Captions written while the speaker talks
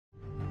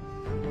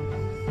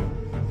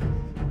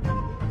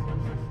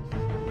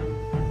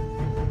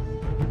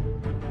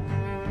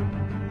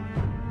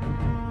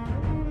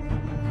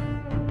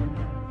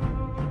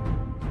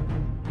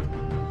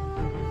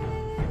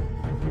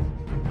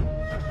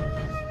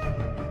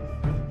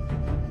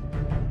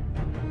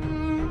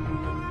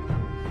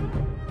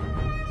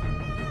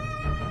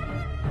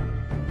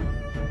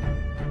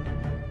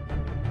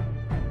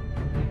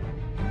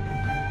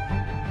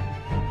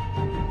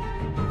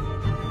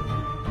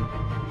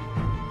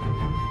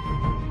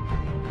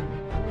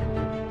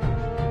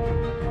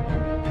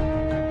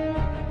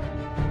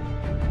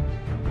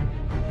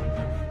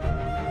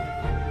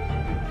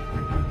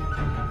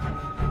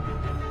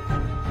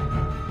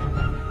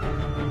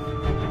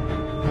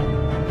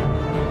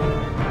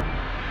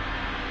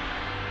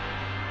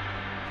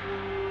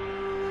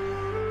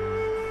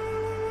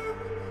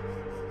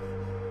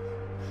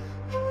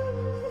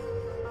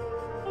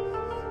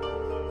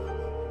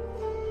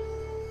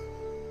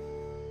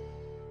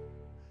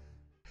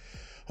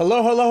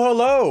Hello, hello,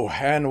 hello,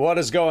 and what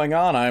is going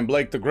on? I'm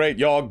Blake the Great,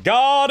 your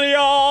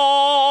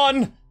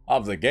guardian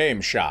of the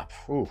game shop.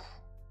 Ooh,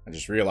 I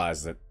just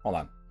realized that. Hold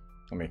on.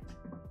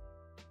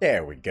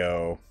 There we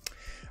go.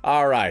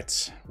 All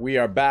right, we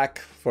are back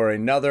for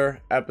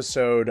another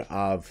episode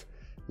of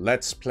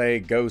Let's Play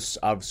Ghost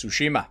of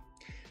Tsushima.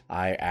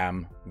 I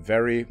am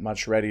very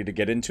much ready to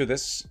get into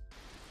this,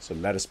 so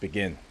let us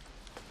begin.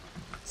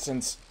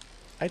 Since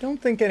I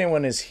don't think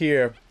anyone is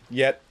here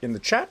yet in the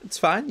chat, it's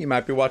fine. You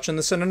might be watching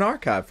this in an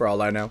archive for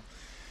all I know.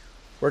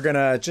 We're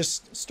gonna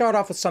just start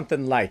off with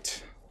something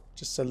light.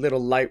 Just a little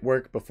light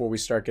work before we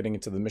start getting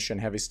into the mission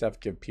heavy stuff.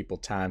 Give people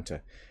time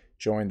to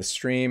join the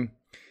stream.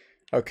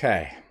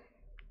 Okay.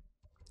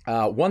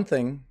 One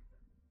thing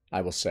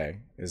I will say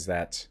is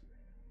that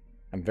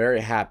I'm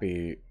very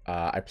happy.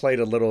 I played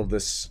a little of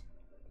this.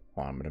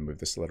 Oh, I'm gonna move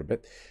this a little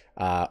bit.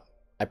 I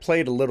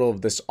played a little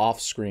of this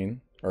off-screen,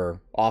 or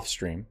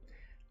off-stream.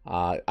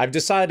 I've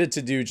decided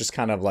to do just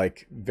kind of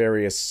like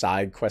various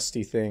side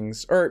questy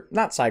things, or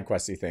not side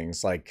questy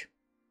things, like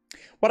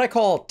what I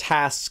call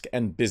task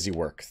and busy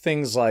work.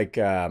 Things like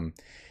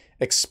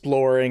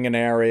exploring an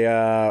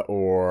area,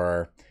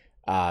 or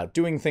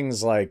doing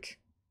things like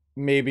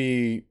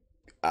maybe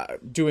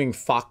doing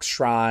fox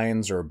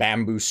shrines or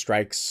bamboo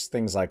strikes,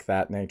 things like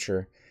that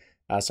nature.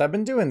 So I've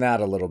been doing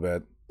that a little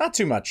bit. Not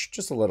too much,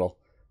 just a little.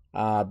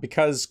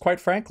 Because quite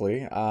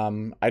frankly,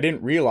 I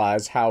didn't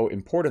realize how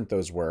important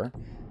those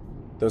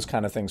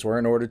kind of things were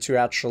in order to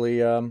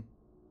actually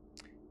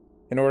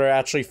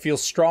feel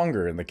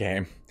stronger in the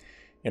game.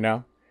 You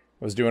know,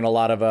 I was doing a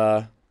lot of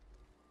the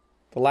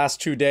last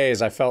 2 days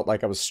I felt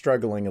like I was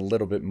struggling a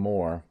little bit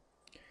more,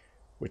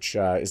 which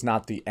is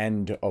not the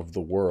end of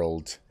the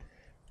world,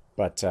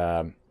 but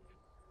it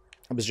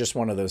was just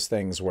one of those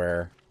things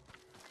where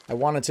I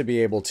wanted to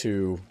be able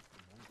to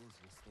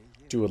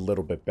do a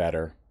little bit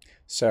better.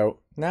 So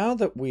now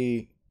that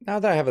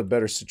I have a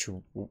better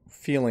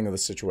feeling of the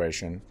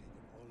situation,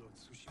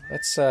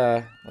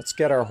 let's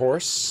get our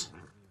horse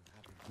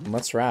and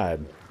let's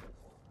ride.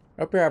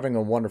 Hope you're having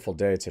a wonderful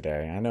day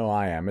today. I know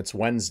I am. It's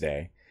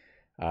Wednesday,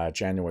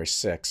 January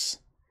 6th,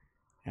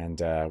 and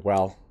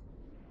well,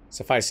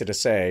 suffice it to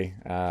say,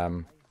 I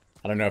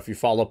don't know if you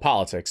follow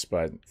politics,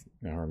 but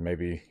or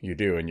maybe you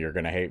do, and you're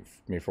gonna hate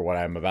me for what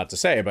I'm about to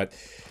say, but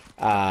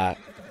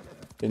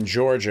in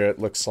Georgia, it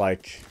looks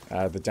like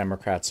the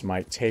Democrats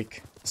might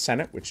take the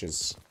Senate, which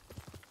is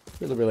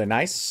really, really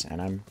nice,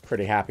 and I'm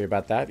pretty happy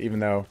about that, even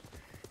though,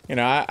 you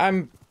know,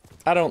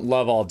 I don't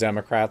love all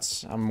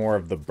Democrats. I'm more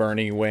of the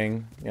Bernie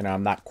wing. You know,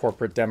 I'm not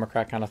corporate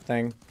Democrat kind of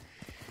thing.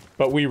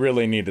 But we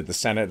really needed the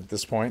Senate at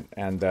this point,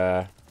 and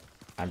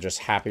I'm just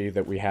happy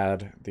that we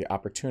had the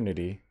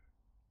opportunity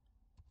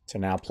to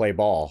now play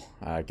ball.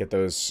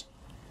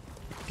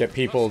 Get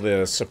people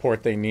the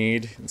support they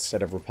need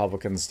instead of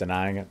Republicans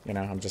denying it. You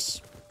know, I'm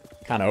just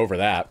kind of over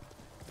that.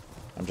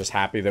 I'm just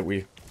happy that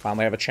we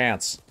finally have a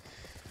chance.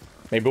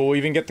 Maybe we'll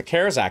even get the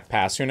CARES Act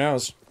passed. Who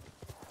knows?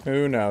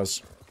 Who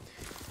knows?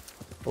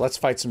 But let's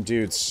fight some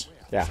dudes.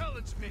 Yeah.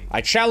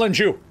 I challenge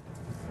you!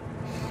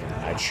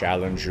 I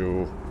challenge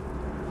you.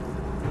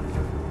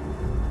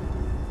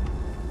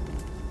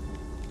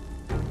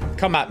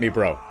 Come at me,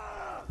 bro.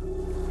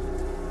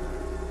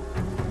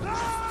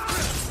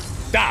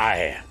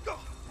 Die!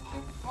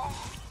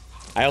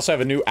 I also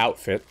have a new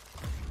outfit.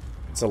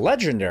 It's a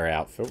legendary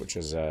outfit, which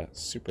is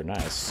super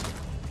nice.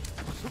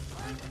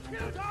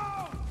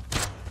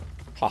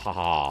 Ha ha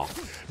ha.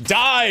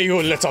 Die,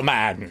 you little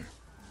man!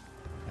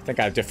 I think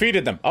I've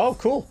defeated them. Oh,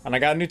 cool. And I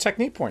got a new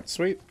technique point.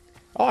 Sweet.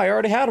 Oh, I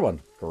already had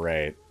one.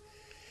 Great.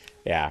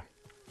 Yeah.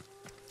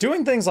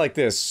 Doing things like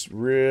this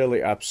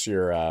really ups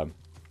your,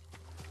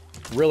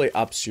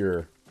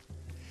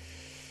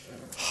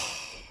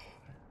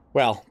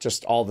 well,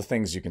 just all the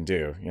things you can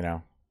do, you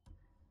know?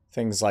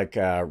 Things like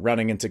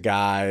running into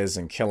guys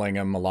and killing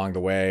them along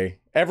the way.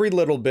 Every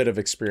little bit of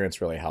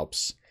experience really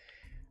helps.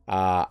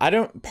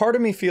 Part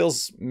of me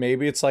feels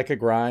maybe it's like a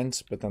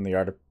grind, but then the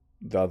other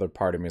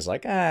part of me is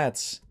like,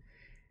 it's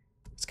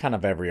kind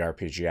of every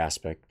RPG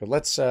aspect. But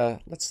let's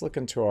look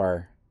into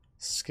our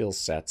skill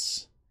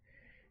sets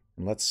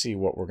and let's see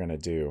what we're gonna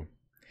do.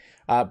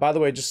 By the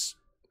way,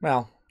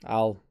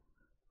 I'll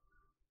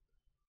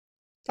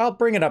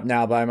bring it up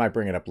now, but I might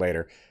bring it up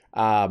later.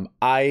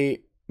 I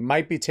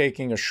might be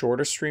taking a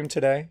shorter stream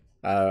today.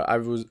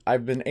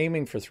 I've been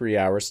aiming for 3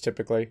 hours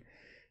typically,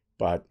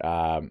 but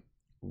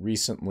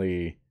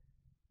recently,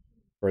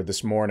 or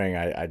this morning,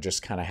 I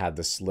just kind of had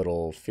this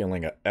little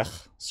feeling of ugh.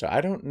 So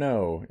I don't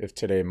know if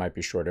today might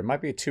be shorter. It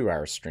might be a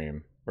 2-hour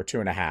stream or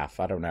 2.5.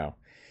 I don't know.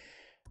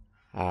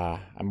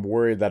 I'm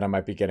worried that I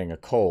might be getting a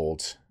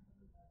cold,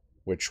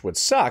 which would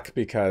suck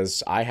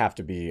because I have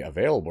to be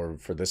available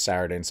for this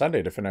Saturday and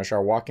Sunday to finish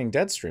our Walking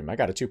Dead stream. I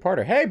got a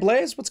 2-parter. Hey,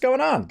 Blaze, what's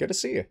going on? Good to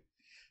see you.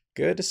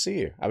 Good to see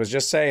you. I was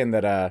just saying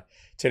that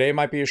today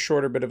might be a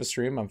shorter bit of a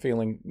stream. I'm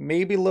feeling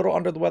maybe a little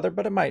under the weather,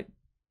 but it might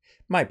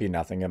be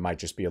nothing. It might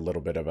just be a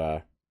little bit of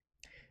a...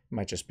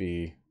 might just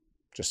be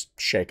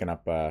shaking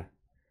up,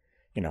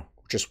 you know,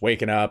 just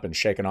waking up and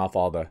shaking off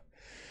all the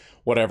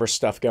whatever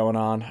stuff going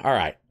on. All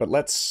right, but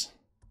let's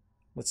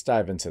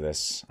dive into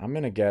this. I'm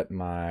gonna get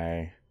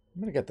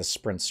the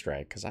sprint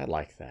strike because I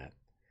like that.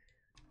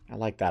 I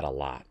like that a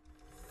lot.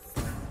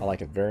 I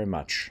like it very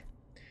much.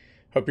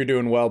 Hope you're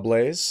doing well,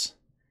 Blaze.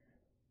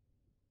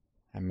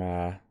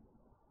 I'm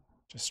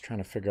just trying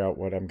to figure out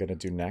what I'm gonna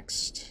do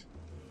next.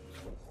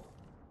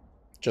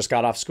 Just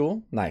got off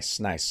school? Nice,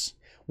 nice.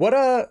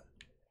 What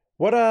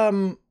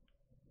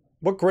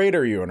grade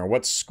are you in, or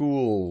what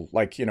school,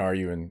 like, you know, are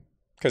you in?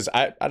 Because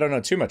I don't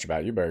know too much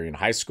about you, but are you in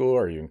high school?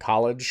 Are you in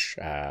college?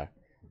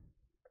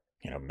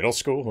 You know, middle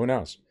school? Who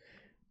knows?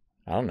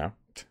 I don't know.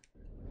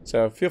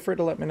 So feel free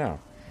to let me know.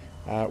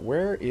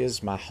 Where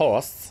is my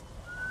host?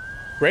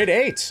 Grade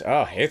 8.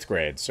 Oh, 8th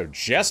grade. So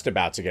just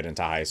about to get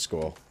into high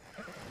school.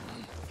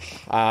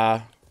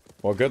 Well,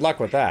 good luck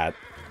with that.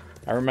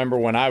 I remember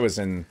when I was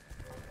in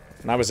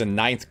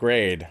 9th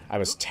grade, I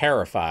was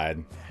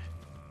terrified.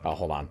 Oh,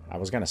 hold on. I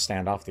was gonna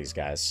stand off these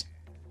guys.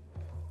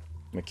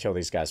 Let me kill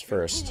these guys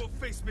first. Who will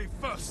face me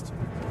first?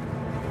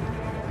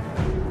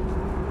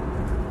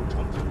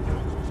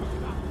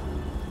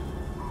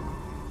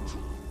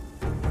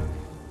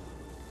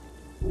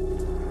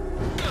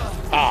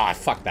 Ah, I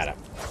fucked that up.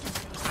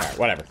 Alright,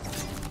 whatever.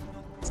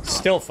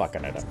 Still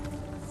fucking it up.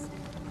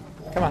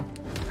 Come on.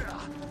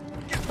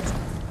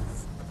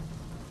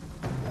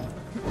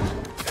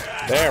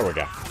 There we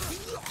go.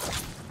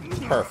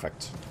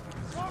 Perfect.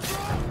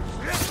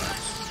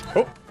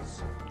 Oh.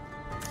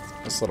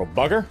 This little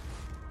bugger.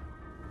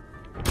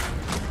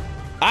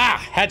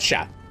 Ah!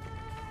 Headshot.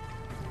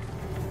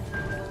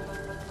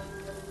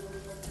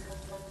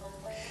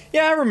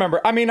 Yeah, I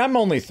remember. I mean, I'm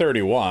only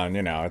 31,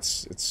 you know,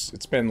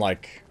 it's been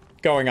like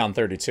going on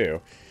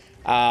 32.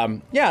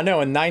 Yeah,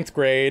 no, in 9th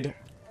grade,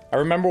 I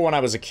remember when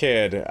I was a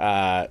kid,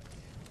 I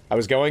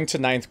was going to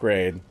 9th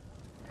grade,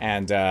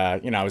 and,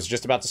 you know, I was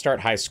just about to start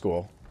high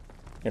school,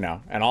 you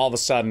know, and all of a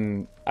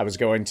sudden, I was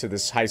going to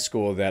this high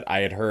school that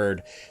I had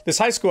heard. This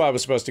high school I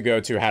was supposed to go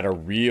to had a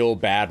real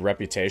bad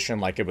reputation,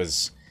 like it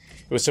was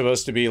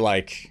supposed to be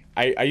like,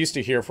 I used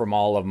to hear from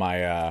all of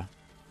my,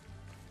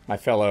 my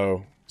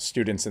fellow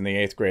students in the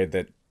 8th grade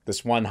that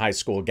this one high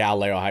school,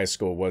 Galileo High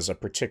School, was a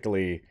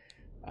particularly,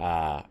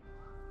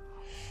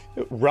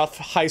 rough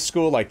high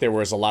school. Like, there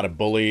was a lot of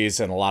bullies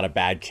and a lot of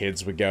bad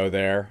kids would go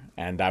there.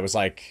 And I was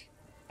like,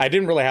 I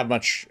didn't really have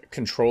much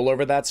control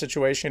over that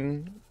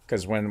situation,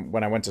 because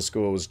when I went to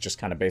school, it was just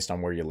kind of based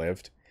on where you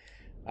lived.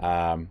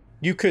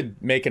 You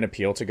could make an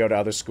appeal to go to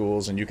other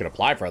schools, and you could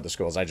apply for other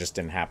schools. I just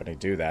didn't happen to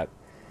do that.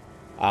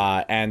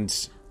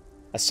 And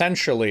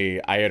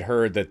essentially, I had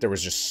heard that there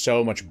was just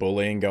so much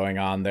bullying going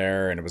on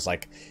there, and it was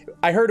like,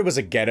 I heard it was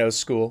a ghetto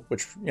school,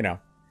 which, you know,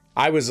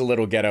 I was a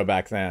little ghetto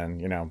back then,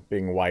 you know,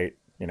 being white,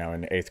 you know,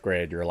 in 8th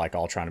grade, you're like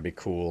all trying to be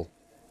cool,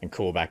 and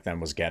cool back then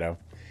was ghetto.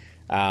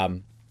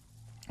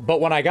 But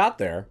when I got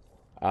there,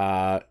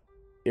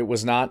 it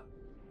was not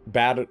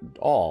bad at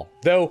all.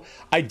 Though,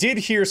 I did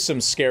hear some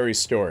scary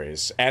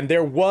stories, and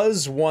there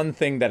was one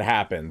thing that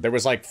happened. There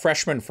was like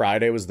Freshman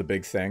Friday was the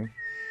big thing,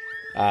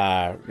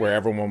 where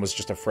everyone was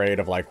just afraid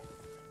of like,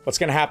 what's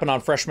gonna happen on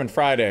Freshman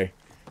Friday?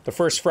 The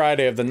first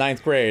Friday of the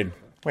 9th grade.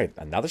 Wait,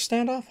 another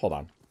standoff? Hold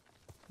on.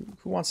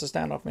 Who wants to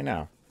stand off me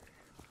now?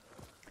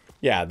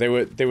 Yeah, they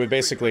would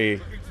basically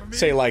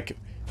say like,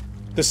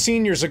 the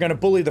seniors are gonna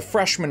bully the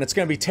freshmen, it's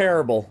gonna be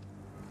terrible.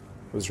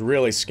 It was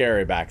really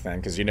scary back then,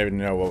 because you never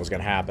know what was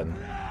gonna happen.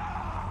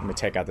 Let me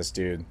take out this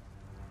dude.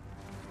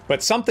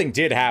 But something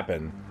did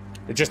happen.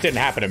 It just didn't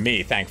happen to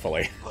me,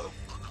 thankfully.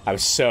 I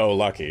was so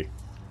lucky.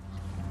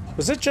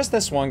 Was it just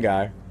this one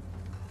guy?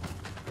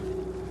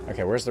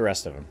 Okay, where's the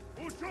rest of them?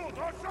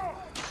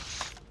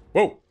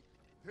 Whoa!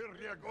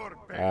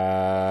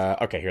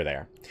 Okay, here they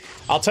are.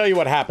 I'll tell you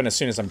what happened as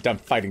soon as I'm done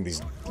fighting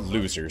these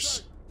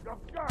losers.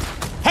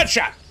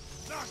 Headshot!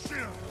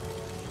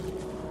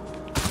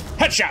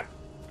 Headshot!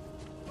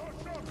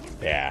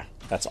 Yeah,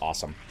 that's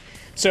awesome.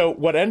 So,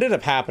 what ended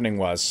up happening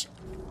was,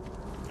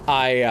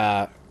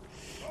 hold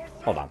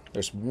on,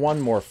 there's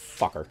one more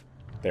fucker.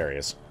 There he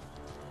is.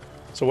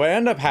 So what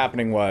ended up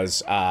happening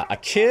was, a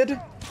kid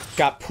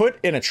got put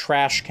in a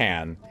trash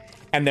can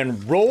and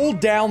then rolled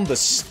down the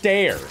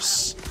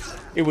stairs.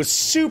 It was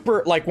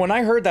super, like, when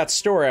I heard that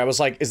story, I was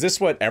like, is this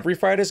what every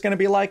Friday's gonna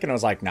be like? And I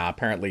was like, nah,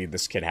 apparently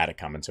this kid had it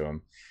coming to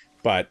him.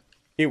 But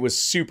it was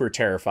super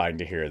terrifying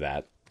to hear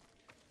that.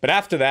 But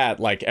after that,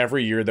 like,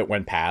 every year that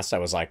went past, I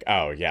was like,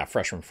 oh, yeah,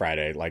 Freshman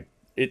Friday. Like,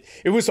 it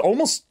was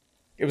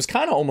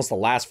kind of almost the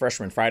last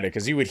Freshman Friday,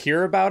 because you would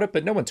hear about it,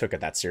 but no one took it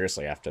that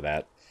seriously after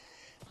that.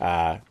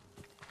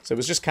 So it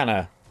was just kind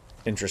of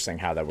interesting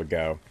how that would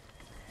go.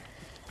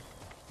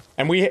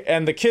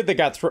 And the kid that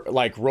got,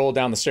 like, rolled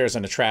down the stairs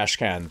in a trash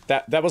can,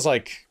 that was,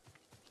 like,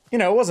 you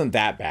know, it wasn't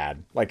that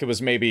bad. Like, it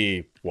was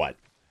maybe, what,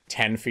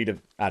 10 feet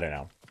of, I don't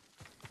know,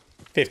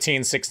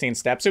 15, 16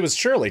 steps. It was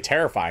surely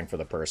terrifying for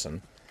the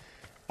person.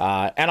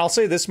 And I'll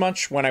say this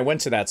much, when I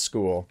went to that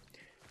school,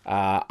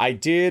 I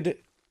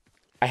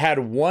had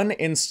one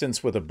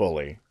instance with a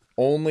bully.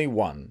 Only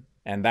one.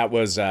 And that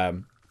was,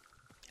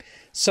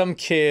 some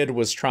kid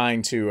was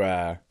trying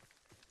to,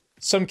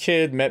 some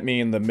kid met me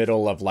in the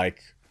middle of,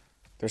 like,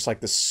 there's, like,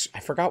 this,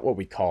 I forgot what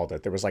we called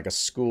it. There was, like, a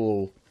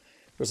school,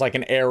 there was, like,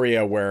 an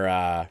area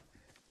where,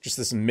 just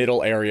this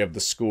middle area of the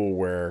school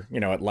where, you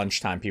know, at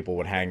lunchtime people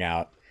would hang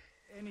out.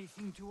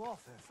 Anything to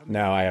offer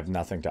No, I have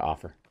nothing to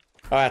offer.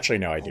 Oh, actually,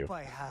 no, I do.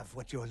 I have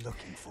what you're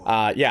looking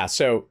for. Yeah,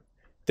 so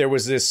there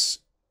was this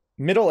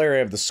middle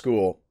area of the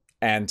school,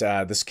 and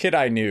this kid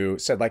I knew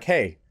said, like,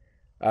 hey,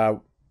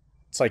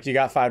 it's like, you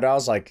got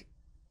 $5? Like,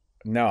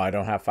 no, I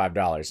don't have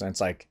 $5. And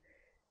it's like,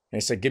 and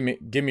he said,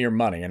 give me your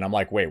money. And I'm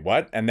like, wait,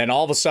 what? And then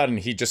all of a sudden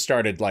he just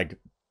started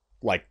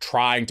like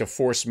trying to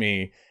force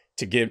me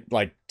to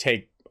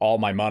take all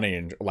my money.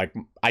 And like,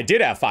 I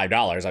did have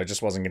 $5. I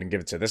just wasn't going to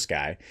give it to this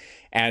guy.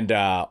 And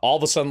all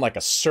of a sudden, like,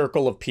 a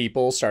circle of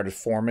people started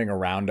forming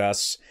around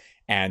us.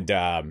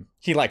 And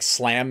he like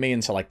slammed me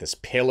into like this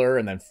pillar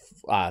and then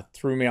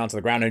threw me onto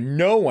the ground. And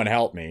no one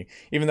helped me,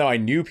 even though I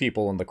knew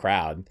people in the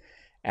crowd.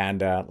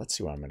 And let's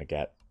see what I'm going to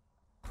get.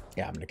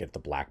 Yeah, I'm going to get the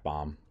black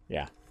bomb.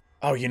 Yeah.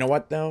 Oh, you know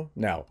what, though?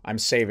 No, I'm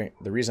saving.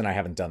 The reason I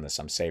haven't done this,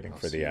 I'm saving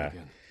for the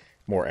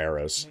more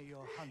arrows.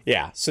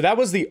 Yeah, so that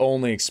was the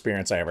only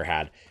experience I ever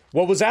had.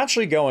 What was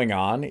actually going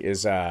on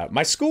is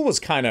my school was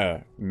kind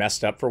of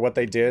messed up for what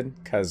they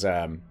did, because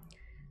the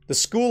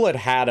school had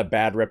had a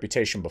bad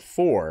reputation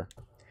before,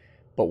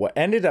 but what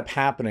ended up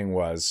happening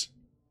was,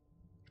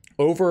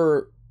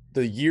 over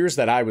the years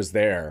that I was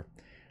there,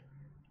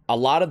 a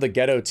lot of the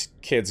ghetto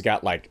kids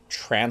got, like,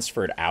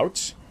 transferred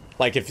out.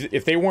 Like,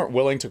 if they weren't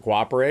willing to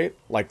cooperate,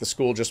 like, the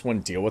school just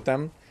wouldn't deal with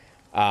them.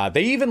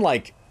 They even,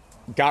 like,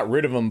 got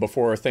rid of them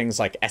before things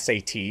like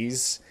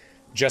SATs,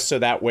 just so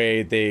that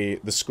way the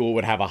school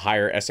would have a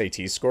higher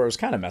SAT score. It was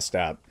kind of messed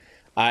up.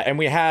 And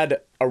we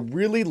had a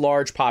really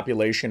large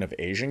population of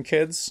Asian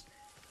kids,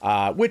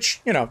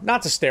 which, you know,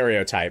 not to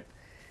stereotype,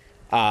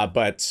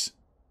 but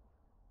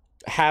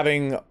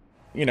having,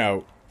 you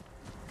know,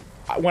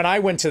 when I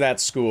went to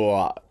that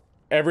school,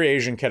 every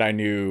Asian kid I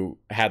knew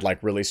had,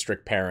 like, really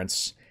strict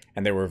parents.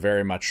 And they were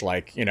very much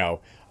like, you know,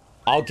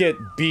 I'll get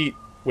beat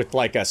with,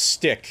 like, a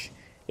stick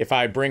if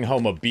I bring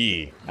home a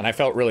B. And I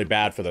felt really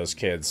bad for those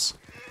kids.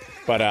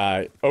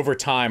 But over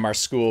time, our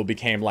school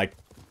became, like,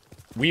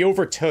 we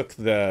overtook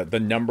the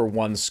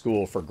 #1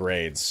 school for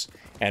grades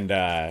and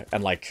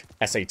like,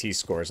 SAT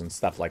scores and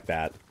stuff like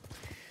that.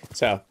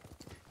 So,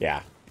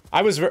 yeah.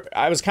 I was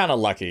kind of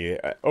lucky.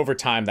 Over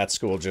time, that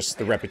school just,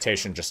 the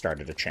reputation just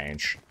started to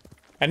change.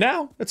 And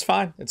now, it's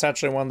fine. It's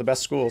actually one of the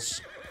best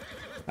schools.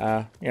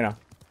 You know.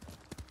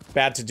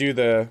 Bad to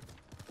do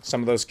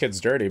some of those kids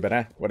dirty,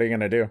 but what are you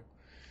gonna do?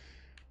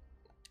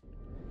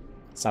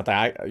 It's not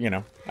that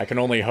I can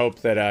only hope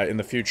that in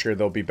the future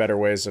there'll be better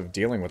ways of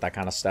dealing with that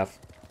kind of stuff.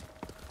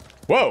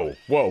 Whoa,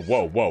 whoa,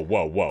 whoa, whoa,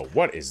 whoa, whoa!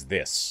 What is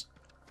this?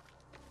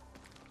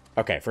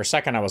 Okay, for a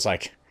second I was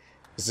like,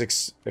 is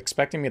it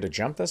expecting me to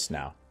jump this?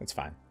 No, it's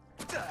fine.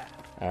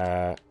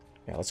 Yeah,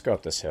 let's go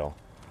up this hill.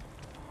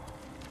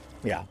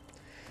 Yeah.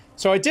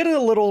 So I did a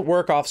little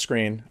work off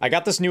screen. I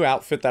got this new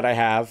outfit that I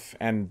have,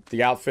 and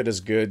the outfit is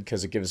good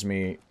because it gives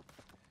me...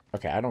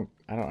 Okay, I don't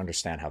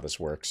understand how this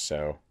works,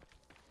 so...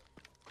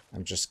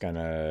 I'm just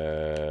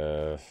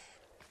gonna...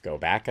 go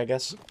back, I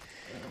guess.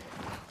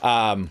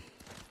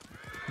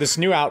 This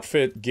new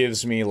outfit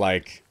gives me,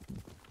 like,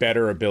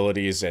 better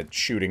abilities at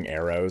shooting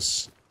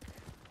arrows.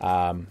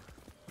 And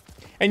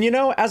you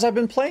know, as I've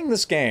been playing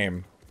this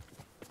game,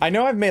 I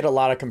know I've made a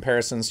lot of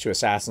comparisons to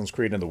Assassin's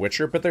Creed and The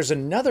Witcher, but there's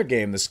another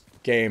game this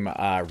game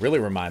really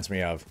reminds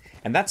me of,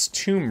 and that's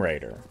Tomb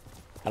Raider.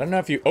 I don't know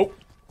if you... Oh!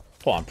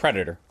 Hold on,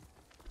 Predator.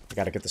 I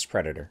gotta get this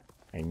Predator.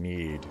 I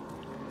need...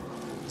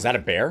 Is that a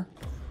bear?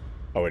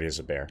 Oh, it is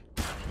a bear.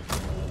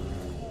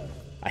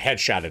 I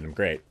headshotted him,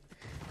 great.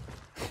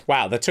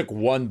 Wow, that took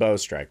one bow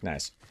strike,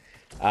 nice.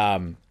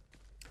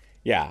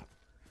 Yeah.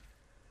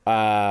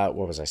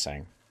 What was I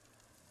saying?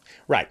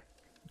 Right.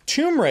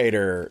 Tomb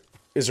Raider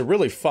is a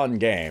really fun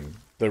game.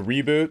 The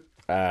reboot,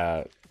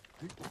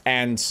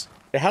 and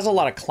it has a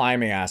lot of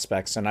climbing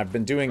aspects, and I've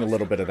been doing a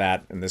little bit of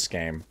that in this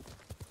game.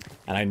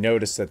 And I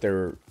noticed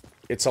that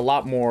it's a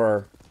lot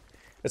more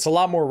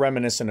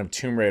reminiscent of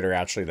Tomb Raider,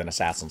 actually, than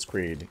Assassin's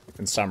Creed,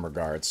 in some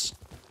regards.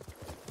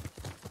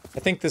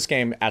 I think this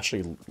game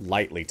actually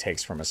lightly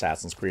takes from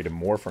Assassin's Creed and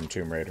more from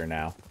Tomb Raider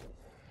now.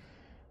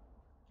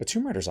 But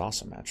Tomb Raider's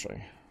awesome,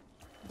 actually.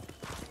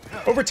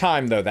 Over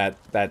time, though, that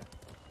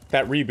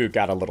reboot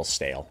got a little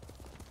stale.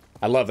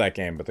 I love that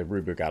game, but the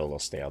reboot got a little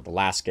stale. The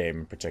last game,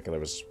 in particular,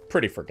 was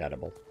pretty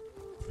forgettable.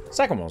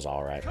 Second one was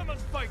alright.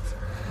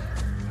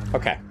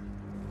 Okay.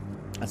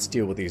 Let's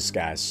deal with these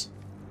guys.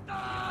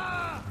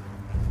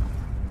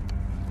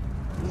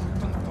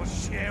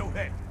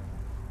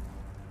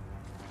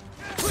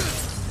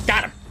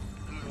 Got him!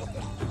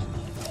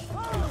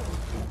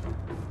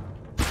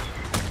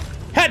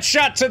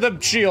 Headshot to the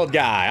shield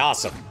guy!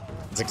 Awesome.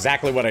 That's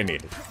exactly what I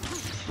needed.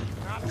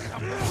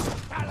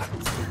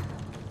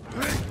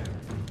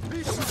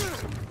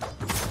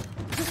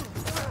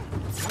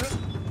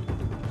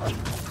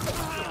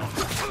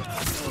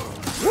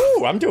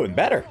 Woo! I'm doing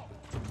better.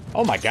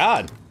 Oh my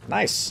god.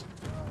 Nice.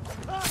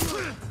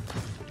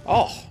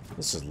 Oh,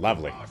 This is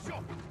lovely.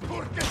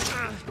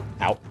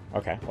 Ow.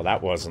 Okay, well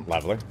that wasn't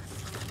lovely.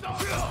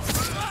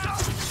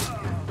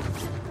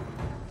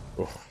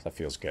 Ooh, that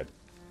feels good.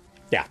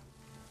 Yeah.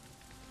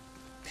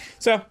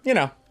 So, you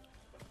know.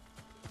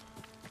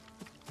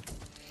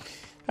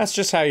 That's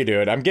just how you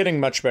do it. I'm getting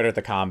much better at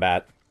the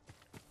combat.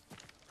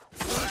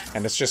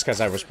 And it's just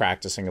because I was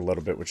practicing a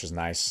little bit, which is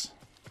nice.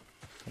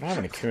 I don't have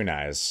any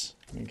kunais.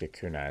 I need to get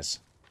kunais.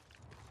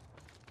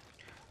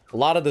 A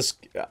lot of this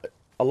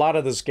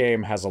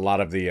game has a lot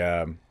of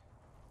the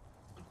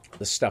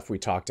stuff we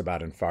talked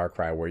about in Far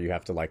Cry, where you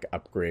have to like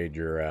upgrade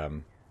your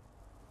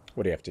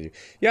what do you have to do?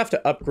 You have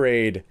to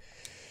upgrade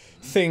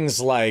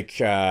things like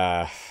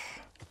how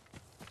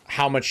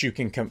much you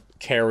can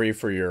carry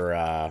for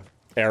your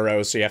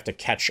arrows. So you have to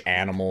catch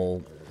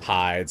animal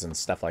hides and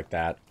stuff like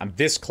that. I'm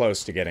this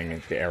close to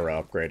getting the arrow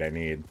upgrade I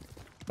need.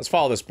 Let's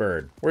follow this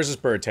bird. Where's this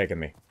bird taking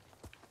me?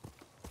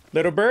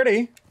 Little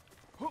birdie.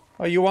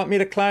 Oh, you want me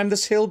to climb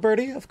this hill,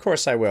 birdie? Of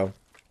course I will.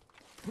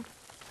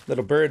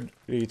 Little bird,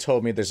 you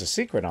told me there's a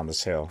secret on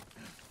this hill.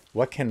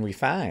 What can we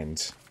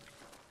find?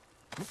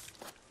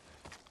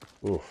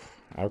 Ooh,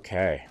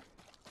 okay.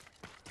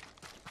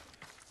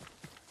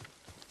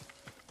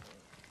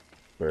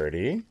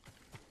 Birdie,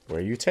 where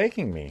are you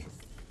taking me?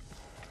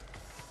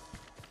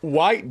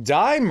 White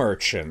dye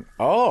merchant.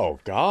 Oh,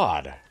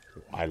 God.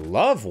 I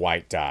love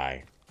white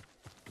dye.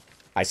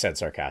 I said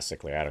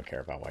sarcastically, I don't care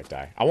about white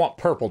dye. I want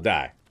purple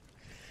dye.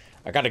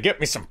 I gotta get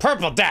me some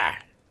purple dye.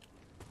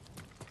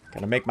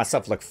 Gotta make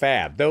myself look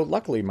fab. Though,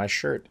 luckily, my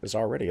shirt is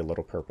already a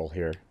little purple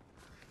here.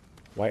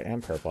 White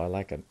and purple, I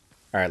like it.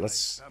 Alright,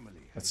 let's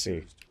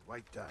see.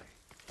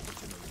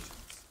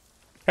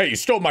 Hey, you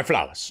stole my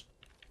flowers!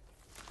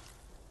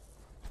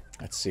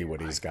 Let's see what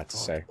he's got to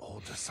say.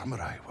 All the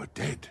samurai were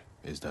dead.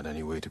 Is that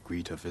any way to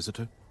greet a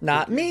visitor?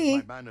 Not me!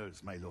 My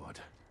manners, my lord.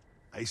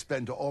 I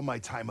spend all my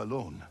time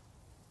alone.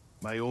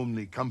 My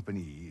only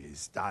company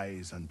is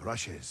dyes and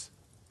brushes,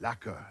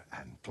 lacquer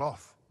and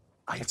cloth.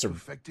 I've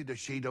perfected a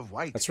shade of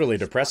white. That's really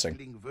depressing.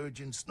 Sparkling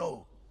virgin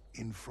snow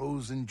in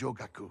frozen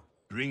jogaku.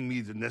 Bring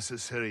me the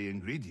necessary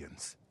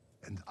ingredients,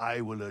 and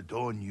I will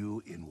adorn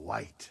you in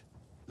white,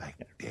 like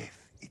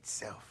death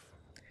itself.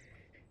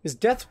 Is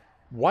death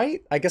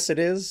white? I guess it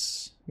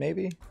is,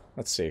 maybe?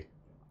 Let's see.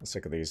 Let's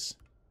look at these.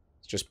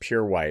 It's just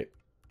pure white.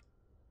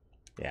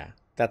 Yeah,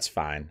 that's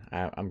fine.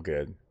 I'm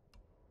good.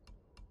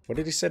 What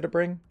did he say to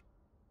bring?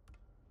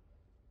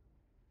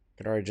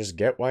 Could I just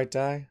get white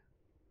dye?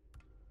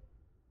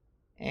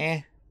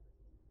 Oh,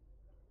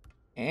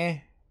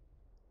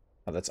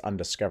 that's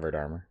undiscovered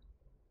armor.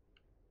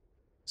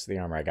 It's the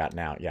armor I got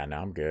now. Yeah,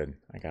 now I'm good.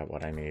 I got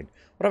what I need.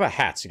 What about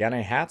hats? You got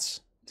any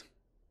hats?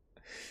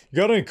 You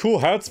got any cool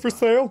hats for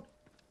sale?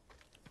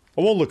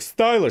 I won't look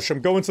stylish. I'm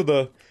going to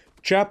the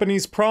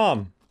Japanese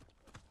prom.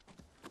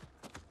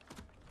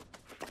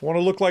 I want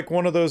to look like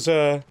one of those,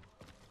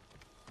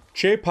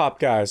 J-pop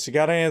guys. You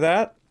got any of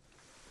that?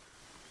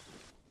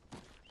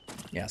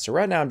 Yeah, so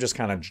right now I'm just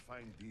kind of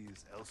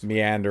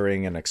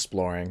meandering and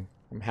exploring.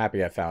 I'm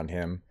happy I found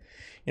him.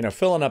 You know,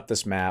 filling up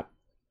this map.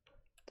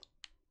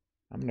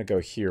 I'm gonna go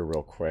here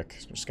real quick.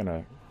 I'm just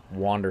gonna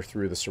wander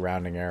through the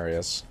surrounding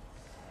areas.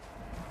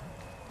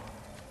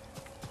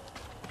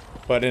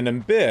 But in a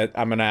bit,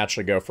 I'm gonna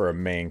actually go for a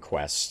main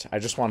quest. I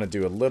just want to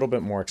do a little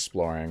bit more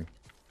exploring.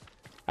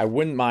 I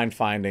wouldn't mind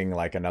finding,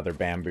 like, another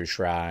bamboo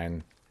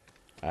shrine.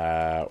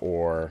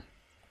 Or...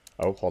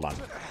 Oh, hold on.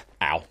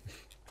 Ow.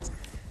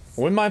 I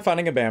wouldn't mind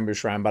finding a bamboo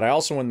shrine, but I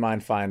also wouldn't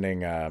mind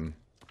finding,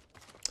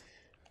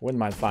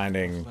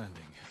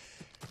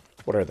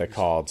 what are they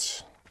called?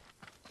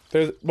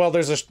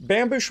 There's a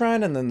bamboo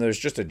shrine, and then there's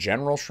just a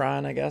general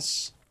shrine, I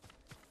guess.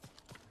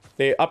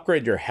 They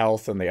upgrade your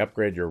health, and they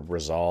upgrade your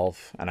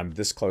resolve, and I'm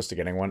this close to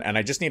getting one. And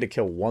I just need to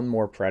kill one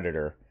more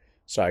predator,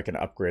 so I can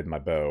upgrade my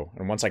bow.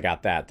 And once I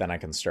got that, then I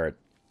can start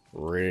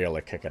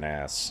really kicking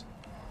ass.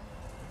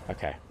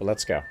 Okay, well,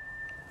 let's go.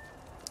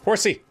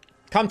 Horsey,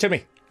 come to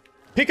me.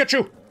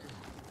 Pikachu!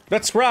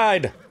 Let's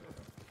ride!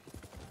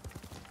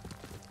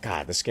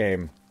 God, this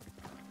game...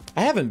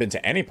 I haven't been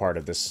to any part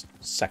of this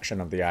section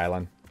of the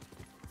island.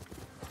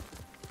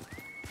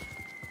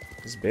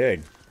 It's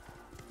big.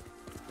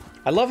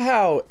 I love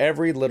how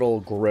every little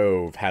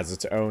grove has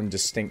its own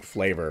distinct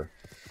flavor.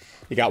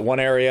 You got one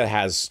area that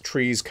has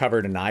trees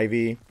covered in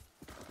ivy.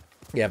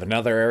 You have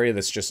another area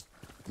that's just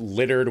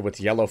littered with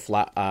yellow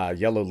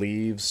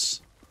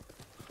leaves.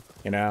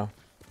 You know?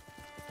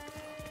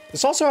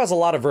 This also has a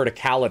lot of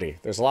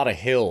verticality. There's a lot of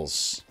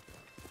hills.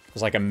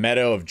 There's like a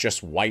meadow of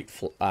just white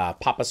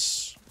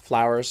papas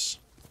flowers.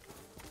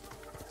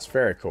 It's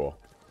very cool.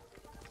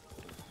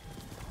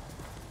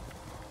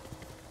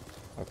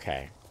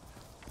 Okay.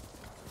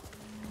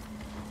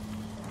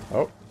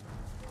 Oh.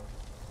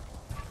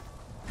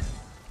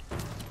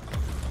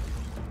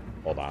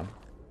 Hold on.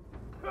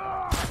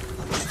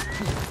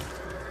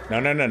 No,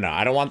 no, no, no.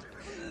 I don't want...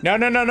 No,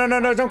 no, no, no, no,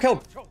 no. Don't kill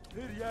him.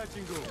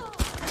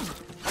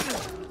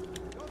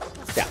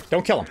 Yeah,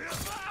 don't kill him.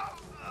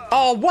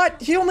 Oh,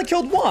 what? He only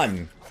killed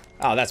one.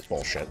 Oh, that's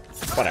bullshit.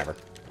 Whatever.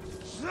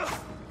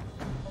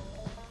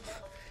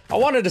 I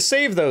wanted to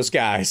save those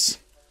guys.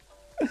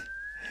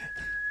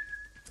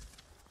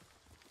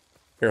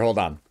 Here, hold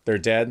on. They're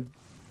dead.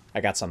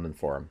 I got something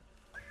for them.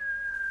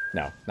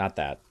 No, not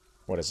that.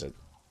 What is it?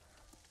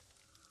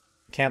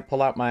 Can't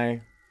pull out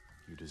my...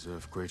 You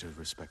deserve greater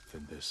respect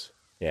than this.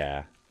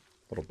 Yeah.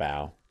 Little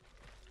bow.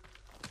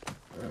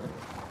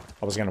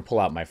 I was gonna pull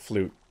out my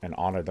flute and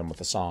honor them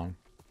with a song.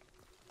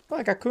 Oh,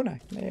 I got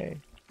kunai. Yay.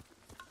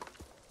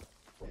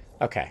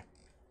 Okay.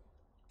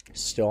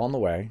 Still on the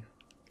way.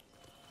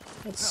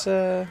 Let's,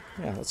 yeah,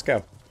 let's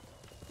go.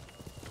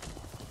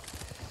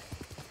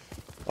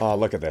 Oh,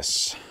 look at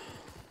this.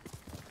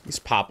 These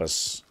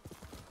Papa's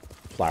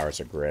flowers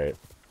are great.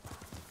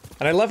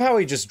 And I love how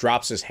he just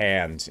drops his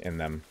hand in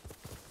them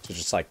to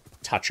just, like,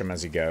 touch them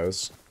as he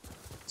goes.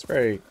 It's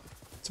a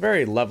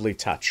very lovely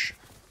touch.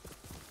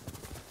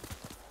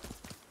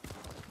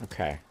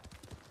 Okay.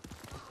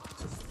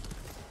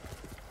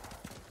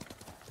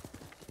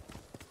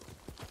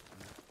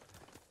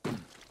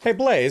 Hey,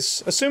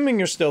 Blaze, assuming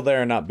you're still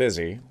there and not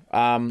busy,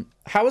 how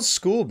has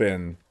school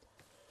been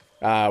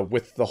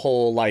with the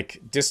whole,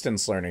 like,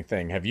 distance learning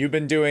thing? Have you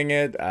been doing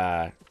it?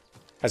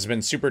 Has it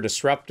been super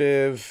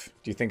disruptive?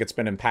 Do you think it's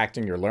been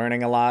impacting your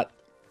learning a lot?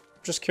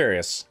 Just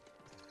curious.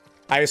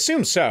 I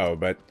assume so,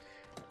 but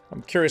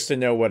I'm curious to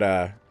know what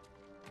a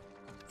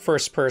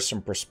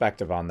first-person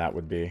perspective on that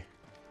would be.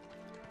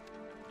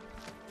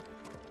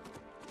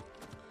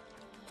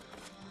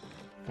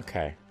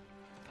 Okay.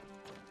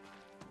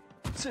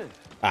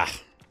 Ah.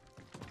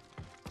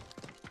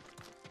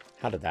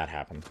 How did that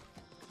happen?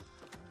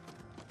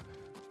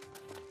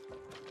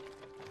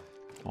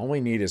 All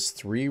we need is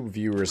 3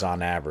 viewers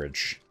on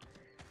average.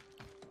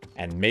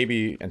 And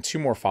 2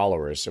 more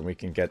followers, and we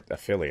can get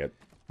affiliate.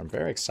 I'm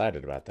very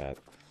excited about that.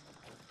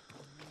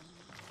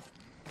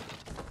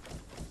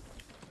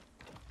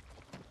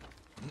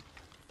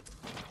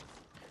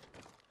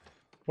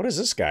 What is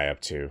this guy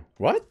up to?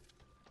 What?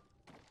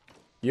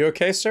 You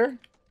okay, sir?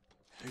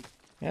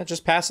 Yeah,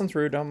 just passing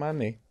through, don't mind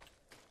me.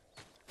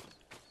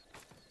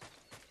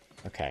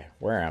 Okay,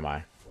 where am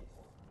I?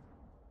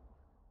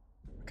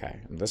 Okay,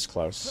 I'm this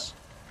close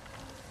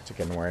to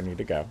getting where I need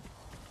to go.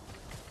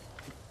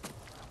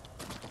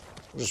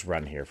 I'll just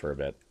run here for a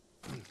bit.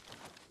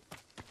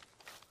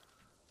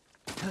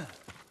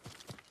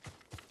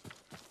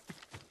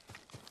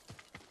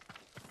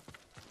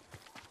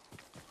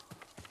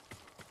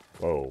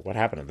 Whoa, what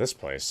happened to this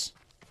place?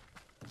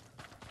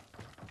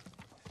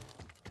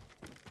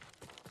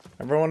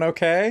 Everyone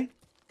okay?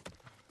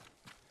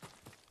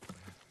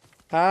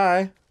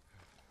 Hi.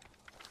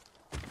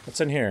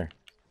 What's in here?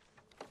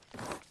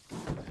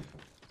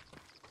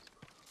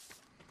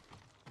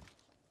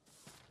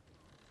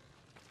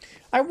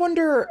 I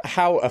wonder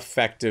how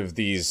effective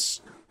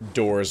these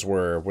doors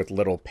were with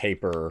little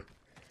paper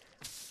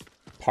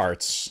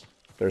parts.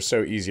 They're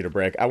so easy to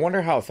break. I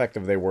wonder how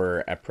effective they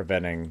were at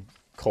preventing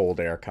cold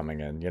air coming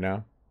in, you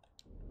know?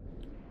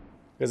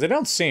 Because they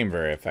don't seem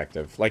very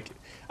effective. Like,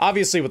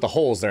 obviously with the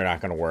holes they're not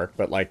going to work,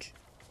 but like,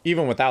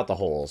 even without the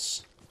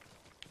holes.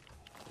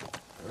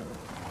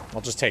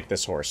 I'll just take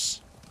this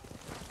horse.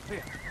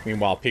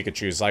 Meanwhile,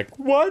 Pikachu's like,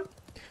 what?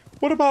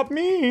 What about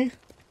me?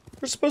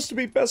 We're supposed to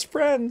be best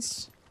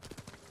friends.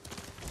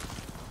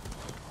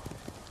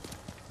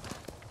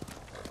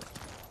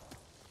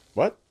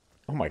 What?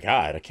 Oh my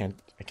god, I can't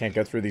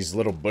go through these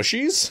little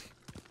bushies?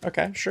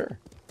 Okay, sure.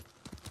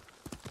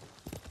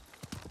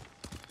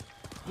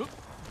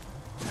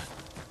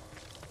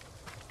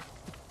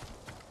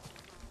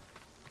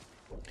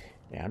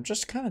 Yeah, I'm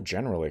just kind of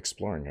generally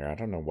exploring here. I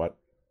don't know what...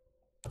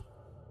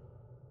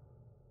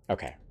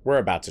 Okay, we're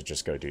about to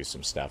just go do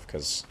some stuff,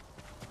 because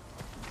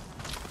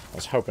I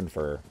was hoping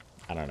for,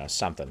 I don't know,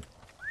 something.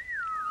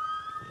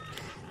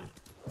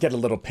 Get a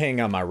little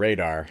ping on my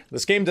radar.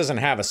 This game doesn't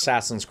have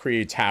Assassin's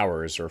Creed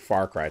Towers or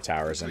Far Cry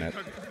Towers in it.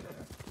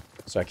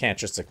 So I can't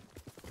just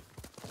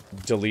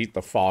delete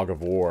the fog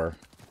of war.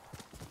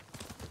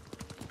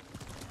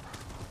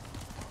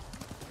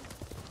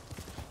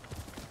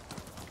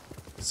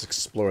 Let's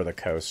explore the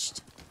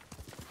coast.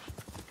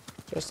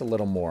 Just a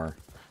little more.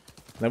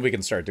 Then we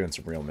can start doing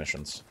some real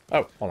missions.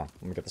 Oh, hold on.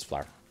 Let me get this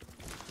flower.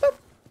 Boop.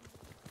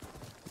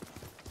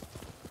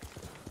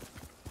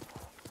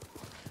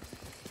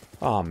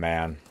 Oh,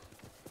 man.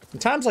 In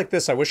times like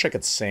this, I wish I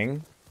could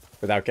sing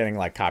without getting,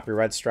 like,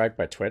 copyright strike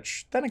by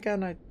Twitch. Then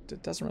again,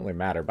 it doesn't really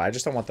matter, but I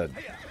just don't want the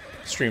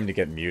stream to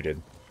get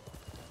muted.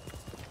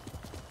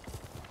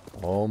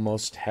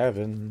 Almost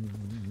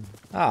heaven.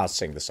 Ah, I'll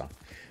sing the song.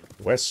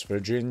 West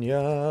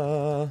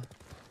Virginia,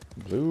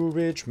 Blue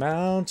Ridge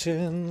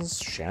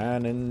Mountains,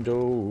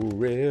 Shenandoah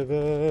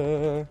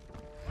River.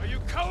 Are you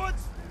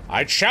cowards?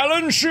 I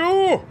challenge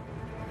you!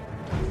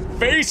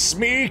 Face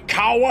me,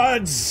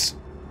 cowards!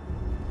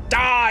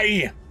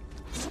 Die!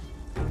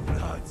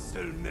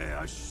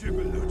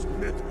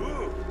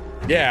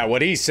 Yeah,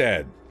 what he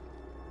said.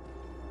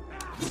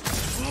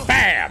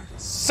 Bam!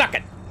 Suck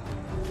it!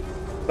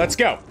 Let's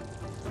go.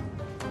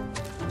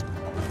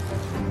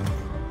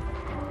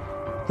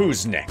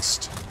 Who's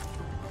next?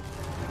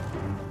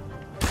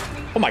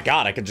 Oh my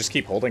god, I can just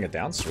keep holding it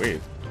down?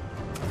 Sweet.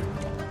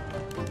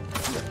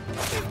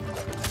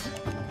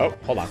 Oh,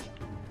 hold on.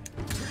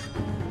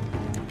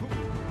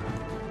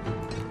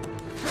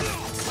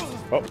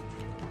 Oh.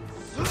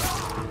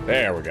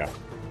 There we go.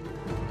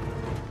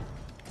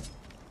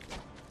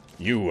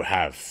 You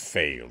have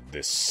failed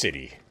this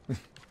city.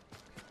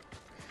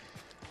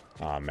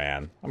 Aw,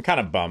 man. I'm kind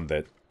of bummed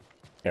that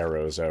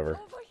Arrow's over.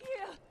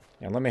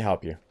 Yeah, let me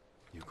help you.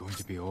 You're going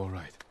to be all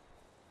right.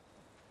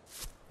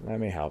 Let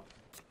me help.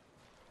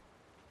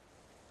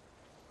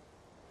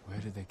 Where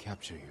did they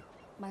capture you?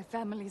 My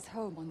family's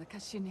home on the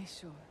Kashine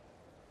shore.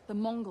 The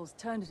Mongols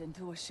turned it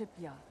into a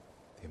shipyard.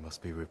 They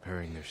must be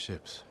repairing their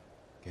ships,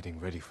 getting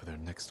ready for their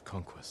next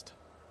conquest.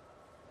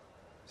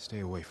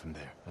 Stay away from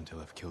there until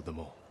I've killed them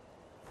all.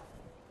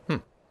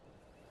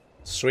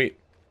 Sweet.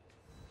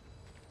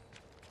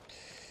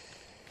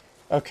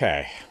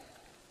 Okay.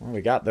 Well,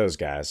 we got those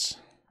guys.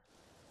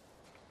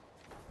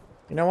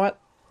 You know what?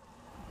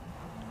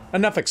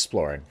 Enough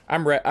exploring.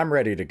 I'm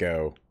ready to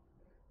go.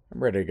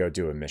 I'm ready to go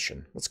do a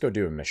mission. Let's go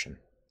do a mission.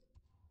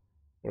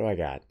 What do I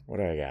got? What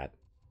do I got?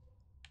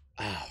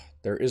 Ah,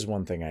 there is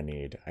one thing I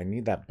need. I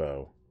need that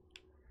bow.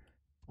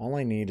 All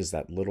I need is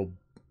that little...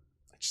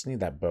 I just need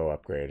that bow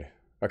upgrade.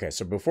 Okay,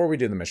 so before we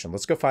do the mission,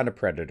 let's go find a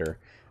predator.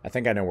 I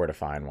think I know where to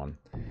find one.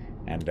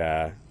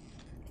 And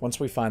once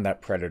we find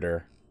that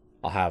predator,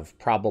 I'll have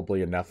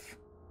probably enough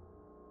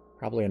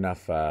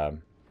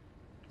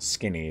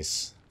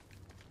skinnies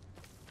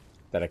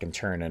that I can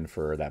turn in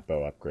for that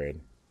bow upgrade.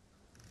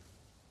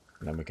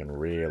 And then we can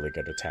really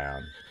go to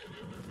town.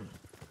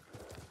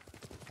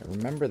 I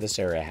remember this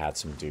area had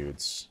some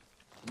dudes.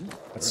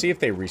 Let's see if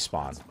they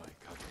respawn.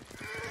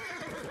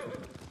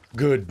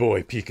 Good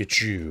boy,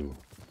 Pikachu.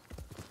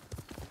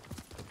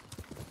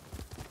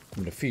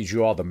 I'm gonna feed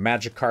you all the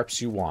magic carps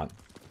you want.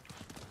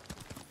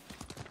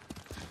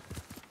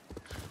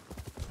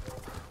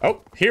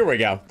 Oh, here we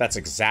go. That's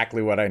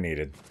exactly what I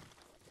needed.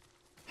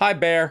 Hi,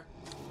 bear.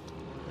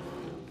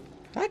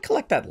 Did I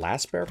collect that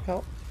last bear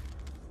pelt?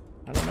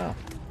 I don't know.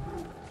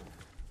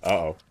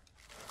 Uh-oh.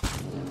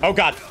 Oh,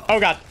 God. Oh,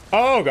 God.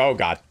 Oh,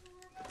 God.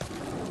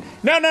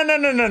 No, no, no,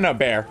 no, no, no,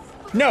 bear.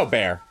 No,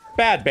 bear.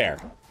 Bad bear.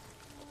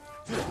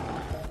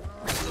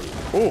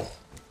 Ooh.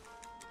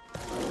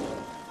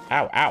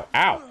 Ow, ow,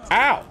 ow,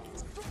 ow!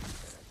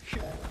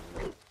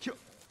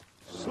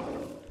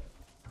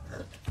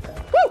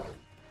 Woo!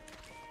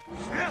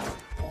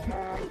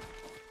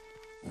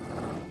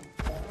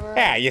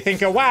 Yeah, you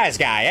think you're a wise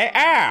guy, eh?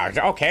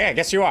 Ah, okay, I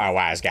guess you are a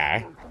wise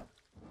guy.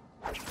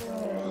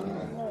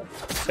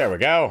 There we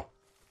go.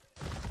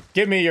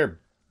 Give me your...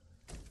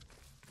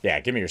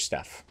 Yeah, give me your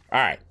stuff.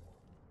 Alright.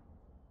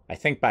 I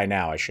think by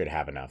now I should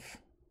have enough.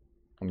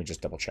 Let me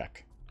just double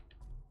check.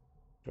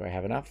 Do I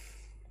have enough?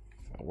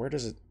 Where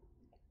does it...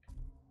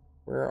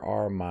 Where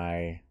are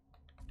my...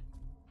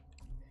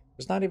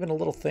 There's not even a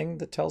little thing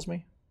that tells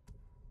me?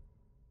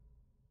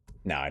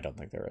 No, I don't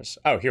think there is.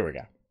 Oh, here we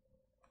go.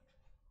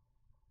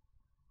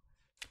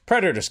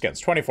 Predator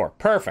skins, 24.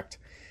 Perfect.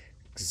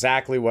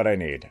 Exactly what I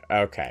need.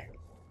 Okay.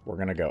 We're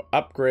going to go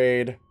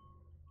upgrade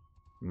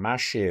my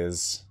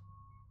shiz.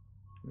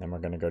 And then we're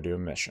going to go do a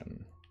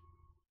mission.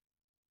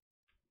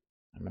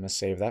 I'm going to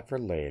save that for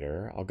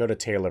later. I'll go to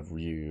Tale of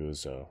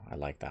Ryuzo. I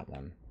like that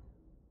one.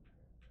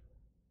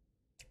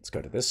 Let's go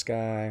to this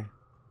guy.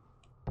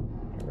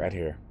 Right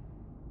here.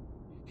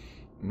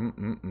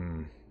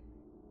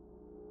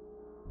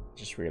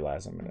 Just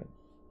realized I'm gonna...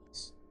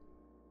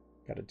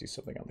 Gotta do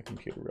something on the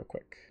computer real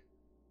quick.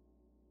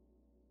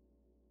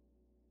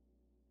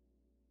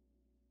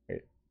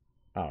 Wait.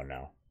 Oh,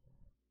 no.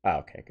 Oh,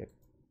 okay, good.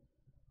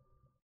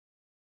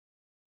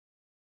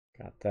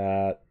 Got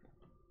that.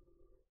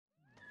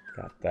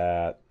 Got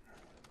that.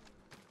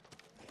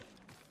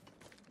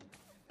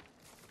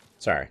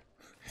 Sorry.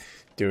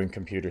 Doing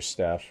computer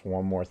stuff.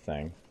 One more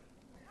thing.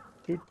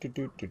 There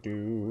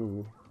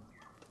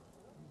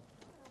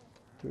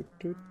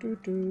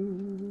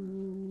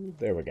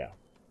we go.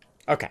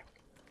 Okay.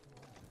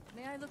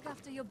 May I look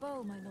after your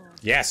bow, my lord?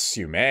 Yes,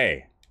 you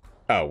may.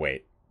 Oh,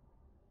 wait.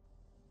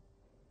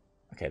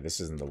 Okay, this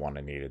isn't the one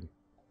I needed.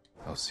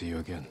 I'll see you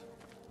again.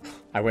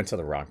 I went to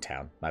the wrong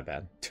town. My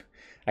bad.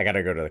 I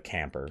gotta go to the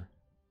camper.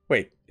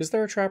 Wait, is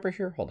there a trapper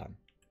here? Hold on.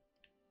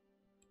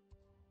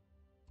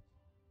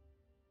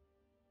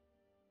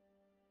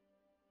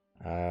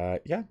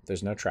 Yeah,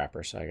 there's no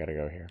trapper, so I gotta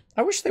go here.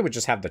 I wish they would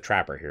just have the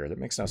trapper here. That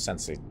makes no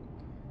sense. It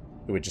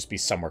would just be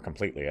somewhere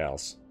completely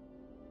else.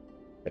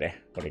 But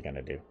what are you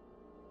gonna do?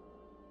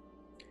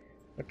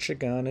 What you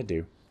gonna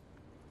do?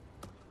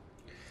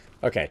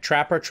 Okay,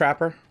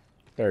 trapper.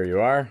 There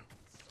you are.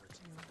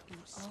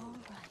 All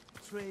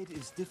right. Trade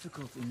is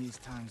difficult in these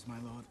times, my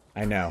lord.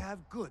 I know. I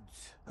have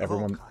goods of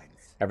all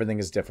kinds. Everything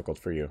is difficult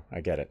for you.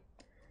 I get it.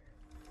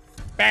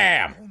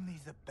 Bam! Only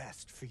the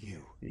best for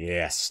you.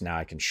 Yes, now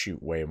I can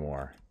shoot way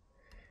more.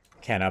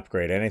 Can't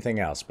upgrade anything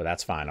else, but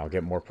that's fine. I'll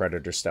get more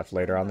Predator stuff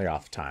later on the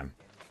off time.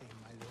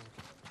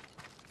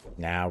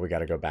 Now we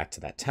gotta go back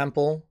to that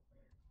temple.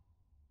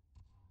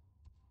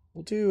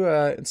 We'll do,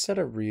 instead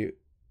of Ryozo,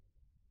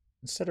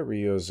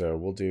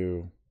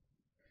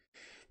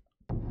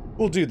 we'll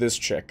We'll do this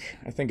chick.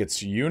 I think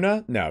it's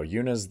Yuna. No,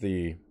 Yuna's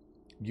the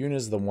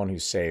one who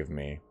saved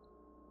me.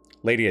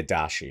 Lady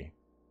Adachi.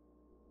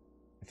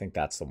 I think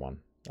that's the one.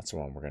 That's the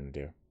one we're gonna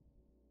do.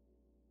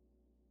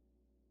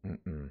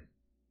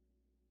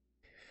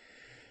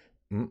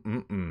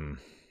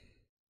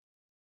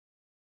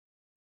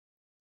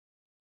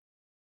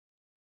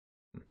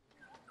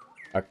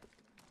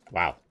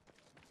 Wow.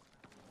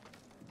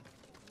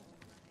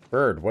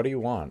 Bird, what do you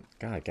want?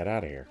 God, get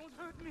out of here.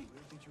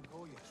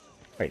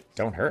 Wait,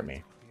 don't hurt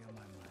me.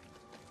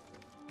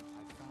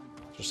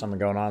 Is there something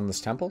going on in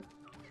this temple?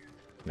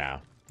 No.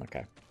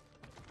 Okay.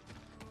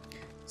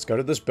 Let's go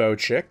to this bow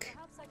chick.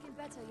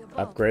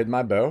 Upgrade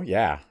my bow.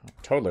 Yeah, I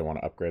totally want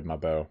to upgrade my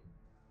bow.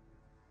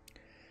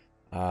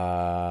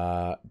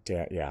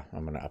 Yeah,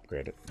 I'm gonna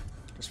upgrade it.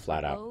 Just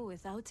flat out. Bow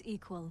without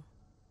equal.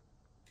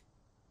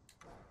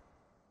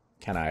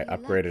 Can I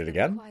upgrade it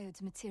again?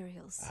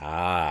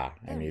 Ah,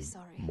 I need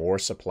more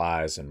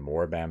supplies and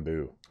more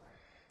bamboo.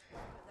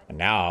 And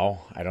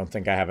now, I don't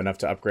think I have enough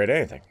to upgrade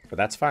anything, but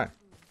that's fine.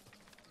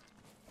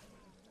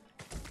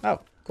 Oh,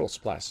 cool,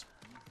 supplies.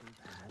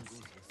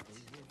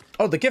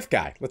 Oh, the gift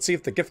guy. Let's see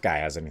if the gift guy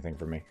has anything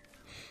for me.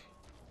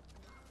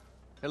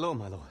 Hello,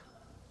 my lord.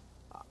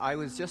 I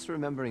was just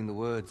remembering the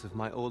words of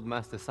my old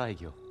master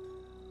Saigyo.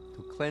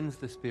 To cleanse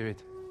the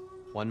spirit,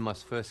 one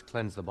must first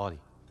cleanse the body.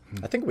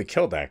 I think we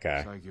killed that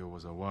guy. Saigyo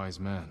was a wise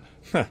man.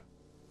 Huh.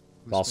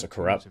 Also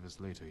corrupt. Of his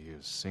later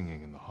years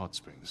singing in the hot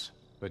springs.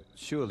 But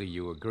surely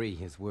you agree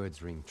his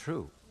words ring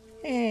true.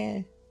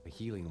 Eh. The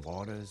healing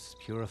waters,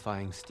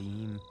 purifying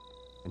steam,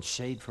 and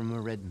shade from a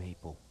red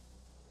maple.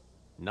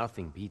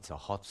 Nothing beats a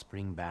hot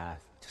spring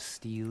bath to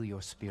steel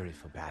your spirit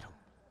for battle.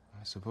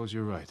 I suppose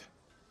you're right.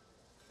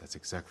 That's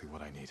exactly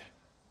what I need.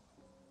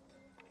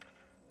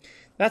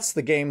 That's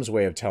the game's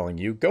way of telling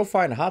you, go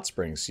find hot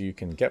springs so you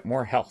can get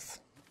more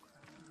health.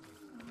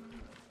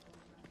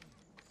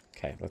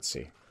 Okay, let's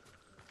see.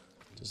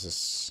 Does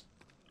this...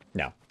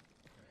 No.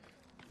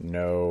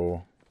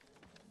 No.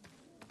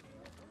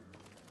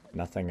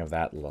 Nothing of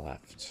that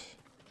left.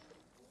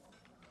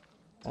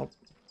 Well,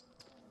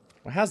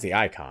 it has the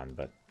icon,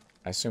 but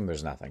I assume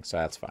there's nothing, so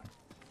that's fine.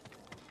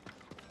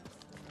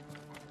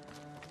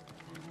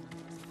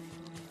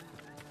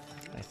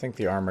 I think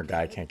the armor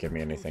guy can't give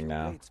me anything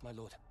now.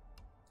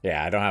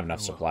 Yeah, I don't have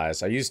enough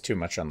supplies. I used too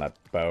much on that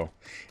bow.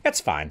 It's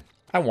fine.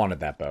 I wanted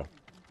that bow.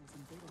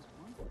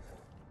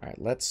 Alright,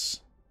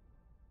 let's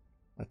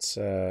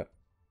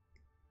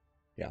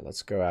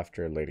go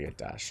after Lady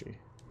Adachi.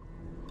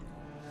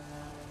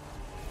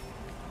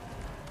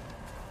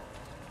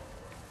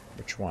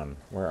 Which one?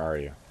 Where are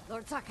you?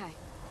 Lord Sakai.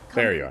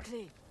 There you are.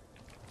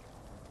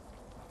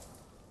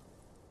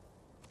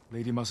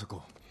 Lady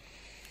Masako,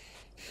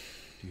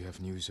 do you have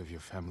news of your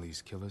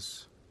family's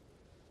killers?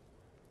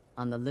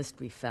 On the list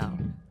we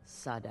found,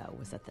 Sadao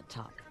was at the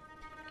top.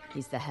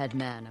 He's the head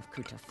man of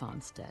Kuta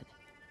Farnstead.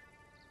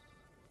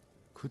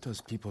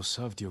 Kuta's people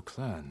served your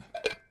clan.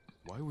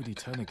 Why would he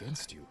turn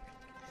against you?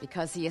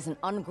 Because he is an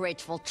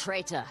ungrateful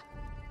traitor.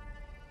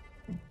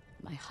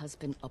 My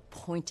husband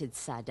appointed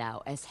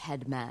Sadao as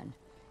head man,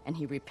 and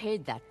he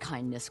repaid that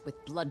kindness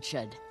with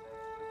bloodshed.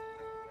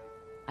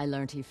 I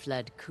learned he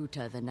fled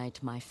Kuta the night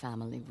my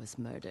family was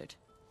murdered.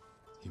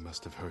 He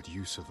must have heard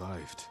you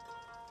survived.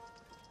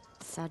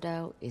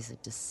 Sadao is a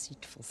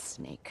deceitful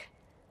snake.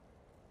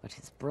 But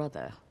his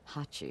brother,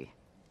 Hachi,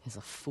 is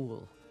a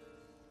fool.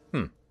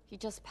 He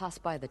just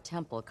passed by the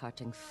temple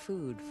carting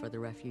food for the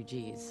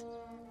refugees.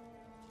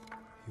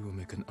 He will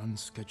make an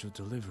unscheduled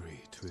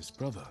delivery to his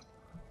brother.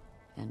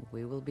 And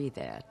we will be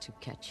there to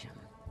catch him.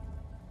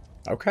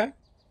 Okay,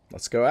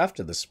 let's go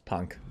after this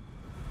punk.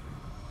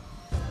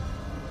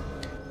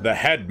 The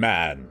head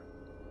man.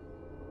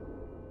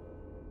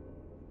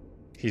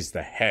 He's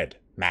the head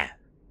man.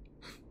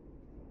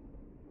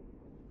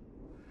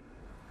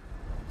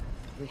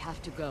 We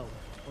have to go,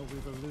 or we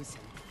will lose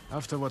him.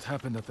 After what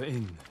happened at the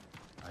inn,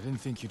 I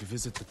didn't think you'd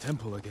visit the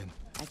temple again.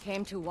 I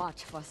came to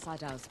watch for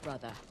Sadao's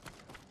brother,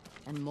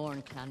 and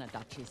mourn Clan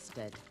Adachi's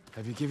stead.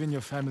 Have you given your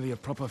family a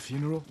proper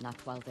funeral?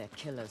 Not while their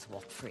killers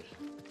walk free.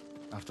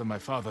 After my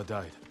father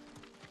died,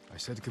 I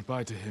said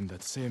goodbye to him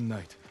that same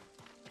night.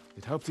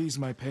 It helped ease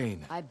my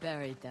pain. I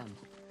buried them.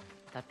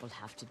 That will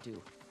have to do.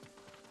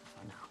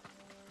 For now.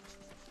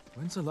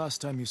 When's the last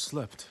time you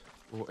slept?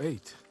 Or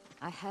ate?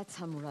 I had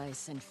some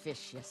rice and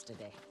fish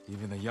yesterday.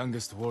 Even the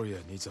youngest warrior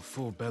needs a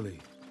full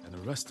belly and a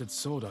rested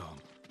sword arm.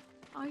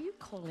 Are you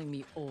calling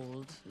me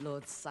old,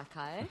 Lord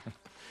Sakai?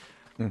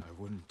 I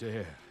wouldn't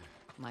dare.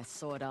 My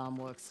sword arm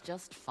works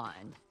just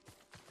fine.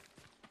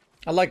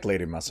 I like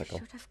Lady Masako.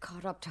 Should have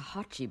caught up to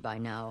Hachi by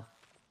now.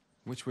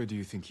 Which way do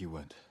you think he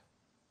went?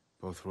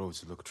 Both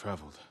roads look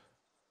traveled.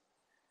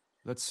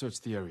 Let's search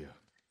the area.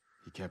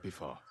 He can't be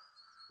far.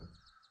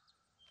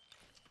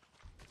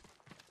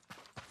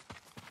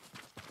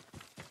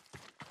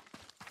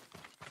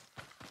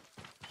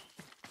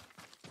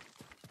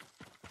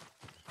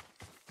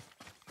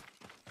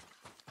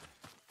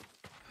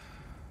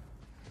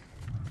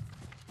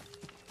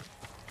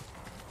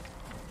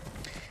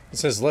 It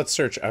says, let's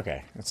search.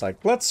 Okay. It's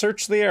like, let's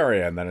search the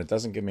area, and then it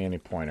doesn't give me any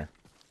pointer.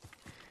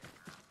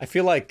 I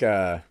feel like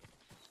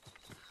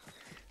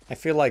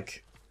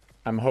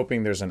I'm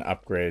hoping there's an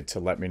upgrade to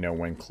let me know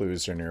when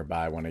clues are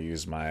nearby when I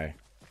use my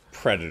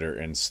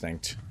predator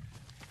instinct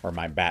or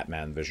my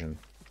Batman vision.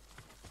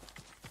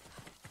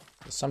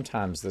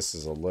 Sometimes this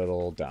is a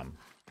little dumb.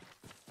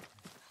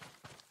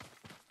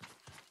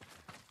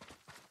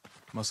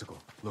 Masako,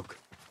 look.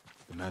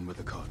 The man with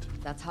the cart.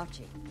 That's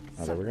Hachi.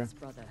 Oh, there we go. Sadao's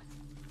brother.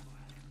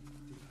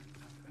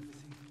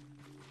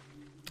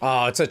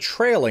 Oh, it's a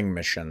trailing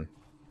mission.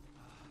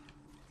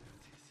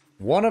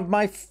 One of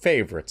my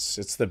favorites.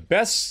 It's the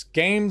best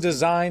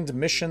game-designed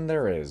mission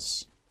there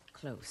is.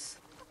 Close,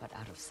 but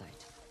out of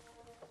sight.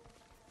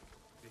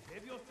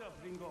 Behave yourself,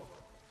 Ringo.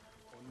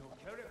 Or no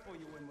carrot for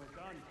you when we're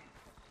done.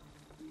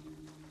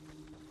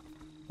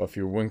 Well, if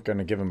you weren't going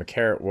to give him a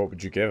carrot, what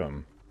would you give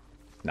him?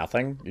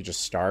 Nothing? You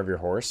just starve your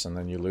horse and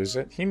then you lose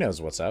it? He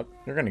knows what's up.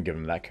 You're going to give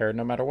him that carrot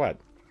no matter what.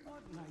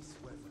 What nice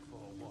weather for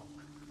a walk.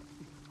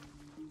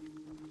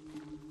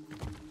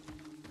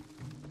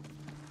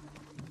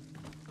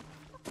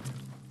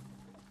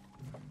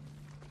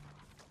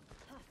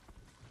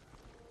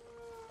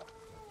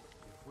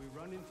 If we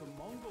run into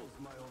Mongols,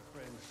 my old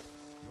friend,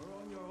 you're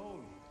on your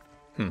own.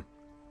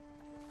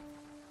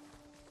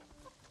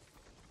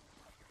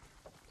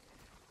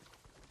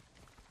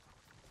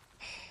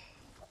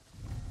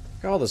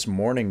 Look at all this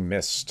morning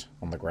mist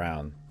on the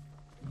ground.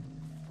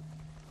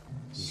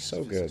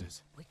 So good.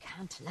 We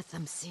can't let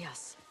them see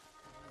us.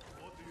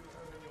 What do you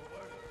have in your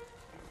order?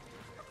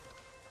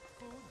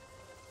 Food,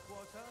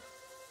 water,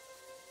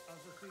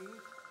 other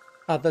things?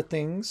 Other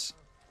things?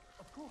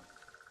 Of course.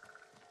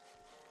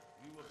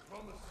 We were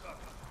promised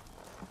something.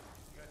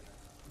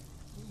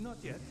 Not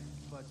yet,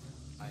 but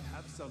I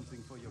have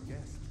something for your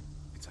guest.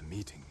 It's a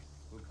meeting.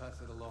 We'll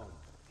pass it along.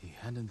 He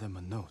handed them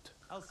a note.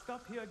 I'll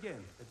stop here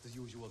again at the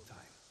usual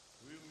time.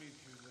 We'll meet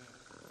you there.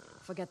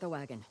 Forget the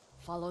wagon.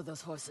 Follow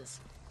those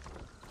horses.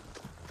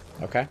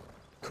 Okay.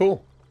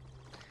 Cool.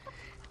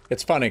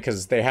 It's funny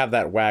because they have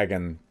that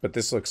wagon, but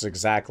this looks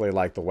exactly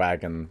like the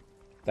wagon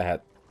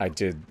that I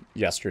did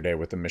yesterday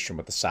with the mission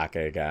with the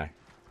sake guy.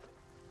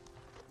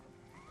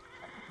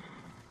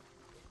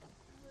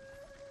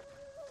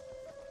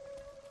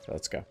 So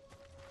let's go.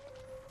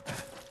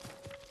 That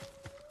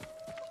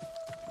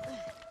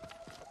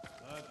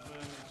man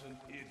is an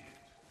idiot.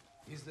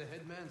 He's the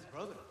headman's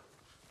brother.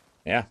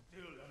 Yeah.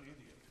 Still an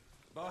idiot.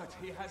 But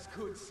he has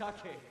good sake.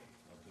 Not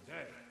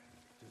today.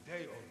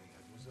 Today only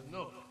it was a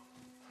note.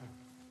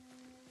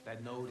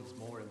 That note is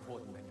more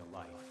important than your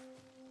life.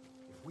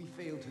 If we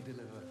fail to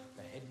deliver,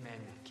 the headman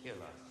will kill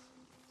us.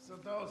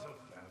 Sadao's a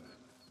bandit.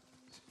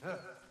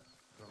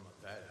 From a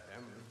bad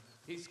family.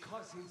 His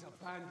cousins are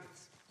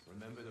bandits.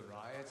 Remember the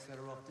riots that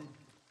erupted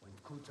when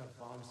Kuta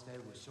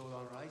farmstead was short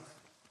on rice?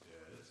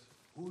 Yes.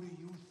 Who do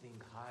you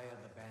think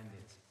hired the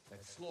bandits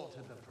that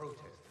slaughtered the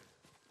protesters?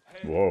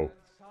 Whoa.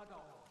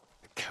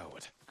 The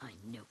coward. I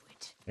knew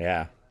it.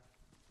 Yeah.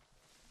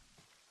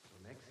 So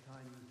next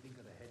time you think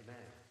of the headman,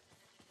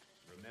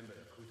 remember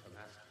the Kuta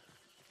massacre.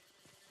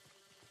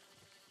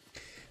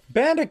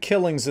 Bandit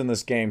killings in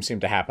this game seem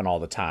to happen all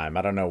the time.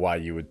 I don't know why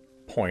you would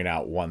point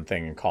out one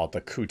thing and call it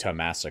the Kuta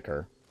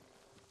massacre.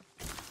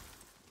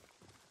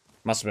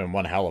 Must have been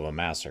one hell of a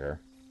massacre.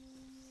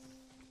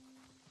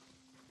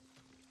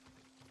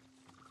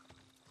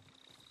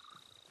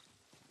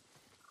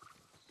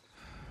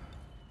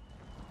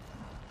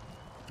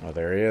 Oh,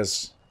 there he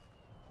is.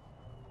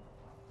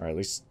 Or at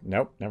least,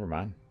 nope, never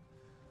mind.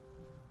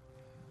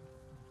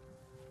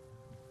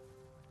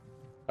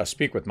 Oh,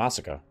 speak with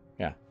Masako.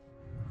 Yeah.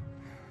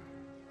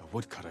 A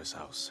woodcutter's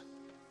house.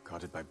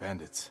 Guarded by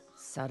bandits.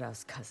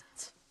 Sadao's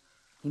cousins.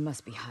 He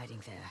must be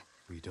hiding there.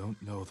 We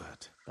don't know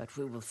that. But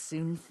we will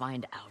soon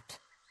find out.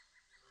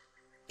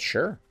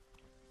 Sure.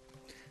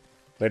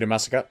 Lady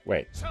Masako,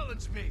 wait.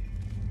 Challenge me.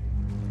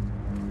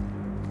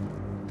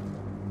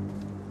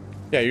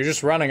 Yeah, you're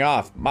just running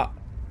off.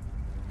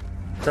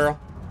 Girl,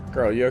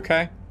 you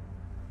okay?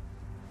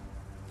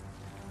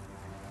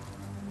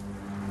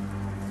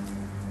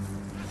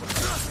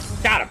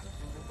 Got him.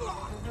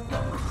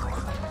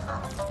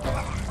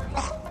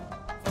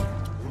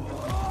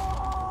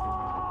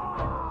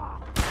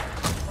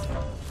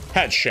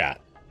 Headshot.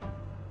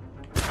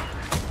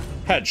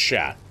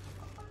 Headshot.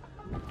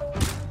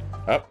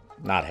 Oh,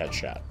 not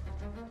headshot.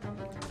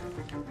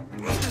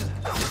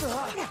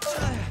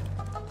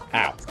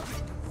 Ow.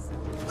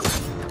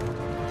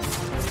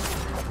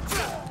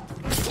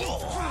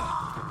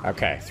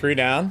 Okay, 3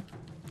 down.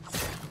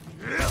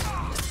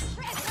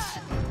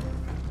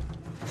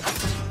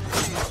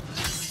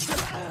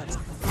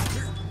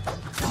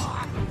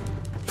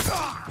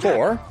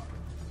 Four.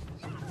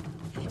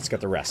 Let's get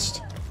the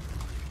rest.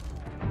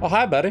 Oh,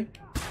 hi, buddy.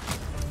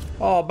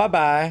 Oh,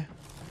 bye-bye.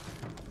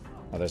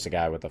 Oh, there's a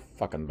guy with a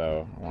fucking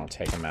bow. I want to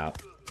take him out.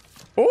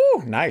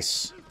 Ooh,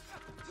 nice.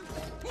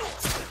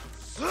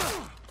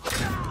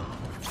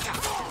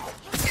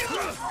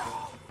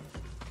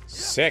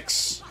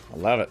 Six. I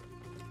love it.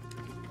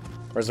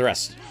 Where's the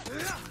rest?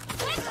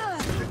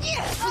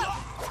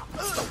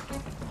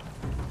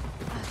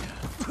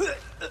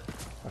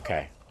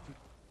 Okay.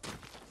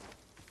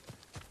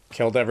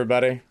 Killed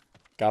everybody?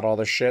 Got all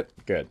this shit?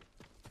 Good.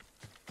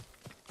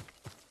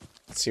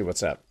 Let's see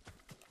what's up.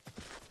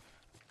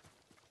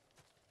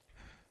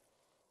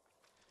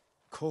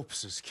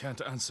 Corpses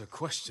can't answer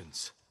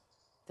questions.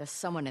 There's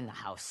someone in the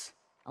house.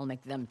 I'll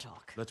make them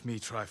talk. Let me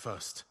try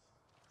first.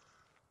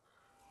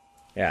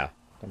 Yeah,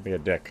 don't be a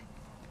dick.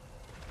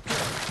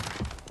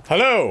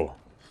 Hello!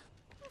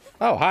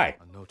 Oh, hi.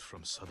 A note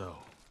from Sadao.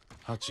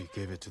 Hachi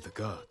gave it to the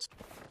guards.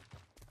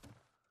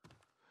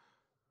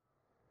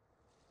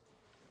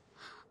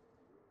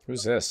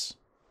 Who's this?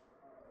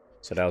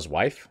 Sadao's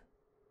wife?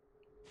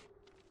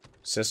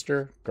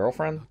 Sister? I'm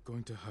Girlfriend? not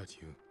going to hurt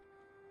you.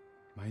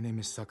 My name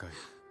is Sakai.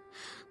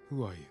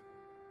 Who are you?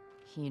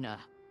 Hina,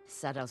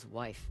 Sadao's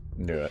wife.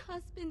 Knew it.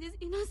 Husband is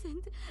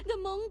innocent. The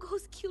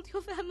Mongols killed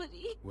your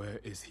family. Where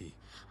is he?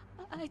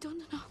 I don't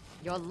know.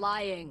 You're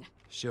lying.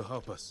 She'll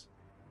help us.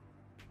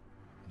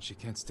 And she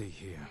can't stay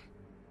here.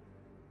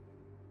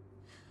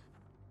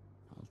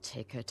 I'll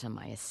take her to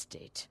my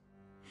estate.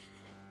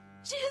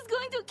 She is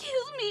going to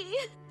kill me.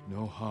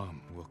 No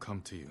harm will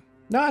come to you.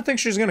 No, I think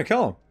she's gonna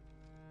kill him.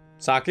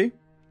 Saki?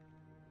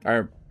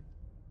 Or...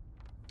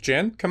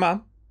 Jin? Come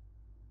on.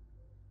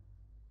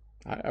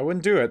 I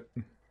wouldn't do it.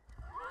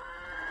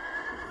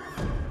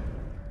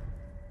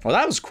 Well,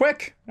 that was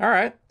quick.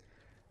 Alright.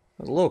 That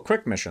was a little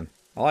quick mission.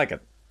 I like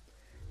it.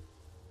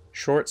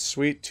 Short,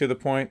 sweet, to the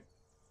point.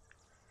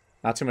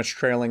 Not too much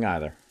trailing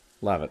either.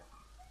 Love it.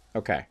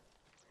 Okay.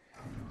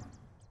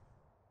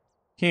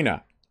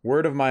 Hina,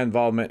 word of my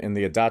involvement in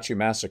the Adachi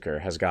massacre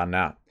has gotten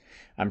out.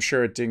 I'm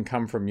sure it didn't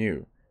come from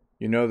you.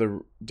 You know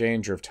the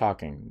danger of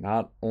talking,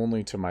 not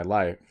only to my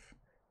life,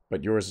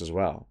 but yours as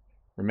well.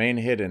 Remain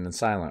hidden and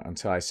silent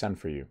until I send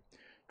for you.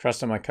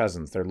 Trust in my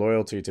cousins, their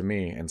loyalty to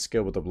me, and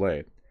skill with the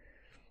blade.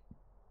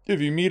 If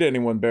you meet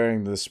anyone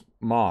bearing this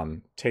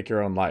mon, take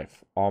your own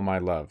life. All my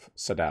love,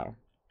 Sadao.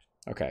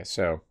 Okay,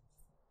 so...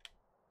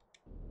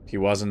 he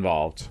was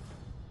involved.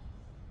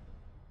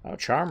 Oh,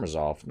 charm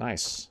resolved.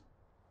 Nice.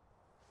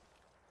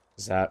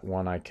 Is that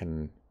one I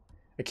can...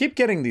 I keep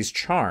getting these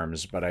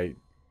charms, but I...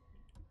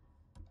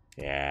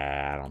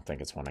 yeah, I don't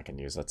think it's one I can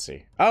use. Let's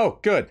see. Oh,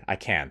 good. I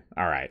can.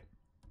 Alright.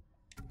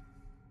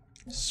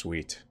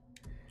 Sweet.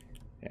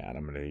 Yeah, and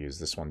I'm going to use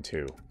this one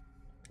too.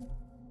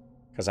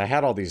 Because I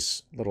had all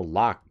these little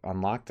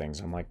unlock things.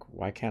 I'm like,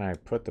 why can't I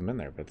put them in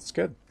there? But it's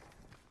good.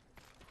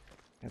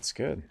 It's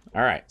good.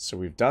 Alright, so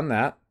we've done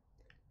that.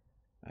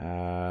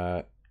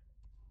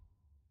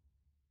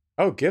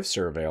 Oh, gifts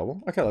are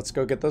available. Okay, let's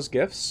go get those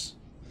gifts.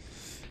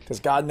 Because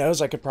God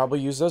knows I could probably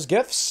use those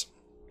gifts.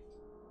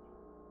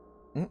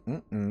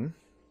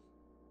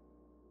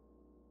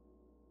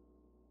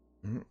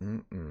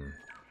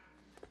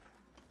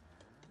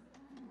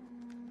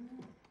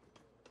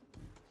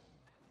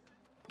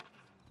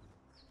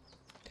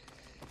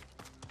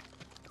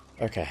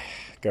 Okay,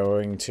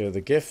 going to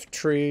the gift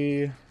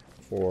tree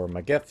for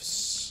my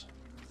gifts.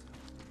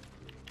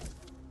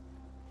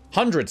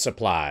 100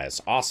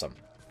 supplies. Awesome.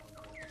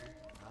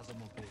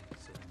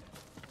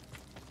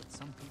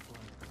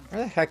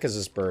 Where the heck is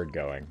this bird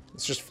going?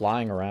 It's just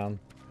flying around.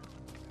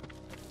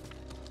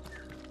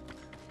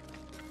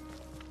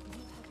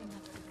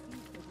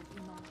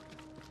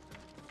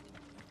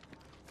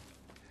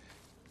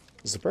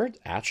 Is the bird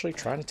actually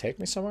trying to take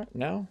me somewhere?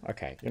 No?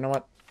 Okay, you know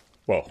what?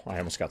 Whoa, I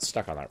almost got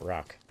stuck on that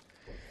rock.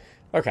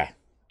 Okay.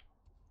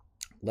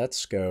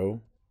 Let's go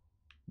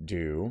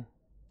do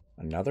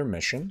another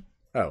mission.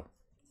 Oh.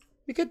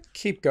 We could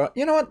keep going.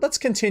 You know what? Let's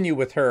continue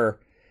with her.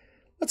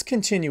 Let's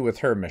continue with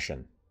her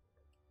mission.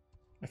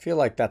 I feel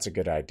like that's a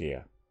good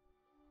idea.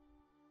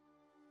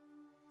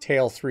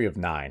 Tale 3 of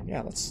 9.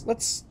 Yeah,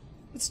 let's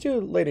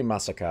do Lady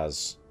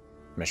Masaka's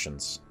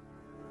missions.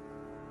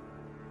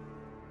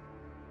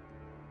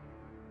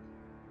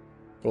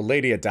 Well,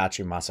 Lady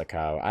Adachi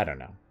Masaka, I don't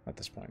know at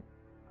this point.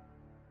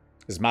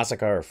 Is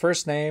Masaka her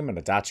first name and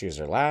Adachi is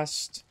her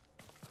last?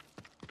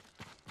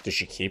 Does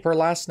she keep her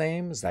last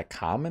name? Is that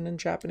common in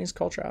Japanese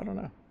culture? I don't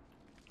know.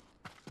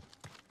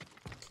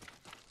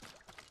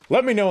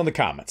 Let me know in the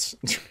comments.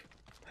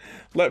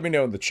 Let me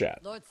know in the chat.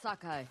 Lord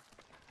Sakai.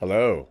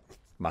 Hello,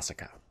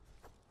 Masaka.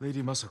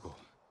 Lady Masako,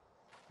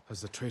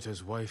 has the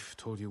traitor's wife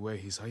told you where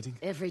he's hiding?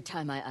 Every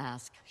time I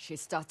ask, she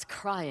starts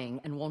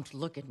crying and won't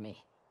look at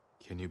me.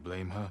 Can you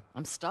blame her?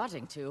 I'm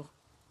starting to.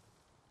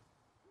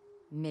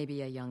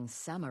 Maybe a young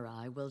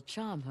samurai will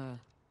charm her.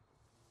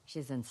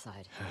 She's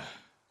inside.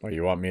 Oh,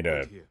 you want me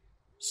to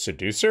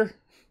seduce her?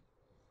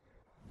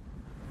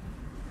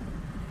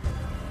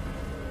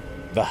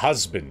 The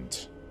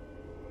husband.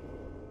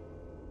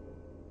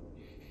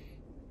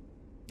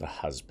 The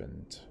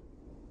husband.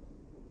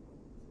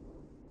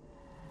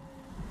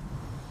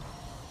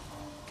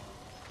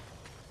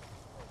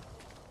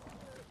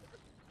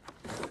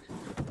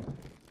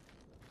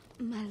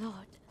 My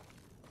lord.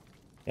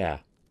 Yeah.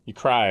 You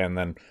cry and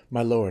then,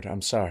 my lord,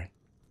 I'm sorry.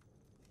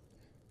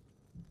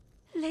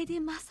 Lady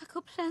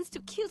Masako plans to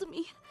kill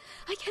me.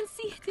 I can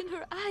see it in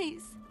her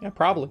eyes. Yeah,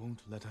 probably. I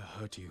won't let her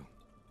hurt you.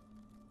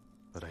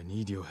 but I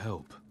need your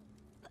help.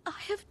 I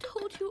have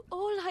told you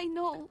all I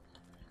know.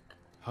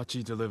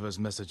 Hachi delivers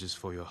messages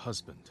for your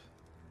husband.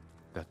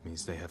 That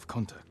means they have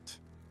contact.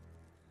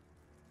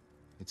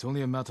 It's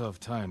only a matter of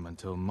time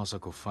until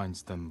Masako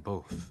finds them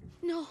both.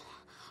 No,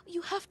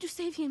 you have to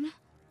save him.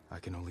 I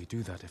can only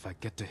do that if I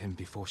get to him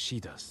before she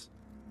does.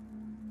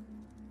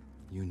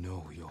 You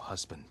know your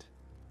husband.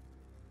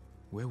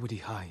 Where would he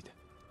hide?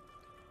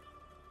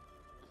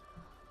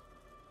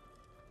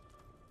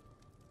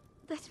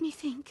 Let me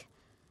think.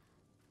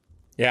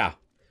 Yeah.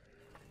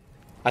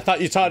 I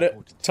thought you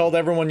told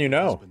everyone you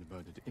know. Husband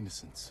murdered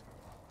innocents.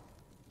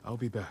 I'll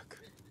be back.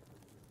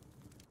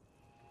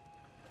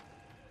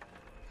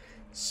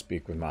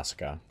 Speak with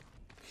Masako.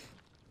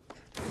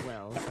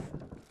 Well,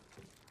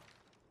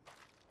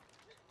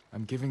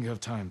 I'm giving her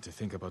time to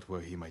think about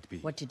where he might be.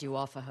 What did you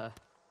offer her?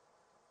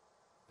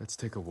 Let's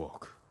take a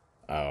walk.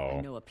 I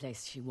Oh. know a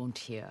place she won't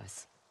hear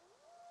us.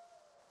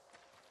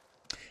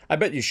 I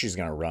bet you she's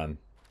gonna run.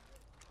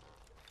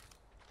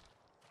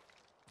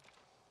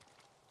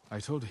 I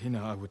told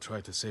Hina I would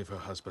try to save her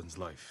husband's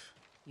life.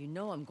 You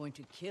know I'm going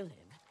to kill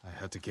him, I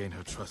had to gain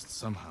her trust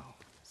somehow.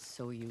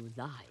 so you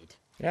lied.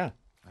 Yeah.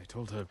 I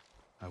told her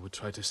I would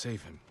try to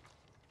save him.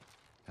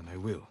 And I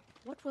will.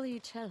 What will you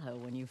tell her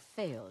when you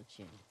fail,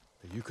 Jin?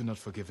 That you cannot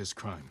forgive his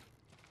crime.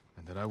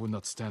 And that I will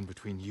not stand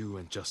between you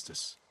and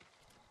justice.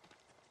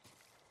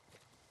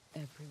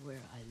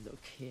 Everywhere I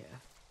look here,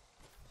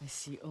 I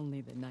see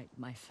only the night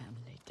my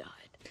family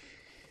died.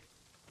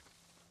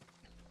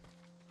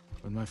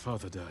 When my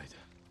father died,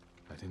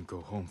 I didn't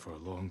go home for a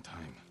long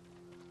time.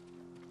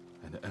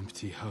 An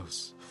empty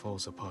house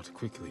falls apart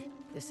quickly.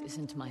 This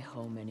isn't my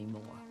home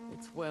anymore.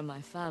 It's where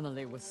my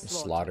family was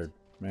slaughtered. Slaughtered.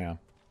 Yeah.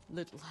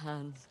 Little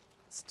hands,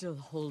 still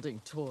holding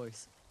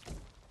toys.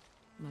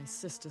 My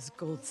sister's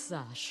gold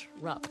sash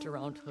wrapped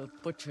around her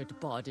butchered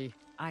body.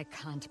 I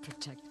can't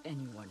protect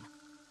anyone.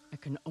 I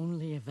can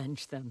only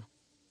avenge them.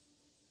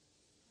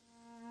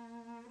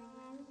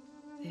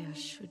 There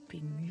should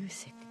be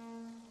music.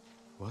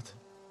 What?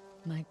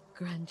 My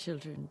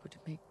grandchildren would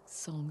make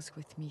songs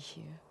with me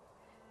here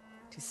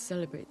to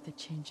celebrate the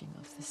changing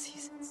of the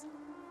seasons.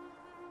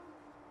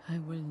 I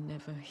will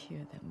never hear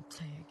them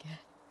play again.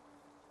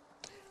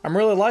 I'm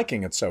really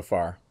liking it so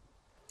far.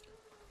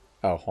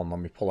 Oh, hold on, let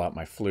me pull out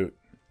my flute.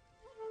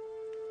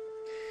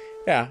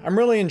 Yeah, I'm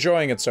really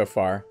enjoying it so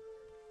far.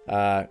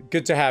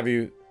 Good to have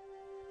you.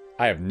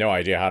 I have no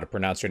idea how to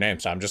pronounce your name,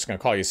 so I'm just going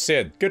to call you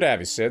Sid. Good to have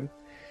you, Sid.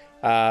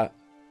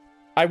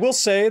 I will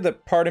say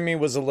that part of me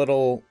was a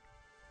little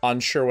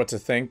unsure what to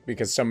think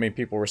because so many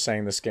people were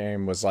saying this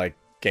game was like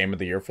Game of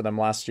the Year for them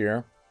last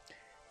year.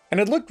 And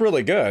it looked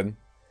really good.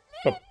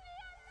 But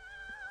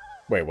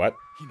wait, what?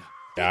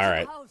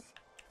 Alright.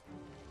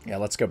 Yeah,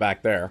 let's go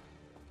back there.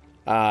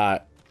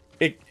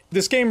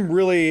 This game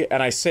really,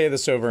 and I say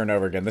this over and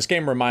over again, this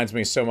game reminds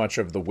me so much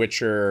of The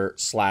Witcher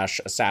 /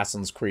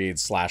 Assassin's Creed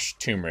 /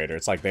 Tomb Raider.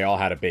 It's like they all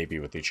had a baby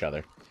with each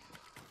other.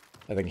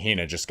 I think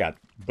Hina just got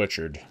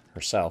butchered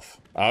herself.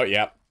 Oh,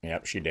 yep.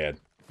 Yep, she did.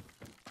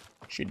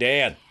 She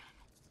did.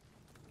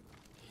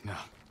 Hina.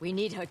 We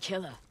need her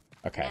killer.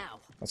 Okay,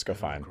 Now. let's go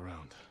find. Look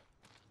around.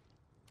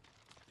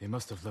 They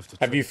must have left a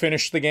Have you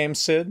finished the game,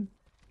 Sid?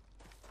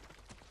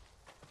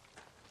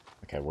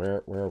 Okay,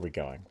 where are we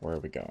going? Where are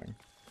we going?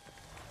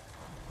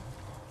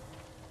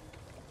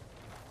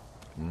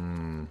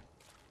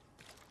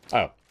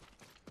 Oh.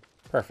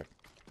 Perfect.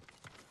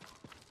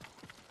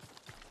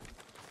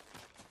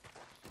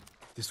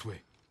 This way.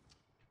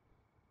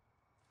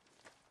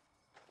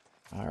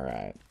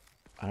 Alright.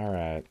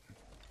 Alright.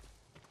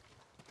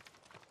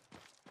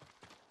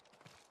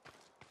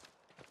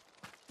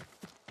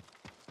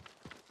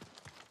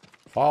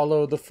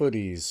 Follow the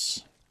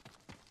footies.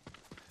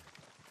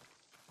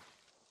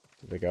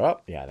 Did they go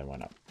up? Yeah, they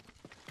went up.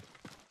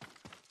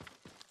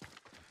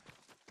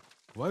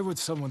 Why would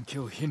someone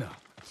kill Hina?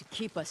 To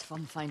keep us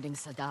from finding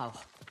Sadao.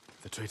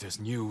 The traitors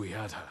knew we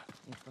had her.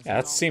 It was Yeah, a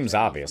that long seems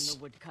journey obvious. From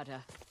the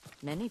woodcutter.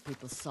 Many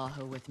people saw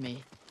her with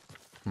me.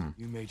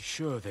 You made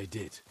sure they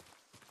did.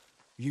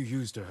 You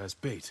used her as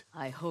bait.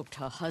 I hoped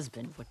her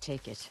husband would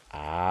take it.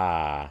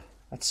 Ah,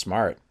 that's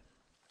smart.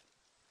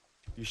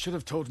 You should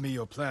have told me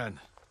your plan.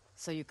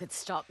 So you could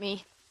stop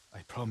me? I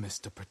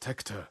promised to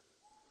protect her.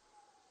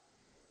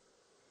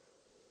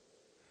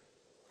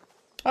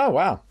 Oh,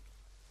 wow.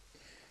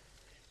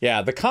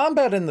 Yeah, the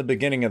combat in the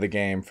beginning of the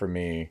game for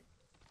me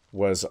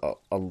was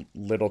a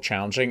little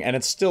challenging, and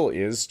it still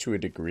is to a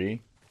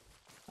degree.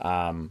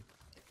 But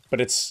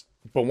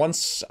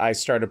once I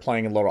started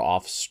playing a little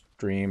off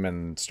stream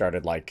and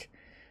started like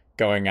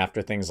going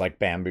after things like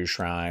bamboo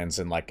shrines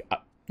and like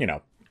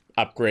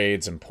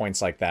upgrades and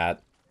points like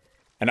that,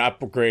 and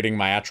upgrading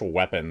my actual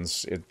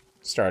weapons, it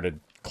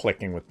started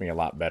clicking with me a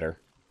lot better.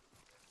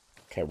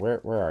 Okay,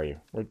 where are you?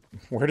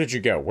 Where did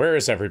you go? Where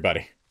is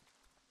everybody?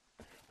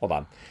 Hold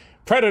on.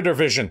 Predator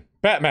vision!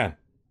 Batman!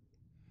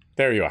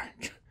 There you are.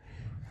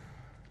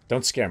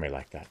 Don't scare me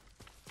like that.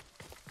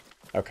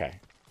 Okay.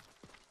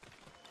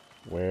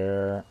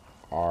 Where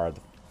are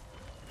the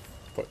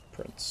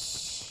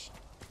footprints?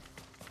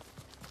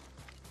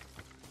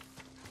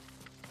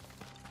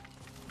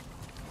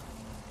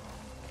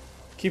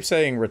 Keep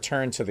saying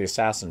return to the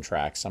assassin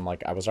tracks. I'm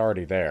like, I was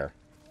already there.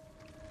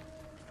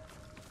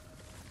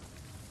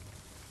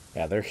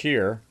 Yeah, they're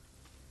here.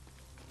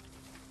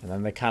 And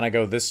then they kind of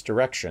go this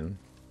direction.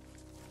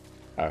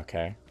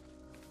 Okay.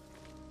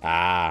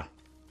 Ah.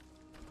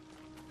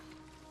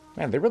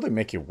 Man, they really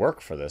make you work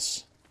for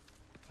this.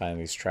 Finding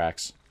these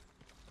tracks.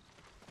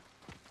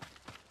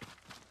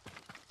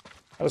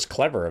 That was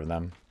clever of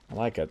them. I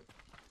like it.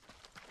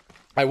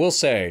 I will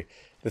say,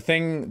 the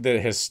thing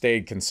that has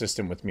stayed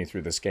consistent with me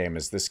through this game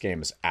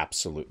is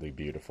absolutely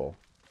beautiful.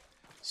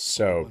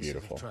 So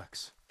beautiful.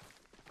 Tracks.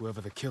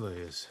 Whoever the killer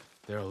is,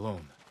 they're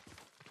alone.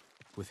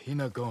 With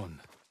Hina gone,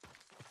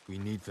 we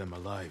need them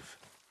alive.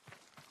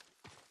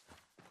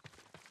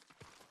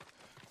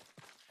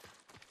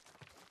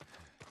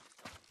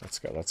 Let's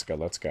go, let's go,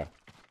 let's go.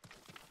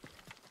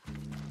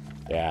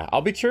 Yeah,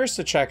 I'll be curious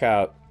to check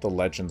out the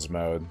Legends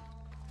mode.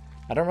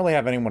 I don't really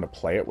have anyone to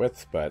play it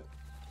with, but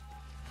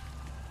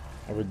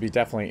I would be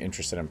definitely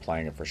interested in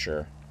playing it for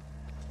sure.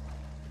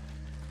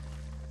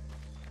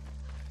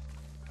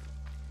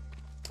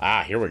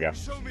 Ah, here we go.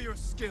 Show me your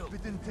skill.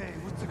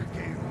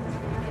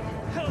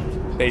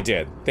 They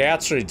did. They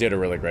actually did a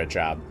really great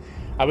job.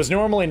 I was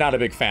normally not a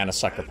big fan of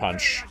Sucker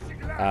Punch,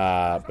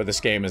 but this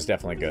game is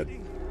definitely good.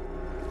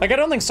 Like, I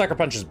don't think Sucker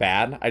Punch is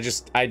bad.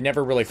 I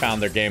never really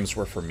found their games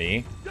were for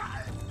me.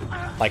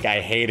 Like,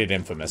 I hated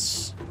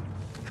Infamous.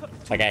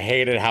 Like, I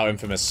hated how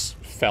Infamous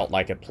felt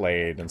like it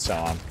played and so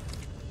on.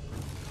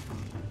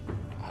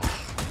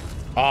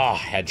 Ah, oh,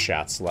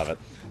 headshots. Love it.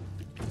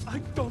 I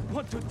don't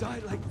want to die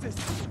like this.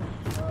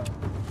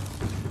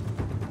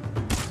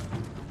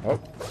 Oh.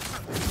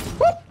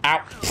 Whoop.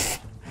 Ow.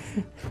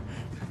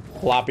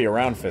 Floppy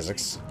around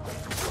physics.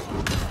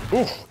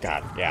 Ooh,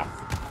 God, yeah.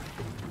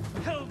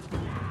 Help.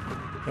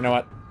 You know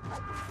what?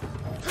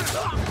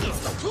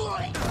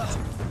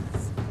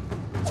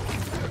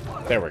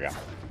 There we go.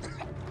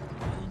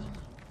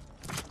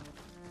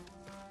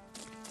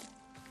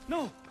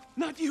 No,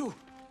 not you.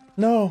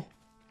 No.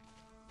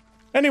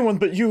 Anyone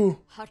but you.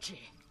 Hachi,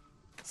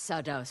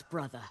 Sadao's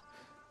brother.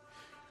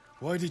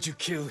 Why did you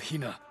kill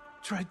Hina?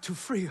 Tried to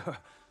free her.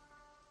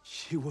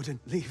 She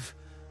wouldn't leave.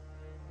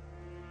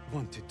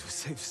 Wanted to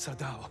save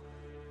Sadao.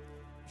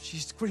 She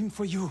screamed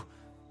for you.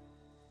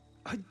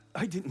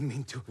 I didn't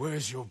mean to.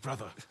 Where's your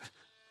brother?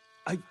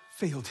 I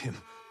failed him.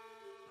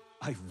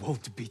 I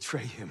won't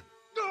betray him.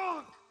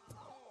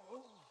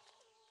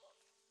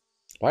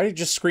 Why did you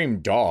just scream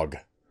dog?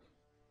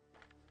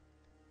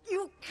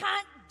 You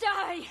can't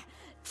die!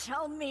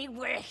 Tell me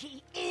where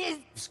he is!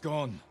 He's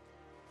gone.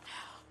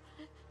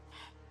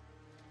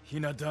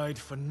 Hina died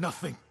for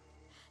nothing.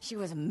 She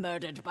was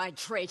murdered by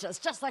traitors,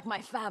 just like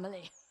my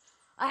family.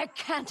 I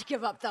can't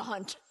give up the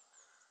hunt.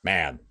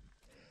 Man,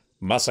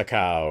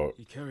 Masakao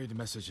He carried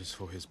messages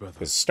for his brother.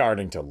 is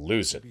starting to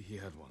lose it. Maybe he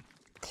had one.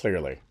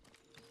 Clearly.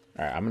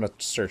 Alright, I'm gonna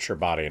search her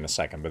body in a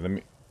second, but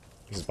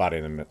his body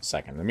in a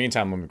second. In the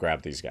meantime, let me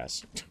grab these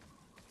guys.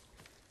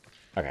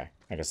 Okay,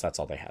 I guess that's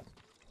all they had.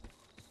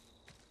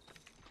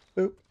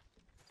 Boop.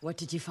 What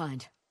did you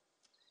find?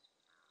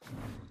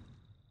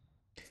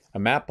 A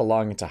map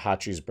belonging to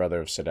Hachi's brother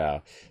of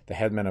Sadao, the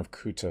headman of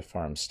Kuta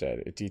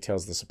Farmstead. It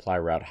details the supply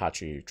route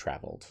Hachi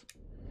traveled.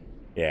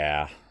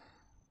 Yeah.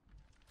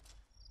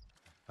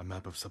 A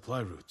map of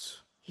supply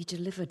routes. He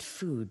delivered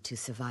food to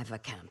survivor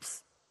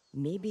camps.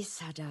 Maybe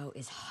Sadao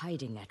is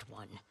hiding at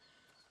one.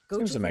 Go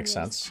Seems to to the make nearest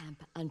sense.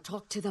 camp and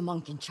talk to the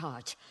monk in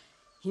charge.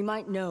 He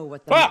might know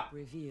what the map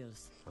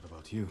reveals. What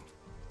about you?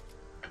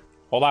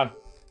 Hold on.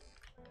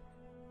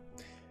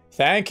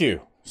 Thank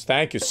you.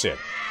 Thank you, Sid.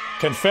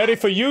 Confetti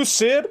for you,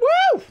 Sid.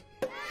 Woo!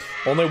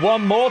 Only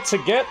one more to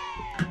get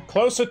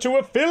closer to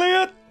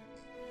affiliate.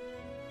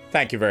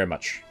 Thank you very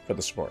much for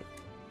the support.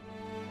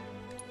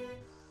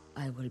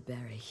 I will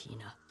bury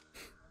Hina.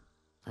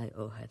 I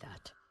owe her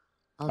that.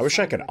 I wish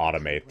I could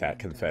automate that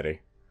confetti.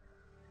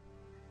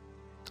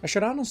 I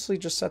should honestly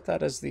just set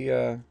that as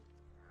the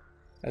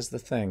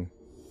thing.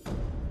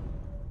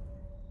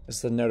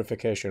 As the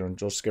notification. It'll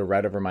just go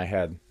right over my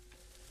head. And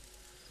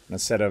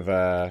instead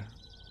of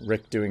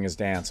Rick doing his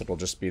dance, it'll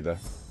just be the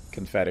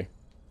confetti.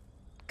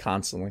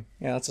 Constantly.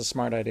 Yeah, that's a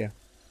smart idea.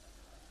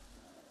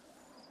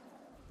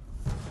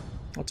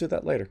 I'll do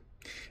that later.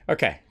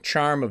 Okay,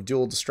 Charm of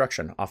Dual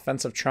Destruction.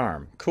 Offensive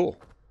Charm. Cool.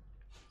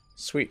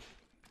 Sweet.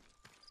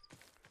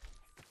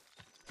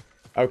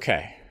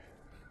 Okay.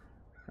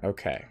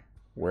 Okay.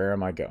 Where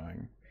am I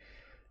going?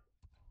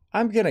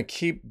 I'm gonna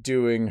keep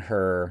doing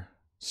her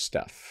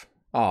stuff.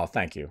 Oh,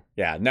 thank you.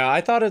 Yeah, no,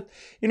 I thought it...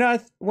 You know,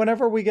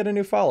 whenever we get a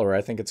new follower,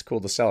 I think it's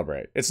cool to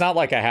celebrate. It's not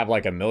like I have,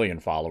 like, 1 million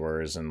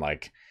followers and,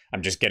 like,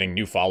 I'm just getting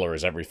new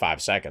followers every 5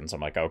 seconds.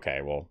 I'm like,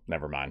 okay, well,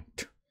 never mind.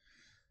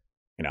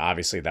 You know,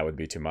 obviously that would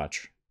be too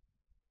much.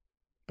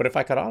 But if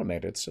I could automate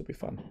it, it'd still be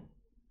fun.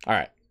 All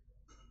right.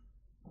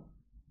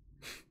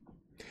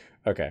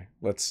 Okay,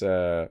 let's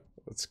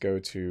go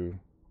to...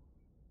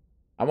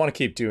 I want to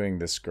keep doing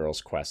this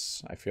girl's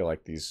quests. I feel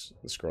like this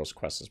girl's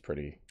quest is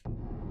pretty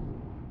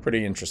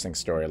interesting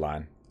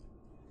storyline.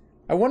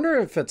 I wonder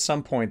if at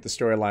some point the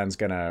storyline's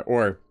gonna...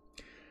 Or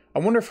I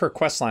wonder if her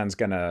questline's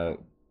gonna...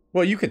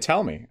 Well, you could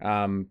tell me.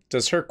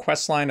 Does her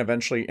questline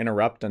eventually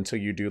interrupt until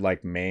you do,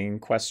 like, main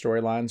quest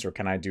storylines? Or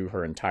can I do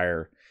her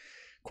entire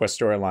quest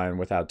storyline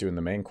without doing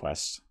the main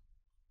quest?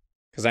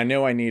 Because I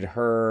know I need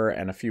her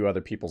and a few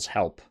other people's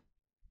help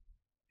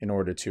in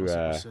order to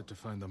said to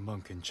find the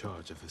monk in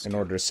charge of this in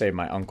order to save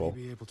my uncle.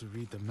 Be able to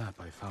read the map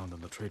I found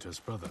on the traitor's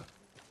brother.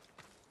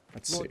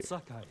 Let's Lord see.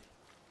 Sakai,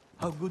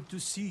 how good to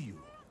see you.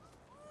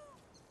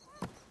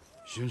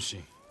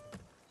 Junshi,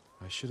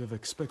 I should have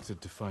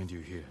expected to find you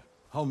here.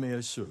 How may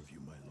I serve you,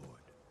 my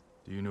lord?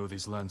 Do you know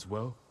these lands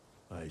well?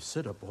 I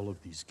set up all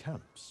of these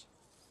camps.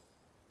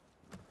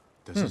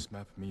 Does this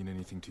map mean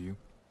anything to you?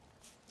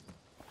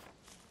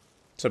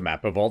 It's a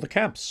map of all the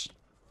camps.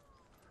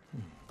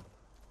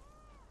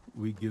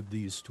 We give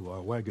these to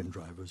our wagon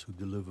drivers who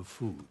deliver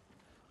food.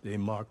 They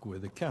mark where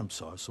the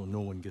camps are so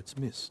no one gets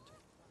missed.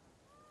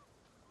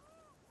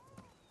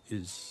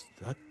 Is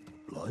that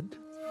blood?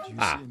 Do you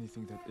see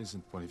anything that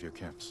isn't one of your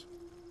camps?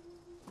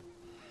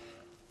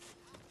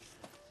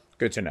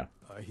 Good to know.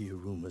 I hear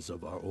rumors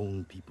of our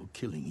own people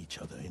killing each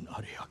other in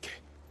Ariake.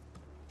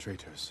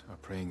 Traitors are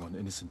preying on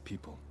innocent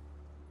people.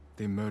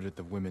 They murdered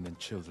the women and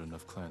children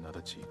of Clan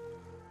Adachi.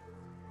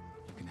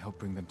 You can help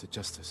bring them to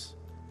justice.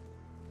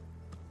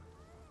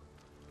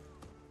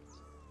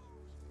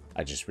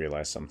 I just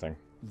realized something.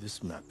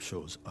 This map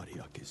shows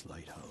Ariake's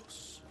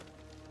lighthouse.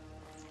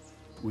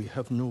 We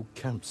have no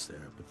camps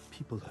there, but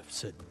people have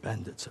said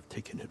bandits have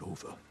taken it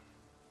over.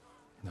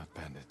 Not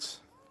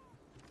bandits.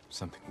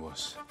 Something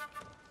worse.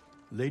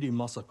 Lady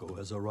Masako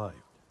has arrived.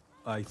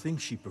 I think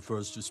she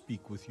prefers to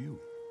speak with you.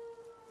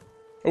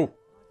 Oh.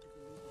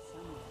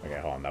 Okay,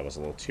 hold on. That was a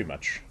little too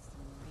much.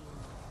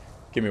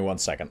 Give me 1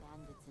 second.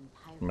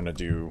 I'm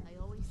gonna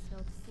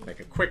make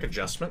a quick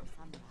adjustment.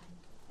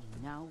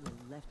 And now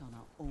we're left on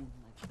our own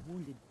like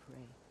wounded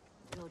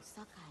prey. Lord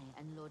Sakai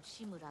and Lord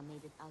Shimura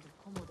made it out of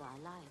Komoda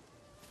alive.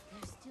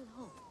 There's still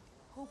hope.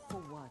 Hope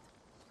for what?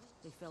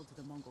 They fell to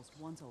the Mongols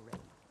once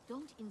already.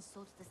 Don't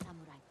insult the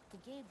samurai.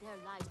 They gave their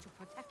lives to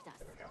protect us.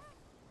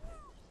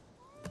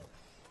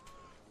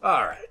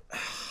 Alright.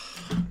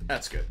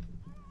 That's good.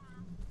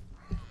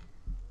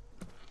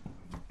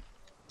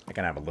 I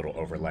can have a little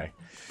overlay.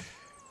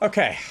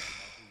 Okay.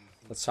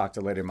 Let's talk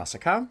to Lady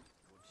Masako.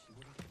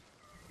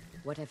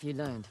 What have you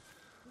learned?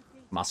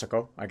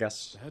 Masako, I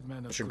guess.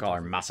 I should call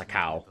her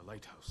Masako. The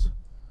lighthouse.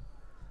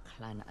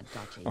 Clan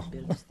Adachi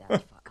built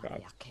that for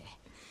Ariake.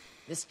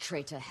 This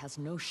traitor has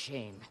no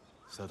shame.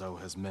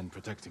 Sadao has men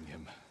protecting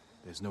him.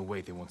 There's no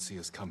way they won't see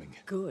us coming.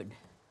 Good.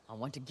 I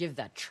want to give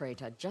that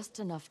traitor just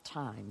enough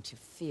time to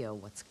fear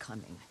what's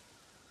coming.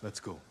 Let's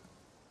go.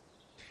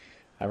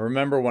 I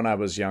remember when I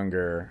was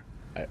younger,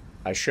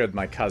 I showed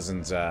my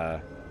cousins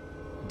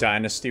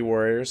Dynasty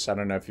Warriors. I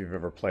don't know if you've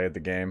ever played the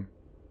game.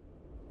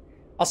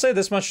 I'll say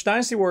this much: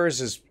 Dynasty Warriors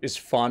is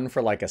fun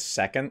for like a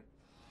second,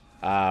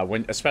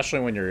 especially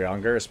when you're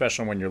younger,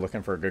 especially when you're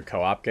looking for a good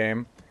co-op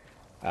game,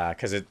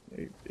 because it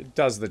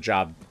does the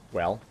job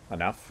well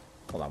enough.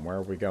 Hold on, where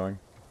are we going?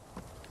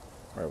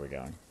 Where are we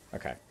going?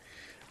 Okay,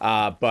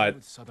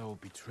 but Sadao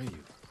betray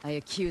you? I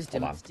accused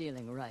him of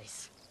stealing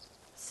rice,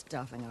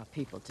 starving our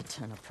people to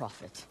turn a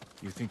profit.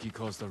 You think he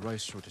caused the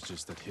rice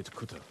shortages that hit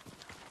Kuta?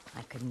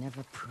 I could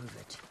never prove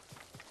it,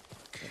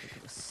 but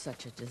it was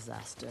such a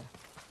disaster.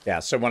 yeah.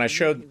 So when I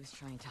showed He was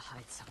trying to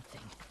hide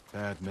something.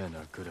 Bad men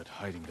are good at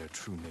hiding their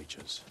true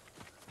natures.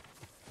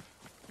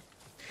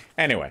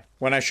 Anyway,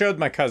 when I showed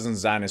my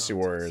cousins Dynasty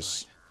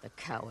Warriors, The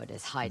coward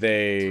is hiding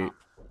at the top.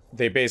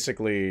 they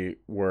basically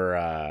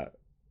were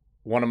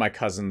one of my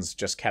cousins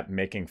just kept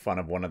making fun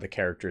of one of the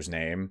characters'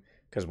 name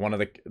because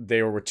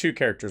there were two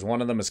characters.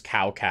 One of them is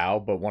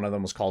Cow, but one of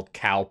them was called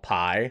Cow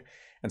Pie,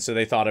 and so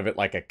they thought of it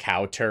like a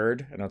cow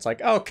turd, and it's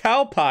like, oh,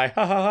 cow pie,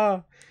 ha ha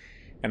ha.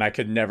 And I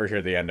could never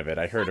hear the end of it.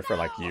 I heard it for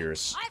like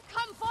years. I've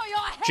come for your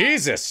head!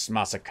 Jesus,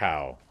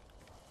 Masako.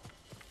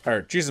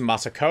 Or, Jesus,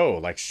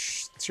 Masako. Like,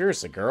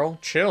 seriously, girl.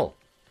 Chill.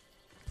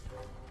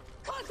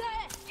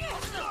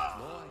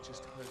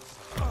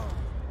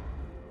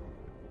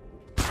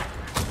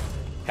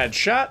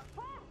 Headshot.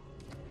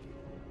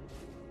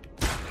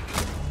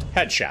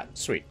 Headshot.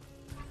 Sweet.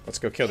 Let's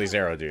go kill these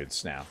arrow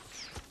dudes now.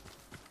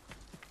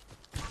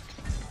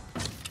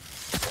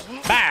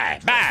 Bye!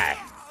 Bye!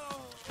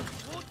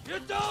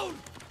 Get down!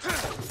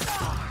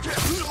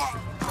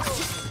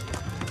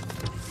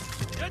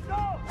 Get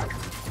down!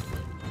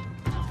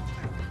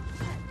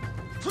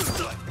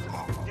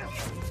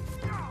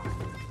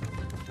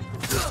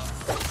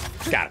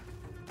 Got it.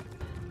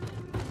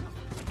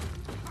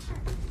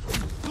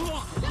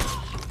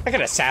 I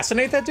could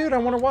assassinate that dude? I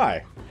wonder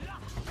why.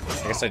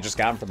 I guess I just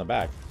got him from the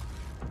back.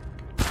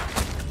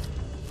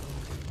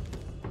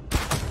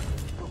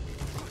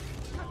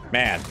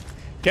 Man,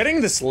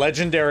 getting this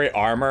legendary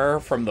armor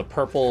from the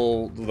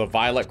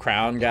violet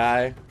crown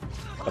guy,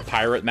 the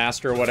pirate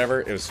master or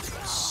whatever, it was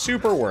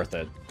super worth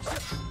it.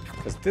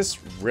 Because this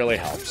really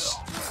helps.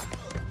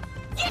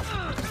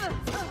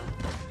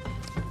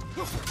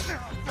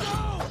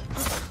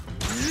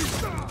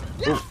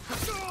 Ooh.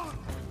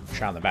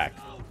 Shot in the back.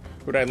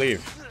 Who'd I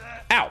leave?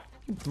 Ow!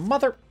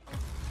 Mother...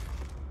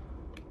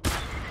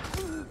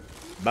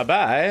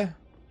 Bye-bye.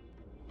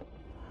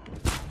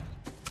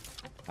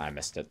 I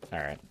missed it.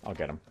 Alright, I'll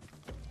get him.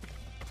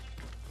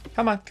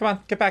 Come on, come on.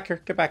 Get back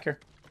here. Get back here.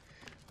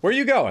 Where are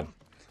you going?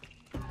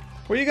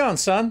 Where you going,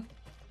 son?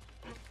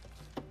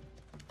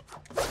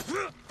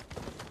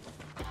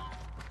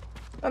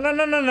 No, no,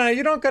 no, no, no.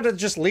 You don't gotta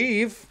just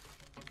leave.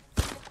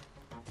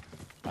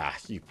 Ah,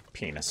 you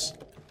penis.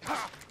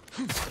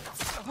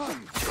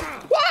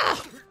 Wah!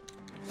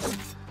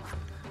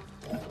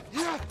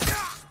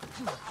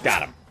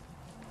 Got him.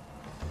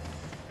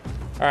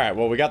 Alright,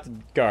 well, we got the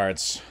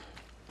guards.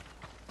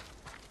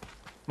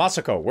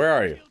 Masako, where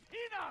are you?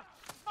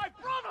 My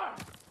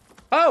brother!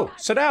 Oh,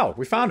 Sadao,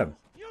 we found him.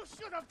 You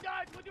should have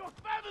died with your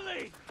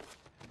family!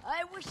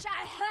 I wish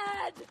I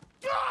had!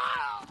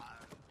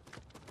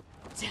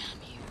 Damn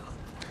you.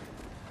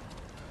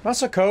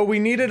 Masako, we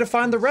needed to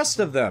find the rest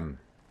of them.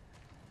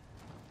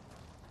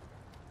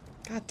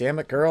 God damn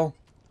it, girl.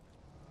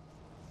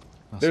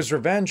 There's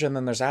revenge, and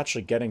then there's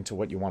actually getting to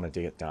what you wanted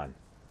to get done.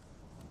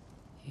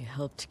 He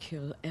helped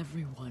kill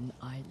everyone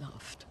I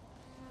loved.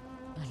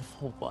 And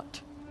for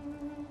what?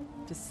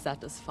 To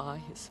satisfy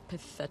his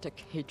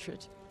pathetic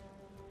hatred?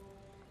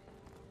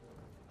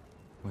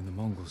 When the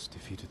Mongols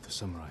defeated the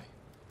samurai,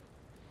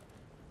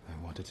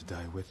 I wanted to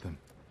die with them.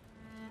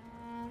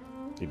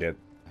 You did.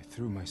 I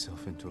threw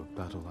myself into a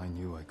battle I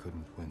knew I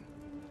couldn't win.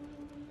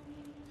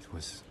 It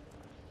was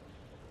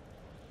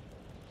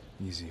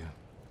easier.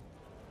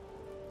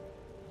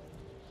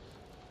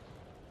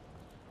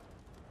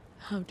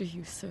 How do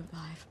you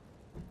survive?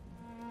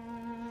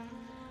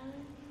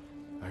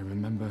 I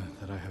remember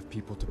that I have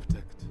people to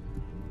protect.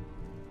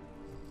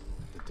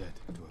 The dead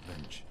to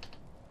avenge.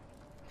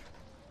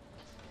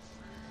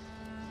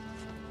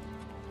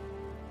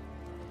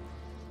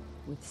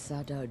 With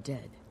Sadao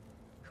dead,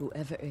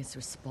 whoever is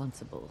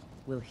responsible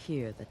will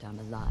hear that I'm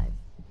alive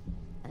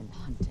and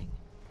hunting.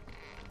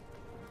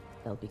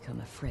 They'll become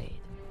afraid,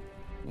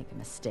 make a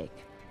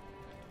mistake.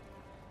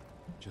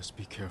 Just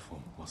be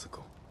careful,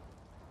 Masako.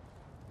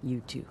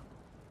 You too.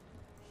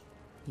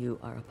 You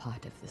are a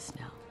part of this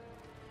now.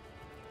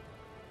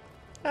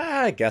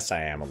 I guess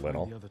I am a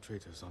little. The other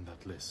traitors on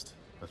that list.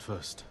 But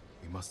first,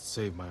 we must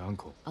save my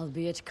uncle. I'll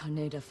be at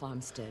Kaneda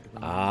Farmstead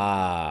when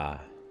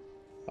Ah.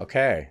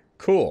 Okay,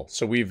 cool.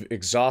 So we've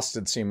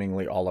exhausted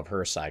seemingly all of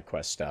her side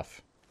quest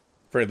stuff.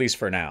 For at least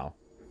for now.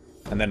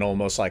 And then it'll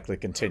most likely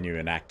continue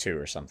in Act 2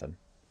 or something.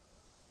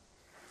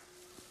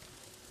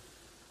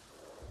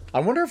 I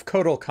wonder if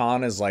Kotal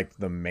Khan is like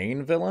the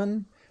main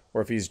villain,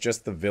 or if he's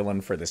just the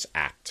villain for this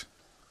act.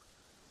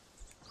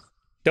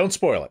 Don't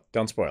spoil it.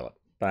 Don't spoil it.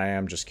 But I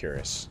am just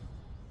curious.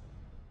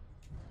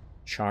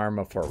 Charm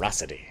of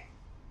Ferocity.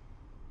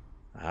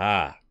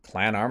 Ah,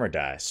 clan armor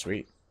die.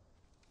 Sweet.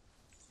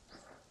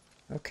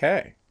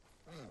 Okay.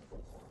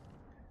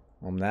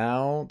 Well,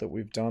 now that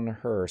we've done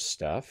her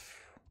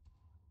stuff,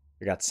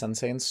 we got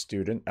Sensei and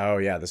student. Oh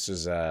yeah, this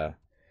is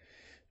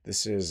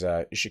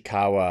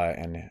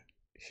Ishikawa and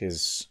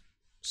his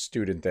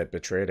student that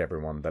betrayed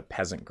everyone, the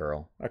peasant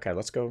girl. Okay,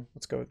 let's go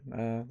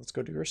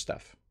do her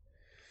stuff.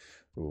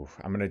 Ooh,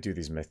 I'm gonna do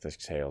these mythic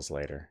tales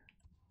later.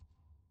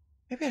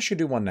 Maybe I should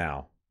do one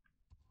now.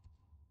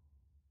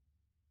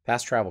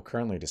 Fast travel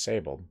currently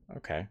disabled.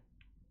 Okay.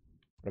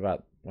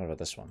 What about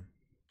this one?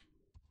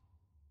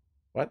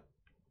 What?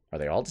 Are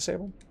they all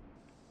disabled?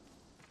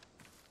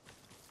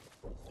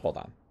 Hold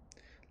on.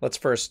 Let's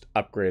first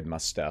upgrade my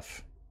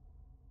stuff.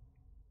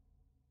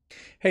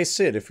 Hey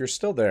Sid, if you're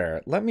still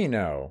there, let me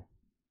know.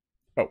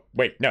 Oh,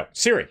 wait, no.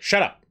 Siri,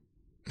 shut up.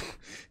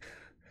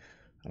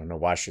 I don't know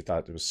why she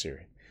thought it was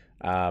Siri.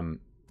 Let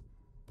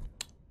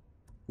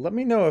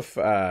me know if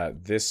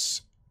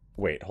this...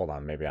 Wait, hold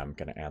on. Maybe I'm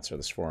going to answer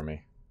this for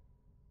me.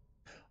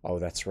 Oh,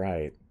 that's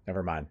right.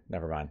 Never mind.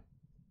 Never mind.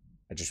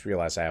 I just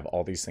realized I have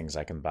all these things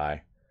I can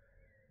buy.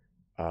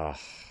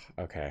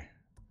 Okay.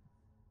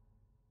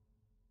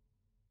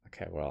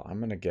 Okay, well, I'm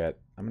gonna get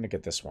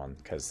this one,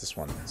 because this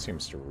one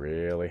seems to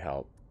really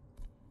help.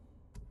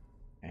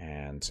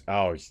 And,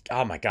 oh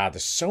my god,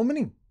 there's so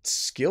many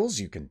skills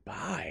you can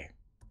buy.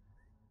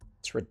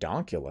 It's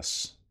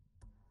redonkulous.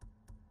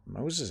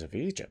 Moses of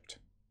Egypt.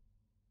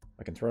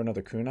 I can throw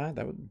another kunai?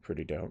 That would be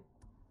pretty dope.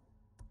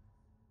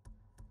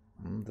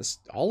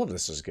 All of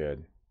this is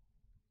good.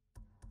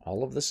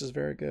 All of this is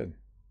very good.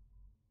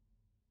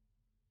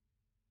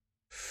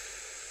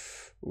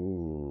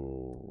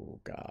 Ooh,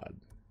 God.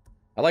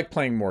 I like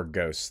playing more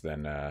Ghosts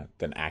than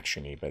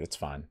action-y, but it's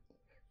fine.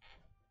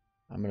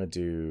 I'm gonna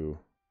do...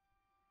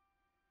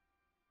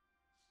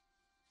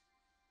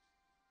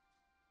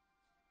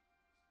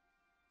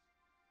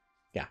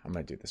 Yeah, I'm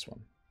gonna do this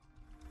one.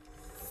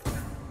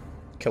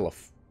 Kill a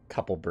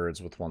couple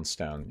birds with one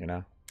stone, you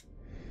know?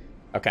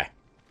 Okay.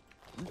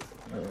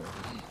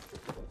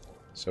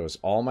 So is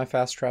all my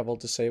fast travel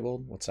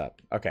disabled? What's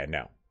up? Okay,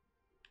 no.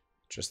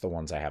 Just the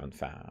ones I haven't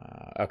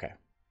found. Okay.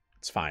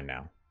 It's fine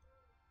now.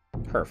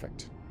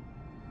 Perfect.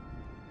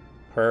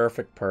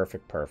 Perfect,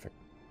 perfect, perfect.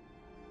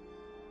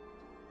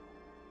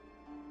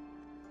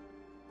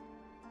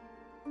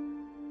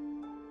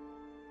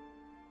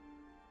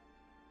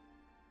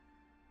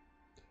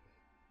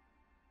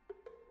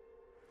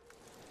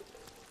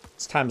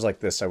 It's times like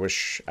this I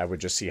wish I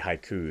would just see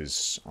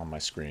haikus on my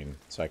screen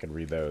so I could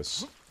read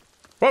those.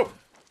 Whoa!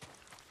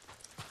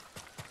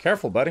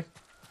 Careful, buddy.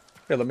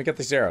 Here, let me get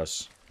these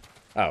arrows.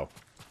 Oh.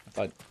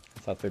 I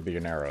thought there'd be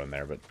an arrow in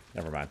there, but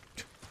never mind.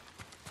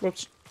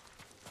 Whoops.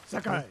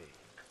 Sakai!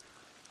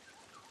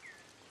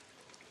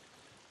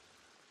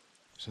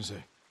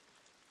 Sensei,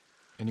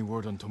 any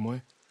word on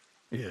Tomoe?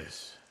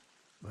 Yes,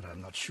 but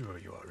I'm not sure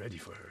you are ready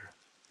for her.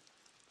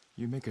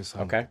 You make her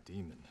sound Okay. like a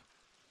demon.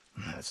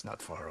 That's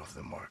not far off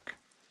the mark.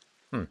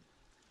 Hmm.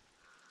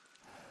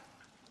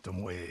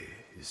 Tomoe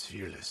is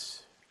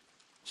fearless.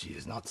 She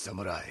is not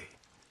samurai,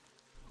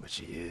 but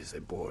she is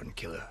a born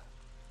killer.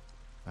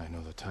 I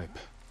know the type.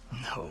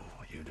 No,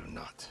 you do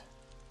not.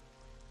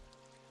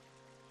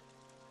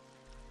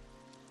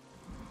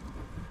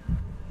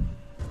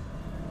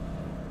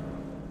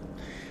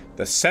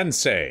 The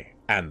sensei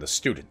and the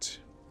student.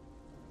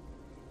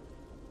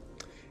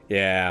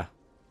 Yeah.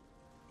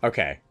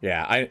 Okay,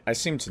 yeah, I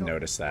seem to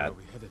notice that. Where are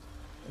we headed?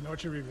 An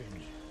archery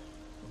range.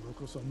 The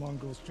locals saw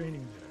Mongols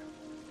training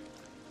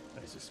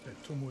there. I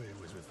suspect Tomoe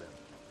was with them.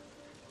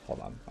 Hold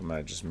on, I'm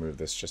gonna just move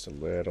this just a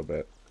little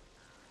bit.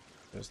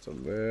 Just a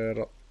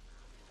little.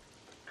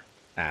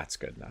 That's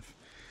good enough.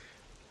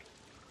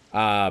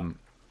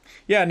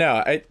 Yeah,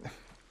 no,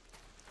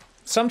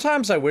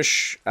 sometimes I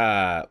wish,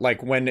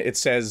 like, when it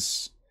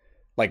says,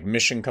 like,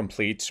 mission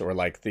complete or,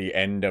 like, the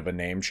end of a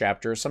name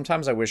chapter,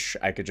 sometimes I wish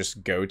I could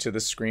just go to the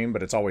screen,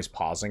 but it's always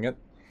pausing it.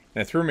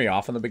 And it threw me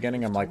off in the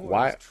beginning. I'm like,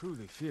 why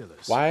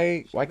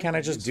can't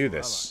I just do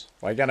this?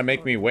 Why you gotta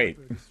make me wait?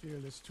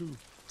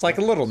 It's like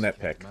a little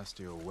nitpick.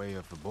 Master your way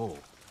of the bow.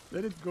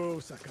 Let it go,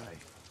 Sakai.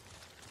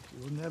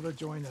 You will never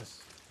join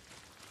us.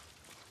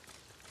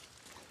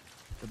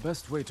 The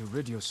best way to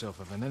rid yourself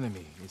of an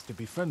enemy is to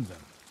befriend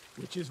them.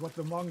 Which is what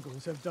the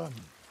Mongols have done.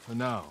 For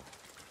now,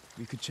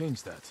 we could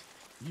change that.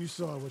 You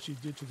saw what she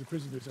did to the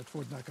prisoners at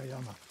Fort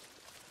Nakayama.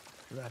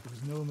 That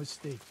was no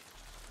mistake.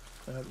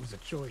 That was a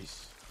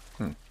choice.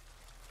 Hmm.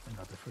 And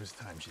not the first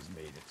time she's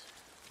made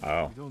it.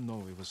 Oh. We don't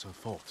know it was her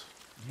fault.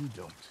 You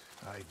don't.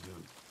 I do.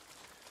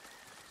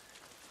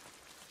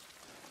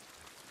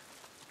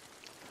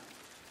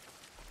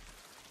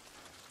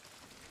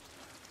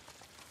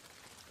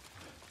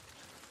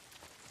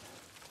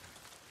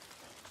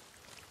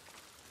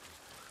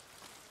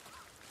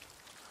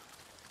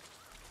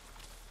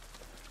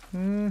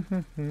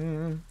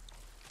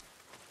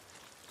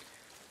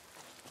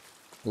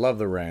 Love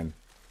the rain.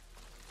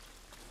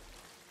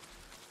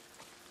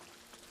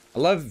 I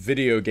love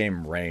video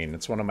game rain.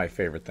 It's one of my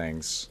favorite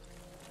things.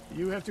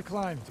 You have to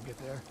climb to get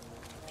there.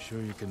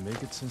 Sure you can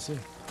make it, Sensei?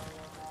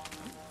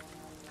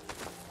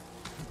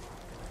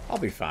 I'll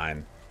be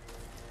fine.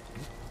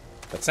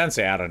 But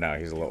Sensei, I don't know.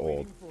 He's a little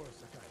old.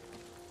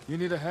 You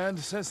need a hand,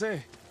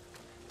 Sensei?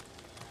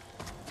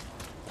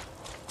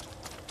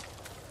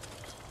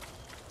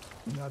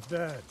 Not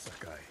bad,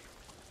 Sakai.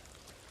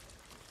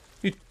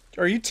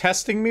 Are you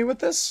testing me with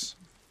this?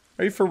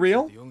 Are you for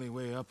real? The only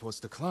way up was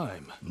to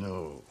climb.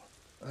 No.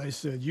 I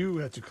said you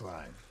had to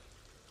climb.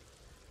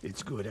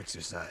 It's good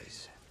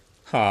exercise.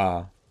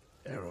 Ha.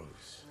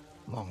 Arrows.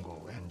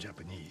 Mongol and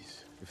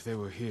Japanese. If they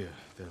were here,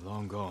 they're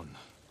long gone.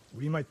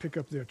 We might pick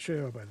up their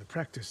trail by the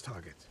practice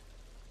target.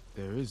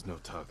 There is no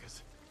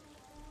target.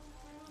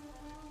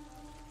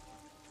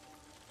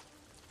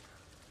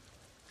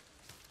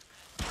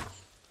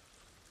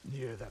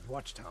 Near that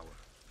watchtower.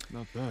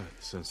 Not bad,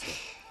 Sensei.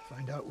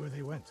 Find out where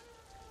they went.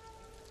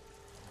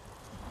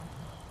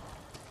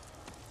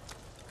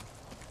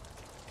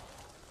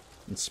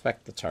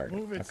 Inspect the target.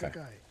 Move it, Okay.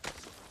 Sakai.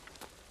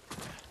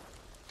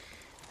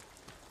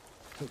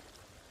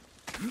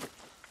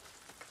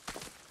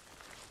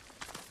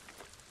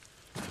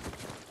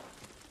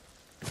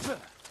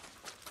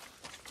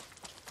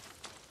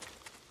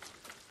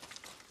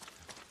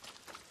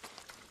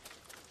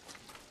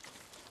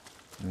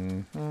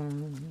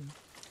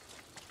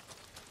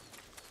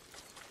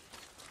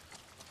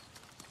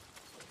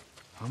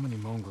 How many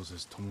Mongols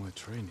is Tomoe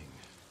training?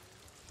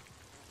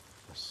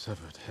 A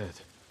severed head.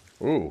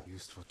 Ooh.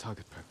 Used for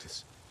target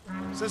practice.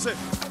 Sensei!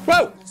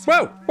 Whoa!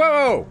 Whoa!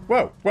 Whoa!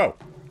 Whoa! Whoa!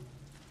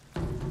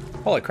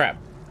 Holy crap.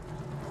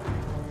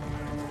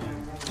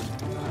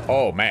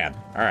 Oh, man.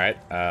 Alright.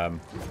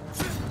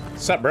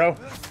 Sup, bro?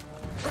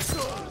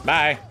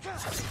 Bye.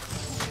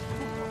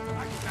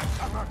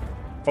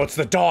 Oh, it's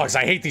the dogs.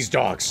 I hate these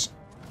dogs.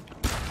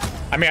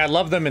 I mean, I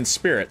love them in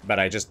spirit, but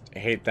I just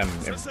hate them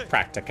in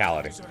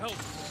practicality.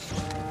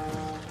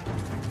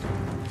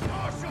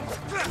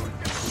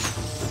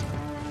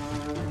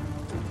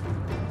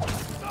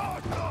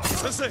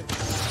 Sensei!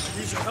 I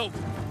need your help.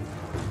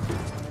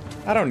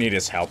 I don't need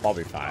his help. I'll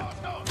be fine.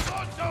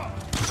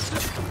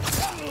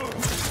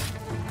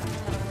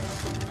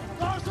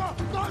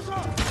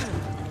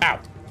 Ow.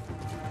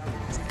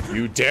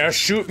 You dare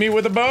shoot me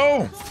with a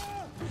bow?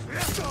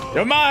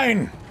 You're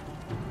mine!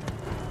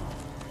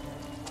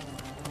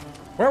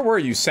 Where were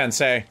you,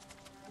 Sensei?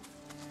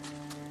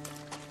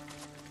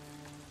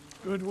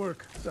 Good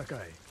work,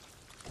 Sakai.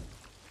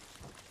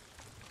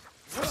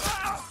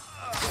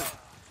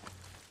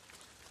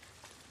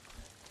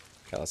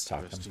 Okay, let's talk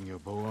to Resting him. your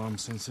bow arm,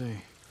 Sensei.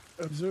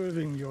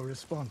 Observing your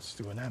response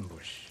to an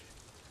ambush.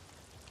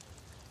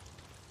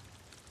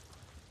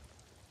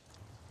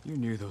 You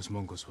knew those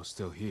Mongols were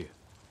still here.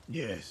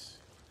 Yes.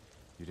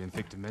 You didn't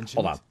think to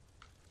mention Hold it? on.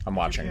 I'm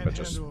watching, you but can't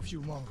just handle a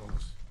few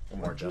Mongols.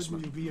 one more How good will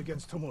adjustment. you be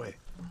against Tomoe?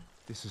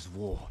 This is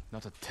war,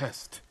 not a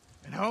test.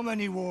 And how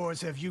many wars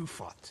have you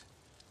fought?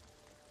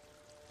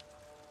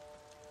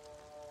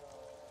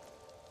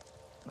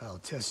 I'll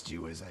test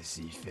you as I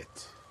see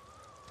fit.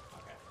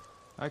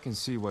 I can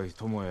see why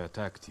Tomoe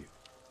attacked you.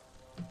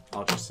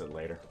 I'll just sit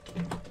later.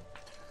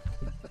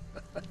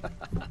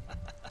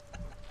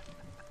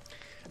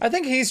 I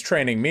think he's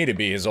training me to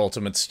be his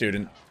ultimate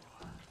student.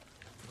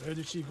 Where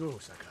did she go,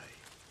 Sakai?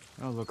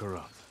 I'll look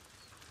around.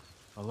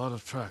 A lot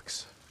of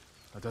tracks.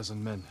 A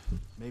dozen men,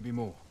 maybe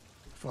more.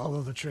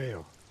 Follow the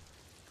trail.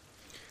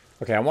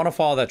 Okay, I want to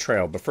follow that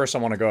trail, but first I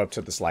want to go up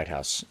to this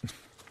lighthouse.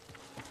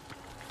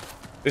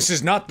 This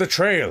is not the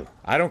trail.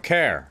 I don't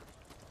care.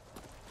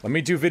 Let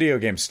me do video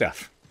game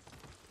stuff.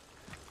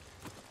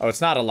 Oh,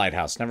 it's not a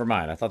lighthouse. Never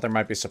mind. I thought there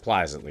might be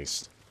supplies at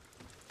least.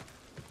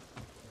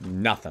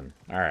 Nothing.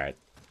 Alright.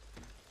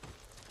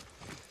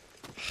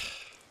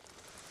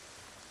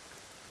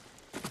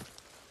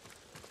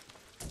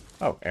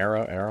 Oh,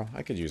 arrow.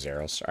 I could use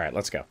arrows. Alright,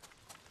 let's go.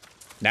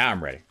 Now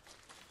I'm ready.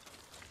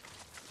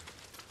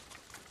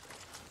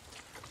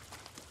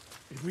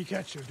 If we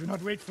catch her, do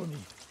not wait for me.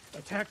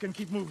 Attack and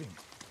keep moving,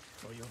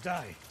 or you'll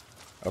die.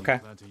 Okay. Do you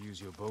plan to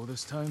use your bow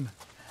this time?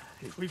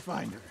 If we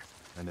find her.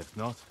 And if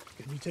not?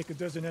 Can you take a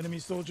dozen enemy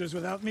soldiers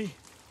without me?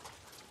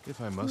 If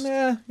I must.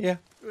 Yeah.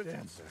 Good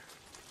answer.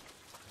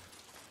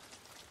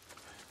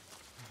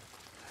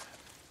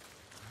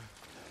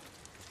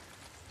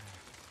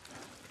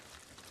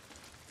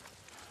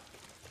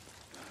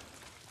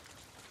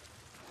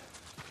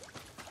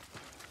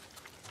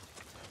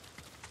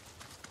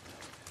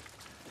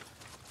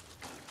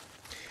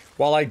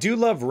 While I do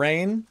love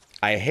rain,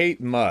 I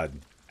hate mud.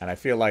 And I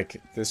feel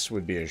like this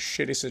would be a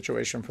shitty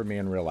situation for me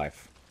in real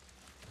life.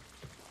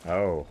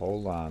 Oh,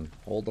 hold on.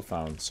 Hold the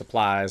phone.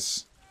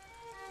 Supplies.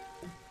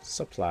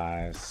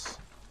 Supplies.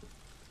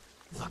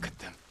 Look at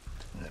them.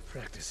 They're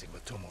practicing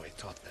what Tomoe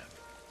taught them.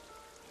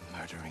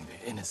 Murdering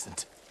the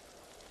innocent.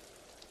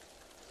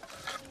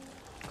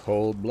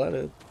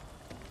 Cold-blooded.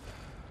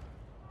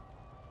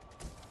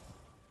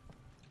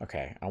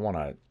 Okay, I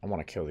wanna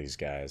kill these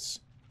guys.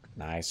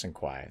 Nice and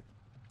quiet.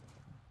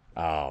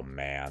 Oh,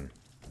 man.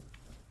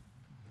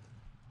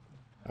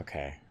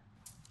 Okay.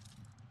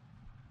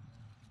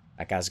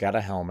 That guy's got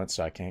a helmet,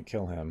 so I can't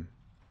kill him.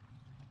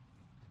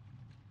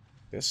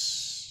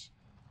 This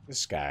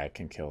guy I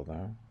can kill,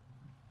 though.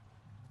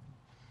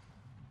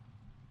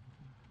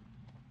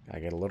 Gotta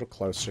get a little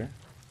closer.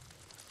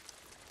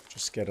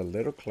 Just get a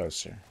little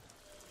closer.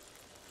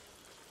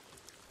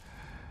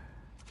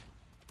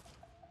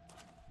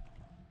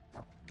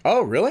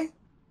 Oh, really?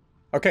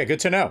 Okay,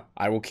 good to know.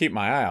 I will keep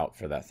my eye out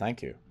for that.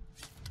 Thank you.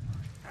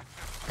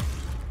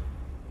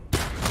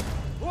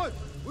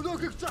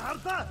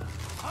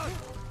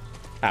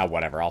 Ah,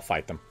 whatever. I'll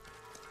fight them.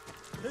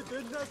 Oh,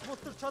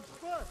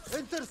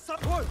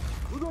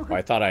 I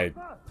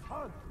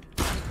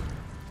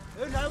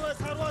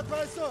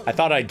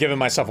thought I'd given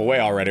myself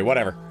away already.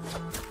 Whatever.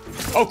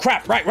 Oh,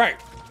 crap. Right.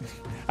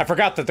 I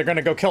forgot that they're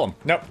gonna go kill him.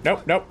 Nope.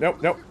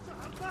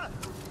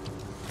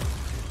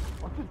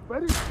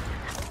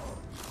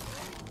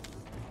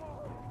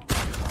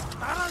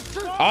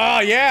 Oh,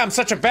 yeah. I'm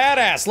such a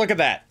badass. Look at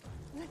that.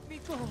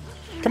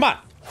 Come on.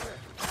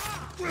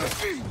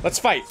 Let's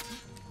fight.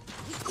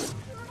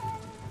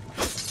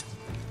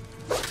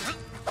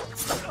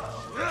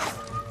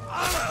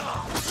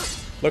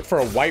 Look for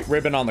a white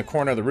ribbon on the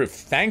corner of the roof.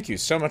 Thank you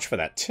so much for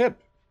that tip,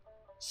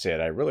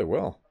 Sid. I really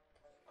will.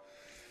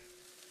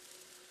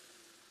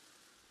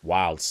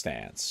 Wild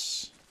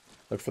stance.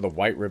 Look for the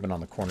white ribbon on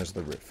the corners of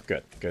the roof.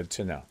 Good. Good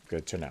to know.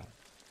 Good to know.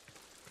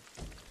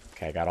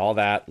 Okay, got all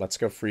that. Let's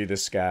go free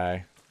this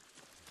guy.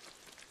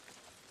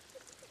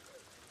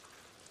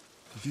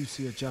 Did you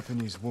see a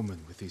Japanese woman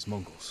with these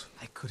Mongols?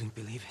 I couldn't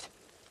believe it.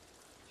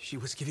 She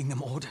was giving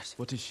them orders.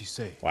 What did she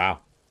say? Wow.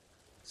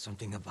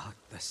 Something about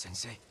the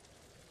sensei.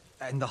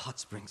 And the hot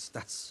springs.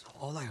 That's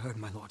all I heard,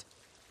 my lord.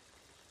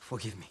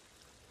 Forgive me.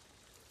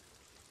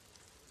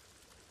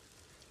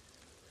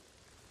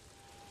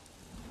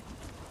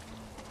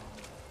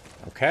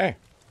 Okay.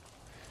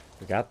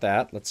 We got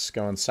that. Let's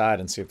go inside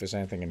and see if there's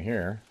anything in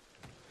here.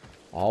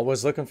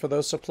 Always looking for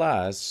those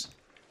supplies.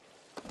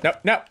 Nope.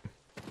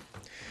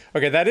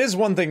 Okay, that is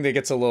one thing that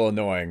gets a little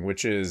annoying,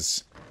 which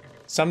is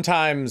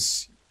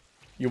sometimes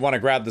you want to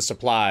grab the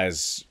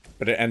supplies,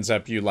 but it ends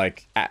up you,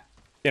 like,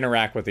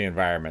 interact with the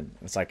environment.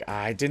 It's like,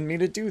 I didn't mean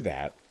to do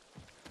that.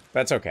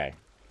 That's okay.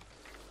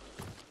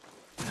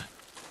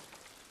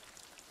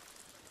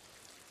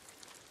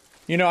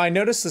 You know, I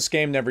noticed this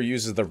game never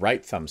uses the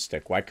right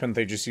thumbstick. Why couldn't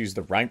they just use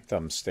the right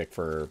thumbstick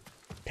for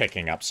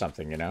picking up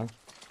something, you know?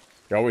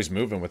 You're always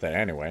moving with it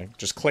anyway.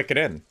 Just click it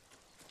in.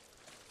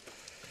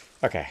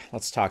 Okay,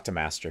 let's talk to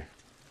Master.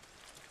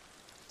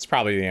 It's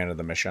probably the end of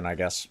the mission, I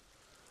guess.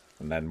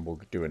 And then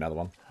we'll do another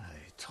one. I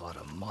taught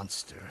a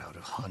monster how to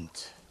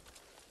hunt.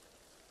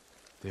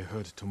 They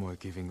heard Tomoe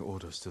giving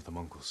orders to the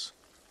Mongols.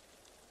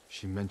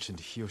 She mentioned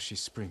Hiyoshi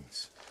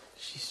Springs.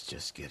 She's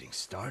just getting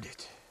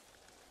started.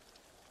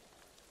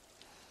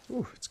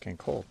 Ooh, it's getting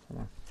cold. Come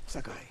on.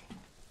 Sakai,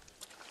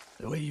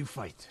 the way you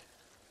fight,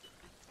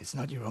 it's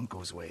not your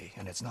uncle's way,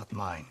 and it's not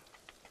mine.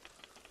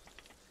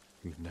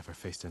 We've never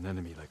faced an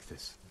enemy like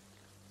this.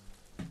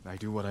 I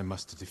do what I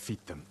must to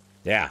defeat them.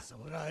 Yeah.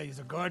 Samurai is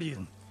a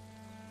guardian,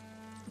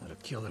 not a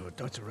killer who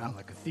darts around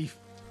like a thief.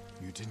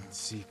 You didn't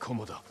see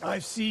Komoda.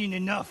 I've seen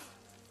enough.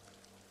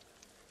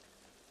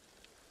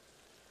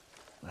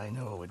 I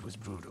know it was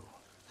brutal,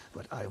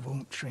 but I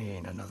won't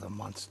train another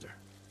monster.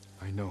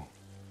 I know.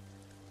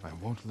 I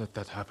won't let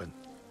that happen.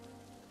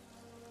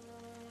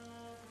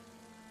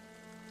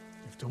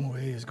 If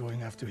Tomoe is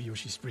going after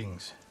Hiyoshi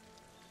Springs,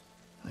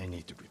 I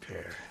need to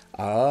prepare.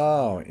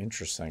 Oh,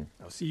 interesting.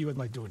 I'll see you at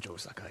my dojo,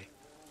 Sakai.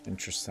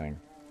 Interesting.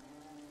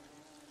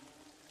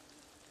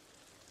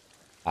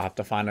 I'll have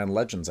to find in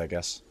Legends, I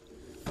guess.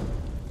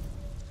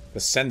 The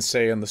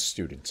sensei and the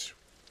student.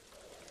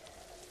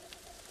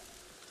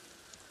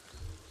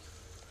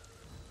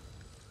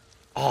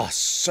 Oh,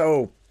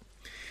 so...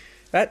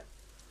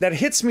 That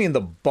hits me in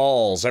the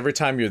balls every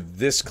time you're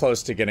this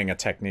close to getting a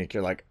technique.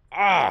 You're like,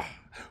 ah!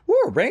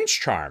 Ooh, range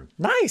charm.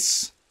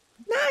 Nice!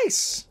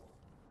 Nice!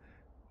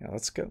 Yeah,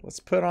 let's go. Let's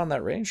put on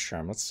that range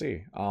charm. Let's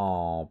see.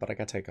 Oh, but I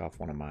gotta take off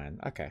one of mine.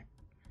 Okay.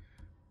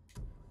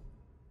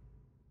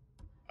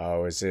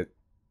 Oh, is it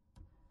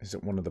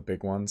one of the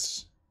big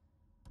ones?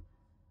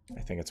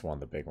 I think it's one of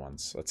the big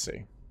ones. Let's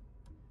see.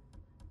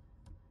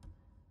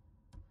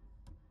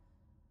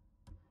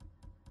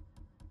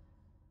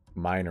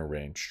 Minor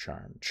range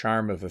charm.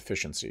 Charm of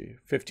efficiency.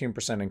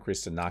 15%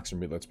 increase to knocks and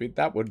reload speed.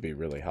 That would be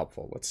really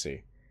helpful. Let's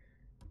see.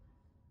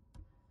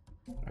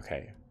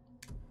 Okay.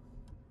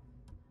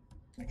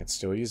 I can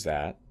still use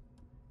that.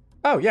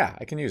 Oh, yeah,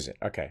 I can use it.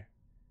 Okay.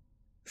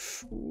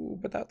 Ooh,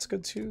 but that's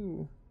good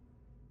too.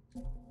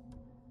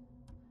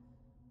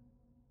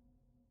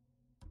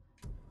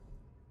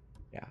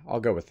 Yeah, I'll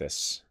go with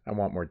this. I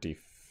want more def...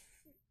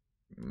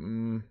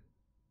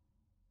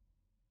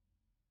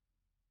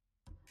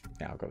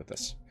 Yeah, I'll go with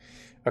this.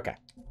 Okay.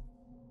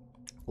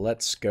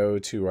 Let's go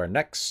to our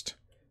next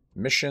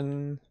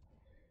mission.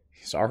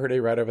 He's already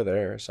right over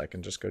there, so I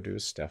can just go do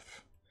his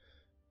stuff.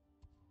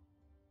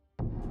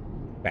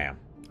 Bam.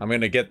 I'm going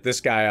to get this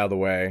guy out of the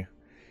way.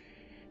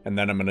 And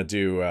then I'm going to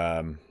do...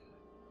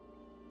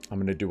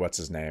 what's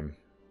his name?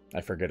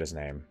 I forget his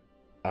name.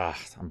 Ah,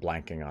 I'm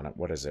blanking on it.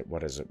 What is it?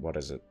 What is it? What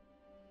is it?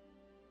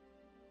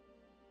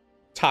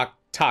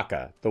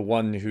 Taka, the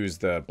one who's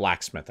the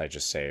blacksmith I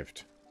just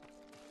saved.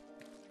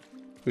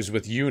 Who's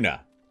with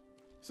Yuna.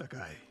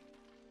 Sakai.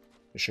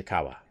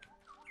 Ishikawa.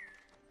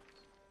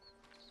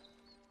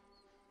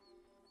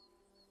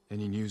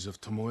 Any news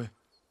of Tomoe?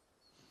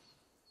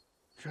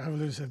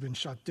 Travelers have been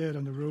shot dead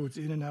on the roads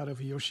in and out of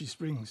Hiyoshi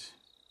Springs.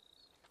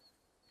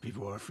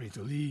 People are afraid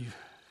to leave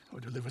or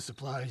deliver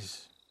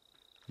supplies.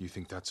 You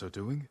think that's her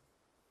doing?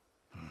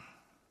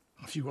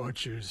 A few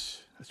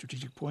archers at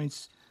strategic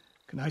points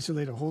can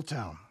isolate a whole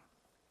town.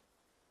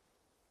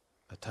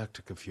 A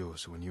tactic of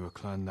yours when you were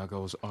Clan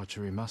Nagao's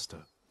archery master.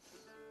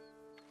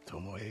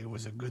 Tomoe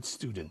was a good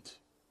student.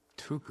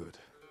 Too good.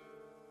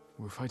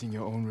 We're fighting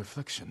your own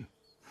reflection.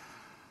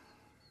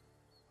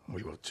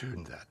 We will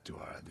turn that to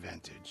our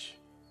advantage.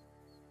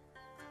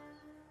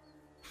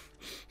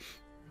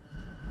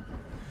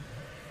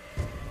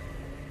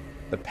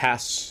 The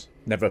past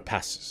never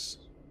passes.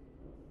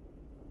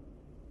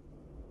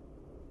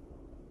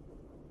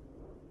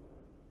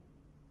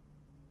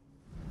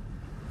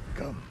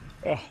 Come.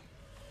 Oh.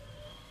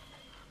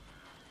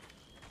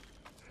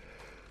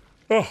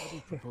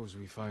 Oh. Suppose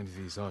we find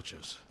these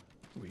archers.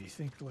 We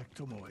think like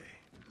Tomoe.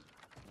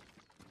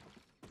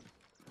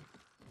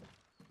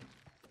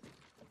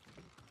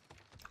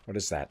 What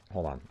is that?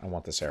 Hold on. I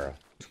want this arrow.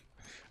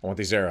 I want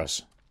these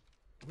arrows.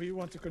 We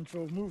want to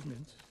control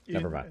movement in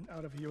Never mind. and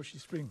out of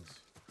Hiyoshi Springs.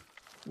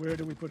 Where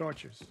do we put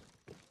archers?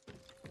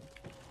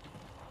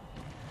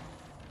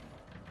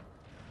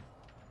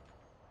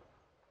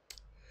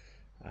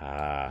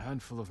 A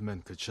handful of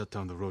men could shut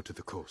down the road to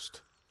the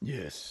coast.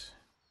 Yes.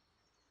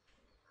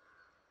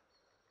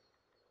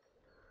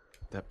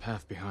 That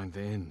path behind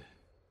the inn.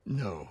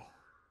 No.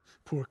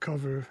 Poor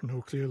cover,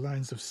 no clear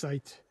lines of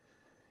sight.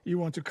 You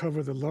want to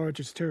cover the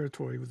largest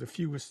territory with the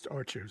fewest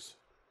archers.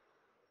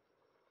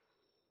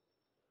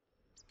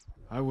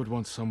 I would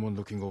want someone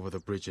looking over the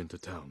bridge into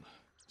town.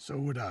 So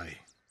would I.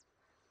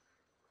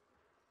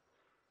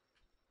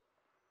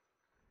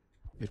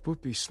 It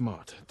would be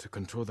smart to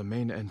control the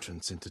main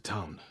entrance into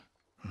town.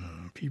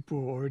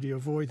 People already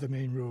avoid the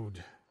main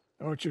road.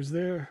 Archers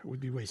there would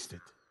be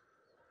wasted.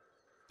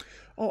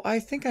 Oh, I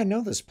think I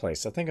know this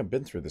place. I think I've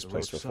been through this The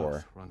place road before.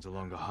 south runs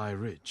along a high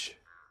ridge.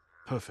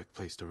 Perfect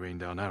place to rain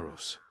down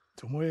arrows.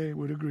 Tomoe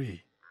would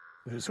agree.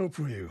 There's hope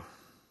for you.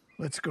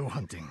 Let's go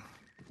hunting.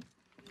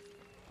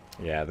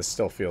 Yeah, this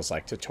still feels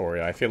like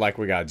tutorial. I feel like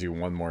we gotta do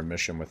one more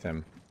mission with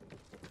him.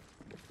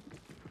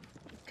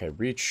 Okay,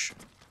 reach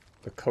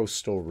The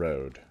coastal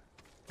road.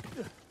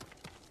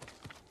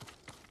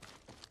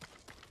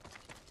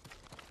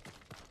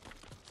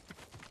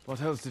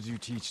 What else did you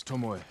teach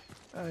Tomoe?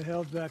 I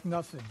held back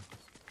nothing.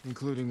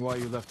 Including why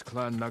you left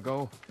Clan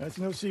Nagao? That's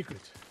no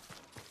secret.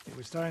 It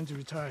was time to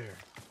retire,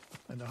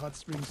 and the hot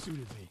spring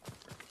suited me.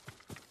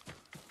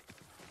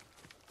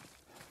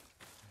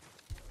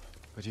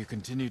 But you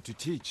continued to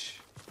teach.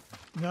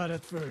 Not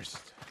at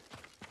first.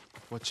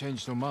 What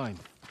changed your mind?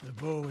 The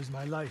bow is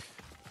my life.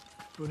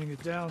 Putting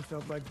it down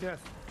felt like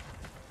death,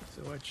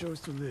 so I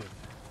chose to live.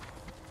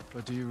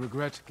 But do you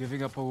regret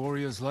giving up a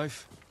warrior's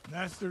life?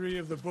 Mastery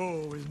of the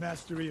bow is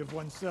mastery of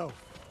oneself.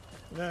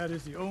 That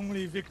is the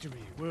only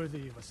victory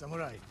worthy of a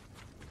samurai.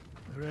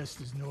 The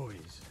rest is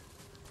noise.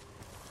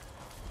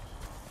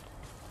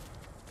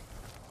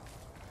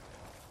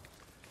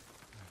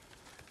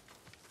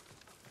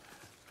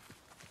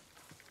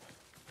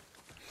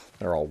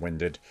 They're all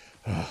winded.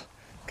 Oh,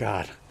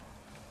 God.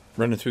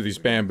 Running through these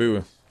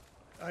bamboo.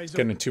 It's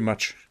getting too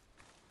much.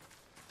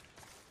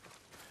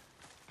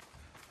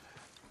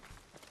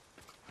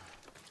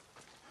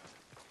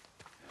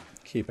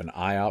 Keep an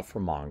eye out for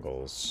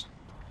Mongols.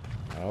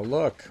 Oh,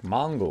 look.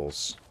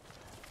 Mongols.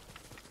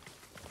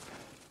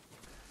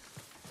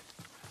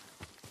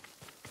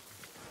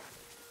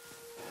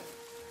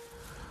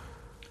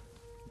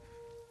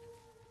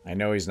 I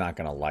know he's not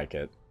going to like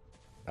it,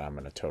 but I'm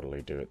going to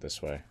totally do it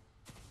this way.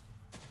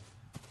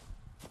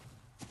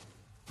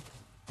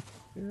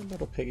 You're a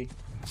little piggy.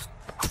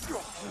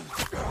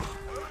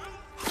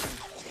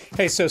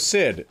 Hey, so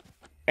Sid,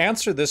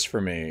 answer this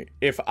for me.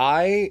 If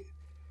I'm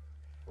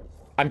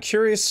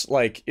curious,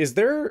 like, is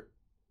there...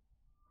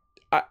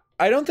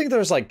 I don't think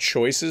there's, like,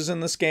 choices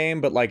in this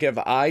game, but, like, if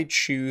I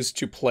choose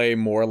to play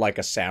more like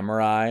a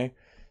samurai,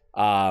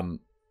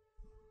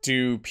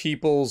 do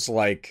people's,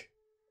 like,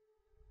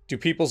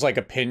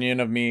 opinion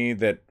of me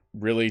that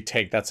really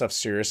take that stuff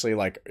seriously,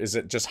 like, is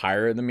it just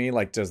higher than me?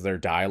 Like, does their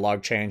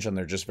dialogue change and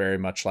they're just very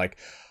much like,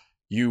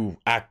 you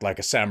act like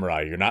a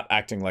samurai, you're not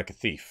acting like a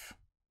thief?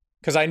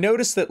 Because I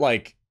noticed that,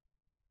 like,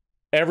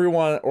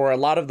 everyone, or a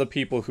lot of the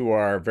people who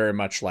are very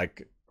much,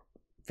 like,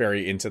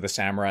 very into the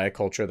samurai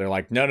culture, they're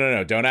like, no,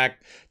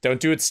 don't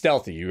do it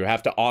stealthy, you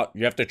have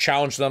to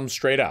challenge them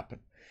straight up.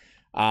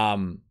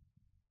 And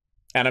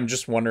I'm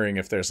just wondering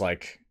if there's,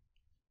 like,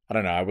 I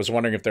don't know, I was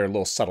wondering if there are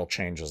little subtle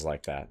changes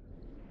like that.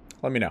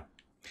 Let me know.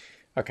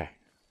 Okay.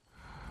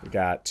 We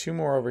got 2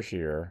 more over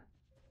here.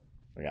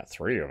 We got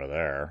 3 over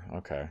there.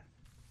 Okay.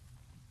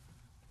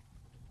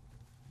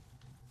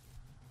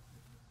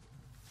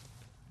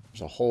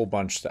 There's a whole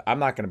bunch that I'm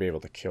not going to be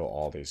able to kill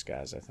all these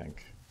guys, I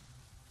think.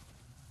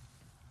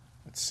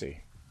 Let's see.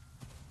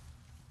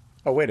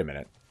 Oh, wait a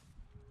minute.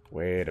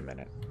 Wait a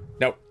minute.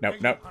 No.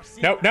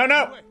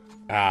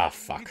 Ah,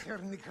 fuck.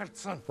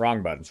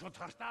 Wrong button.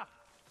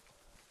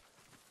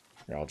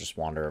 Here, I'll just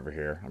wander over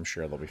here. I'm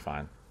sure they'll be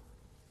fine.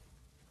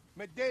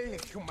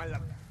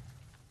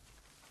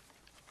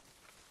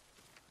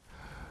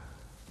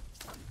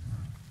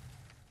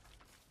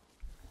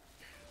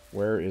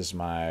 Where is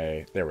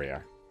my... There we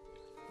are.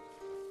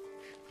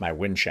 My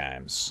wind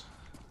chimes.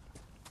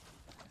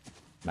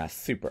 My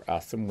super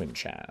awesome wind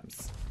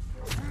chimes.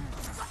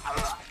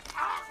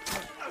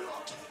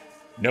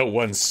 No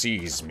one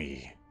sees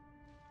me.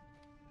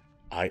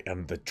 I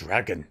am the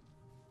dragon.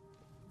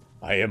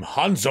 I am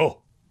Hanzo.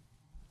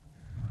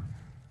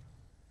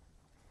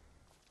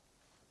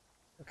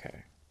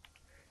 Okay.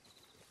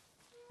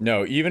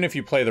 No, even if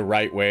you play the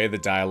right way, the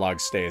dialogue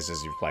stays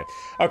as you play.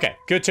 Okay,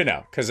 good to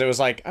know. Because it was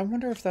like, I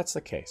wonder if that's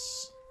the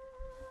case.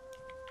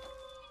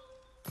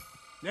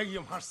 Yeah,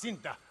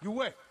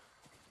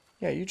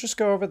 you just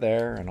go over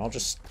there, and I'll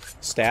just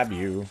stab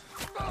you.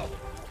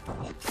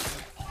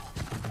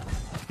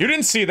 You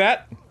didn't see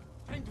that!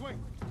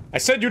 I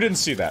said you didn't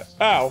see that.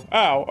 Ow,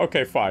 ow,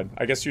 okay, fine.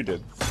 I guess you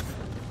did.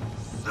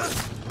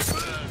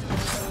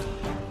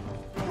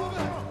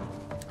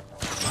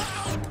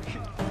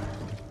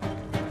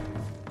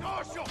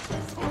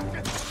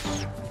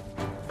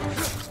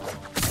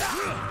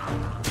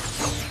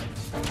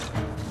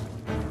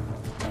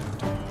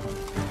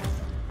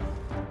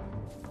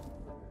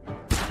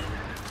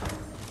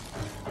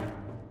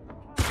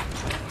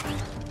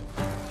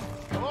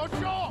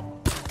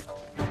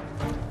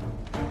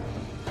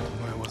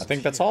 I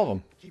think that's all of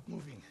them. Keep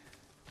moving.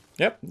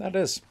 Yep, that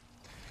is.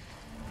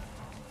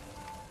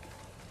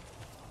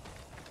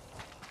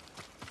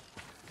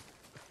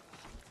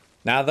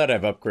 Now that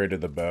I've upgraded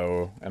the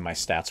bow and my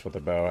stats with the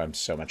bow, I'm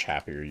so much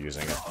happier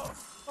using it.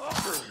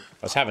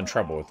 I was having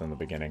trouble with it in the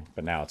beginning,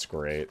 but now it's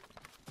great.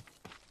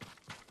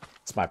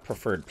 It's my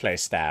preferred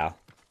playstyle.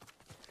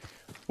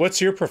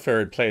 What's your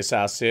preferred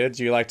playstyle, Sid?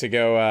 Do you like to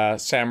go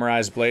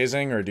Samurai's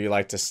Blazing, or do you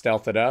like to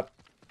stealth it up?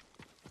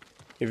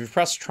 If you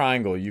press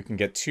triangle, you can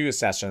get 2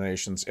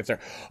 assassinations if they're...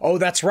 Oh,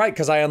 that's right,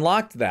 because I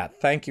unlocked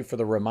that. Thank you for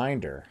the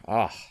reminder.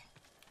 Ah,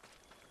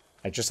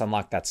 I just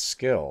unlocked that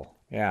skill.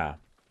 Yeah.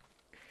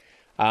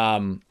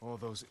 All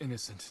those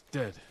innocent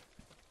dead.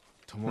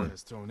 Tomoe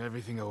has thrown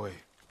everything away.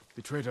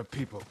 Betrayed her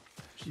people.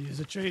 She is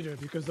a traitor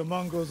because the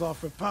Mongols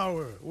offer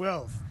power,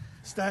 wealth,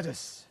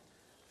 Status.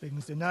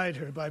 Things denied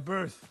her by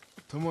birth.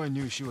 Tomoe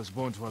knew she was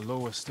born to a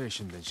lower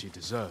station than she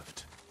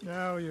deserved.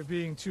 Now you're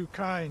being too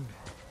kind.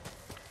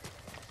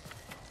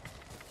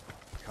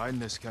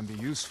 Kindness can be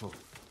useful,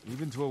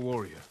 even to a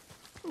warrior.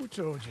 Who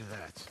told you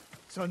that?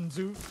 Sun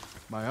Tzu?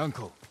 My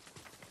uncle.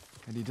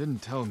 And he didn't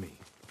tell me.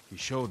 He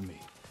showed me.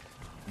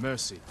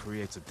 Mercy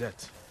creates a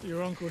debt.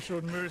 Your uncle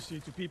showed mercy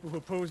to people who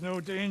pose no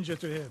danger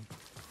to him.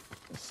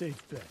 A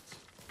safe bet.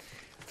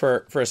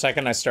 For a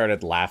second, I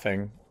started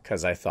laughing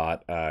because I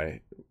thought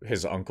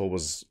his uncle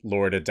was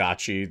Lord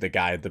Adachi, the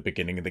guy at the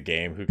beginning of the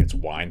game who gets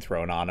wine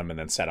thrown on him and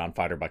then set on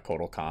fire by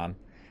Kotal Khan.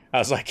 I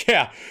was like,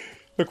 yeah,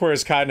 look where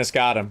his kindness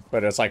got him.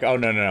 But it's like, oh,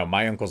 no,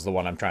 my uncle's the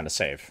one I'm trying to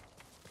save.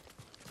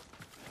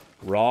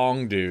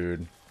 Wrong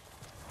dude.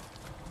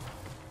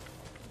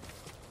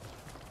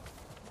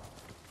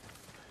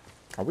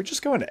 Are we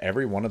just going to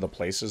every one of the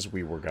places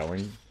we were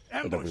going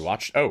or that we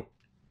watched? Oh.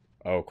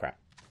 Oh, crap.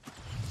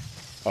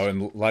 Oh,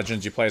 in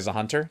Legends you play as a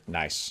hunter?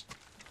 Nice.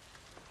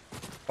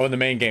 Oh, in the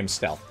main game,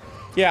 stealth.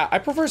 Yeah, I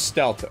prefer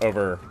stealth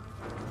over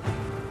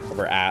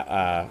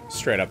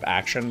straight up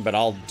action, but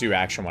I'll do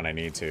action when I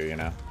need to, you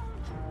know.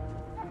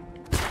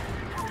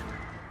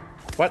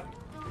 What?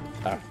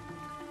 Oh.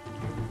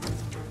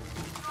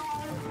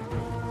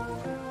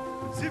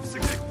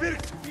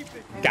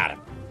 Got him.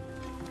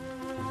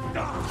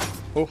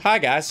 Oh, hi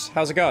guys.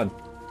 How's it going?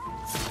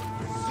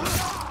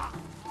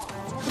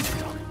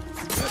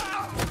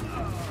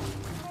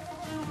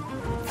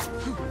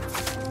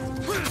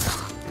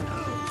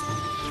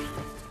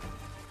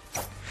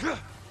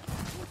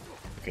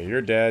 Okay,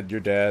 you're dead. You're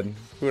dead.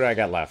 Who do I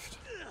got left?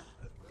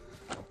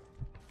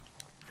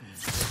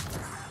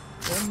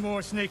 One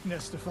more snake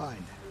nest to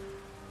find.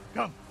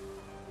 Come.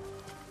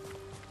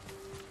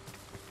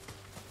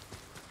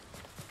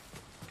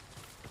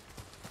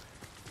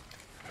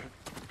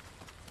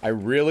 I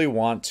really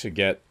want to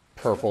get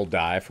purple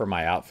dye for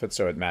my outfit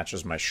so it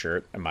matches my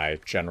shirt and my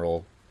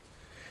general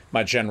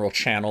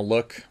channel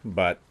look,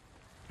 but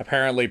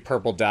apparently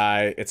purple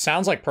dye, it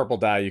sounds like purple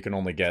dye you can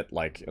only get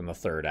like in the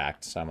 3rd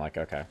act, so I'm like,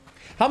 okay.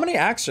 How many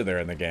acts are there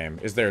in the game?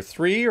 Is there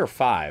 3 or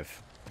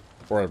 5?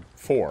 Or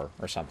 4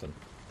 or something?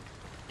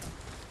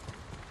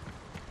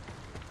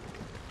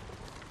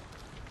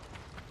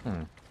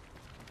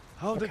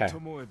 How did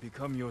Tomoe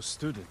become your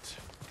student?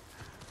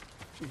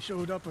 She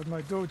showed up at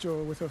my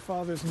dojo with her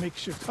father's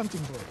makeshift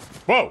hunting bow.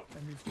 Whoa!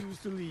 And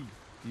refused to leave.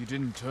 You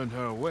didn't turn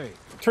her away.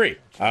 3.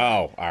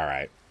 Oh,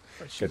 alright.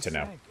 Good to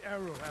know.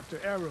 Arrow after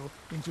arrow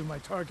into my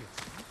target.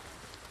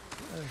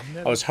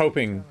 I was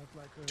hoping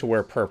to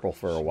wear purple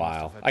for a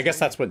while. I guess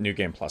that's what New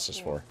Game Plus is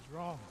for.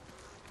 Wrong.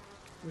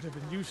 Would have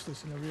been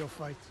useless in a real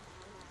fight.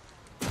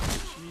 She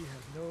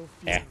had no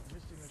fear of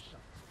missing a shot.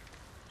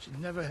 She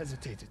never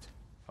hesitated.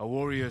 A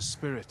warrior's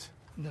spirit.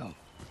 No.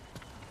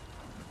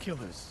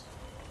 Killers.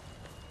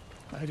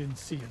 I didn't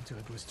see until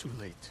it was too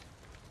late.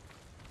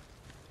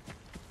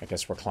 I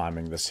guess we're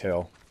climbing this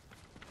hill.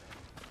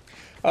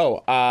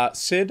 Oh,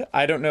 Sid,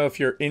 I don't know if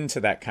you're into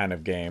that kind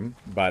of game,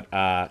 but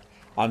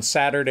on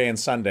Saturday and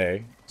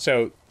Sunday,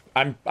 so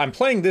I'm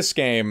playing this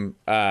game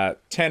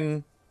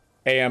 10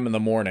 a.m. in the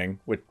morning,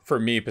 which for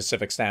me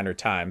Pacific Standard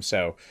Time.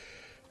 So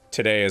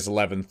today is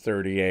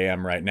 11:30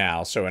 a.m. right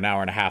now. So an hour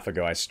and a half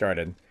ago I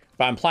started.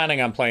 But I'm planning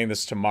on playing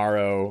this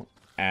tomorrow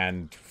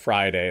and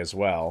Friday as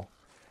well.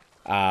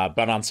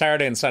 But on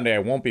Saturday and Sunday I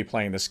won't be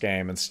playing this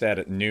game. Instead,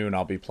 at noon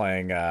I'll be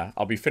playing.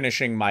 I'll be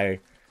finishing my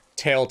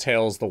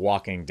Telltale's The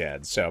Walking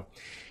Dead. So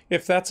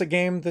if that's a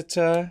game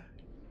that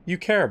you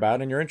care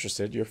about and you're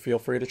interested, you feel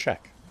free to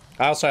check.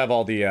 I also have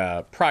all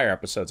the prior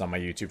episodes on my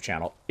YouTube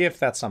channel, if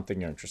that's something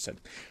you're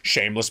interested.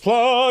 Shameless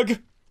plug!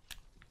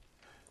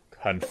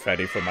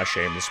 Confetti for my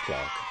shameless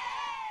plug.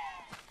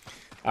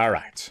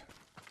 Alright.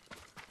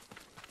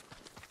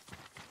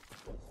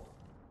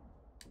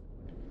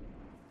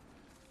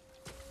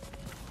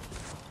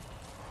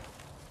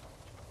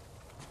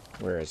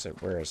 Where is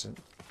it? Where is it?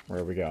 Where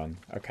are we going?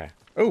 Okay.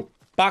 Oh!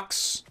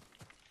 Box!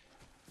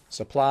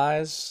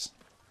 Supplies.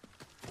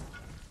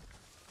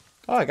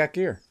 Oh, I got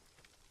gear.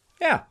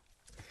 Yeah.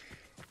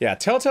 Yeah,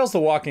 Telltale's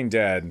The Walking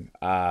Dead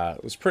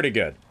was pretty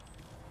good.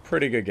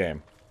 Pretty good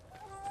game.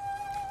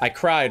 I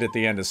cried at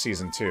the end of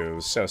Season 2. It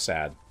was so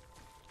sad.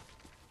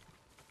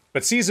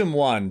 But Season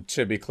 1,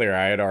 to be clear,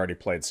 I had already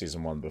played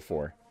Season 1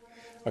 before.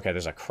 Okay,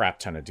 there's a crap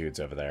ton of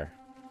dudes over there.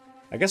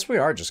 I guess we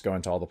are just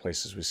going to all the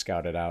places we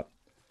scouted out.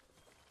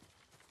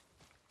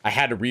 I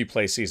had to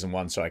replay Season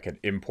 1 so I could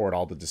import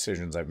all the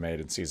decisions I've made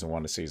in Season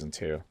 1 to Season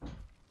 2.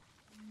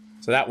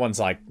 So that one's,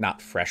 like,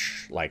 not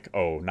fresh, like,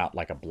 oh, not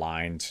like a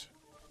blind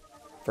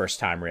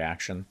first-time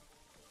reaction.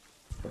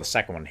 But the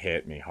second one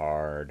hit me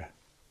hard.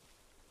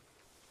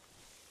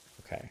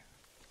 Okay.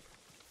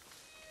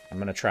 I'm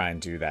gonna try and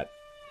do that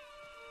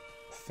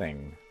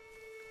thing.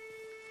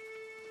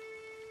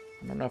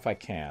 I don't know if I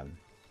can.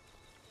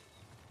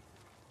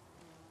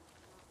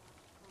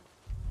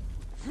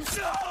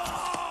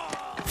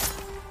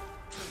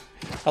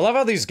 I love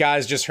how these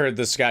guys just heard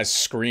this guy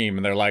scream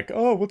and they're like,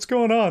 oh, what's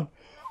going on?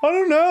 I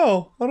don't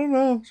know. I don't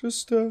know.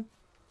 Just,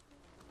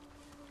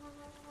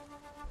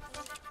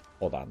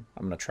 Hold on.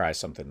 I'm gonna try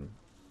something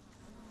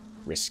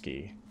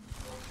risky.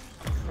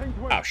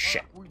 Oh,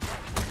 shit.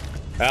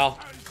 Well,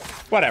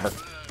 whatever.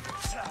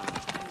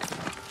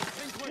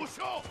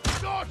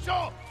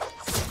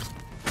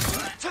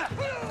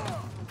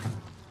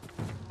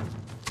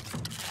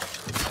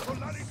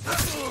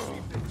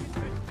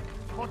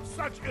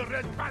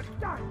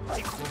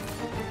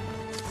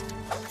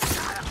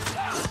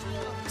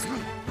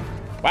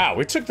 Wow,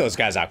 we took those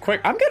guys out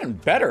quick. I'm getting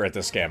better at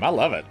this game. I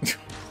love it.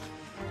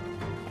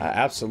 I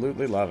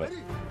absolutely love it.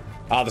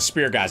 Oh, the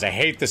spear guys. I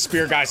hate the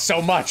spear guys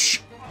so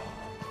much.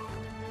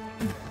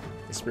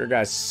 The spear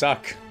guys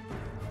suck.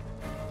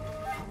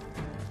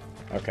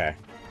 Okay.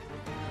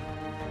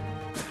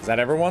 Is that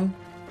everyone?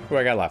 Who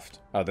I got left?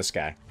 Oh, this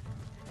guy.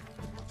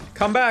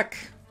 Come back.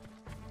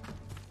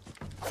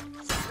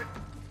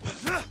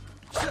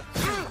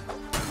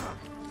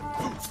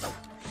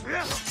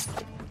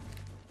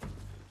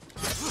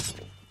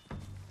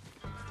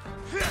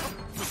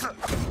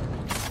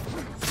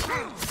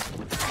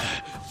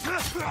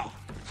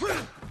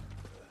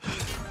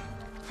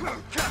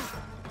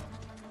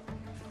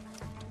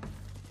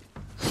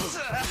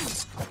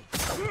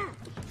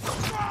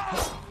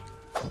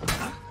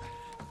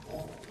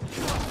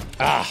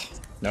 Ah!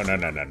 No, no,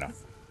 no, no, no.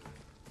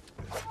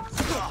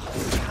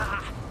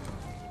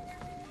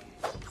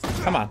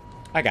 Come on.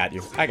 I got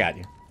you. I got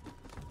you.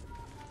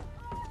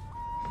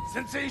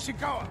 Sensei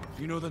Ishikawa.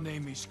 You know the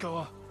name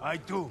Ishikawa? I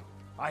do.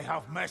 I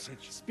have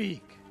message.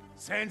 Speak.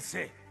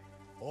 Sensei,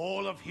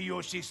 all of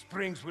Hiyoshi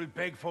Springs will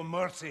beg for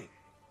mercy,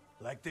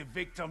 like the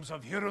victims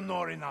of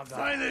Hironori Naga.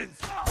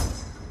 Silence!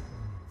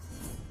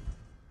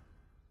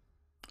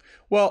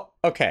 Well,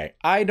 okay.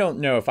 I don't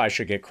know if I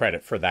should get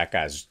credit for that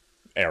guy's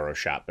arrow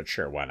shot, but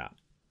sure, why not?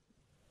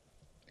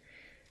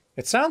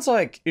 It sounds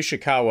like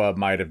Ishikawa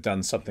might have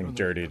done something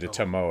dirty to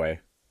Tomoe.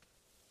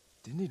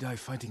 Didn't he die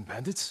fighting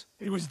bandits?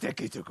 It was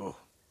decades ago.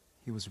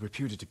 He was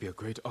reputed to be a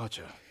great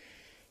archer.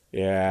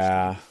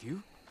 Yeah.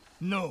 You?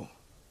 No.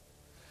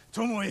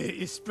 Tomoe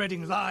is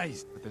spreading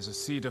lies. But there's a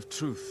seed of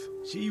truth.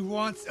 She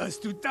wants us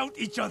to doubt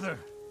each other.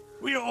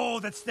 We are all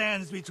that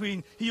stands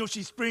between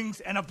Hiyoshi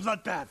Springs and a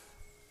bloodbath.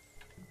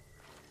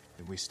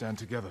 Then we stand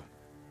together.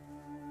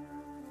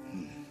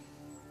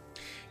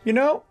 You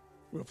know,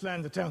 we'll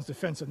plan the town's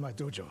defense at my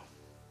dojo.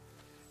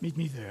 Meet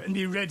me there and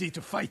be ready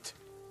to fight.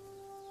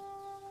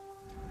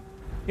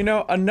 You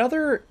know,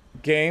 another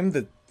game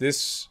that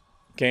this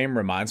game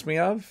reminds me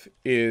of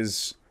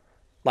is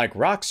like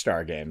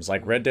Rockstar games,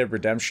 like Red Dead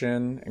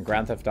Redemption and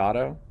Grand Theft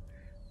Auto.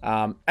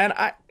 And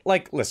I,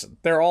 like, listen,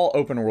 they're all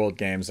open world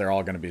games. They're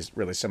all going to be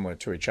really similar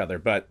to each other,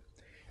 but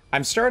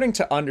I'm starting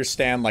to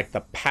understand, like,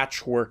 the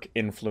patchwork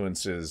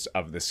influences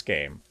of this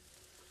game.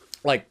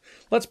 Like,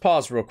 let's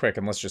pause real quick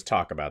and let's just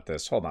talk about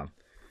this. Hold on.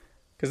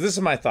 Because this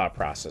is my thought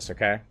process,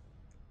 okay?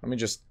 Let me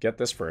just get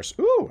this first.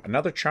 Ooh,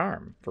 another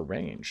charm for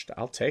ranged.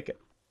 I'll take it.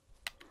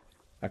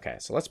 Okay,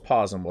 so let's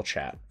pause and we'll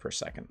chat for a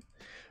second.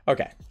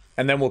 Okay,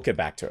 and then we'll get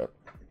back to it.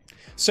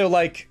 So,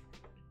 like,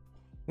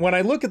 when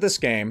I look at this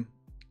game,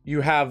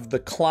 you have the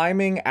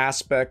climbing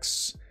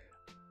aspects,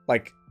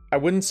 like, I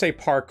wouldn't say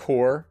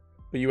parkour,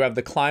 but you have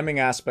the climbing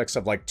aspects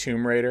of, like,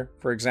 Tomb Raider,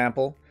 for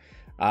example.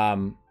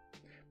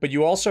 But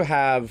you also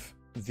have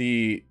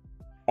the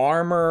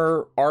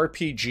armor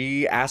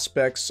RPG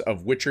aspects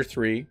of Witcher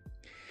 3.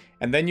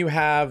 And then you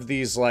have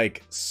these,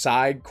 like,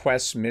 side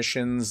quest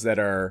missions that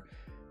are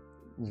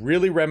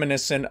really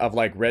reminiscent of,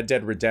 like, Red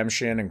Dead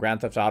Redemption and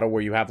Grand Theft Auto,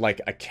 where you have,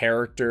 like, a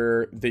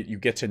character that you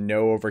get to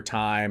know over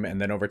time, and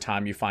then over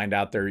time you find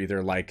out they're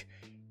either, like,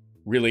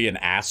 really an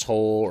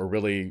asshole or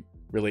really,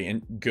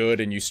 really good,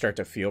 and you start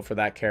to feel for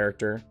that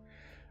character.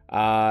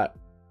 And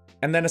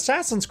then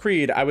Assassin's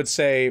Creed, I would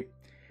say,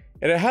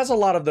 it has a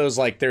lot of those,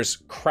 like, there's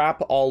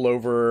crap all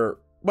over.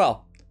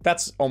 Well,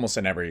 that's almost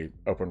in every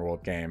open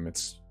world game.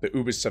 It's the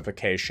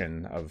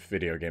Ubisification of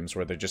video games,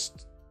 where they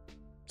just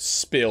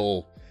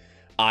spill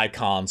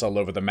icons all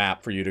over the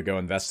map for you to go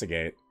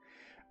investigate.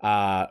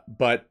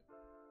 But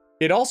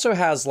it also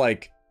has,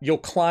 like, you'll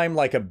climb,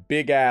 like, a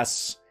big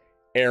ass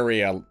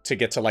area to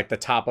get to, like, the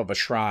top of a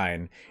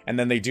shrine, and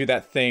then they do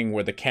that thing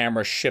where the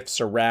camera shifts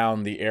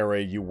around the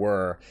area you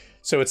were.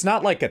 So it's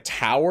not like a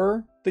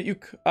tower that you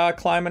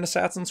climb in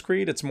Assassin's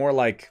Creed. It's more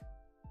like,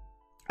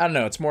 I don't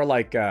know, it's more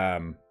like, I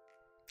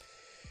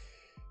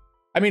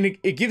mean,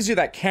 it gives you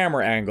that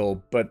camera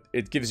angle, but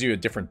it gives you a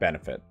different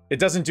benefit. It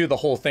doesn't do the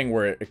whole thing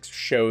where it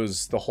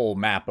shows the whole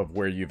map of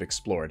where you've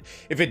explored.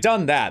 If it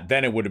done that,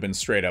 then it would have been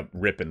straight up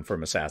ripping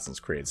from Assassin's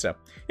Creed. So,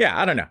 yeah,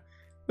 I don't know.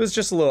 It was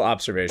just a little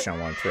observation I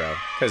want to throw.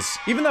 Because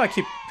even though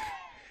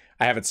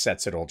I have it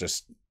set so it'll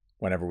just,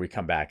 whenever we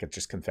come back, it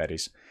just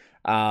confettis.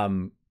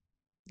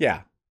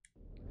 Yeah.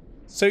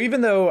 So even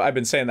though I've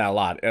been saying that a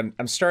lot, and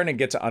I'm starting to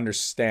get to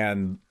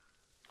understand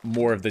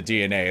more of the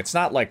DNA. It's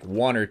not like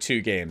 1 or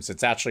 2 games.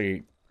 It's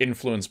actually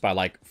influenced by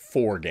like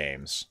 4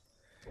 games.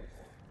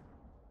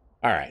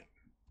 All right,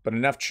 but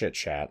enough chit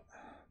chat.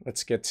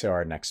 Let's get to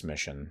our next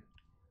mission.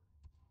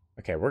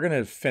 Okay, we're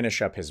gonna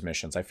finish up his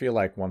missions. I feel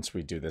like once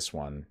we do this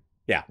one,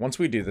 yeah, once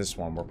we do this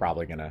one, we're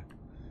probably gonna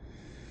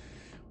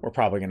we're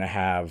probably going to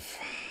have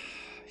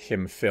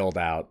him filled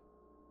out.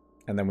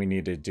 And then we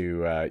need to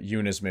do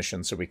Yuna's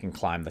mission so we can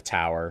climb the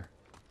tower.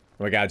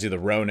 We got to do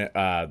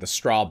the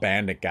Straw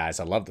Bandit guys.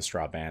 I love the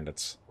Straw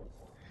Bandits.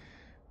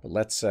 But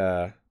let's,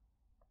 I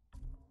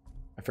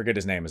forget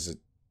his name. Is it?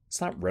 It's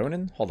not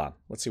Ronan? Hold on.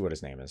 Let's see what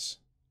his name is.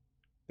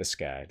 This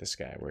guy.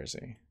 Where is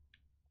he?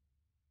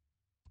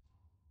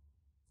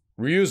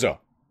 Ryuzo.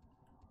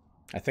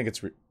 I think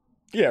it's,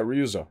 yeah,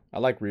 Ryuzo. I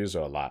like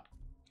Ryuzo a lot.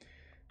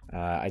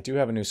 I do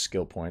have a new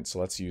skill point, so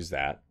let's use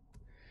that.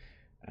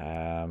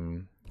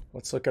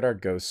 Let's look at our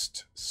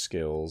ghost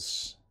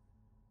skills.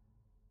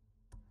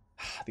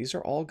 These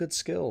are all good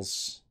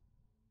skills.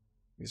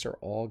 These are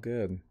all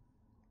good.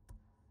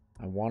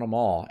 I want them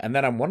all. And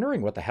then I'm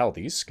wondering what the hell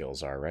these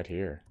skills are right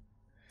here.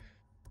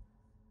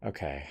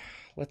 Okay,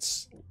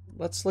 let's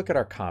look at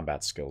our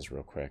combat skills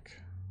real quick.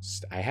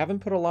 I haven't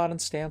put a lot in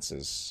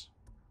stances.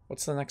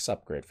 What's the next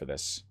upgrade for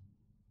this?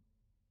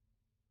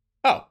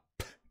 Oh,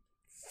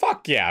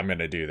 fuck yeah, I'm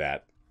gonna do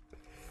that.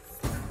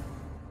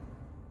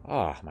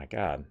 Oh my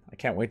god, I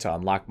can't wait to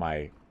unlock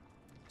my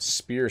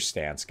spear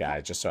stance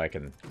guy just so I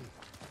can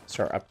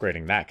start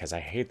upgrading that, because I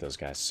hate those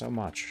guys so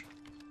much.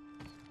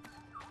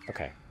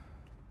 Okay,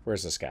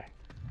 where's this guy?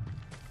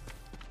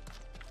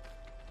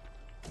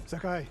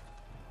 Sakai.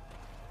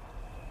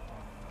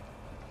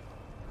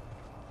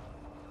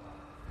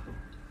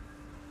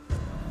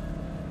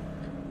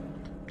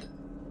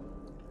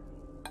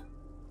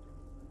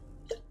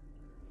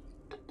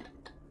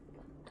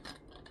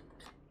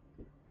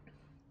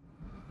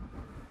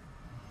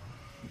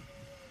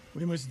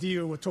 We must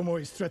deal with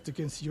Tomoe's threat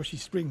against Yoshi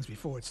Springs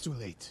before it's too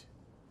late.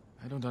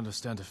 I don't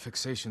understand the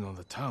fixation on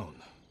the town.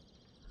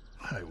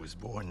 I was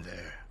born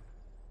there.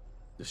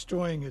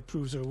 Destroying it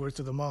proves our worth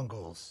to the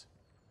Mongols.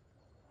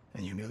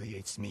 And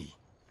humiliates me.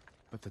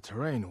 But the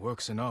terrain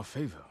works in our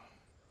favor.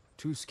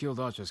 2 skilled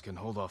archers can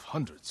hold off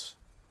hundreds.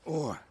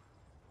 Or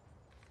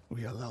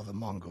we allow the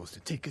Mongols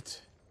to take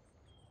it.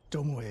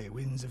 Tomoe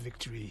wins a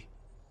victory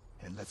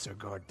and lets her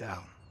guard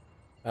down.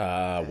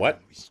 What?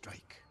 And we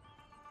strike.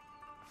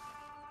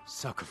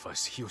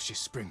 Sacrifice Yoshi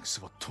Springs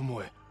for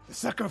Tomoe. The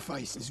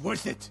sacrifice is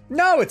worth it.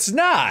 No, it's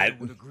not. I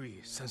would agree,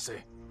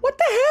 Sensei. What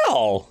the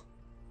hell?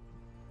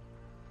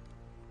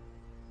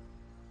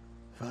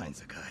 Fine,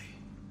 Sakai.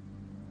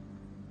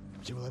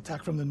 She will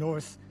attack from the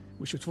north.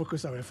 We should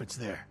focus our efforts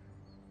there.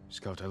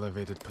 Scout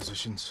elevated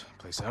positions,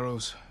 place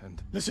arrows,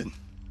 and... Listen.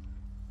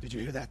 Did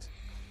you hear that?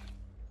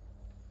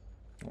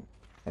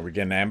 Are we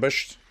getting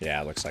ambushed?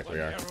 Yeah, it looks like we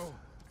are. Arrow,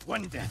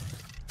 one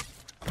death.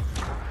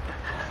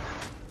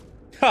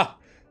 Ha!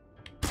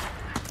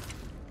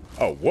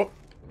 Oh, whoop.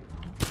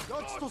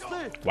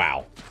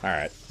 Wow.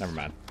 Alright, never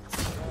mind.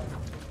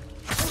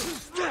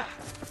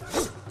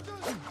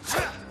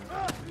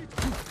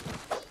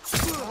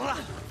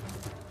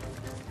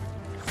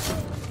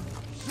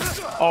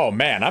 Oh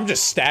man, I'm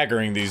just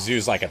staggering these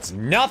zoos like it's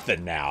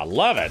nothing now. I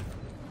love it.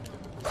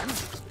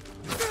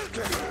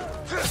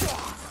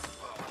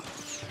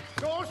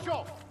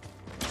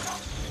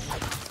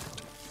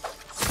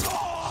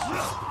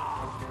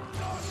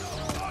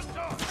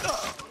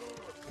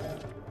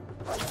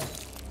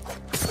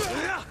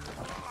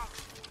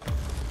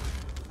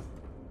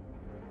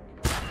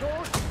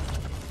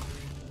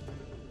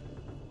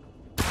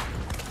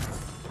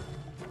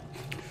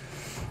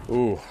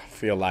 Ooh, I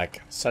feel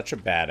like such a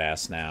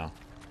badass now.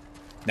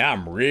 Now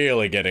I'm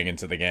really getting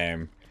into the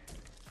game.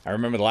 I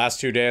remember the last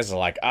 2 days, I was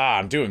like,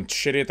 I'm doing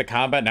shitty at the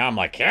combat. Now I'm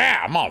like,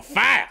 yeah, I'm on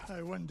fire.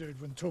 I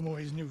wondered when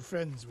Tomoe's new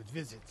friends would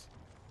visit.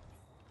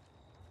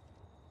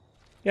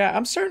 Yeah,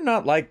 I'm starting to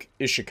not like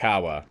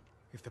Ishikawa.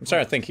 I'm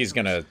starting to think he's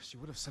gonna... She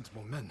would have sent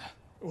more men.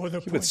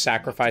 He would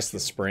sacrifice the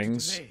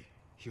springs.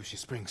 Yoshi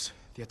Springs.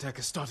 The attack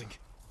is starting.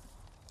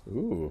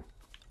 Ooh.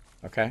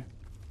 Okay.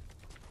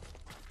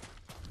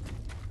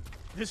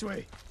 This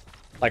way.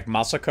 Like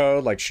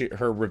Masako, like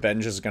her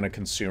revenge is gonna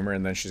consume her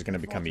and then she's gonna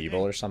become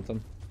evil or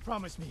something.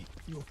 Promise me,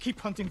 you will keep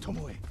hunting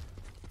Tomoe.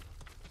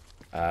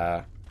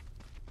 The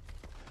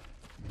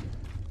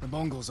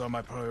Mongols are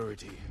my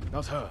priority,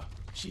 not her.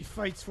 She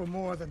fights for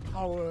more than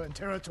power and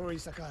territory,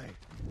 Sakai.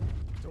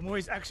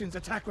 Tomoe's actions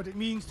attack what it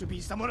means to be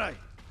samurai.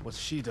 What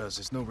she does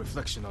is no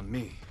reflection on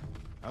me.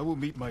 I will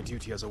meet my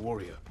duty as a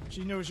warrior.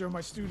 She knows you're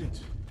my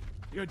student.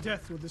 Your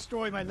death will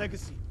destroy my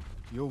legacy.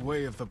 Your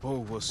way of the bow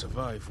will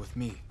survive with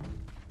me.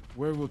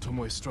 Where will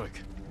Tomoe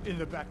strike? In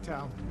the back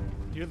town,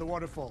 near the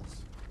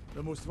waterfalls.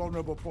 The most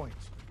vulnerable point.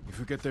 If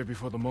we get there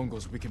before the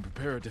Mongols, we can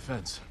prepare a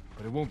defense.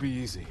 But it won't be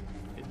easy.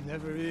 It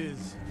never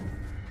is.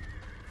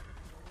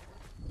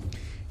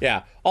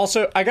 Yeah.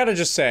 Also, I gotta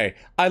just say,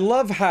 I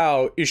love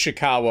how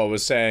Ishikawa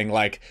was saying,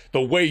 like,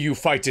 the way you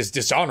fight is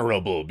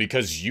dishonorable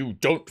because you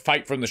don't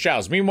fight from the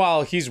shadows.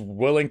 Meanwhile, he's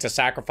willing to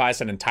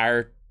sacrifice an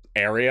entire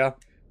area.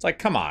 It's like,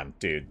 come on,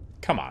 dude.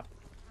 Come on.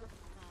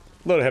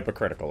 A little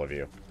hypocritical of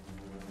you.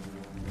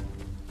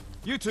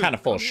 You two. Kind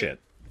of full of shit.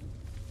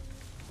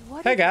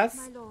 Hey,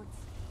 guys.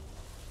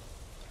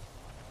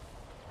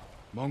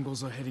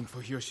 Mongols are heading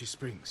for Yoshi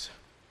Springs.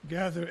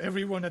 Gather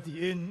everyone at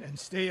the inn and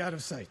stay out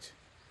of sight.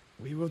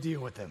 We will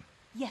deal with them.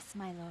 Yes,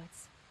 my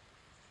lords.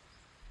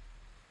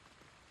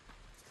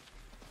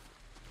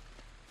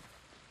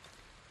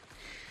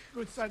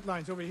 Good sight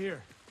lines over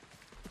here.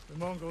 The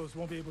Mongols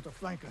won't be able to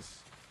flank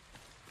us.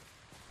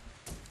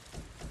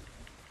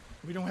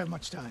 We don't have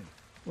much time.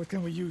 What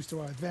can we use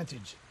to our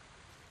advantage?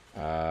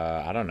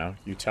 I don't know.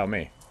 You tell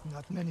me.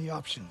 Not many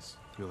options.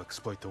 We'll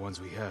exploit the ones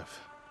we have.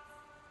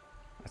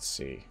 Let's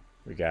see.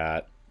 We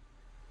got...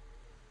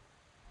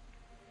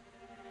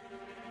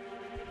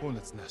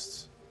 Hornet's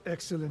nests.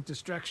 Excellent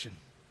distraction.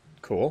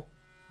 Cool.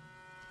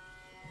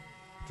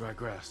 Dry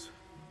grass.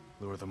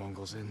 Lure the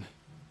Mongols in.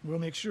 We'll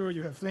make sure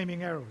you have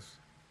flaming arrows.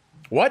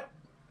 What?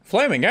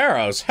 Flaming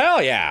arrows?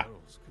 Hell yeah!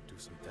 Arrows could do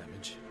some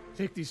damage.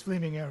 Take these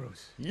flaming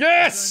arrows.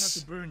 Yes! Try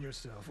not to burn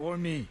yourself or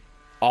me.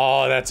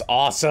 Oh, that's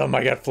awesome.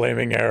 I got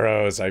flaming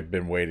arrows. I've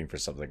been waiting for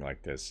something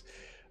like this.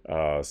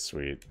 Oh,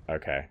 sweet.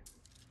 Okay.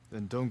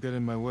 Then don't get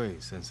in my way,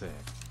 Sensei.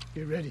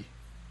 Get ready.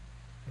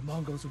 The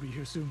Mongols will be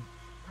here soon.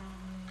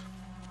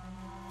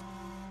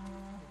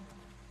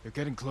 They're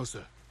getting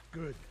closer.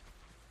 Good.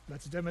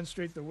 Let's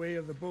demonstrate the way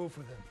of the bow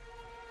for them.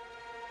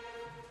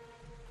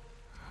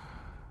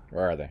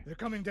 Where are they? They're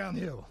coming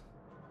downhill.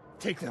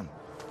 Take them.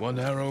 One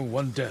arrow,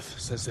 one death,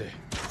 Sensei.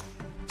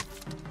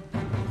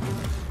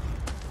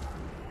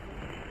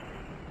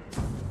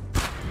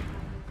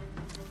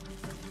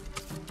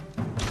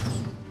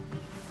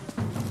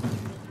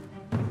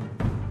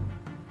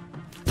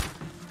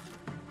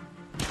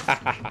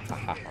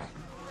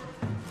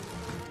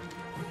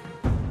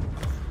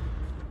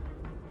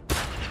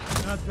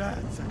 Not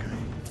bad, Sakai.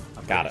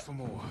 Got it. For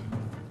more.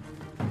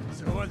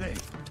 So are they.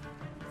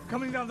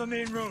 Coming down the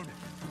main road.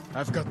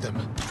 I've got them.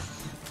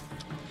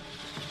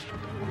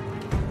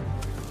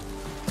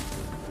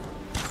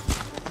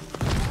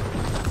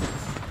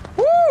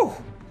 Woo!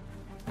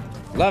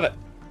 Love it.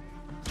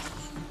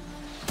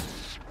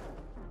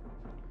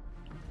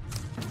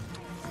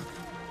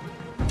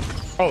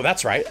 Oh,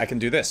 that's right. I can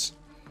do this.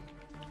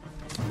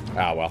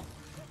 Ah, well.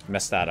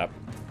 Messed that up.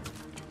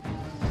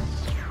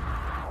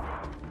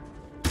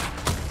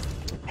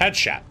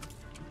 Headshot.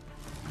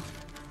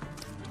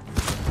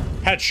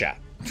 Headshot.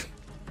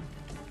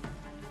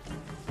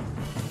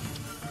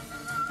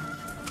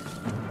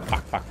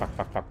 Fuck, fuck, fuck,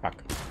 fuck, fuck,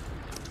 fuck.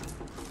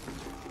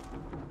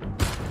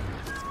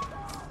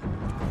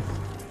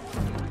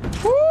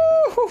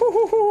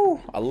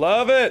 Woo! I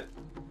love it.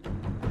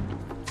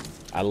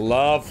 I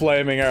love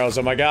flaming arrows.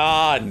 Oh my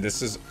god,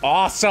 this is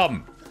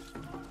awesome.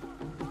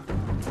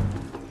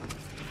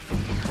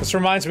 This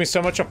reminds me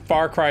so much of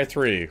Far Cry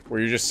 3, where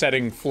you're just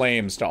setting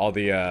flames to all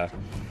the,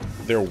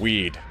 their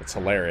weed. It's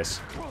hilarious.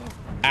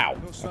 Ow.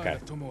 Okay.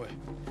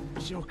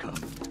 She'll come.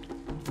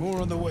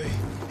 More on the way.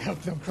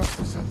 Help them cross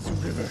the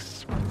Sansu River.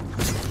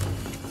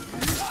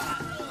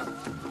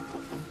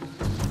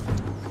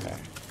 Okay.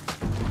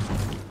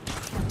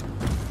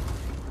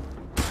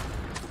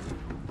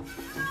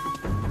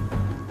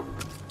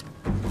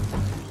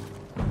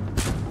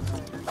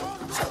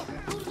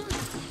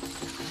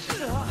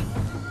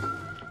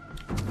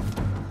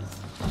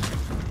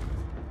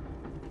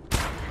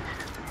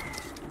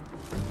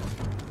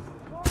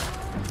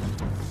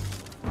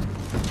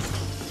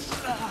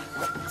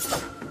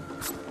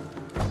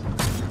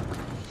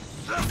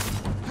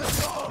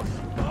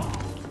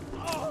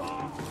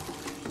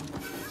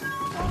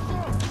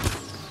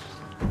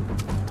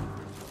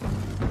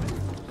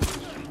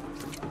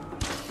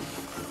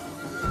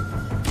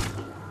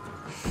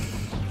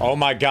 Oh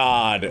my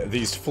god,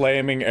 these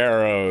flaming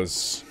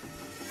arrows.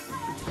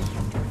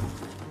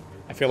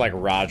 I feel like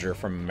Roger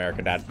from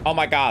American Dad. Oh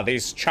my god,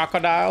 these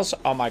crocodiles.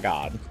 Oh my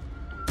god.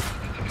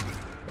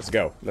 Let's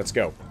go. Let's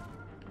go.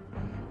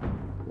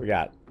 We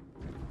got.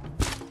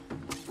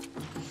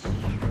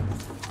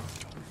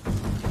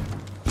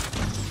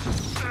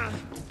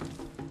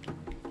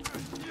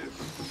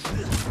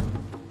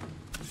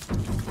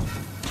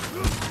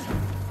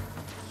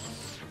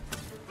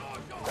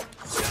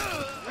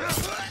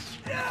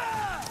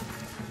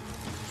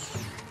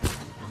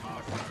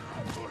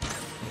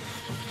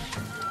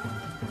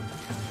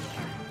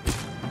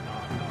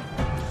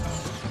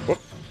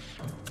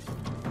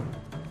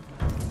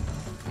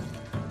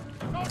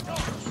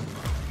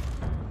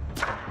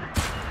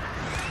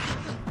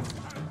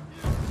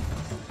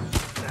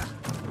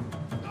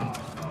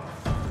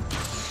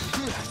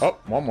 Oh,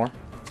 one more.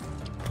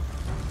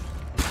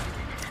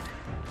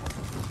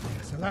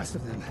 That's the last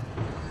of them.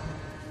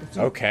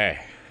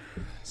 Okay.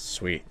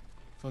 Sweet.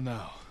 For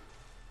now.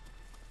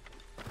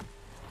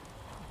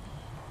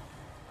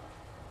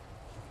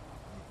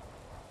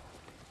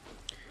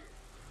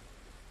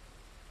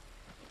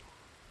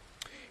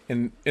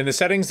 In the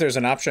settings, there's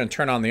an option to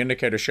turn on the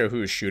indicator to show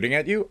who is shooting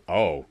at you.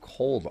 Oh,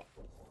 hold on.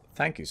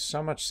 Thank you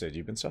so much, Sid.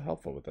 You've been so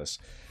helpful with this.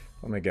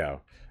 Let me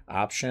go.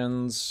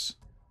 Options.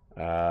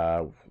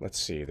 Let's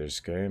see.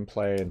 There's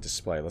gameplay and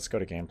display. Let's go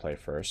to gameplay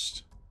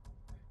first.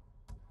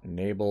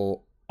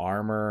 Enable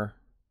armor.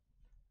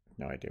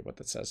 No idea what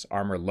that says.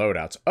 Armor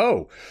loadouts.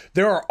 Oh,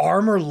 there are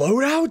armor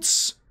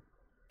loadouts?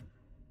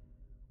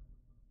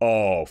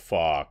 Oh,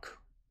 fuck.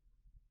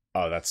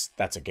 Oh, that's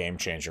a game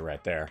changer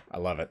right there. I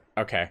love it.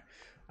 Okay.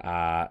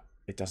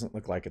 It doesn't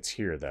look like it's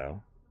here,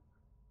 though.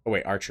 Oh,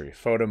 wait, archery.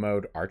 Photo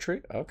mode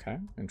archery? Okay,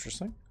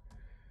 interesting.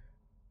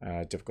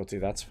 Difficulty,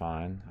 that's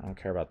fine. I don't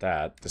care about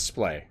that.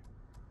 Display.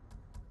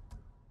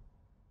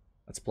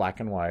 That's black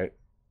and white.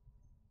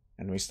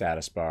 Enemy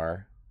status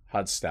bar.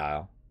 HUD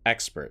style.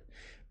 Expert.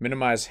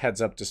 Minimize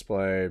heads-up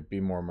display. Be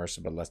more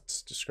immersive but less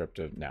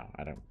descriptive. No,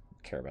 I don't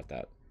care about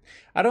that.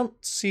 I don't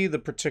see the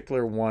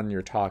particular one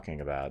you're talking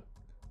about.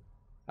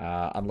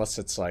 Unless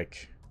it's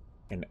like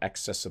in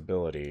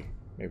accessibility.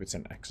 Maybe it's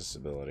in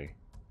accessibility.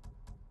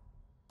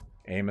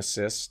 Aim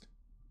assist.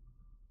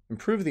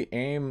 Improve the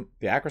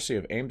accuracy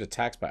of aimed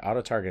attacks by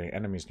auto-targeting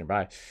enemies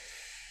nearby.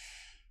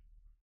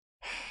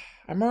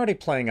 I'm already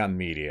playing on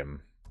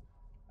medium.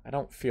 I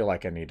don't feel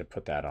like I need to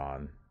put that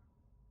on.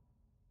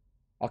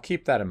 I'll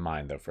keep that in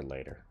mind, though, for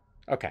later.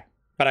 Okay.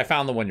 But I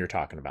found the one you're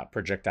talking about.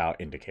 Projectile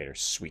indicator.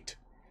 Sweet.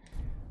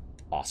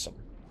 Awesome.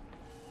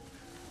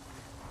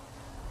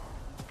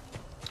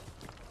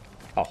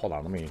 Oh, hold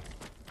on. Let me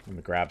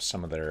grab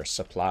some of their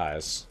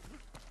supplies.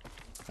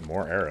 And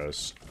more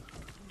arrows.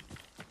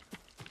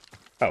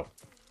 Oh.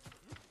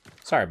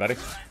 Sorry, buddy.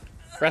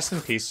 Rest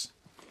in peace.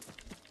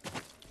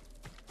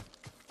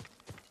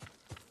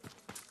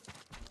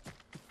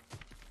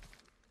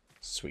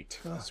 Sweet.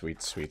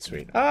 Sweet, sweet,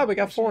 sweet. Ah, we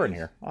got 4 in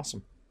here.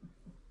 Awesome.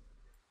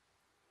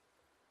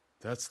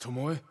 That's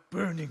Tomoe?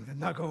 Burning the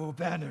Nagao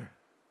banner.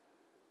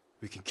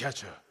 We can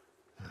catch her.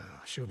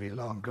 She'll be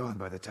long gone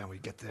by the time we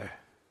get there.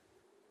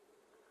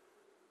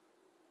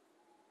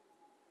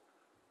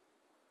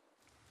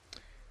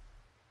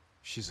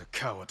 She's a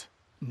coward.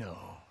 No.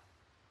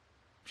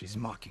 She's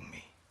mocking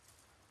me.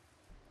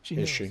 She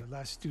knows the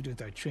last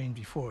student I trained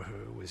before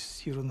her was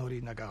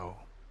Hironori Nagao.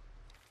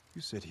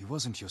 You said he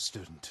wasn't your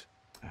student.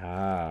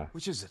 Ah.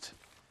 Which is it?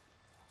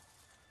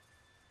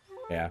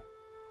 Yeah.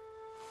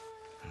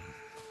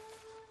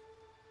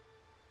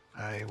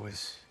 I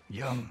was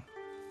young.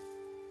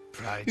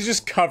 Prideful. He's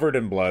just covered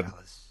in blood.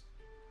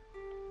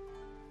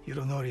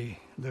 Hironori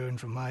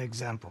learned from my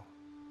example.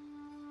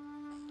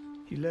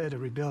 He led a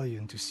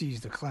rebellion to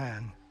seize the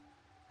clan,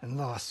 and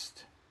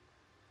lost.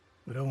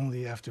 But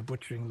only after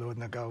butchering Lord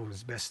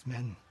Nagao's best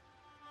men.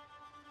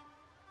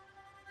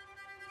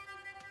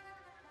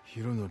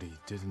 Hironori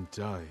didn't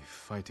die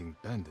fighting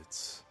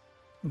bandits.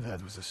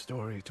 That was a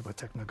story to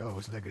protect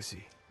Nagao's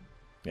legacy.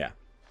 Yeah.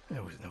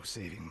 There was no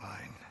saving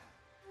mine.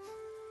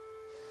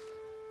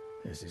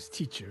 As his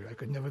teacher, I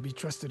could never be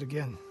trusted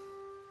again.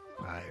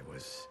 I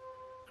was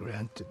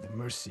granted the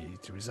mercy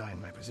to resign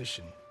my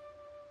position.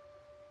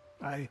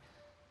 I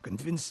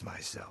convinced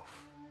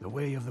myself the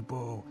way of the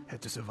bow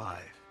had to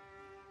survive.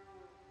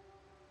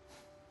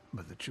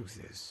 But the truth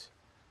is,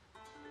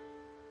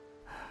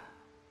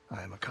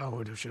 I am a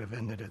coward who should have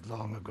ended it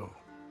long ago.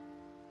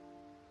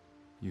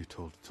 You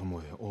told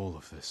Tomoe all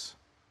of this.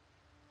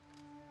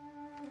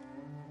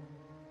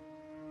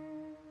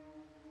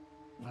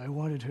 I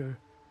wanted her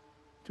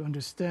to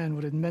understand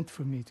what it meant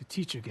for me to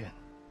teach again.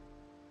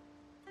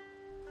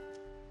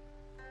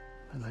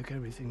 But like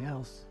everything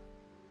else,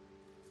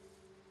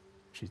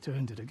 she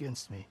turned it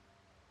against me.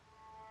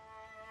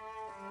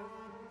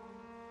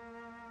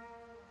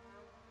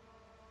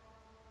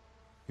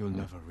 You'll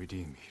never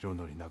redeem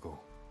Hironori Nagao.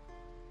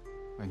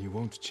 And you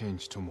won't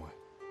change Tomoe.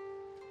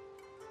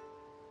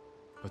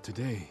 But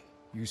today,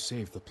 you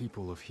saved the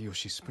people of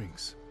Hiyoshi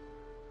Springs.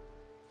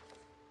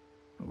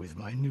 With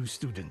my new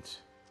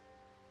student.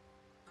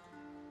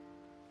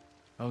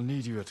 I'll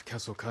need you at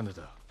Castle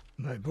Canada.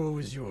 My bow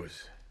is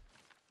yours.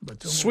 But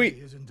Tomoe Sweet.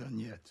 isn't done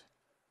yet.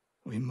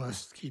 We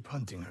must keep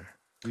hunting her.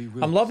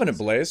 I'm loving it,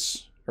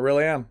 Blaze. I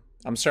really am.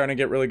 I'm starting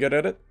to get really good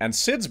at it. And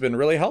Sid's been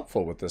really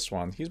helpful with this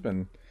one.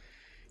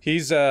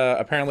 He's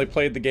apparently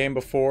played the game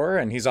before,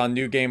 and he's on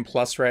New Game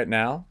Plus right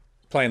now.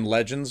 Playing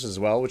Legends as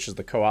well, which is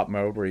the co-op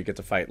mode where you get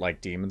to fight like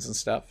demons and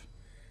stuff.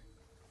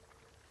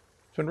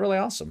 It's been really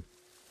awesome.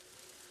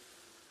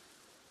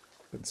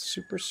 Been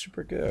super,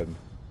 super good.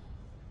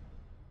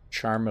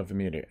 Charm of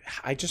immunity.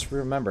 I just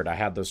remembered I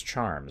had those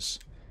charms.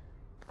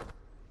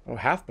 Oh,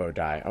 half bow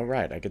die. Oh,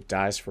 right. I get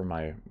dies for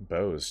my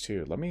bows,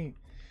 too. Let me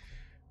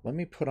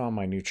put on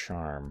my new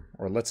charm.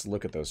 Or let's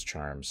look at those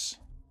charms.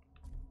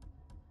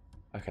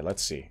 Okay,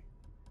 let's see.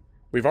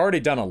 We've already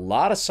done a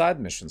lot of side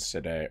missions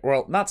today.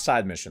 Well, not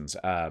side missions.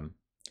 I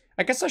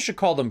guess I should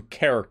call them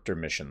character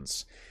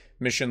missions.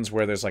 Missions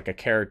where there's like a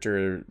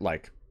character,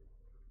 like,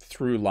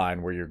 through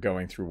line where you're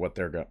going through what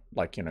they're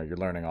like, you know, you're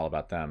learning all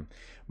about them.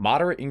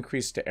 Moderate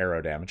increase to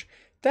arrow damage.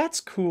 That's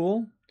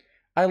cool.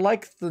 I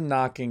like the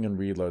knocking and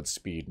reload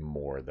speed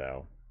more,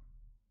 though.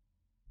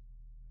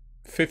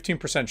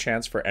 15%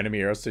 chance for enemy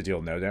arrows to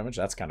deal no damage.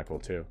 That's kind of cool,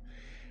 too.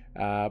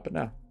 But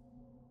no.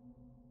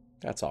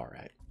 That's all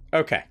right.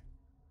 Okay.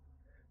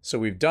 So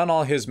we've done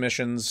all his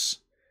missions.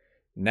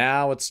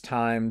 Now it's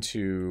time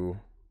to...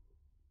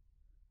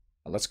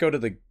 Let's go to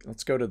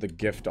the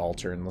gift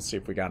altar and let's see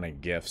if we got any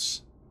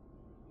gifts.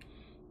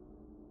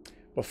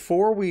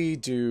 Before we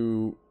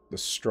do the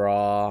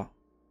straw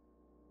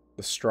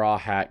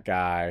hat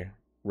guy,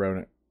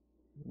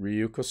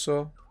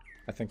 Ryukoso,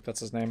 I think that's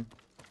his name.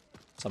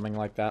 Something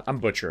like that. I'm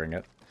butchering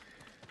it.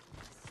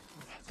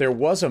 There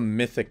was a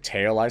mythic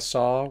tale I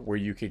saw where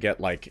you could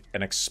get, like,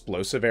 an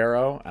explosive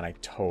arrow, and I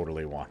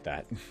totally want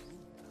that.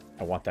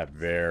 I want that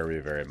very,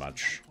 very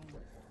much.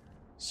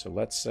 So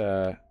let's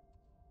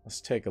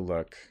take a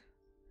look.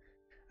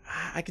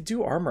 I could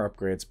do armor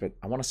upgrades, but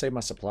I want to save my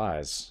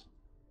supplies.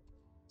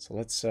 So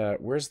let's,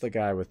 where's the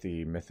guy with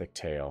the mythic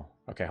tail?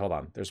 Okay, hold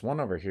on. There's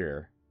one over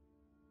here.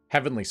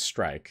 Heavenly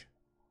Strike.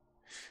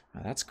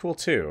 Now, that's cool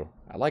too.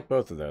 I like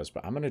both of those,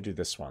 but I'm going to do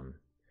this one.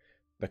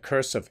 The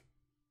Curse of...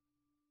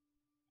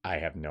 I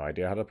have no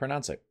idea how to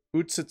pronounce it.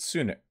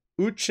 Uchitsune.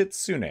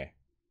 Uchitsune.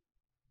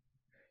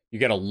 You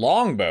get a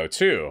longbow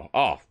too.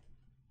 Oh,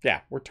 yeah,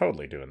 we're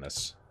totally doing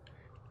this.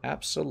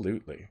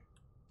 Absolutely.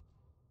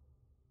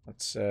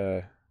 Let's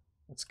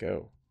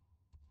go.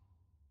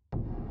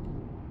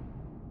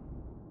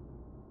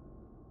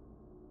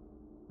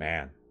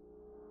 Man.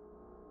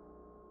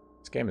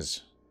 This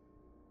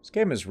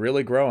game is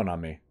really growing on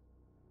me.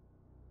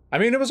 I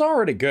mean, it was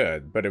already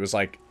good, but it was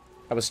like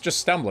I was just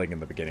stumbling in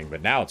the beginning,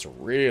 but now it's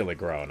really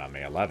growing on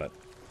me. I love it.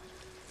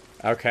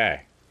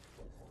 Okay.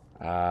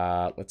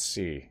 Let's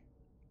see.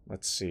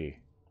 Let's see.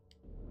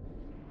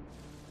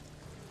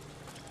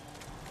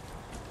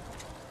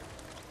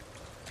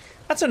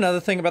 That's another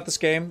thing about this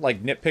game,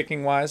 like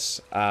nitpicking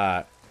wise.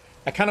 I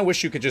kind of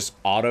wish you could just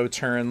auto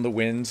turn the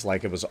wind,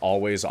 like it was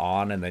always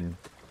on, and then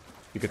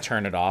you could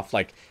turn it off.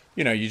 Like,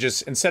 you know, you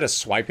just, instead of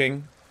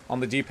swiping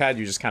on the D-pad,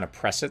 you just kind of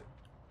press it.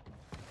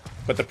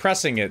 But the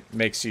pressing it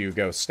makes you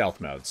go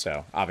stealth mode,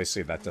 so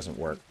obviously that doesn't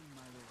work.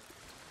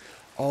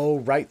 Oh,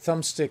 right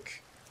thumbstick.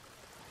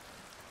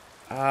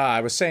 I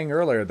was saying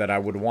earlier that I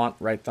would want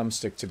right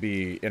thumbstick to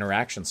be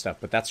interaction stuff,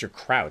 but that's your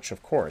crouch,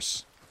 of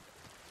course.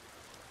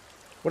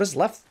 What is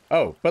left?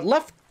 Oh, but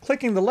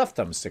clicking the left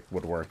thumbstick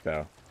would work,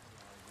 though.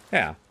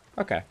 Yeah,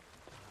 okay.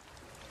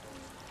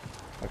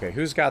 Okay,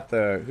 who's got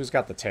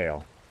the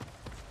tail?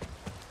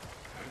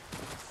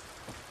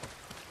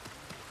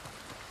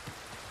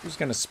 Who's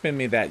gonna spin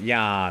me that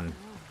yarn?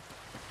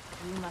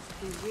 You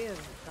must be weary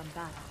from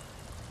battle.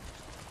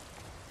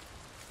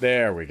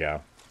 There we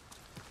go.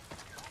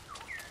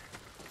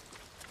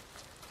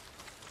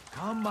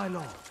 Come, my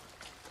lord.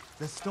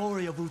 The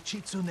story of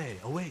Uchitsune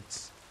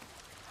awaits.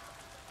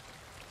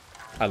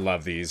 I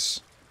love these.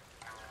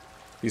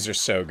 These are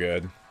so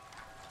good.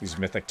 These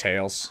mythic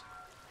tales.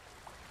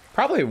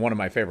 Probably one of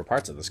my favorite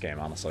parts of this game,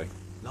 honestly.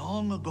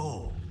 Long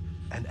ago,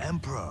 an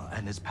emperor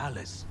and his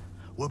palace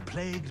were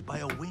plagued by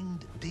a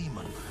winged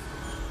demon.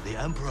 The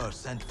emperor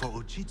sent for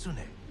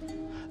Uchitsune,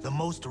 the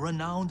most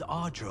renowned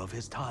archer of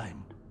his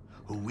time,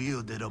 who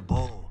wielded a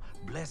bow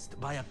blessed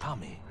by a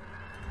kami.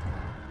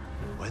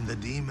 When the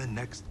demon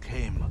next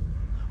came,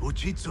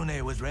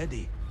 Uchitsune was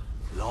ready,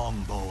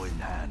 longbow in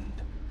hand.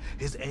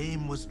 His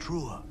aim was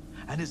truer,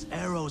 and his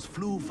arrows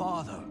flew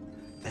farther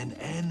than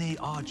any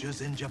archers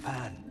in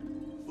Japan.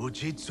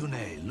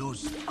 Uchitsune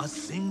loosed a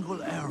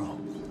single arrow.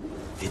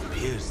 It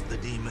pierced the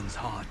demon's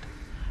heart.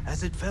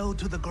 As it fell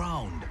to the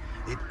ground,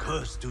 it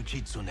cursed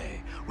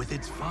Uchitsune with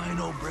its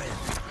final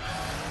breath.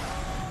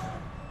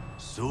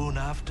 Soon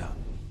after,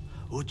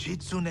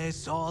 Uchitsune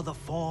saw the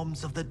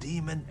forms of the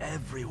demon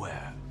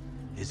everywhere.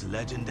 His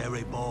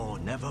legendary bow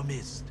never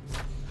missed,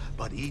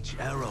 but each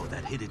arrow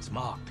that hit its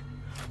mark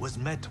was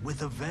met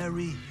with a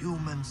very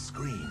human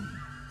scream.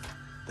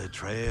 The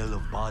trail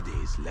of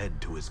bodies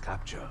led to his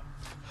capture.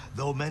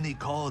 Though many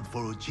called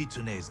for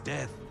Uchitsune's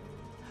death,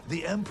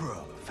 the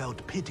Emperor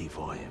felt pity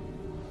for him.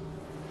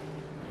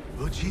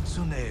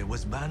 Uchitsune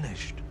was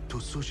banished to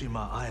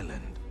Tsushima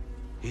Island.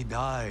 He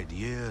died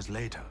years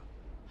later,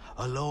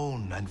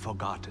 alone and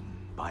forgotten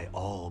by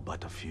all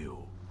but a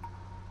few.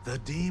 The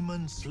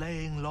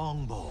demon-slaying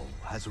longbow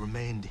has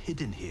remained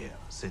hidden here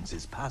since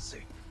his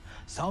passing.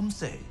 Some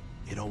say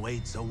it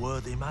awaits a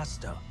worthy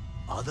master.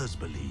 Others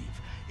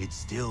believe it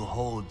still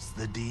holds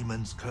the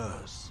demon's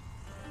curse.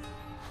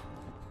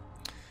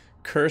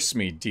 Curse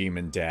me,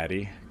 demon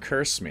daddy.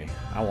 Curse me.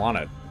 I want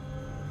it.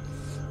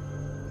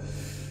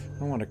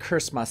 I want to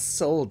curse my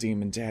soul,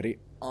 demon daddy.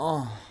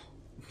 Oh.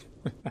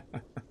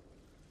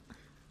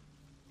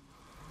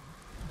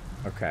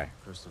 Okay.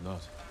 Curse or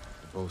not,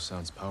 the bow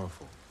sounds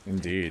powerful.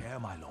 Indeed. Care,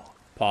 my lord.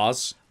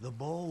 Pause. The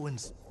bow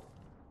and...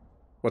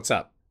 What's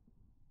up?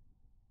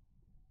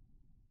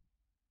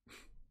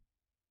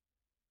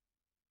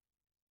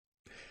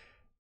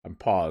 I'm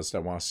paused. I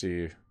want to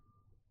see...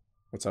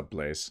 What's up,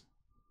 Blaze?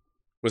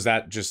 Was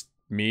that just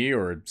me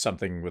or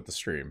something with the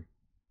stream?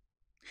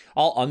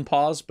 I'll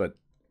unpause, but...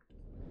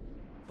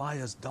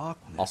 Fire's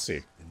darkness I'll see.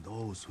 in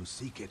those who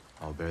seek it.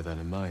 I'll bear that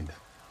in mind.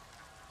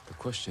 The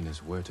question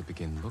is where to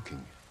begin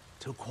looking.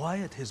 To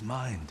quiet his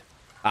mind,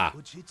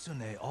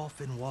 Uchitsune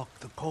often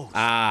walked the coast.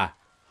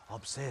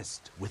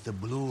 Obsessed with the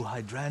blue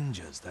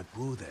hydrangeas that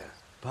grew there.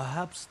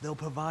 Perhaps they'll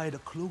provide a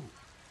clue.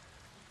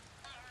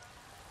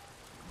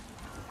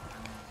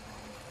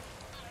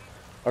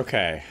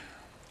 Okay.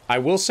 I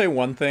will say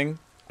one thing.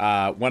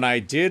 When I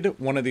did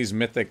one of these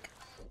mythic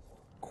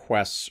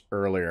quests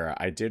earlier,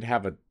 I did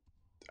have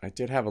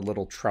a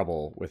little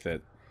trouble with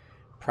it.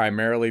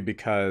 Primarily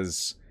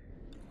because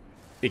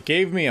it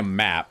gave me a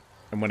map.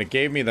 And when it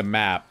gave me the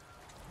map,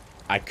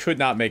 I could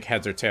not make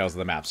heads or tails of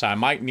the map. So I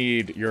might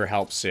need your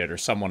help, Sid, or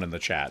someone in the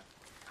chat.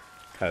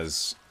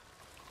 Because,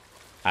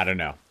 I don't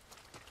know.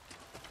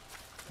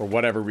 For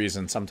whatever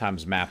reason,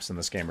 sometimes maps in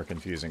this game are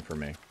confusing for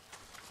me.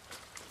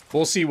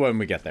 We'll see when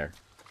we get there.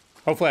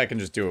 Hopefully I can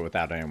just do it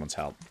without anyone's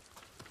help.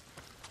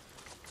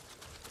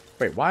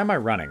 Wait, why am I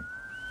running?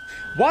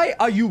 Why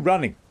are you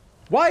running?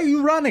 Why are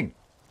you running?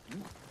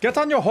 Get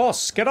on your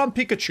horse. Get on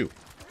Pikachu.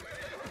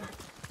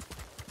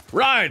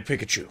 Ride,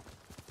 Pikachu.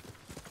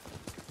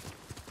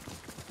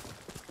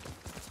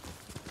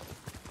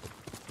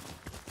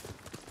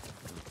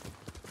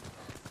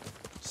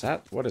 Is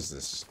that... What is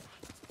this?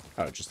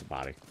 Oh, just the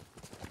body.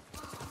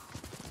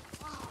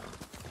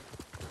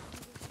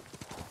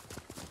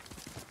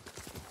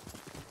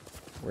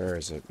 Where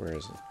is it? Where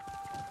is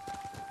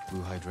it?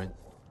 Blue hydrant.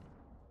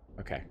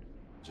 Okay.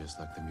 Just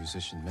like the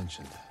musician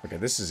mentioned. Okay,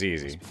 this is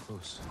easy.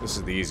 This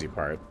is the easy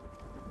part.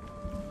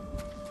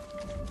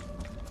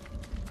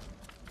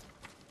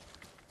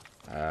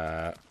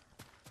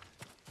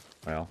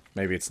 Well,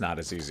 maybe it's not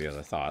as easy as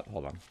I thought.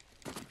 Hold on.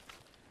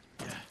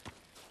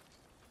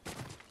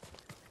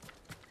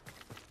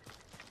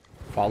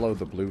 Follow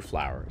the blue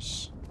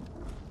flowers.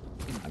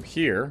 I'm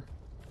here.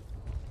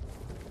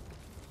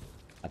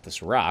 At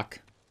this rock.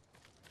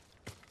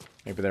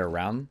 Maybe they're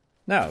around?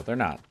 No, they're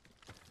not.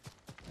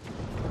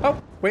 Oh,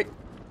 wait.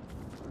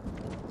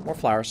 More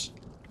flowers.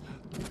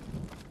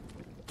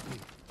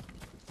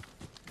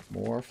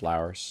 More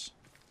flowers.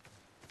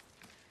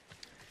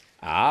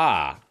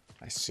 Ah,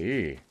 I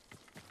see.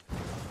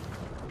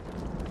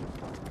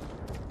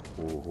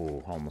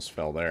 Ooh, almost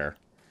fell there.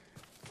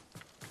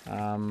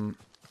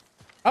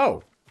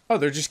 Oh,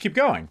 they just keep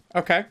going.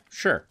 Okay,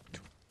 sure.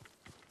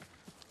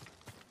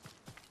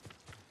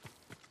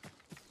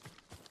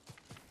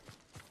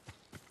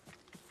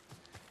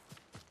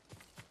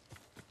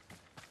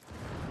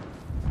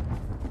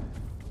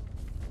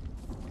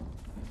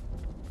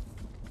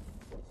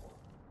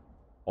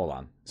 Hold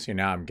on. See,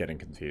 now I'm getting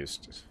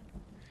confused.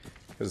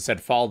 Because it said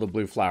follow the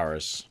blue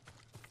flowers,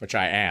 which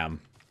I am.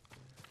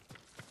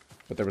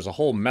 But there was a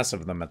whole mess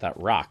of them at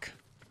that rock.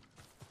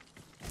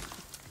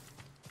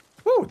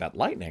 Ooh, that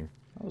lightning.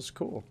 That was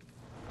cool.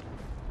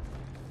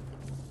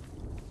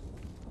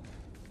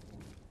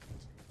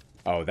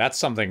 Oh, that's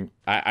something...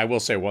 I will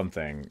say one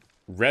thing.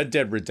 Red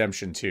Dead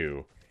Redemption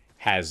 2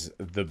 has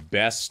the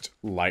best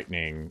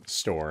lightning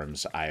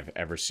storms I've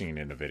ever seen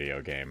in a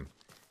video game.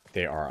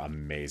 They are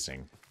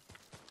amazing.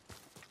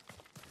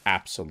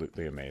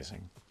 Absolutely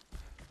amazing.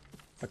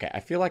 Okay, I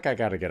feel like I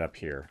gotta get up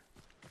here.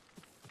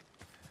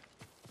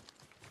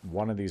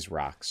 One of these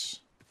rocks.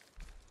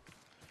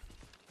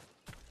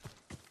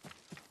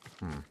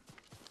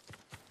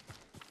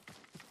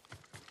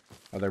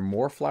 Are there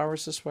more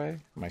flowers this way?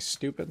 Am I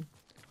stupid?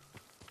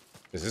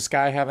 Does this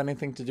guy have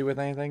anything to do with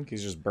anything?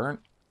 He's just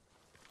burnt?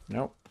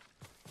 Nope.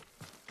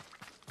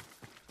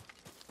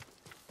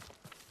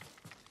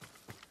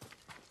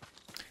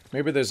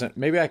 Maybe there's a...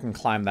 Maybe I can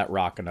climb that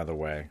rock another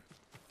way.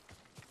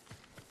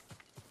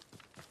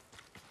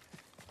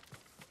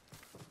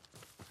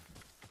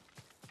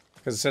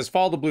 Because it says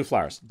follow the blue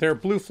flowers. There are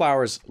blue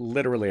flowers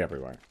literally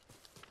everywhere.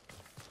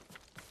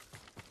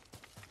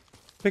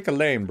 Pick a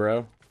lane,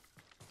 bro.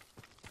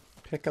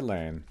 Pick a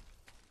lane.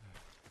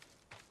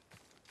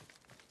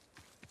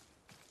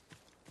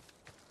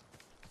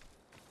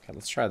 Okay,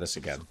 let's try this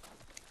again.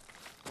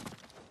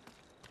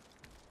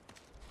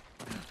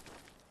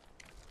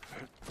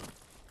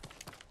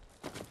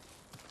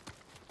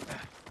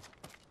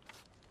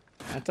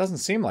 It doesn't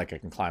seem like I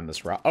can climb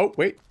this rock. Oh,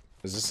 wait.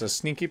 Is this a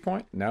sneaky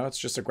point? No, it's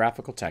just a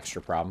graphical texture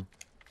problem.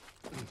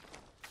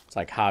 It's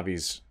like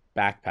Javi's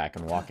backpack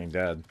in Walking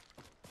Dead.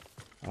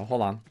 Oh,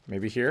 hold on.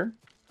 Maybe here?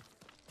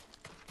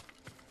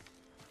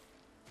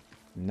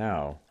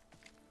 No.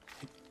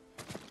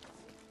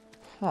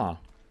 Huh.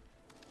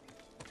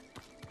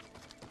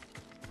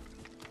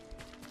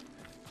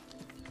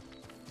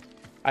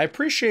 I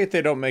appreciate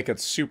they don't make it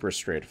super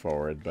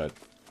straightforward, but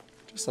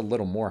just a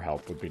little more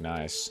help would be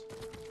nice.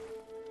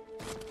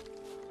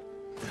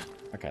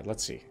 Okay,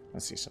 let's see.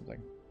 Let's see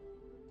something.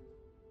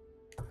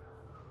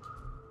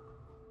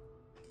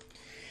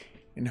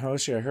 In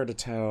Hoshi, I heard a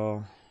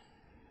tale.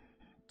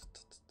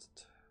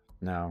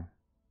 No.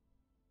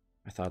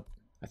 I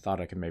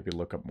thought I could maybe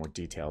look up more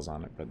details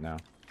on it, but no.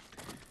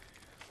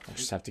 I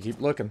just have to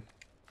keep looking.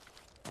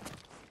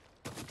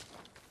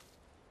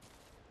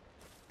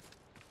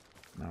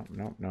 No,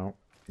 no, no.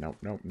 Nope,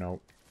 nope,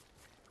 nope.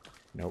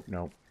 Nope,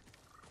 nope.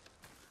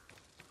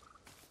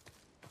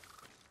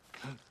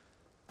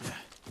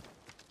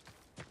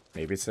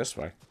 Maybe it's this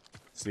way.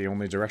 It's the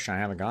only direction I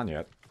haven't gone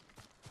yet.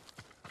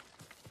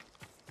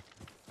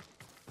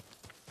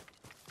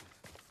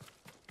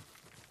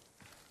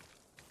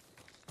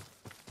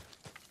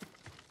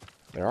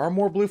 There are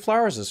more blue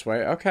flowers this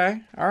way.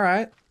 Okay.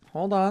 Alright.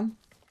 Hold on.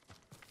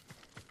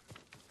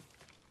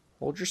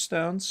 Hold your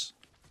stones.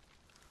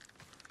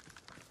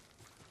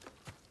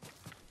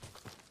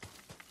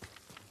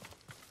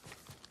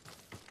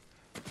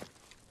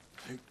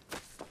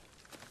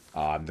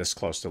 Oh, I'm this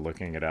close to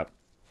looking it up.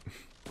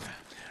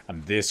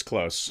 I'm this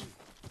close.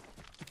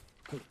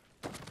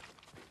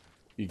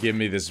 You give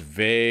me this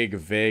vague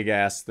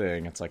ass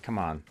thing. It's like, come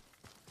on.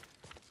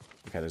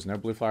 Okay, there's no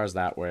blue flowers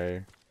that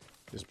way.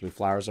 There's blue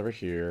flowers over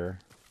here.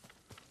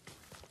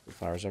 Blue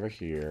flowers over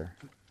here.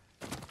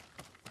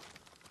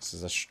 This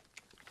is a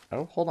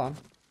oh, hold on.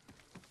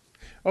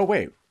 Oh,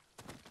 wait.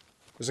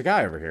 There's a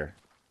guy over here.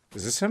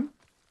 Is this him?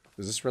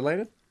 Is this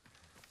related?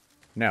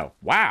 No.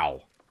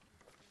 Wow.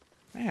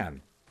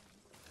 Man.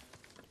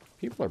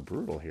 People are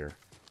brutal here.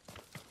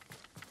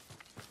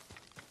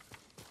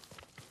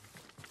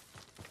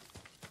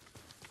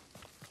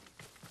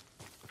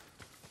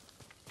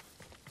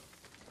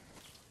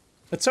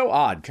 It's so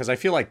odd, because I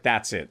feel like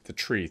that's it, the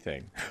tree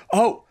thing.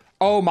 Oh!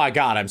 Oh my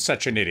god, I'm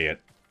such an idiot.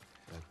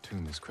 That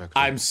tomb is cracked.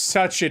 I'm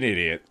such an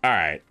idiot.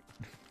 Alright.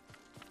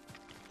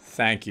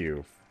 Thank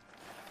you.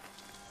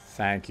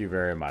 Thank you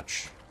very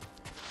much.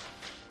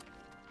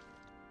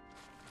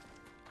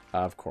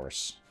 Of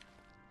course.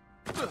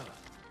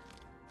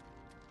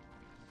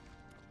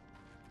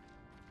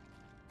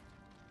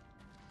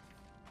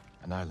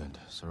 An island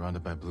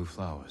surrounded by blue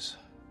flowers.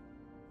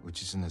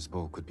 Uchizune's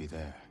bow could be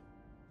there.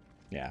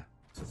 Yeah.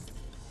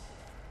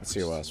 Let's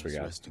see what else we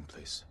got. Resting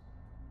place.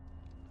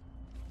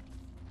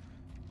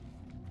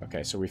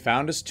 Okay, so we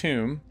found his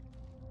tomb.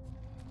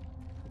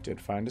 We did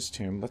find his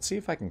tomb. Let's see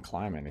if I can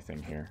climb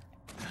anything here.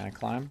 Can I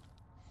climb?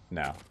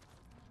 No.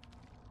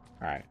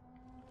 Alright.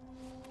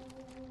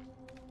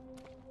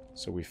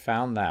 So we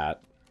found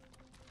that.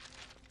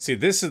 See,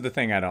 this is the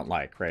thing I don't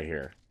like right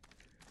here.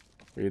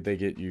 Where did they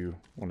get you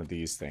one of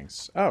these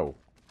things? Oh.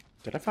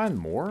 Did I find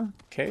more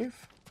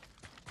cave?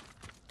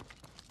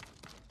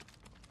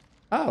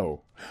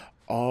 Oh.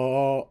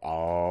 Oh.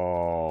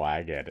 Oh,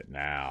 I get it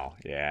now.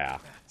 Yeah.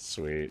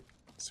 Sweet.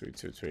 Sweet,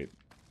 sweet, sweet.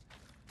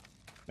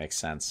 Makes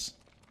sense.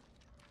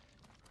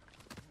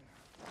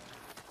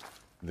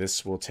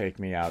 This will take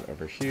me out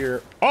over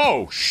here.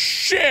 Oh,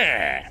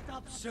 shit!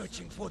 Stop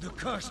searching for the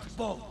cursed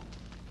bow.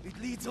 It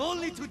leads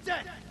only to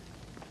death.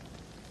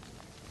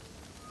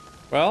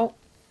 Well,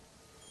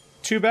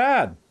 too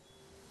bad.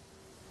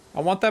 I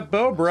want that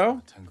bow,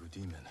 bro. Tengu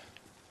demon.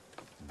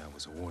 And that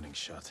was a warning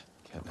shot.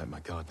 Can't let my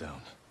guard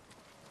down.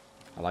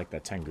 I like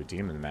that Tengu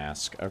demon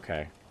mask.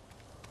 Okay.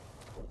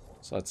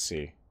 So let's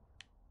see.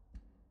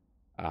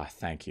 Ah,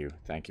 thank you.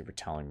 Thank you for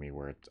telling me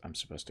where I'm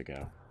supposed to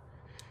go.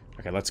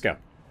 Okay, let's go.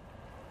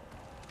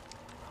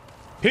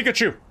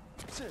 Pikachu!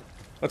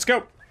 Let's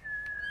go!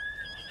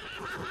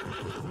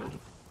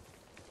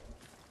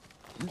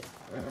 We'll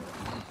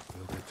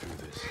get through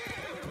this.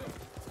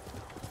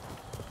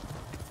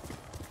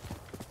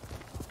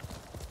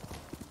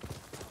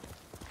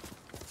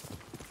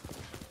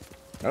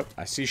 Oh,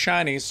 I see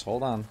shinies.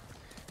 Hold on.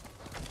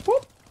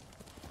 Whoop!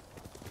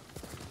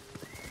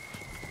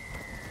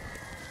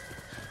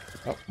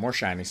 Oh, more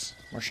shinies.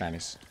 More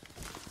shinies.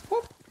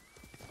 Whoop!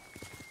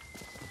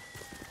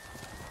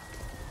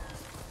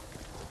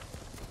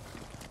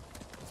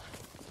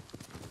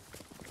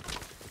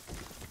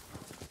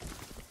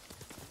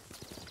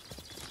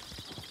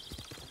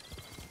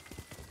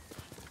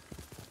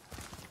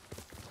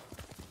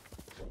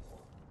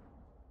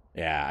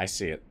 Yeah, I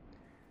see it.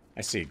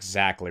 I see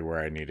exactly where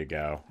I need to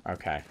go.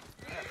 Okay.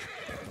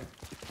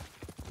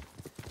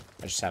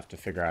 I just have to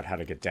figure out how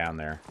to get down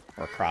there.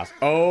 Or across.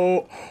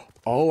 Oh!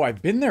 Oh,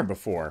 I've been there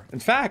before. In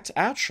fact,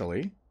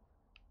 actually,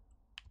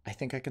 I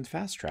think I can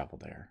fast travel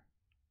there.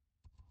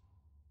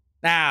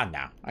 Ah,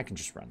 no. I can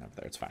just run over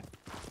there. It's fine.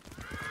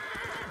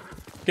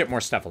 Get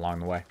more stuff along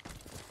the way.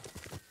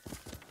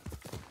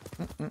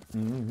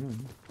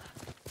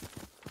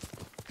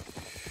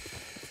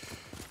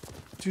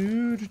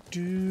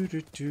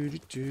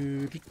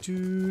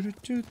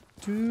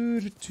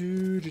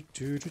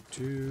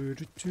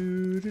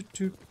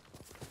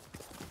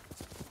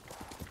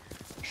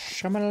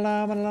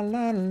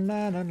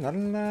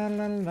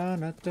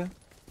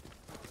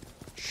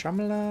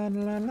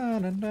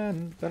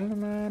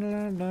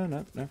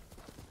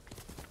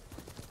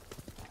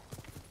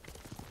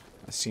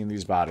 I've seen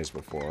these bodies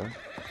before.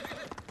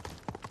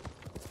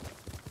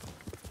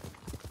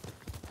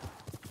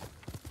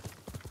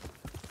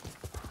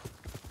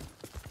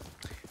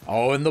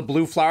 Oh, and the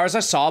blue flowers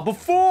I saw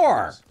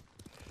before!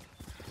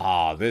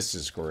 Oh, this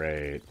is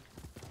great.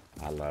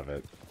 I love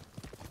it.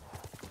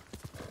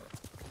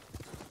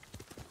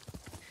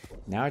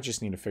 Now I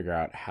just need to figure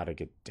out how to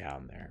get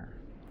down there.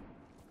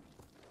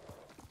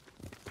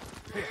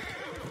 Okay,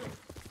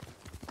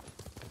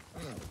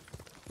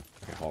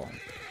 hold on.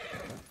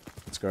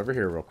 Let's go over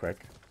here real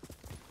quick.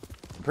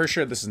 I'm pretty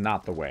sure this is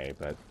not the way,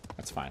 but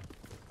that's fine.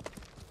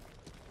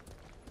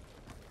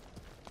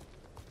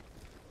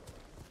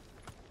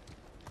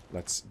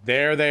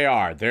 There they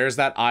are. There's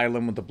that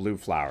island with the blue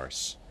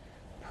flowers.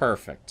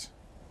 Perfect.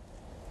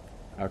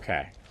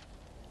 Okay.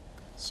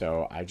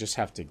 So I just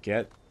have to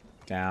get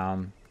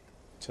down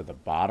to the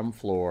bottom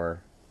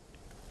floor,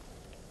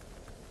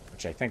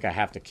 which I think I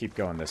have to keep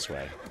going this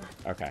way.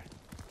 Okay.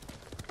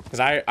 Because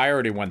I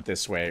already went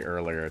this way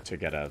earlier to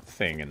get a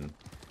thing in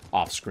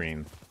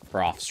off-screen,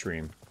 or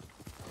off-stream.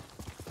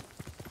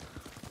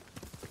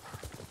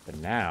 But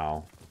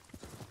now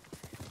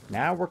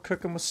we're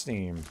cooking with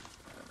steam.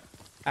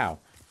 Ow.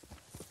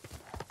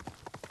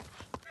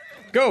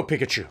 Go,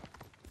 Pikachu!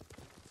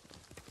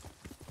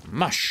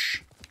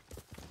 Mush!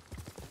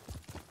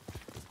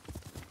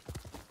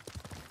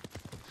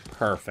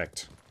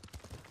 Perfect.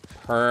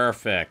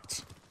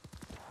 Perfect.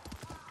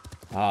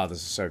 Oh, this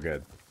is so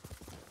good.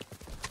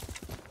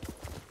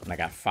 And I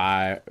got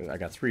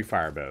 3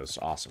 fire bows.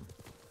 Awesome.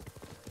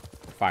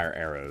 Fire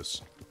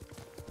arrows.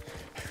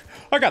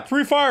 I got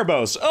 3 fire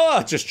bows!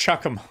 Oh, just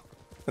chuck them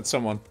at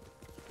someone.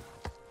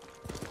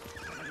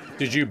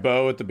 Did you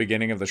bow at the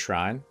beginning of the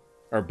shrine?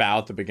 Or bow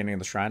at the beginning of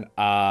the shrine?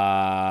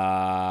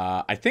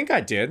 I think I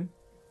did.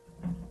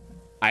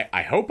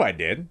 I hope I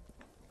did.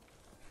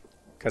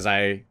 Because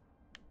I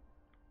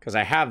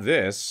have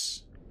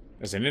this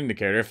as an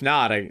indicator. If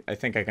not, I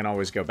think I can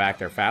always go back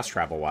there fast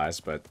travel-wise,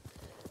 but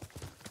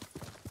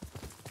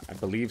I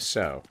believe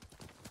so.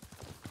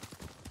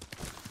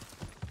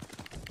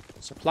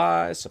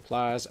 Supplies,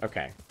 supplies.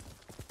 Okay.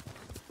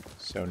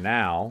 So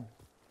now...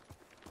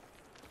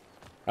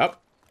 Oh.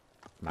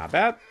 Not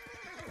bad.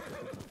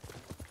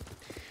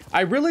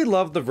 I really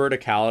love the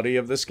verticality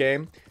of this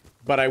game,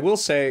 but I will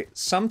say,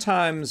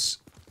 sometimes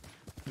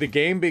the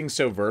game being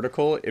so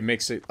vertical, it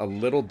makes it a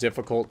little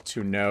difficult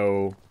to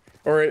know,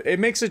 or it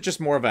makes it just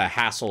more of a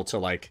hassle to,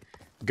 like,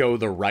 go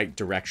the right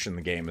direction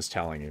the game is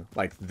telling you.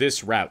 Like,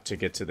 this route to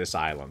get to this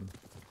island.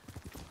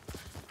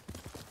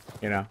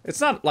 You know?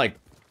 It's not, like,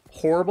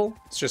 horrible.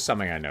 It's just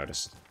something I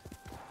noticed.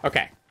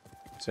 Okay.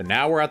 So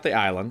now we're at the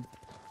island.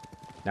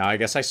 Now I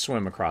guess I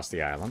swim across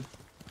the island.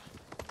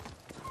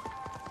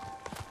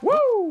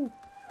 Woo!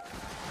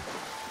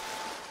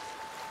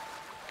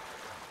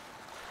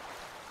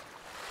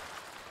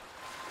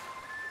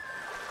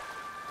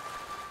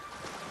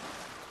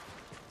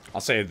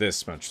 I'll say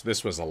this much.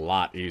 This was a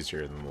lot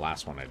easier than the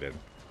last one I did.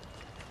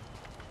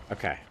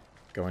 Okay.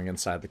 Going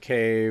inside the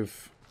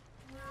cave.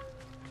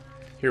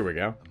 Here we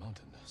go. A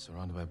mountain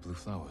surrounded by blue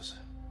flowers.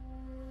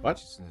 What?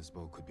 This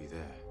bow could be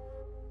there.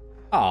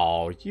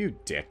 Oh, you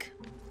dick.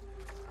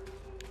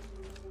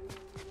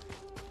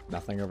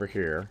 Nothing over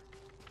here.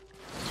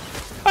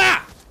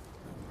 Ah!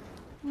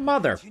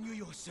 Mother. Continue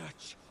your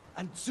search,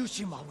 and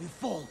Tsushima will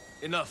fall.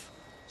 Enough.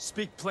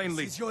 Speak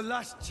plainly. This is your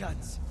last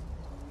chance.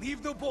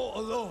 Leave the boat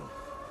alone.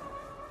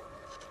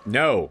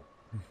 No.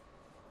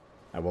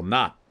 I will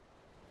not.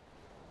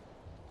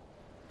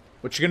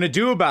 What you gonna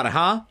do about it,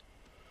 huh?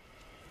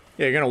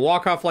 Yeah, you're gonna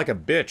walk off like a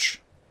bitch.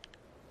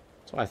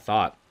 That's what I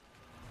thought.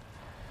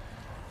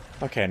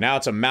 Okay, now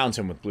it's a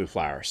mountain with blue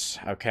flowers.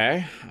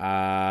 Okay.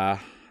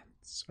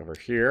 It's over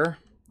here.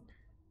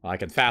 Well, I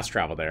can fast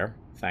travel there,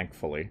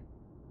 thankfully.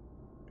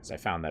 Because I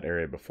found that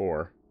area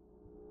before.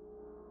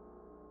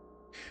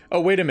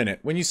 Oh, wait a minute.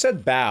 When you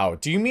said bow,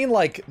 do you mean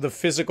like the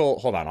physical...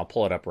 Hold on, I'll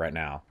pull it up right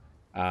now.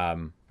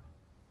 No,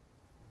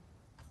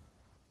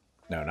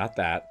 not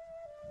that.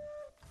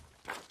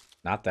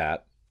 Not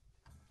that.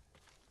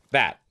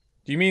 That.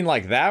 Do you mean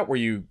like that, where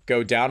you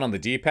go down on the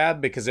D-pad?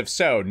 Because if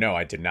so, no,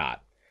 I did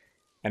not.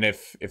 And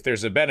if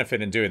there's a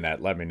benefit in doing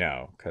that, let me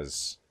know,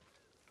 because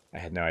I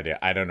had no idea.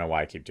 I don't know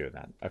why I keep doing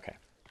that. Okay.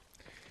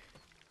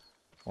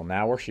 Well,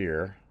 now we're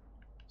here.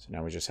 So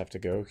now we just have to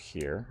go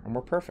here, and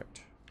we're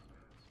perfect.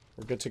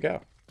 We're good to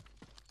go.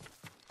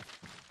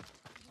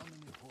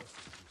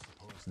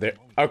 There.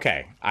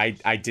 Okay,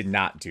 I did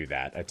not do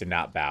that. I did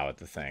not bow at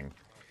the thing.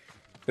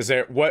 Is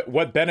there...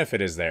 What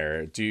benefit is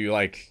there? Do you,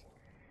 like...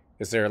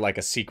 Is there, like,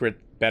 a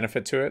secret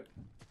benefit to it?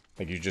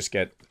 Like, you just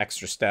get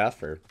extra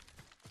stuff, or...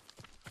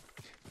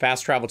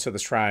 Fast travel to the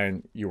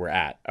shrine you were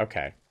at.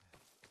 Okay.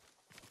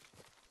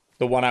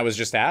 The one I was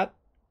just at?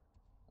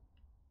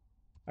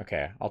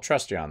 Okay, I'll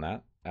trust you on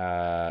that.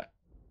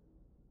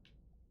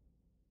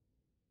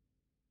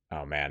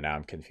 Oh man, now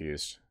I'm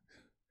confused.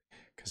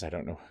 Because I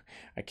don't know.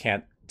 I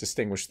can't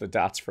distinguish the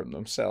dots from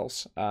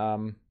themselves.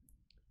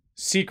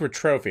 Secret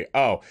trophy.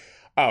 Oh,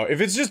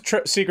 if it's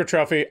just secret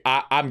trophy,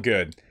 I'm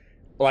good.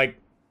 Like,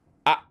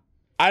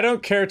 I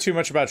don't care too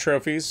much about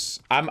trophies.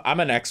 I'm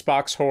an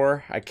Xbox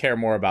whore. I care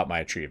more about my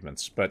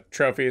achievements. But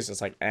trophies,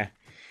 it's like, eh.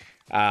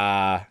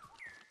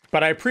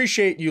 But I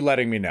appreciate you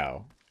letting me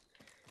know.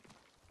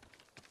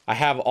 I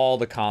have all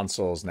the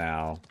consoles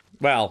now.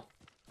 Well,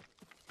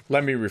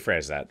 let me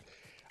rephrase that.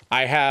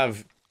 I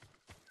have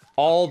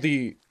all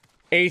the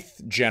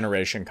 8th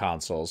generation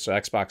consoles. So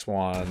Xbox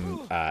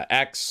One,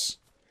 X,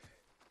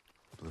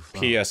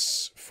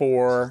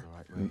 PS4,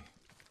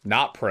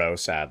 not Pro,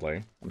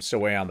 sadly. I'm still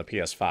way on the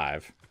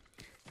PS5.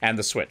 And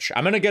the Switch.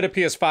 I'm gonna get a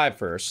PS5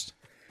 first.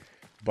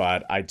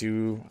 But I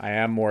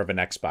am more of an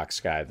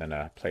Xbox guy than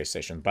a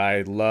PlayStation. But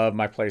I love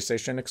my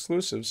PlayStation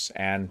exclusives.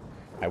 And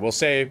I will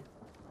say,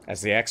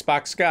 as the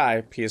Xbox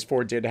guy,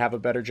 PS4 did have a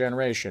better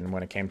generation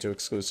when it came to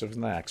exclusives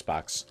than the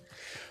Xbox.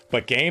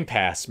 But Game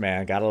Pass,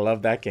 man. Gotta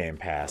love that Game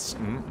Pass.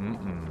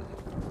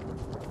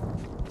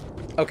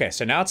 Okay,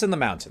 so now it's in the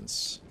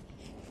mountains.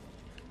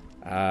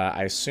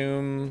 I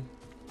assume...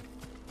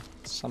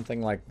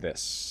 something like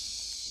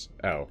this.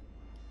 Oh.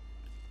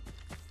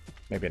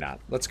 Maybe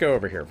not. Let's go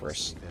over here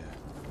first.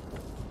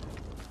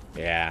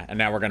 Yeah, and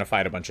now we're gonna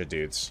fight a bunch of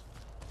dudes.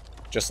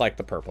 Just like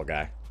the purple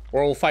guy.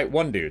 Or we'll fight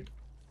one dude.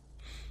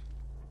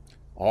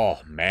 Oh,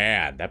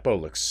 man. That bow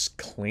looks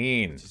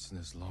clean.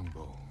 Uchitsune's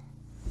longbow.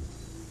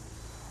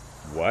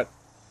 What?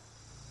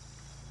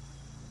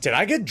 Did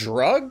I get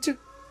drugged? Did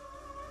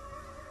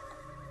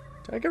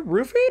I get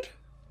roofied?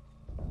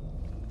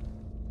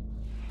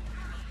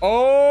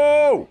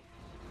 Oh!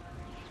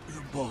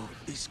 The bow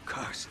is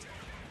cursed.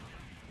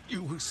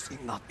 You will see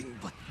nothing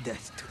but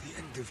death to the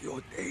end of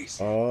your days.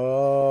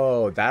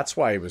 Oh, that's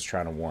why he was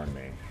trying to warn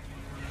me.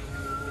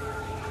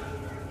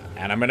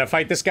 And I'm gonna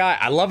fight this guy.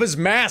 I love his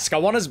mask. I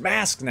want his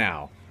mask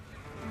now.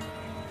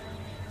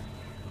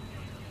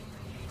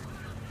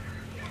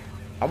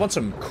 I want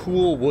some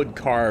cool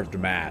wood-carved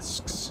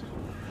masks.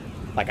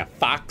 Like a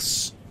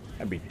fox.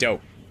 That'd be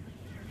dope.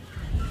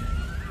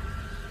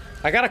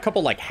 I got a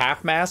couple, like,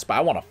 half masks, but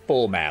I want a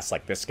full mask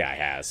like this guy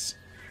has.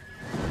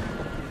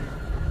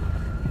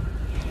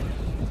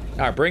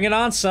 Alright, bring it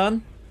on,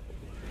 son.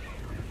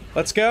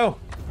 Let's go.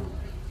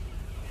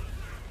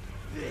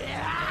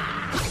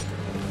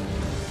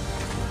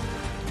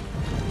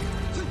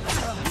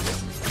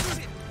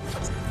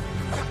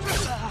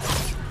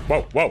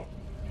 Whoa, whoa.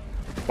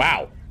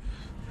 Wow.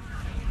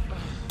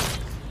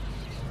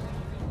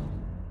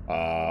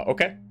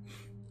 Okay.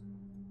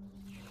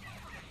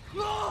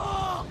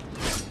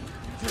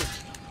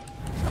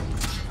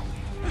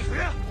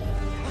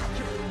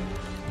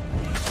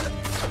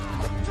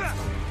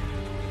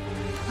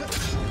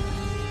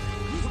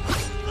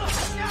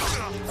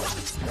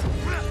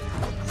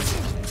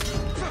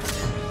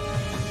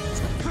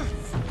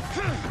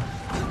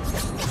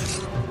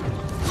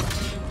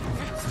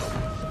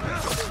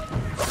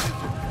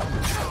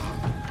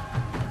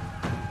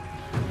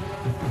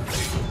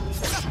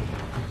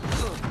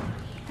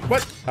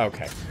 What?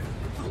 Okay.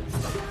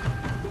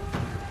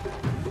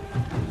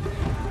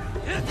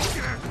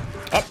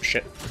 Oh,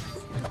 shit.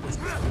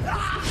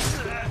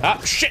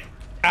 Oh, shit!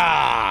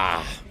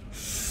 Ah!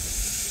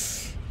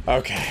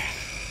 Okay.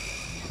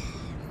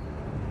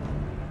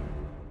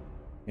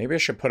 Maybe I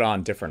should put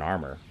on different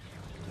armor.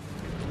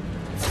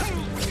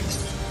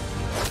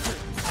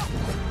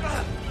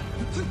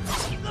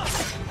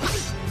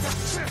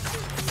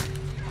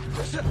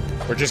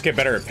 Or just get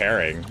better at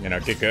parrying, you know,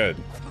 get good.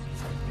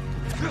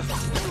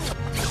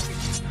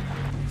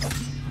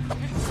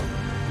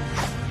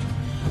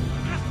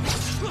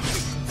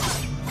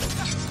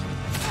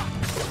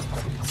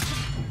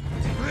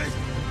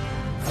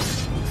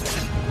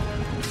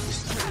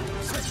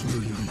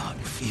 Do you not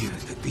fear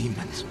the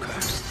demon's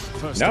curse?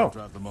 First, No. I'll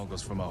drive the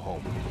Mongols from our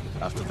home.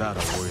 After that,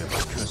 I'll worry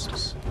about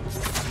curses.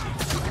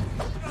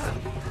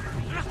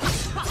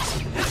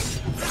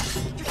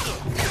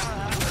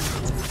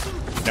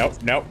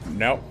 Nope, nope,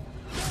 nope.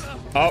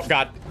 Oh,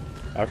 God.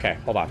 Okay,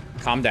 hold on.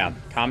 Calm down.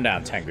 Calm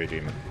down, Tengu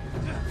Demon.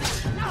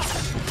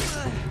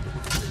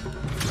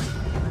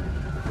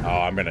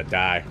 Oh, I'm gonna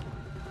die.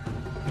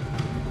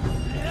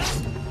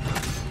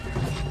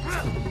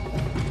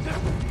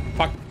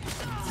 Fuck.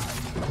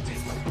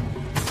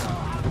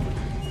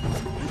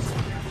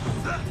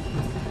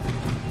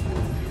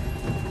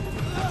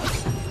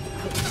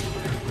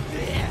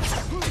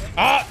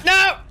 Oh,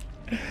 no!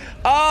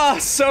 Oh,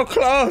 so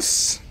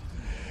close.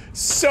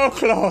 So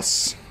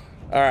close.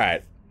 All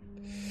right.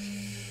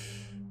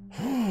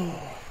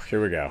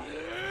 Here we go.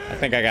 I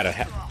think I got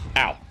a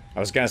ow. I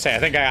was gonna say, I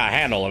think I got a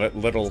handle of it.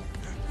 Little.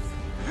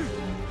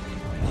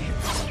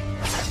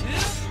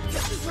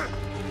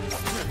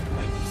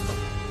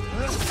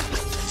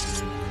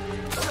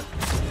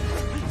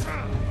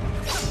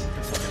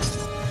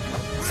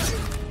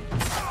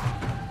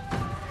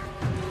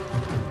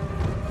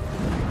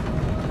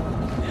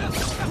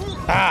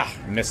 Ah,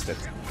 missed it.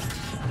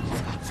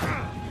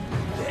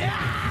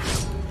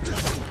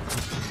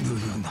 Do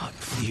you not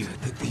fear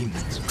the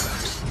demon's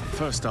curse?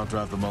 First, I'll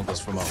drive the Mongols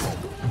from our home.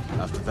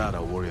 After that,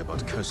 I'll worry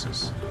about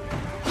curses.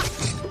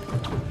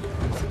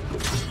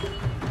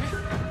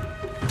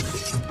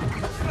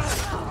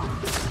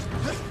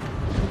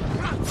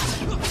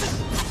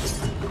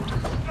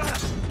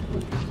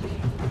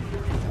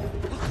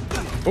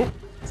 Oop.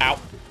 Ow.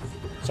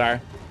 Sorry.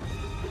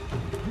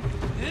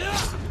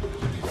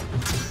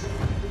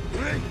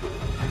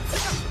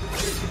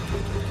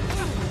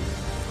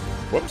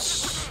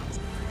 Whoops.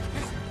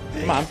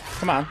 Come on.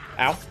 Come on.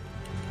 Ow.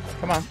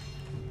 Come on.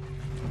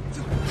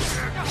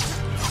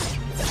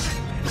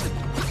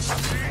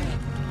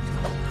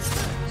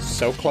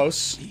 So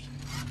close. The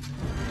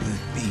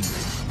demon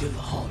will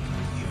haunt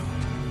you.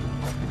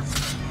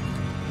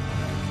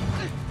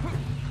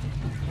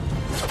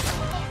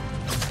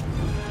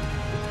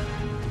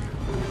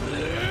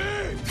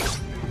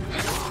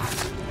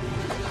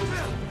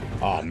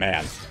 Oh,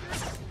 man.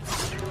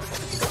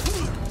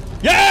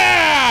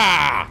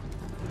 Yeah!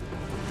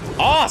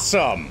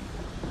 Awesome!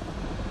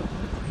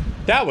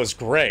 That was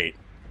great.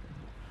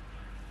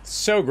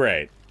 So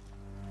great.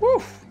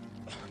 Woo!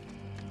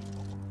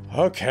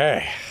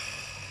 Okay.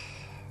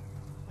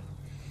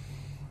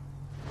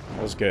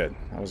 That was good.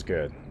 That was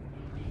good.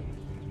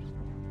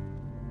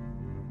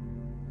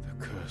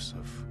 The curse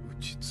of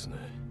Uchitsune.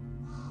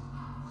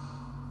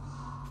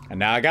 And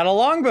now I got a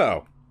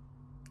longbow.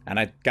 And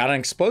I got an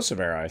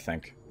explosive arrow, I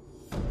think.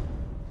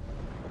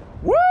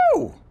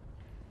 Woo!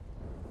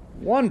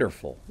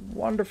 Wonderful.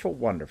 Wonderful,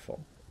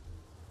 wonderful.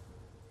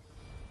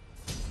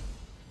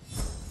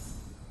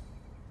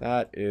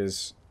 That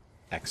is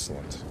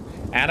excellent.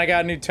 And I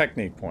got a new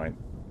technique point.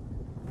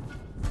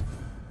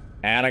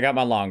 And I got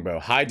my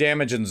longbow. High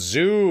damage and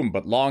zoom,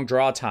 but long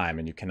draw time,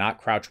 and you cannot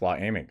crouch while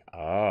aiming.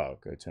 Oh,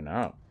 good to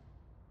know.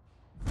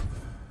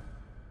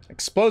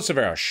 Explosive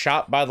arrow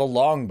shot by the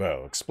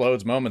longbow.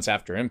 Explodes moments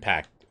after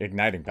impact,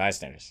 igniting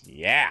bystanders.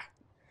 Yeah!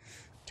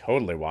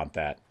 Totally want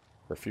that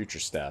for future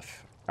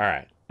stuff.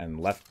 Alright, and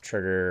left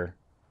trigger.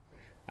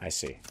 I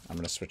see. I'm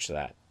going to switch to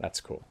that.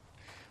 That's cool.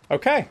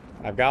 Okay,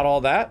 I've got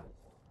all that.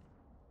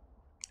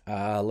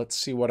 Let's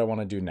see what I want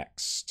to do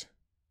next.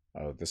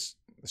 Oh, this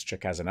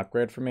chick has an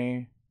upgrade for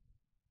me.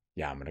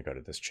 Yeah, I'm going to go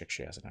to this chick.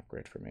 She has an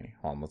upgrade for me.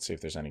 Hold on, let's see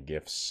if there's any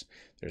gifts.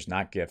 There's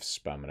not gifts,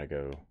 but I'm going to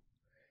go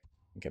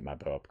get my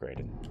bow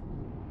upgraded.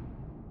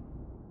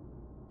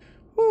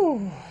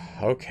 Whew.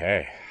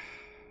 Okay.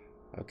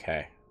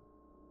 Okay.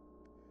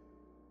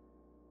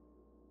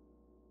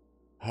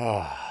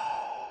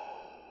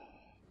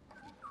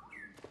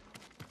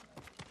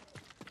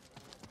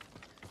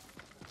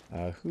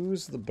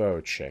 Who's the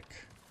bow chick?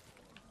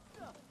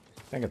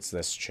 I think it's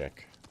this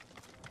chick.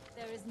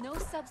 There is no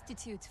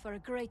substitute for a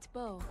great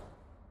bow.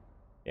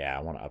 Yeah,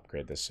 I want to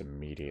upgrade this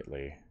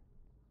immediately.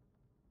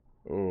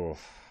 Ooh.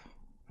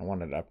 I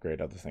wanted to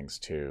upgrade other things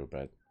too,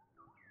 but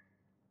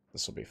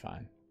this will be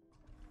fine.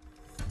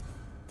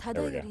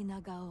 Tadayori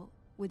Nagao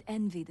would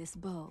envy this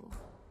bow.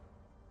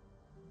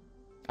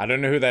 I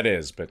don't know who that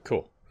is, but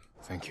cool.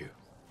 Thank you.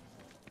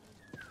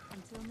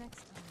 Until next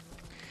time.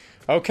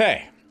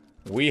 Okay.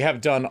 We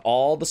have done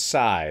all the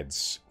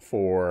sides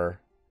for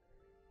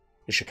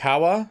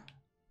Ishikawa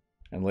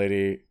and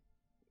Lady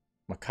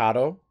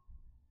Mikado.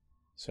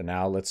 So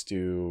now let's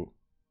do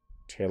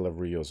Tale of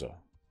Ryozo.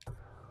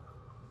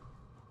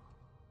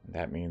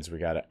 That means we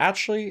gotta...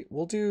 Actually,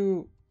 we'll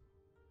do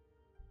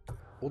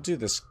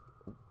this...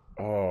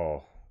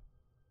 Oh.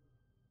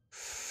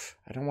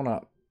 I don't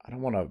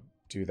wanna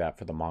do that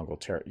for the Mongol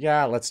terror.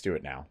 Yeah, let's do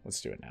it now.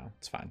 Let's do it now.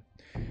 It's fine.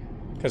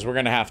 Because we're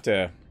gonna have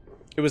to...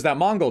 It was that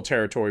Mongol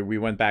territory we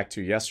went back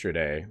to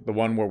yesterday. The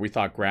one where we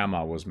thought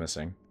Grandma was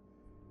missing.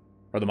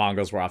 Or the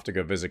Mongols were off to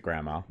go visit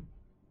Grandma.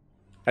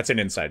 That's an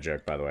inside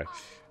joke, by the way.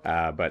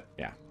 But,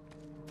 yeah.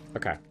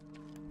 Okay.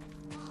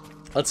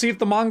 Let's see if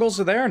the Mongols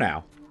are there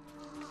now.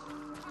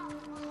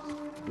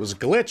 It was a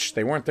glitch.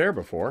 They weren't there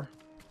before.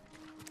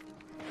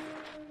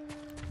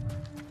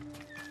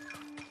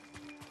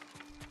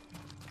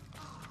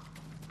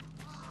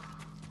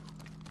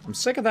 I'm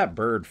sick of that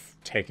bird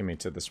taking me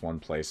to this one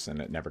place and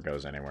it never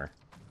goes anywhere.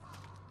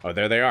 Oh,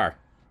 there they are.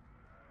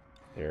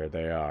 There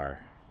they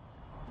are.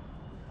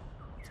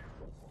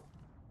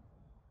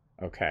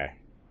 Okay.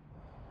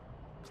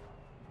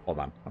 Hold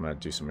on. I'm gonna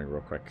do something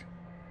real quick.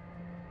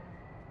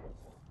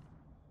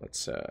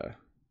 Let's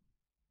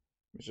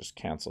just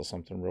cancel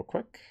something real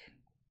quick.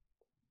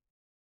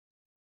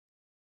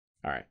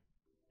 Alright.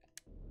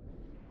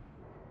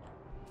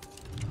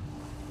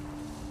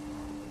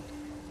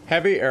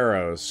 Heavy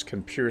arrows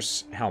can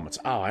pierce helmets.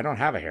 Oh, I don't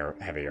have a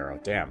heavy arrow.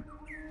 Damn.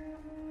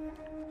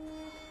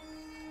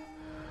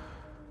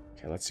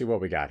 Okay, let's see what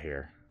we got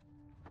here.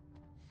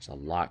 There's a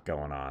lot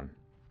going on.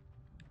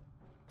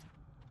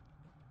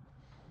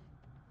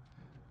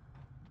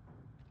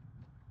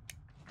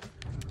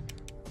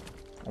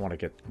 I want to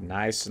get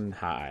nice and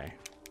high.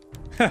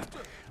 I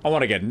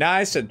want to get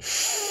nice and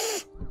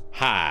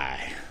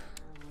high.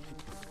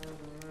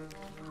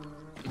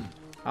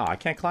 Oh, I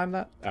can't climb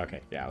that?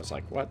 Okay, yeah, I was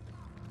like, what?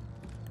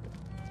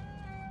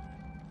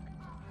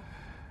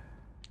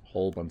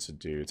 Whole bunch of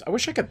dudes. I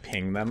wish I could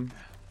ping them.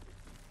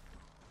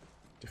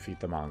 Defeat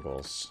the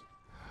Mongols.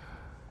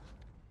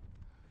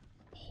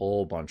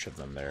 Whole bunch of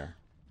them there.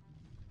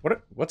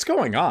 What's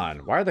going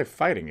on? Why are they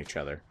fighting each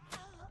other?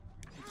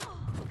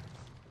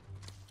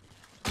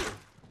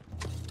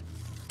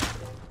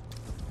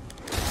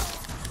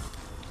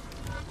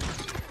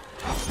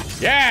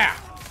 Yeah!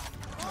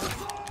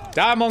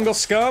 Die, Mongol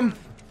scum!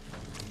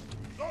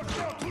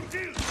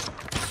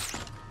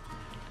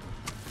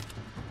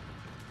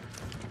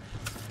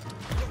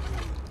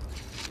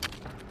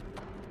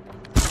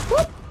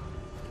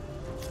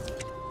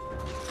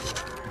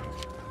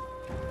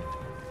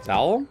 Is that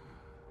all of them?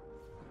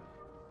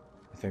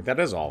 I think that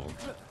is all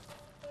of them.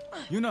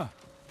 Yuna!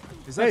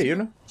 Is that you?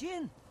 Yuna?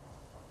 Jin!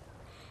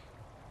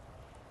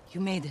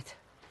 You made it.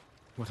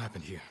 What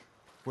happened here?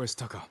 Where's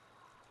Taka?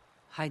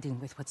 Hiding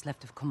with what's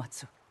left of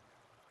Komatsu.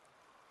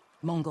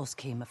 Mongols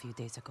came a few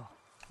days ago.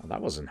 Well,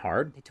 that wasn't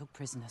hard. They took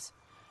prisoners.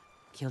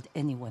 Killed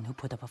anyone who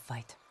put up a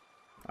fight.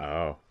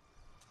 Oh.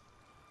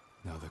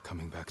 Now they're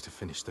coming back to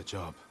finish the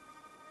job.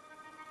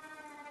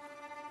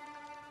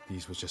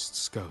 These were just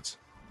scouts.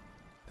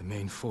 The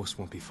main force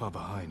won't be far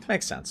behind.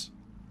 Makes sense.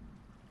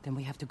 Then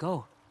we have to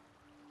go.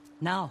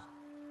 Now.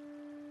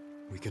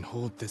 We can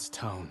hold this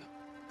town.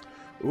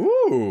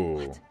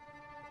 Ooh.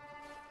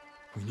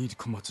 We need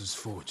Komatsu's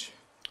forge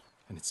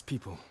and its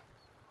people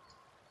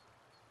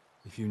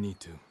If you need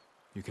to,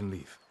 you can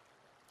leave.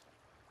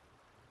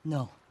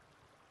 No.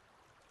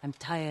 I'm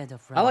tired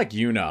of I running. like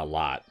Yuna a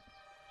lot.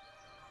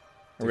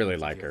 I really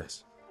like her.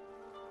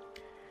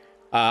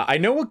 I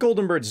know what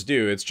golden birds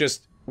do. It's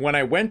just when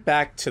I went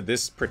back to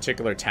this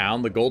particular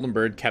town, the golden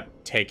bird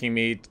kept taking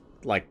me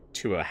like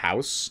to a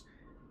house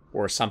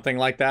or something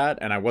like that,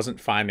 and I wasn't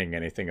finding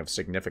anything of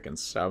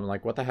significance. So I'm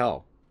like, what the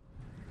hell?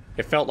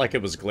 It felt like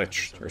it was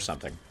glitched or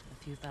something.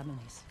 A few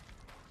families.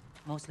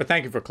 But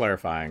thank you for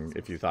clarifying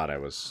if you thought I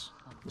was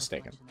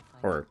mistaken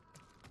or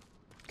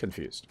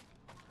confused.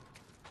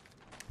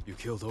 You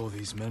killed all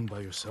these men by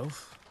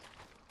yourself?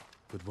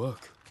 Good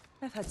work.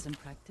 I've had some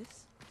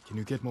practice. Can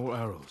you get more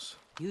arrows?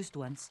 Used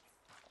ones.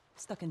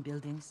 Stuck in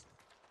buildings.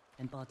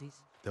 And bodies.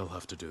 They'll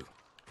have to do.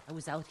 I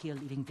was out here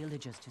leading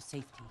villagers to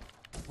safety.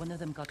 One of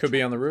them got Could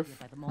be on the trapped roof? here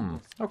by the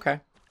Mongols. Okay.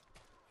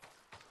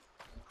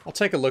 I'll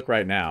take a look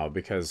right now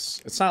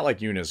because it's not like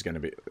Yuna's gonna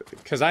be...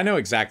 Because I know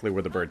exactly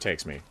where the bird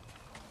takes me.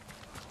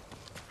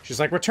 She's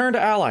like, return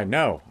to ally.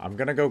 No, I'm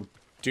gonna go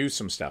do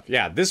some stuff.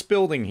 Yeah, this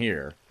building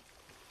here.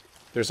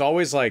 There's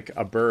always like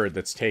a bird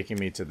that's taking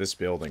me to this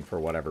building for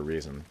whatever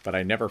reason. But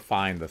I never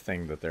find the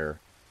thing that they're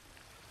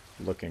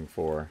looking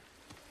for.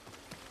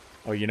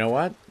 Oh, you know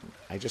what?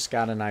 I just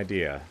got an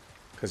idea.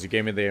 Because you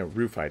gave me the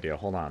roof idea.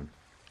 Hold on.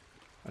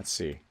 Let's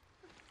see.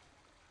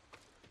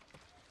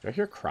 Do I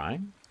hear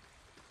crying?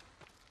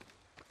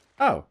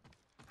 Oh.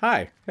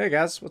 Hi. Hey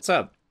guys, what's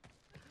up?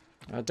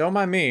 Don't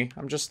mind me.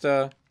 I'm just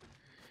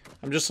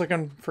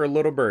looking for a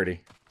little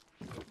birdie.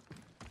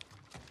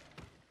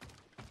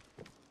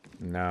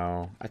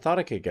 No. I thought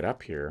I could get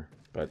up here,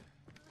 but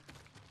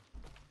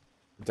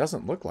it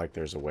doesn't look like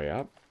there's a way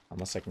up.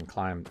 Unless I can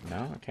climb...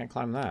 No, I can't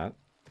climb that.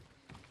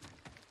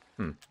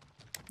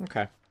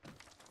 Okay.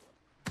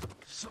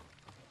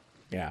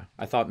 Yeah,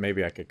 I thought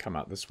maybe I could come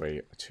out this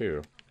way,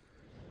 too.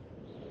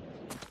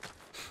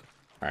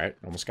 Alright,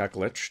 almost got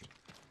glitched.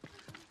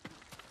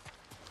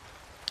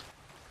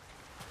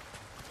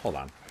 Hold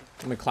on.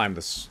 Let me climb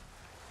this...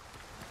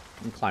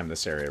 Let me climb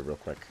this area real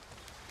quick.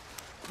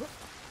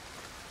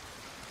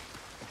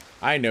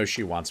 I know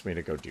she wants me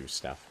to go do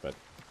stuff, but...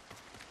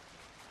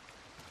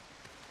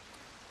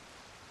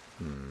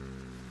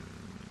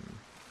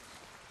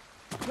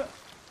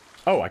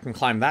 Oh, I can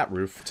climb that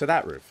roof to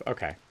that roof.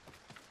 Okay.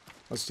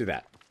 Let's do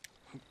that.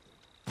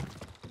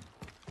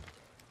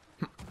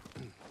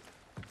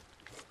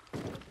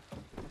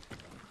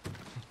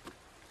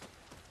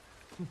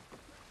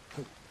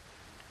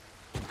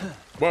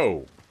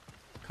 Whoa.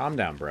 Calm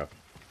down, bro.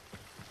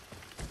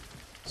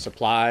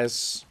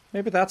 Supplies.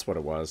 Maybe that's what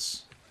it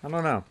was. I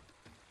don't know.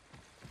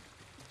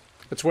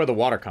 It's where the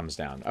water comes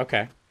down.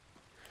 Okay.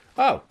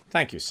 Oh,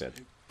 thank you,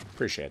 Sid.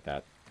 Appreciate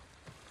that.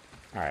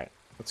 Alright,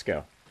 let's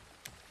go.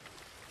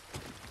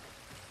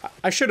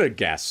 I should have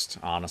guessed,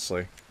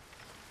 honestly.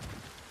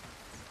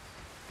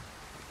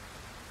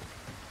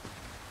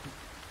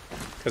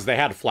 Because they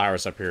had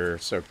flowers up here,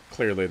 so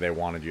clearly they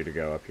wanted you to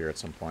go up here at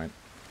some point.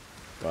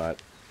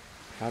 But,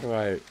 how do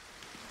I...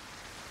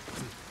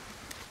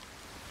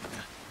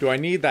 Do I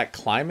need that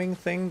climbing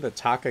thing that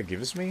Taka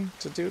gives me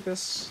to do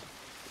this?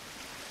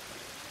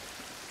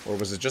 Or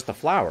was it just the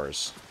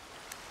flowers?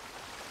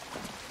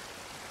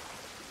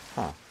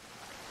 Huh.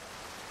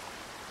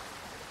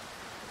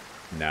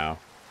 No.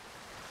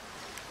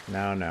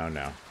 No, no,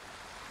 no.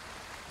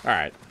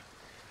 Alright.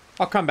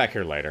 I'll come back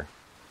here later.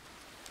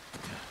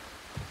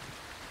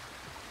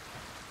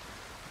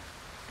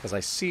 Because I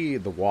see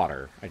the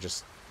water. I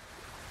just...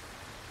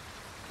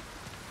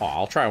 Oh,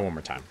 I'll try one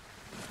more time.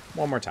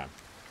 One more time.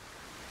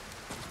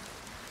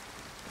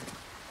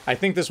 I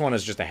think this one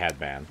is just a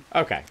headband.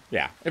 Okay,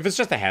 yeah. If it's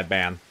just a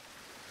headband,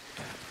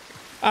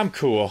 I'm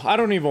cool. I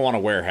don't even want to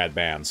wear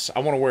headbands. I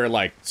want to wear,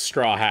 like,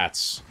 straw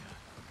hats.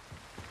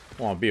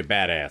 I want to be a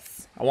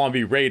badass. I want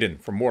to be Raiden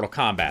from Mortal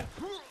Kombat.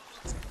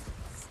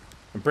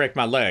 And break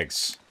my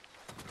legs.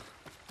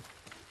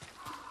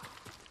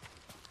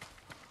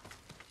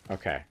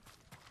 Okay.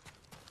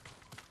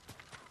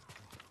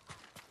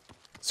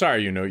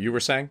 Sorry, you were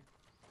saying?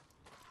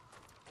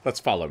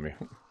 Let's follow me.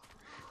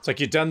 It's like,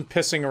 you done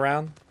pissing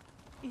around?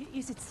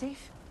 Is it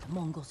safe? The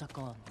Mongols are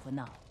gone for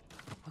now.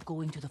 We're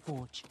going to the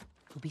forge.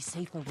 You'll be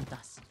safer with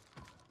us.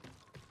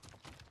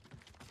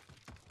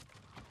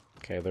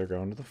 Okay, they're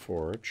going to the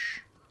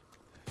forge.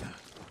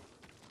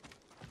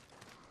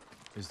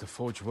 Is the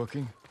forge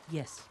working?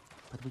 Yes,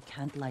 but we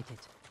can't light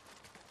it.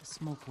 The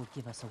smoke will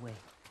give us away.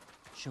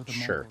 Show the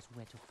Sure. Mongols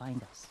where to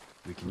find us.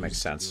 We can Makes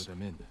use it to sense. lure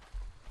them in.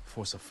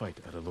 Force a fight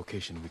at a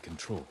location we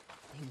control.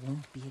 They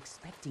won't be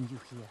expecting you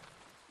here.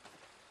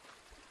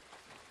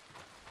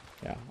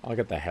 Yeah, I'll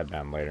get the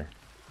headband later.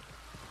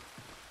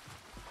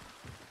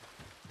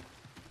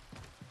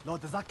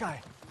 Lord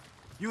Zakai,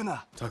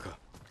 Yuna. Taka.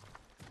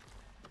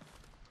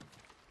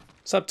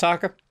 What's up,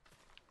 Taka?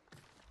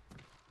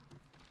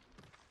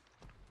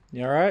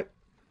 You alright?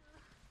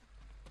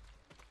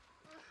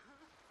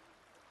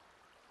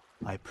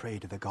 I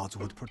prayed the gods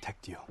would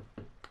protect you.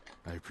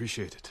 I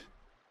appreciate it.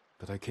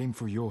 But I came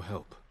for your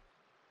help.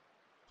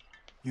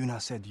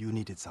 Yuna said you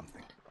needed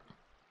something.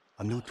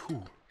 A new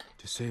tool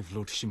To save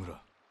Lord Shimura.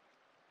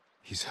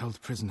 He's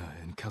held prisoner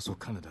in Castle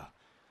Canada,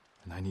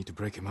 and I need to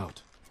break him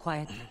out.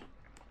 Quietly,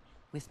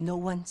 with no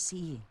one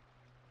seeing.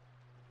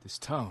 This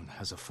town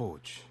has a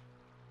forge,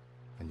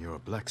 and you're a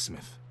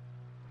blacksmith.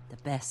 The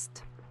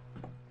best.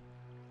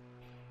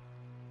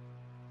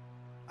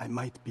 I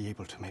might be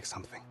able to make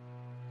something.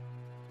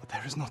 But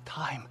there is no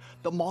time.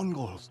 The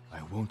Mongols.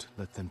 I won't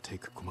let them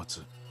take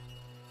Komatsu.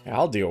 Yeah,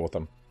 I'll deal with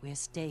them. We're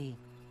staying.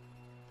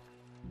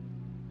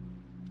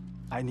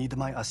 I need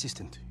my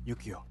assistant,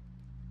 Yukio.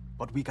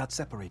 But we got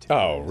separated.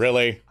 Oh,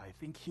 really? I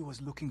think he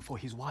was looking for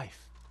his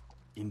wife.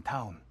 In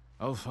town.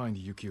 I'll find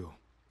Yukio.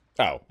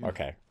 Oh,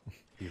 okay.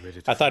 Be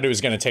ready to I thought he was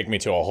going to take me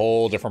to a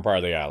whole different part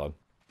of the island.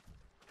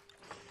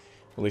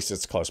 At least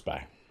it's close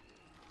by.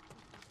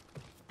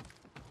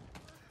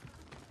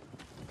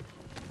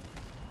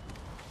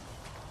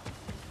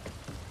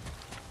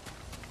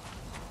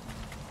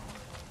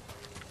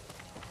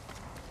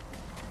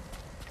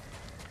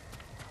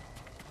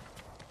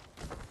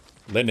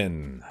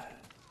 Linen.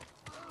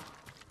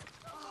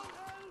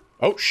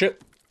 Oh,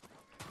 shit.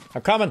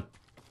 I'm coming.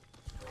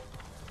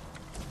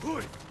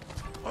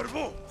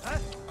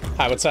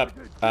 Hi, what's up?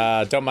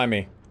 Don't mind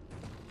me.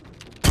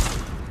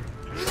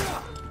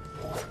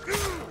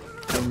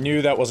 I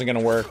knew that wasn't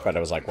gonna work, but I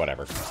was like,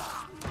 whatever.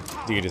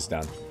 Deed is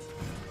done.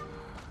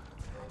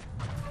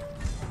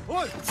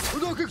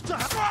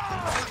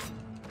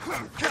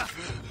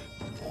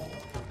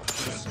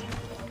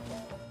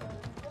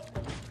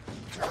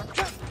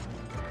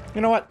 You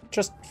know what?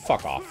 Just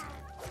fuck off.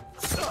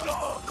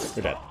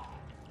 You're dead.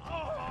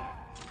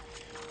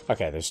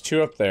 Okay, there's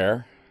two up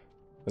there.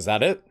 Is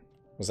that it?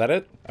 Was that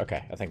it?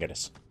 Okay, I think it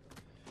is.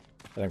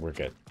 I think we're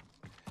good.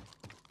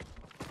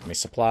 Any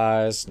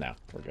supplies? No,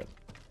 we're good.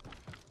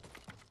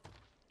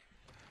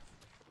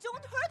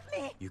 Don't hurt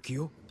me!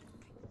 Yukio?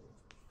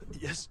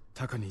 Yes?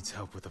 Taka needs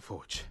help with the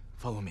forge.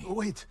 Follow me.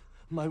 Wait.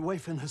 My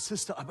wife and her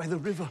sister are by the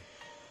river.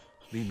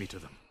 Lead me to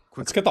them.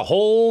 Let's get the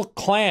whole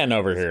clan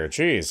over here.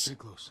 Jeez. Stay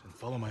close and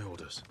follow my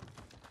orders.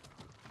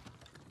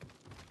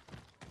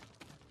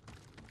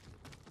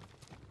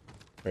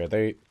 Are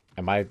they?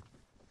 Am I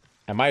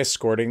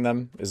escorting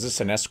them? Is this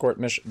an escort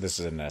mission?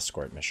 This is an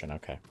escort mission.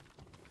 Okay.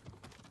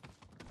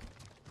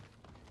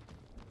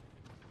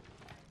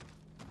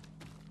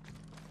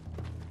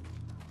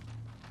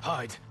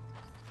 Hide.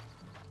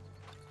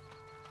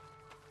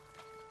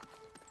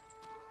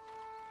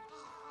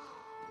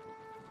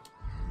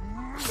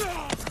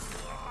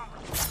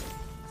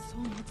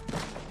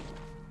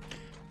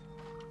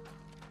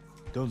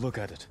 Don't look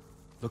at it.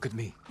 Look at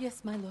me.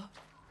 Yes, my lord.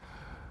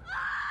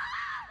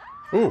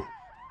 Ooh.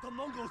 The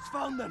Mongols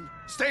found them.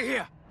 Stay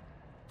here.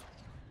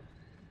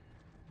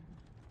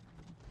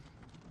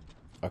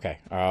 Okay.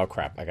 Oh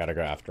crap! I gotta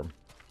go after him.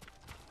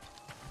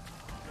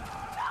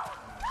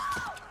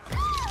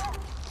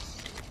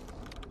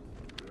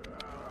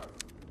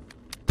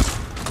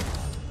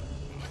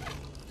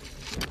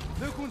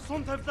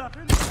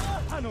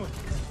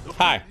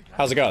 Hi.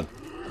 How's it going?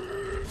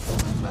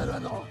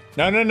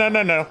 No, no, no,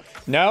 no, no.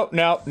 No,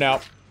 no, no.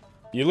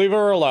 You leave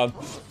her alone.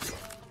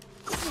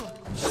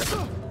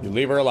 You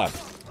leave her alone.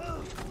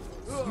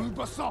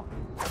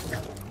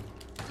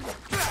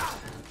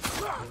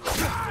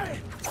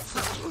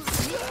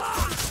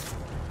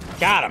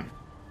 Got him.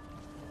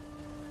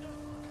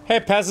 Hey,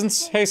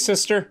 peasants. Hey,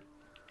 sister.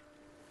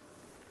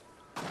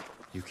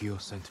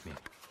 Yukio sent me.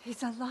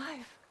 He's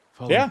alive.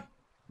 Follow Yeah. me.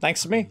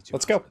 Thanks to me.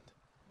 Let's go.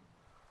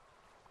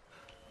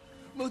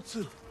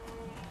 Mutsu.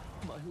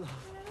 My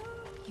love.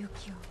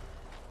 Yukio,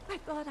 I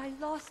thought I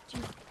lost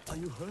you. Are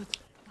you hurt?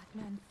 That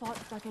man fought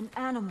like an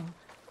animal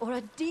or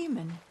a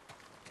demon.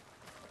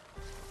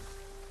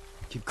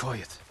 Keep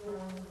quiet.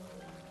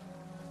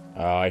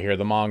 Oh, I hear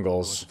the Go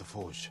Mongols. to the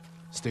forge.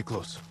 Stay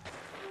close.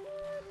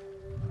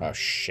 Oh,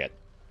 shit.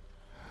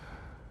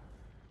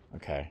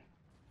 Okay.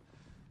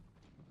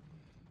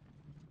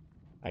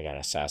 I gotta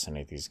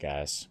assassinate these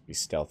guys. Be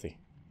stealthy.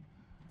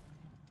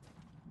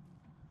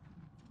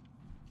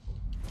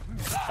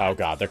 Oh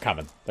god, they're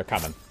coming. They're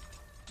coming.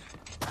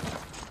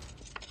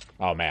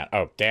 Oh man.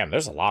 Oh, damn,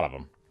 there's a lot of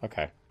them.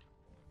 Okay.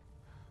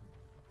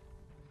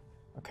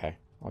 Okay,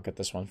 I'll get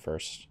this one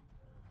first.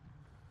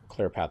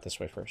 Clear a path this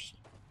way first.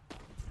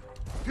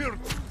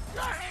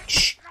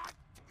 Shh.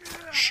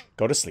 Shh.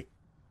 Go to sleep.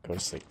 Go to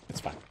sleep. It's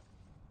fine.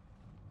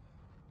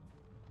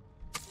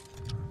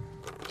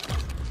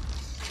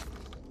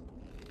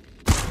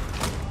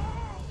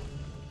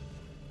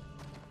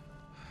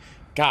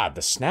 God,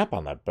 the snap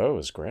on that bow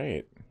is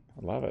great.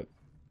 I love it.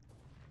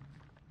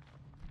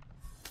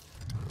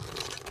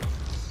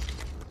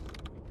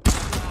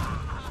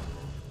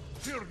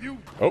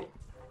 Oh.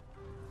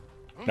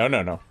 No,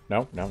 no, no.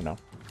 No, no, no.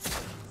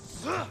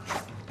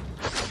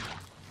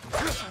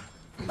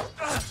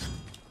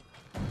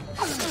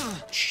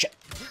 Shit.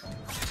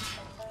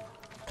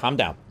 Calm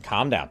down.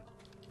 Calm down.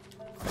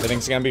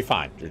 Everything's gonna be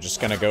fine. You're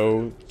just gonna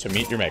go to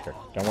meet your maker.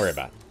 Don't worry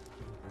about it.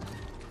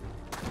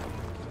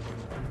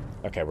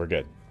 Okay, we're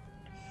good.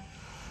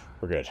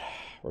 We're good.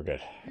 We're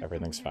good.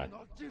 Everything's fine.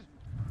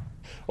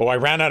 Oh, I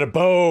ran out of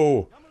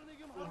bow!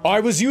 Oh, I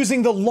was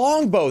using the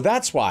longbow,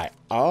 that's why.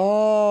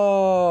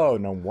 Oh,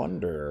 no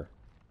wonder.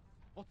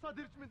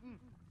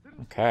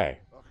 Okay.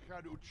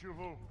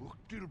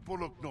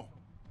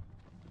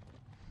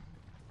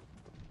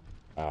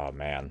 Oh,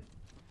 man.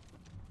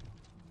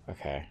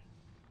 Okay.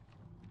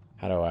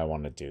 How do I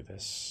want to do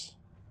this?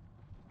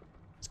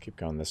 Let's keep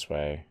going this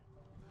way.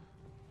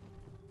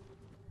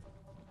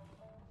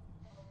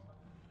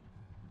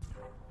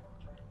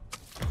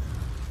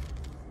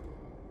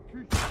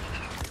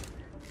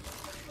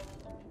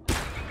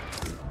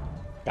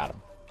 Got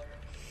him.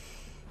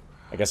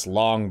 I guess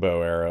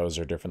longbow arrows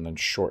are different than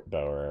short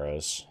bow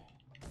arrows.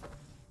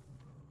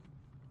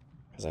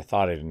 Because I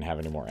thought I didn't have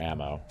any more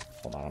ammo.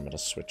 Hold on, I'm going to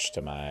switch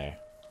to my...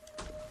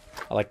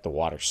 I like the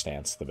water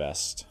stance the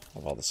best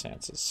of all the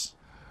stances.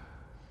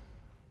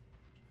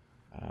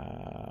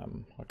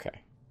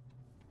 Okay.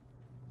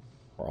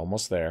 We're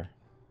almost there.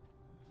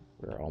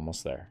 We're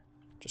almost there.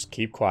 Just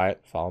keep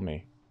quiet. Follow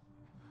me.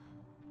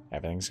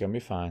 Everything's going to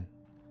be fine.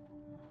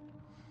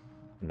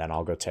 And then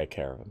I'll go take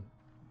care of him.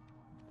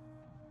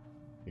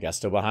 You guys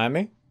still behind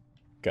me?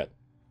 Good.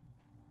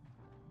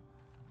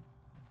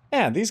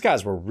 Man, these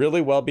guys were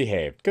really well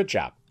behaved. Good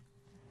job.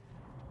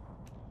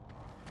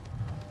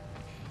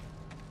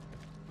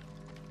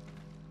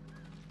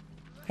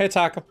 Hey,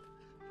 Taka.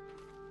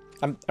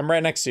 I'm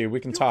right next to you. We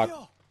can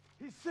talk.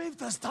 He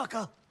saved us,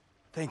 Taka.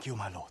 Thank you,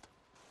 my lord.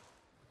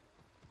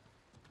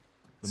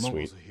 The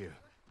Mongols are here.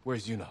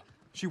 Where's Yuna?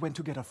 She went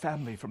to get her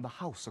family from the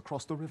house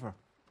across the river.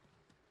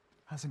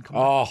 Hasn't come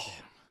back.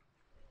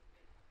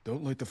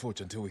 Don't light the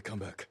forge until we come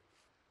back.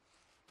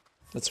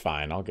 That's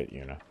fine. I'll get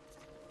Yuna.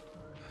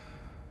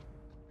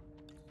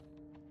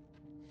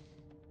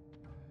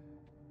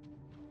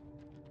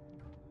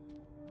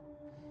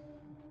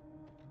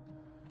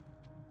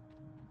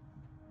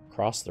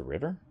 Cross the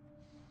river?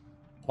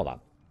 Hold on.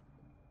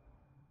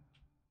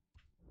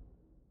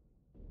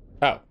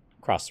 Oh,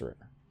 cross the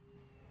river.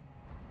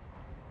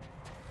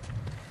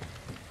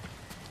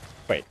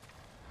 Wait.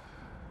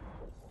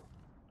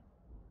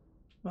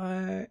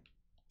 What?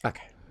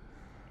 Okay.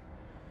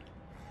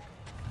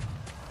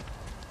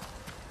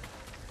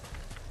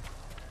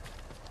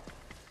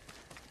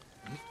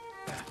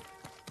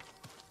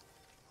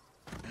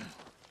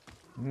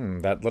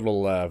 That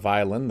little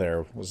violin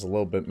there was a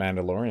little bit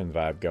Mandalorian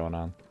vibe going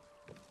on.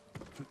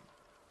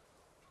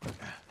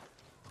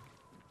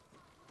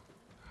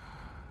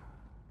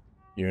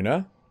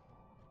 Yuna?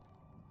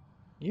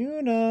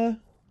 Yuna?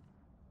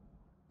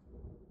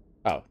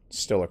 Oh,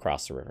 still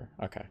across the river.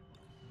 Okay.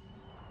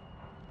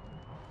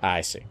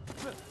 I see.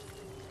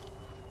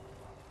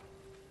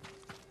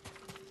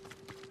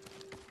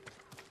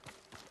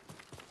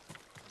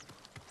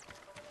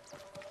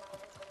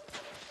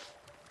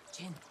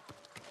 Jin,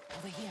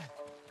 over here.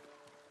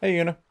 Hey,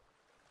 Yuna.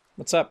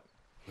 What's up?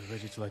 We're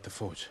ready to light the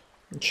forge.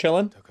 You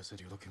chilling? Taka said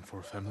you're looking for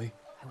a family?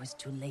 I was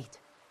too late.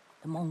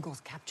 The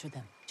Mongols captured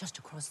them just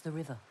across the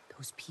river.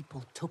 Those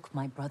people took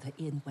my brother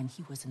in when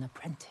he was an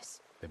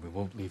apprentice. Then we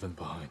won't leave him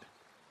behind.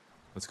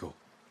 Let's go.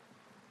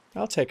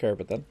 I'll take care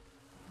of it then.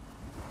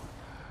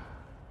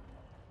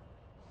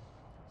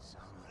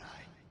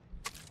 Samurai.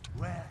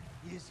 Where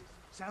is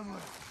Samurai?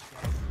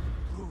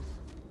 Ruth.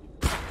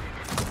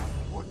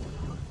 What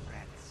are your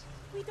friends?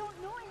 We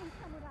don't know any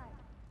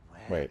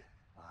samurai. Wait.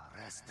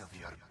 The rest of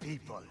your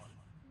people.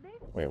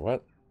 Wait,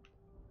 what?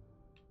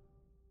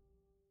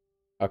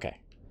 Okay.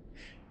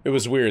 It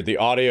was weird. The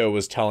audio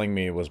was telling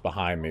me it was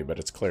behind me, but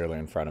it's clearly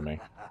in front of me.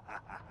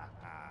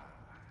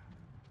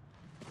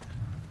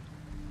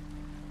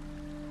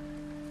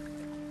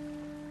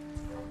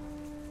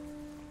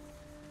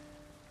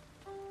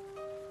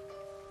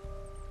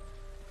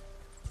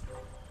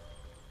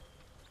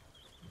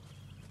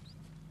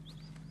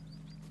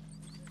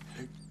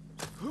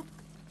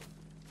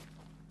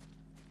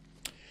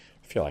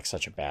 I feel like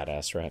such a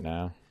badass right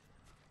now.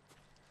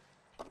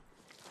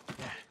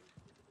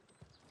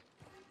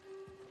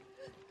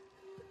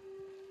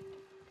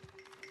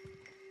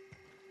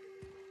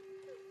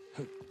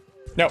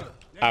 No.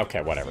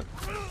 Okay, whatever.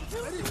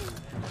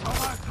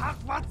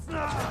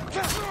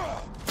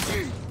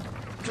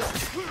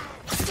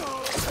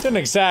 Didn't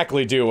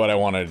exactly do what I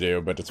wanted to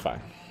do, but it's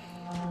fine.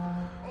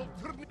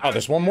 Oh,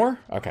 there's one more?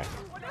 Okay.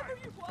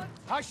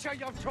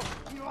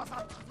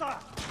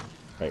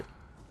 Wait.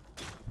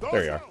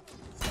 There you are.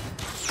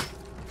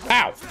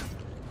 Ow!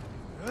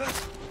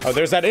 Oh,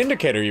 there's that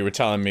indicator you were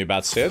telling me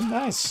about, Sid.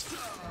 Nice.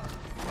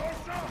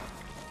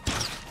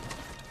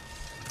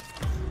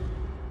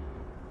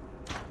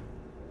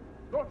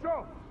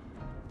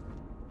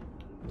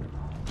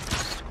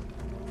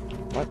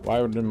 What?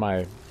 Why did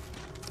my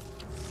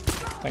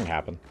thing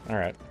happen?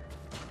 Alright.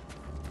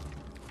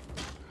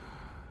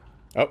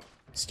 Oh,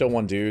 still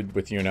one dude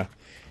with Yuna.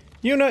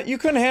 Yuna, you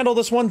couldn't handle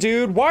this one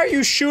dude. Why are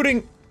you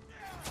shooting?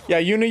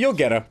 Yeah, Yuna, you'll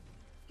get him.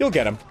 You'll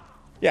get him.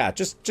 Yeah,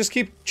 just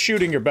keep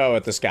shooting your bow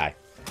at this guy.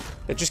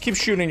 Yeah, just keep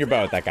shooting your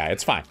bow at that guy.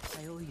 It's fine.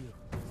 I owe you.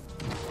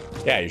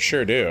 Yeah, you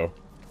sure do.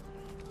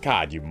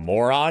 God, you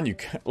moron. You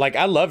like,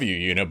 I love you,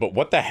 Yuna, but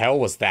what the hell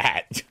was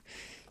that?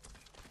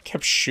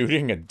 kept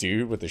shooting a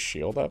dude with a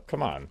shield up?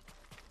 Come on.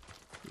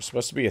 You're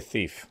supposed to be a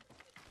thief.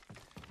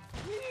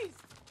 Please,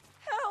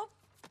 help!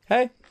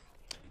 Hey.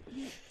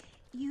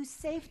 You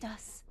saved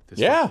us. This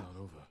Yeah. fight's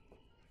not over.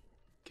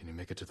 Can you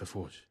make it to the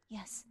forge?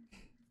 Yes,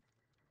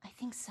 I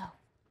think so.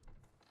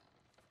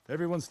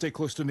 Everyone stay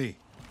close to me.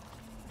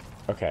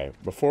 Okay,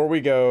 before we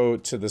go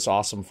to this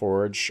awesome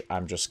forge,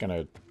 I'm just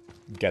gonna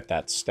get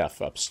that stuff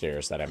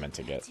upstairs that I meant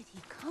to get. Where did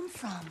he come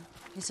from?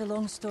 It's a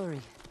long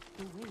story.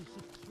 The way he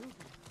killed him.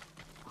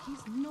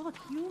 He's not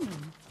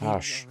human. Oh,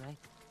 He's all right.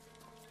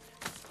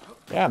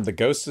 Yeah, I'm the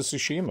Ghost of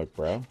Tsushima,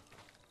 bro.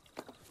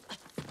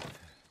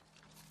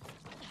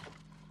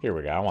 Here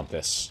we go. I want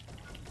this.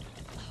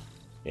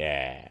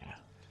 Yeah.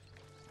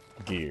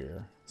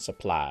 Gear.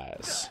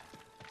 Supplies.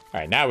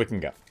 Alright, now we can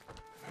go.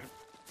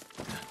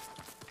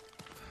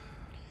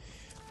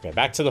 Okay,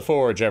 back to the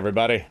forge,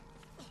 everybody.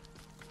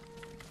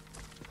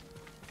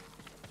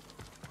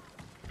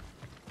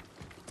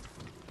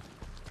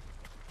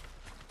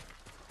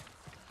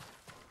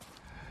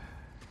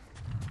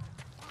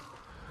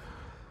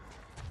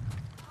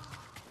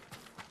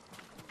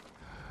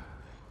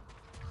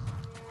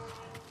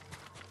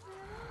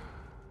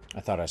 I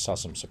thought I saw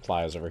some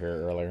supplies over here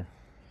earlier.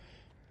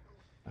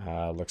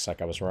 Looks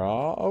like I was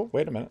wrong. Oh,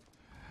 wait a minute.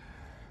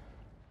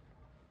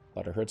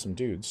 Thought I heard some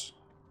dudes.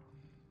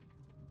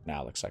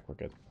 Now looks like we're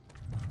good.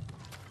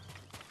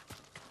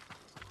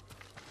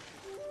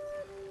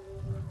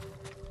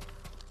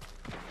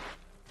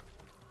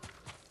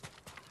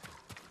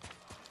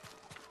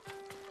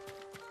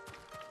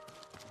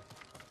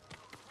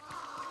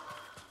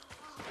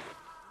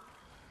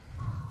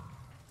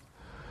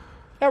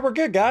 Yeah, we're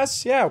good,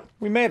 guys. Yeah,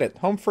 we made it.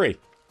 Home free.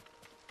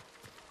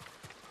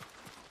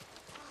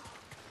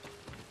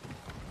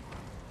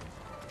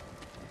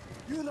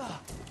 Yuna!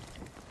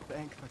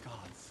 Thank the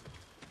gods.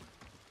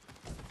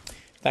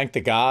 Thank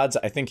the gods?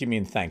 I think you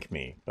mean thank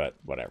me, but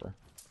whatever.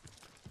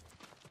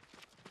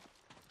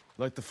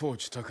 Light the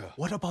forge, Tucker.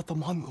 What about the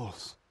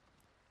Mongols?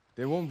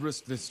 They won't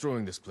risk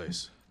destroying this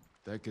place.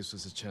 That gives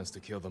us a chance to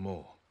kill them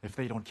all. If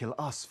they don't kill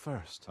us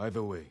first.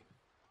 Either way,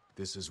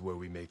 this is where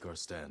we make our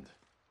stand.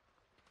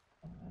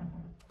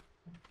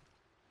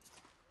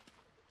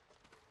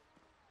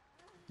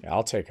 Yeah,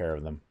 I'll take care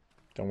of them.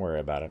 Don't worry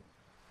about it.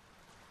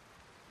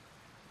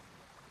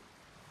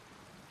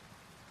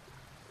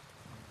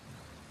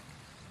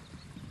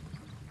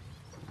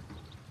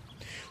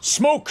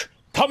 Smoke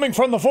coming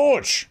from the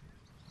forge!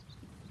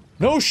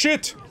 No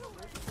shit!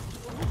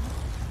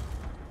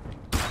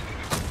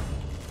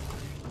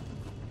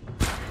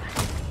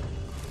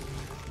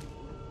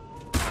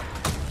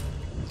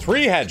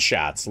 Three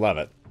headshots, love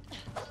it.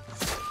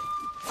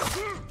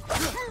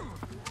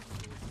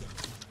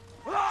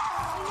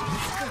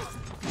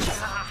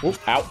 Oop,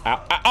 ow,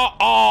 ow, ow, ow,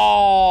 oh!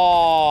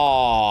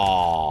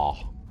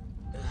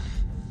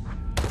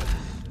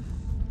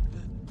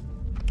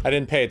 I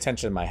didn't pay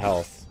attention to my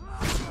health.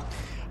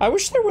 I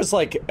wish there was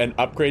like an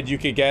upgrade you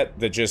could get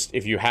that just,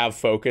 if you have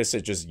focus,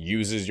 it just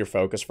uses your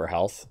focus for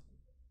health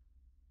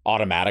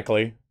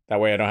automatically. That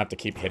way I don't have to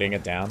keep hitting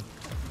it down.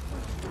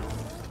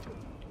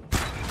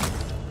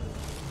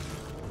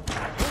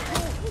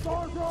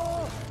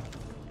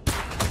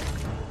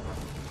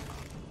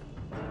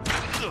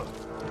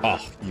 Oh,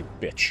 you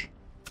bitch.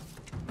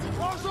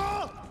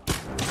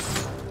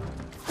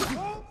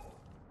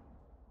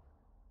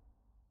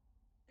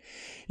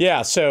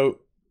 Yeah, so,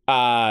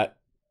 at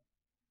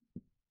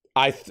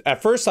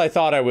first I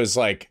thought I was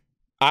like,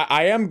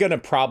 I am gonna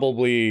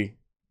probably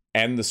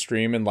end the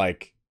stream in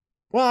like,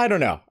 well, I don't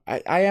know.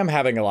 I am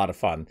having a lot of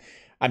fun.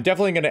 I'm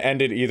definitely gonna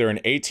end it either in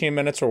 18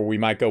 minutes or we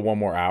might go one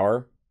more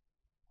hour.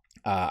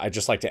 I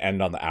just like to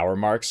end on the hour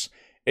marks.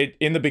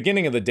 In the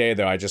beginning of the day,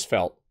 though, I just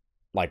felt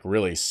like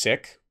really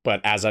sick. But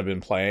as I've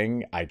been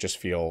playing, I just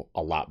feel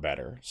a lot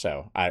better.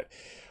 So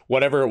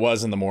whatever it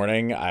was in the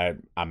morning,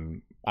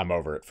 I'm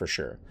over it for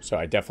sure. So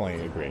I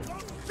definitely agree.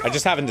 I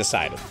just haven't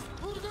decided.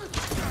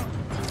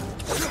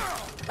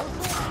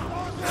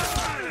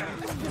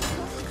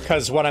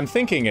 Because what I'm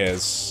thinking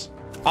is,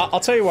 I'll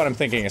tell you what I'm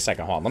thinking in a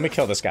second. Hold on, let me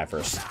kill this guy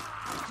first.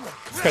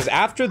 Because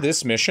after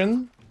this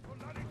mission,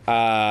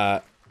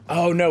 oh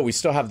no, we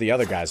still have the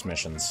other guy's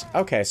missions.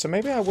 Okay, so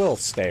maybe I will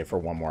stay for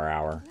one more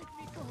hour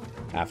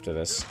after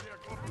this.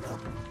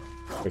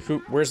 Wait,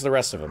 where's the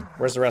rest of them?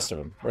 Where's the rest of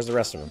them? Where's the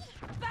rest of them?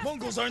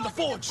 Mongols are in the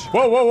forge!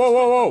 Whoa, whoa, whoa,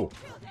 whoa, whoa!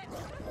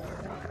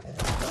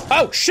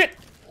 Oh, shit!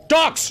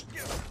 Dogs!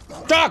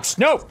 Dogs!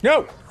 No,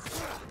 no!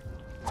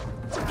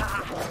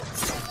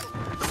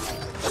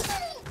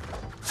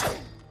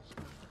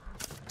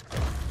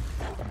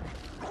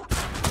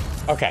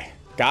 Okay,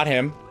 got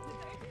him.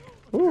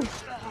 Ooh.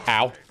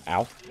 Ow,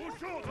 ow.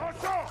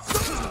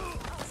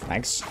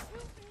 Thanks.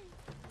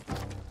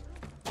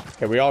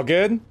 Okay, we all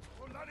good?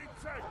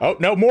 Oh,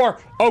 no, more!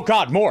 Oh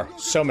god, more!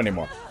 So many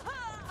more.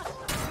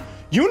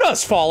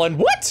 Yuna's fallen!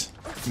 What?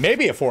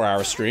 Maybe a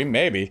 4-hour stream,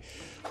 maybe.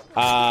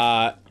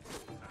 Okay,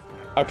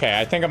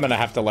 I think I'm gonna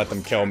have to let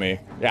them kill me.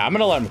 Yeah, I'm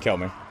gonna let them kill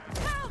me.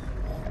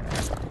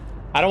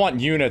 I don't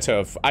want Yuna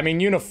to... I mean,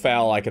 Yuna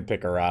fell, I could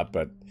pick her up,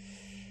 but...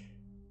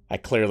 I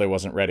clearly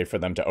wasn't ready for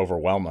them to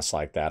overwhelm us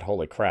like that.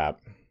 Holy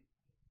crap.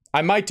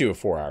 I might do a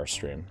 4-hour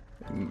stream.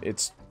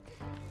 It's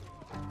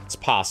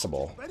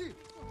possible.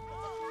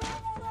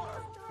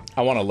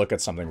 I want to look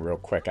at something real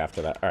quick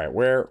after that. All right,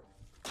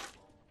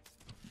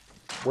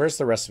 where's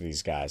the rest of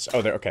these guys? Oh,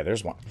 okay,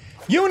 there's one.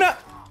 Yuna!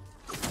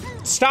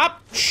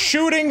 Stop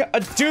shooting a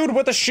dude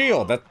with a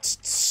shield. That's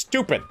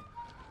stupid.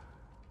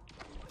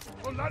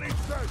 All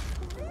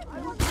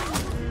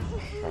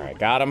right,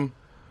 got him.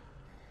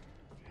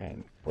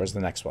 And where's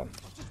the next one?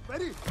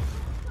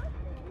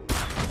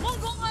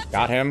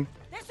 Got him.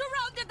 They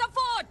surrounded the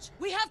forge.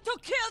 We have to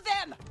kill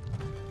them.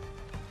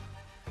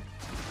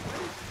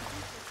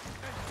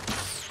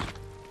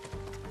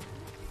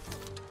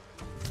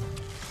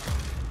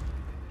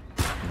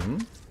 Hmm?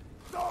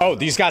 Oh,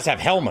 these guys have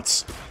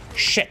helmets.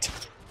 Shit.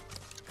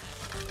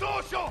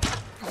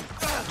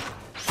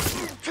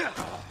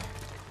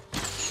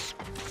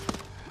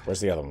 Where's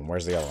the other one?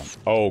 Where's the other one?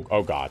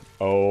 Oh God.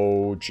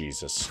 Oh,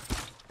 Jesus.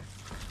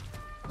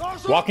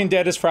 Walking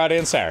Dead is Friday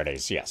and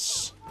Saturdays,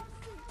 yes.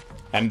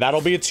 And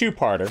that'll be a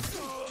 2-parter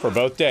for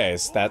both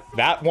days.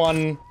 That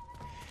one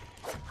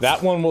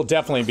will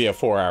definitely be a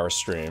 4-hour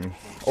stream.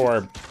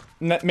 Or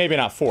maybe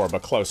not 4,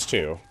 but close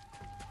to.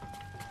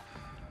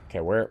 Okay,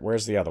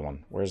 where's the other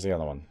one? Where's the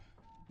other one?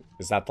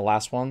 Is that the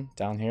last one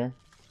down here?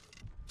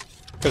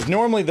 Because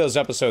normally those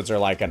episodes are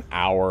like an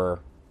hour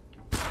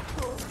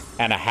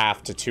and a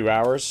half to 2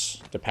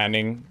 hours,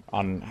 depending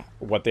on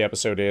what the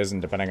episode is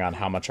and depending on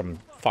how much I'm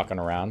fucking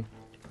around.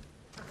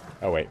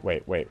 Oh, wait.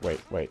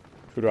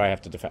 Who do I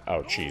have to defend?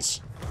 Oh,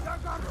 jeez.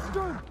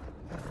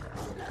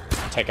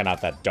 Taking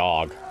out that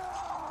dog.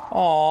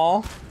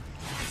 Aww.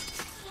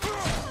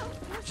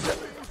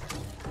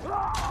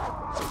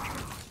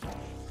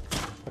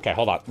 Okay,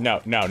 hold on. No.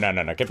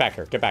 Get back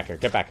here. Get back here.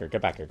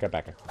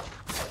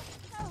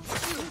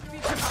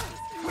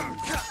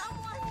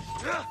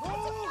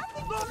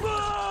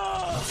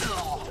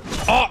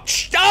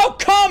 Oh,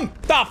 come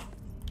the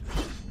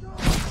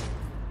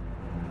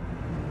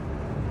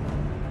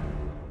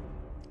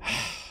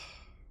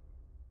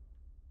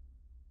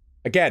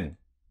Again,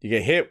 you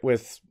get hit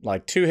with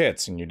like 2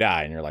 hits and you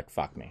die and you're like,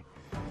 fuck me.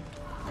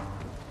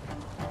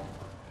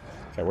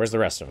 Okay, where's the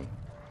rest of them?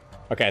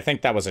 Okay, I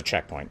think that was a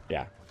checkpoint.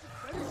 Yeah.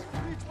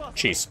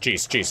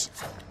 Jeez.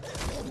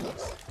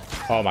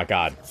 Oh my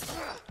God.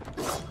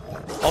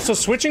 Also,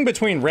 switching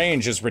between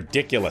range is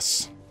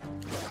ridiculous.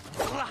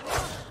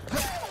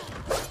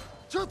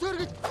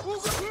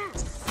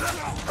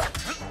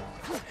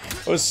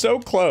 It was so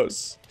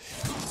close.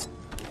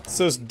 It's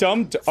those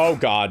dumb. Oh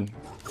God.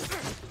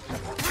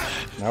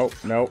 Nope.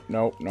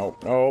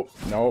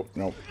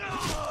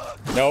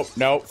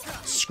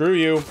 Screw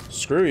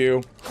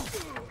you.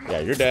 Yeah,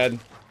 you're dead.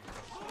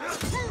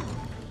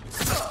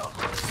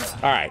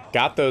 Alright,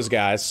 got those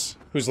guys.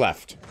 Who's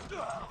left?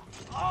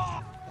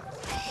 Oh,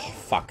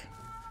 fuck.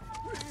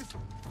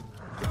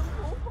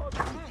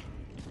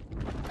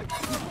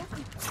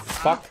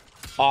 Fuck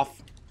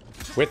off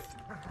with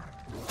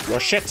your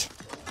shit.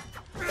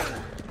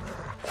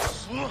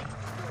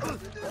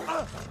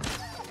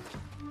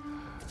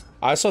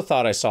 I also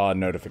thought I saw a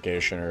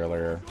notification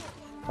earlier,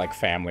 like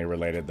family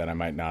related, that I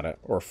might not,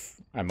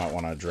 I might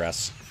want to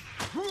address.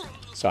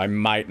 So I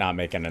might not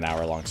make it an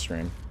hour-long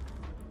stream.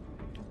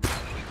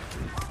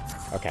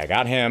 Okay, I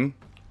got him.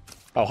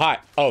 Oh, hi.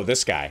 Oh,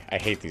 this guy. I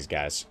hate these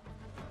guys.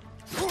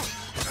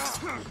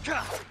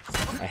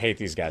 I hate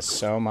these guys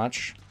so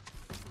much.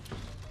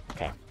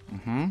 Okay.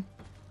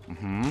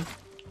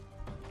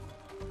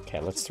 Okay,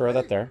 let's throw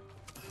that there.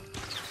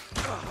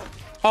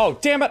 Oh,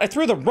 damn it. I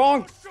threw the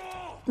wrong...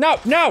 No,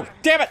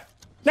 damn it.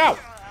 No.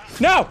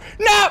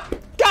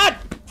 God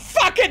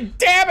fucking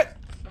damn it.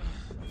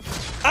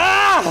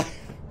 Ah!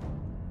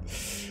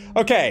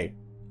 Okay.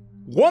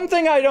 One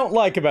thing I don't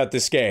like about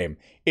this game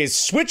is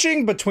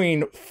switching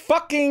between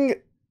fucking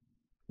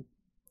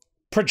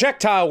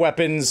projectile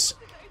weapons.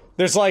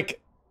 There's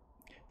like,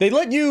 they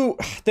let you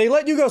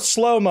go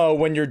slow-mo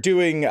when you're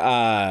doing,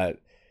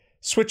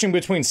 switching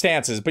between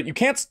stances, but you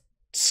can't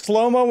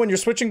slow-mo when you're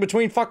switching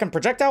between fucking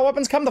projectile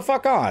weapons? Come the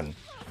fuck on.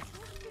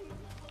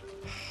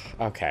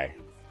 Okay.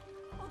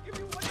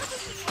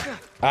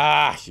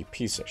 Ah, you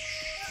piece of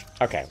sh...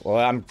 Okay, well,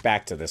 I'm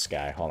back to this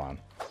guy. Hold on.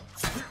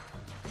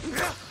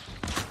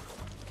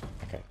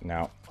 Okay,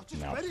 no. I'm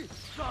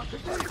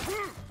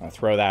gonna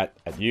throw that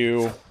at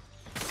you.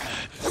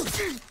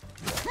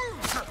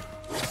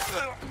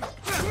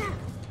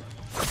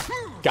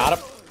 Got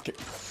him.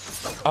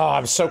 Oh,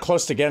 I'm so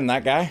close to getting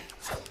that guy.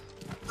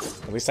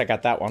 At least I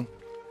got that one.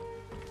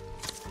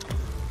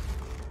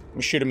 Let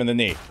me shoot him in the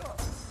knee.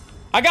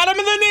 I got him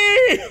in the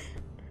knee!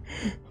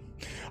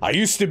 I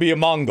used to be a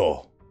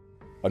Mongol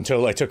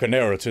until I took an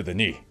arrow to the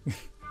knee.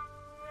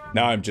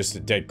 Now I'm just a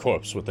dead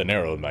corpse with an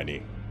arrow in my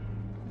knee.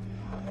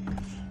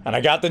 And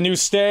I got the new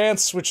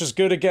stance, which is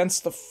good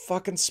against the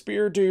fucking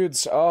spear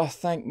dudes. Oh,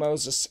 thank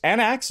Moses. And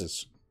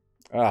axes.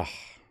 Ugh.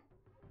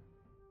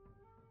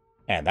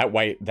 Man, that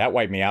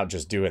wiped me out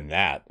just doing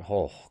that.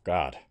 Oh,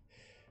 God.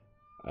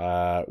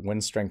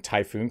 Wind strength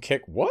typhoon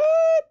kick. What?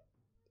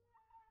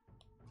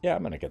 Yeah,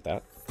 I'm gonna get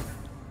that.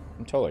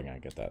 I'm totally gonna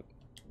get that.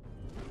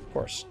 Of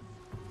course.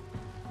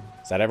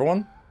 Is that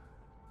everyone?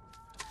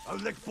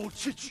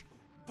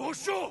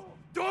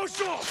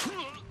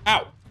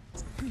 Ow!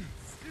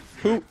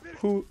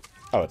 Who?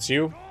 Oh, it's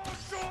you?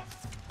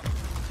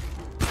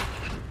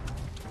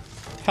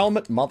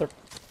 Helmet, mother.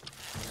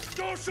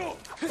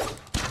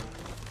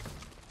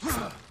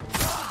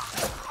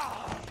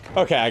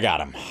 Okay, I got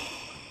him.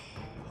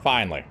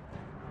 Finally.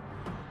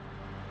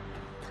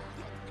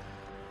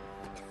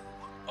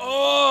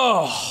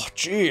 Oh,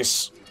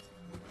 jeez.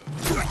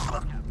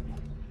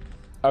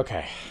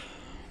 Okay.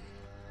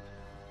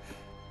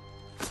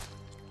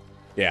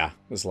 Yeah,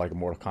 this is like a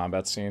Mortal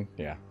Kombat scene.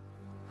 Yeah.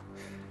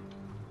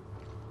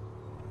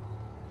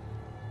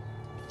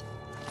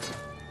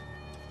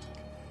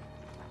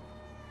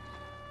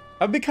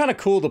 That'd be kind of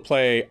cool to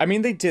play. I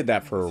mean, they did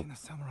that for... I've seen a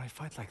samurai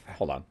fight like that.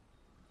 Hold on.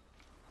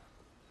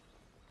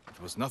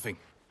 It was nothing.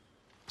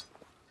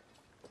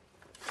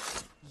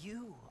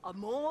 You are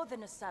more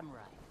than a samurai.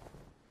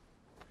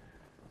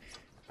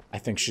 I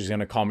think she's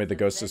gonna call me the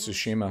Ghost of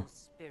Tsushima.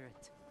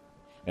 Spirit.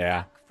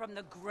 Yeah. Back from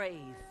the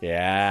grave.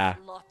 Yeah.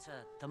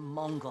 Slaughter the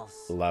Mongols.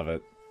 Love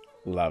it.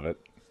 Love it.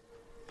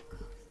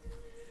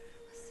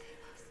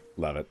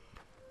 Love it.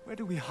 Where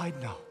do we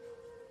hide now?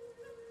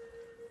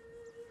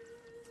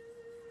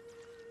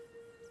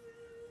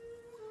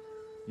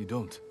 You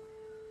don't.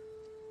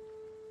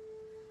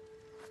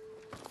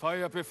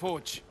 Fire up your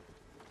forge.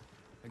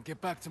 And get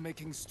back to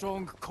making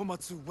strong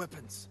Komatsu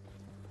weapons.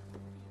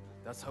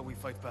 That's how we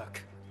fight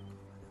back.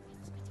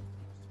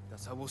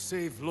 That's how we'll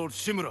save Lord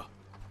Shimura.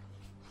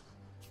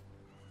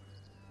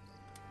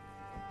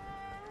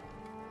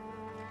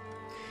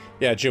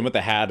 Yeah, Jim with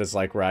the hat is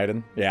like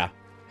Raiden. Yeah.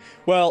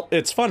 Well,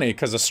 it's funny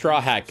because a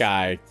Straw Hat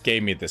guy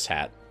gave me this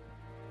hat.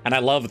 And I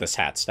love this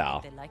hat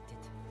style. They liked it.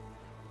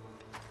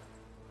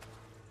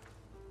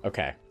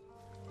 Okay.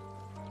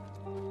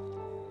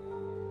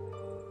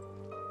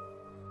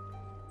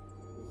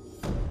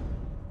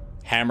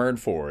 Hammer and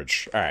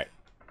forge. Alright.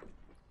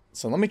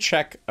 So let me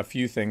check a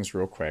few things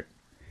real quick.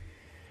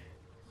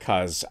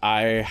 Because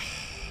I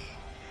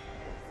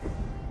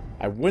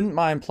wouldn't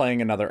mind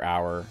playing another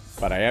hour,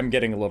 but I am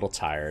getting a little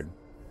tired.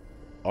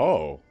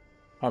 Oh.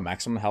 Oh,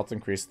 maximum health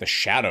increase. The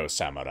Shadow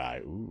Samurai.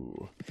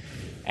 Ooh.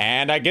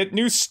 And I get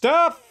new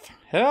stuff!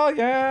 Hell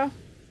yeah!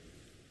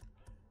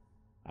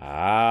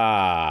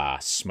 Ah,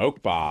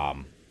 Smoke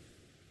Bomb.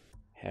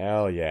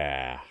 Hell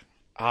yeah.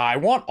 I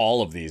want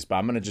all of these, but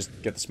I'm gonna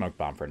just get the Smoke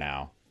Bomb for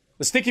now.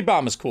 The Sticky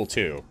Bomb is cool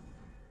too.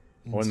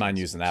 I wouldn't mind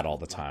using that all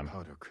the time.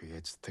 Powder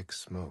creates thick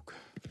smoke.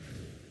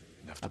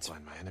 Enough to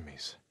blind my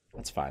enemies.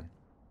 That's fine.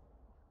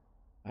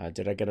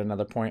 Did I get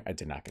another point? I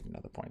did not get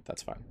another point.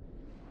 That's fine.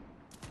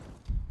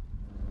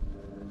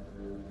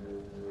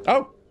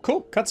 Oh,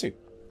 cool. Cutscene.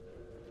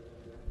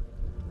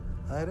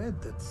 I read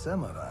that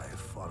samurai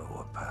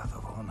follow a path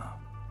of honor.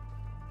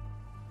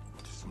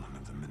 It is one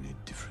of the many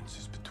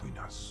differences between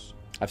us.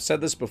 I've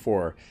said this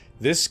before.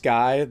 This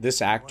guy,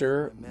 this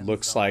actor,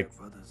 looks like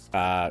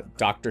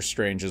Doctor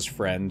Strange's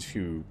friend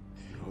who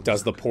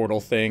does the portal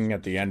thing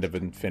at the end of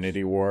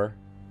Infinity War.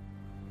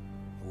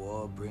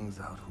 War brings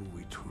out who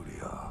we truly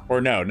are.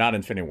 Or no, not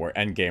Infinity War,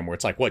 Endgame, where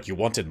it's like, what, you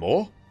wanted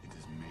more? It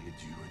has made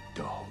you a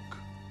dog,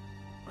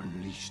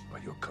 unleashed by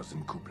your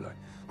cousin Kublai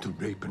to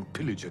rape and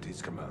pillage at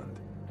his command.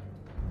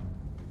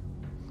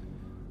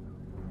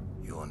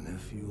 Your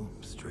nephew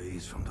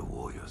strays from the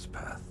warrior's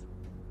path.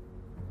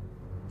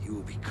 You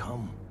will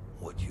become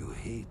what you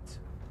hate.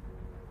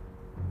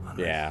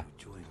 Unless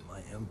you join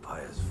my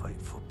empire's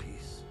fight for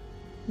peace.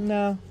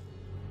 No.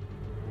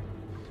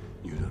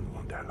 You don't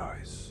want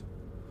allies.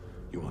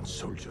 You want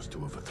soldiers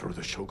to overthrow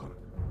the Shogun.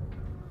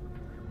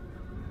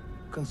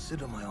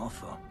 Consider my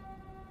offer.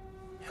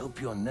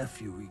 Help your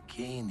nephew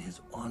regain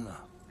his honor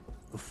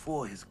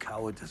before his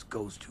cowardice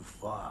goes too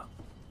far.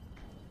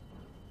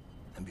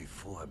 And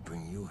before I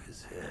bring you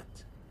his head.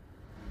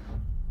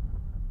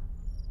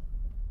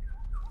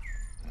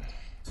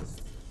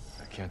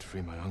 I can't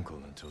free my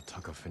uncle until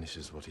Taka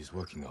finishes what he's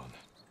working on.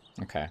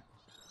 Okay.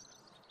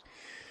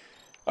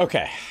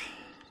 Okay.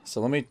 So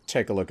let me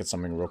take a look at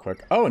something real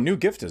quick. Oh, a new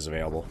gift is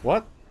available.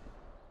 What?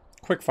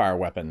 Quickfire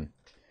weapon.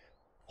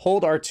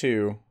 Hold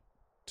R2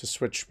 to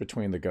switch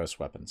between the ghost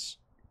weapons.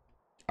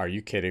 Are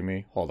you kidding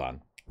me? Hold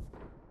on.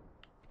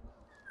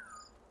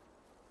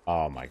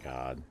 Oh my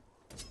god.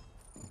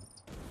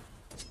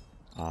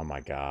 Oh my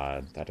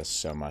god. That is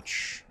so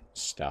much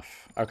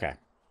stuff. Okay.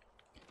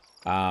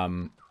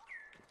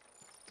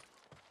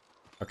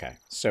 Okay.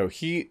 So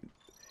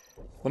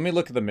let me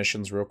look at the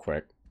missions real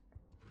quick.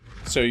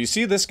 So you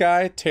see this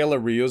guy, Taylor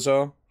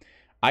Ryuzo?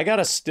 I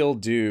gotta still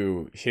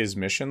do his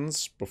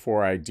missions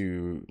before I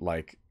do,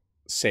 like,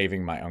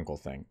 saving my uncle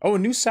thing. Oh, a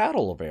new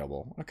saddle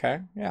available. Okay,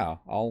 yeah,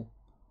 I'll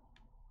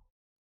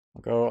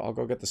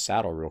go get the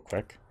saddle real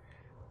quick.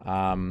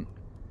 Ow!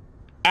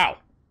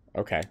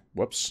 Okay,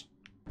 whoops.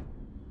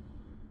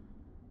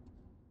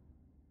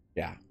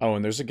 Yeah, oh,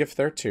 and there's a gift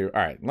there too.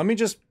 Alright, let me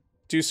just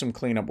do some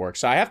cleanup work.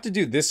 So I have to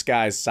do this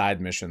guy's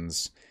side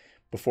missions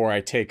before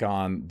I take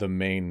on the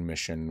main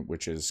mission,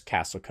 which is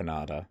Castle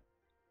Kanata.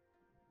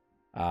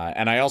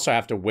 And I also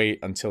have to wait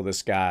until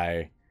this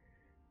guy,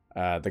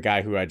 the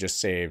guy who I just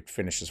saved,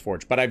 finishes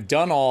Forge. But I've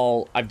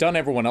done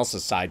everyone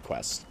else's side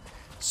quests.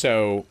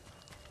 So,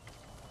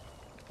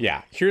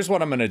 yeah, here's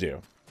what I'm going to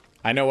do.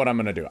 I know what I'm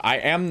going to do. I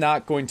am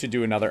not going to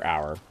do another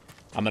hour.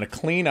 I'm going to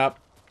clean up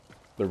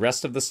the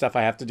rest of the stuff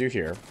I have to do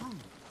here.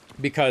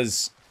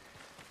 Because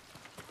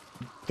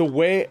the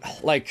way,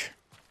 like,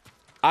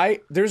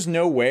 there's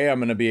no way I'm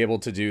going to be able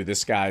to do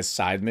this guy's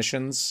side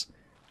missions,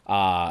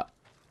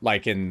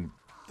 like in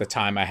the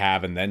time I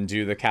have and then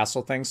do the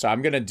castle thing. So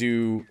I'm going to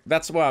do,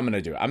 that's what I'm going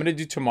to do. I'm going to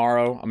do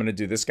tomorrow. I'm going to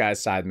do this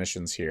guy's side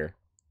missions here,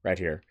 right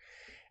here.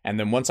 And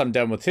then once I'm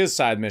done with his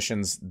side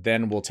missions,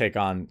 then we'll take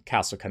on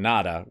Castle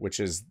Kanata, which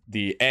is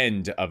the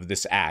end of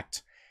this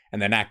act.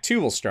 And then Act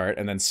 2 will start,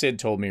 and then Sid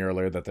told me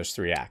earlier that there's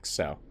 3 acts.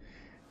 So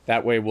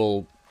that way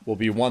we'll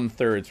be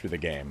 1/3 through the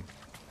game.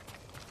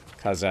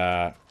 Because,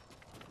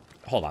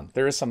 hold on.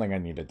 There is something I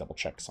need to double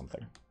check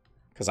something.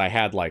 Because I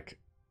had, like,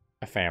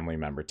 a family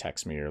member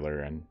text me earlier,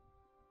 and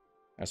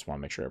I just want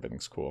to make sure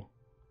everything's cool.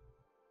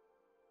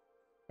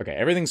 Okay,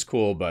 everything's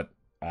cool, but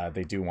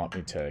they do want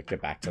me to get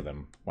back to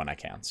them when I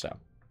can, so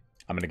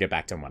I'm going to get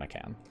back to them when I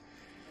can.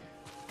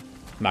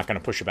 I'm not going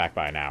to push it back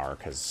by an hour,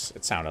 because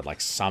it sounded like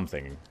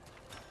something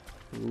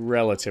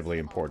relatively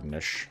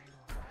important-ish.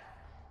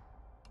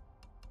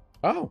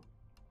 Oh.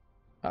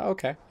 Oh,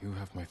 okay. You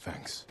have my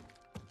thanks.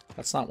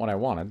 That's not what I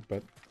wanted,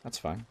 but that's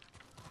fine.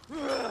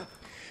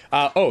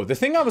 Oh, the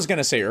thing I was going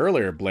to say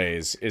earlier,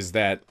 Blaze, is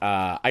that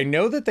I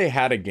know that they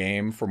had a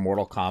game for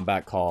Mortal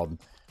Kombat called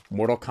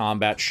Mortal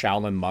Kombat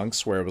Shaolin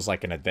Monks, where it was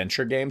like an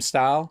adventure game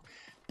style.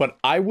 But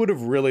I would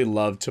have really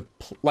loved to,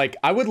 like,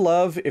 I would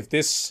love if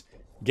this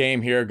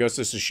game here, Ghost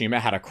of Tsushima,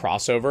 had a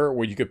crossover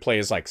where you could play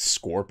as like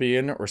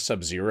Scorpion or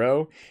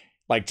Sub-Zero,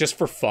 like just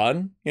for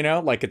fun, you know,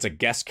 like it's a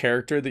guest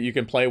character that you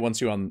can play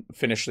once you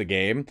finish the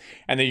game,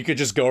 and then you could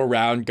just go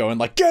around going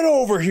like, get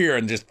over here,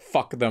 and just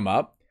fuck them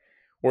up,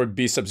 or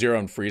be Sub-Zero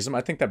and freeze them.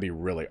 I think that'd be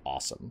really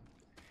awesome.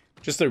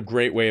 Just a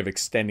great way of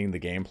extending the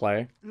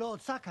gameplay.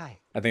 Lord Sakai.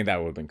 I think that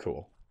would have been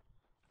cool.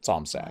 That's all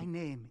I'm saying. My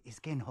name is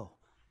Genho.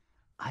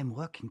 I'm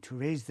working to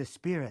raise the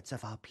spirits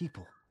of our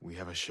people. We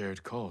have a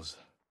shared cause.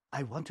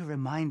 I want to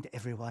remind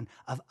everyone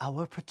of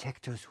our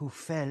protectors who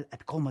fell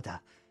at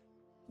Komoda.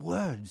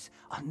 Words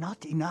are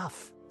not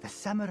enough. The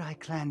samurai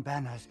clan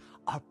banners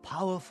are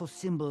powerful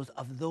symbols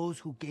of those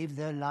who gave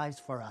their lives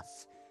for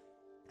us,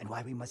 and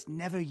why we must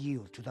never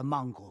yield to the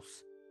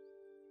Mongols.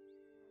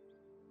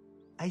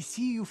 I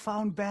see you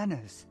found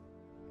banners.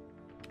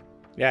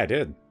 Yeah, I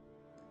did.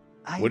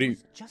 I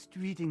was just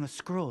reading a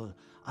scroll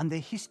on the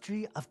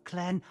history of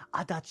Clan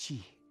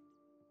Adachi.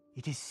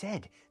 It is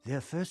said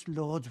their first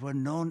lords were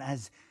known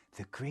as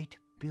the Great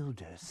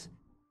Builders.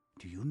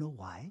 Do you know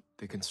why?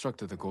 They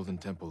constructed the Golden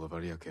Temple of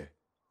Ariake,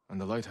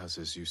 and the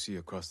lighthouses you see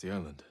across the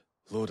island.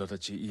 Lord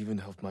Adachi even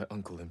helped my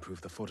uncle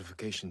improve the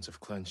fortifications of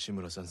Clan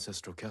Shimura's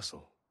ancestral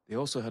castle. They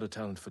also had a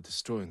talent for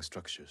destroying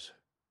structures,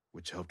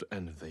 which helped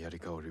end the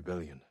Yarikawa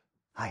rebellion.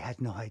 I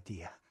had no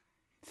idea.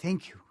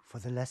 Thank you for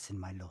the lesson,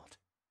 my lord.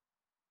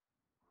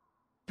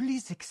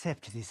 Please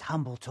accept this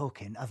humble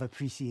token of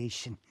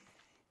appreciation.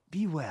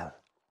 Be well.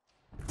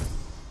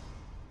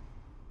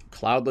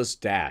 Cloudless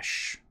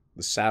Dash.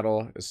 The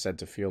saddle is said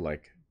to feel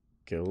like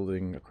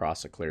gilding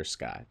across a clear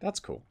sky. That's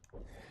cool.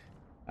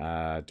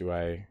 Do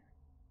I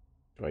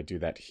do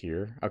that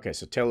here? Okay,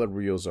 so Tailored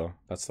Ryuzo.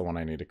 That's the one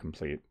I need to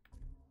complete.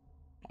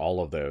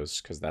 All of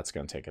those, because that's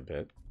going to take a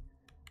bit.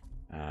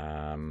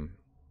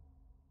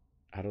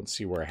 I don't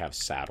see where I have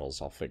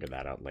saddles. I'll figure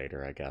that out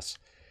later, I guess.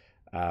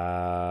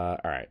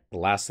 Alright, the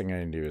last thing I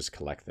need to do is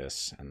collect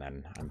this, and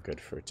then I'm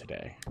good for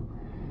today.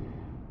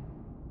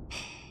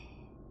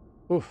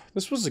 Ooh,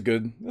 this was a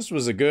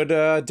good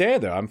day,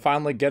 though. I'm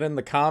finally getting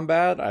the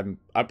combat. I'm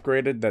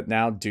upgraded that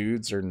now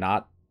dudes are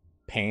not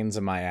pains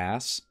in my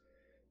ass.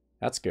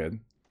 That's good.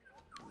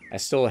 I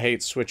still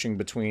hate switching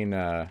between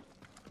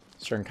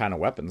certain kind of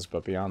weapons,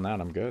 but beyond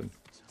that, I'm good.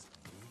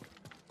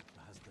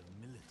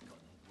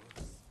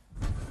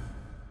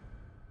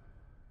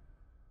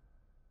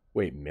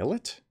 Wait,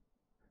 millet?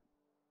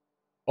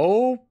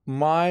 Oh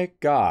my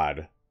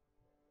god.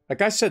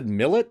 Like I said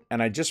millet,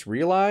 and I just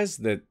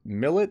realized that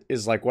millet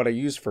is like what I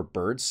use for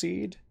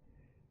birdseed.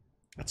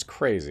 That's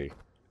crazy.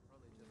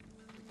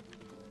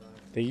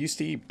 They used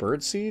to eat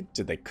birdseed?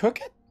 Did they cook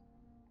it?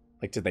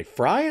 Like, did they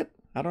fry it?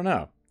 I don't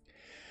know.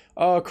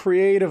 Oh,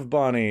 Creative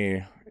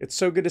Bunny. It's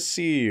so good to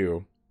see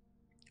you.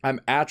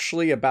 I'm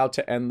actually about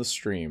to end the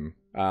stream.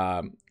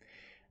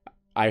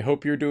 I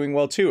hope you're doing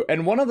well too.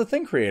 And one other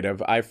thing,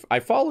 Creative, I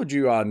followed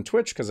you on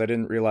Twitch because I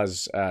didn't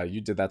realize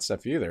you did that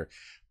stuff either.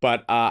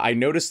 But I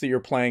noticed that you're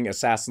playing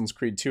Assassin's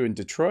Creed 2 in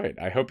Detroit.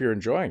 I hope you're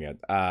enjoying it.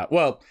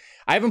 Well,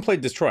 I haven't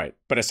played Detroit,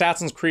 but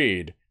Assassin's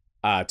Creed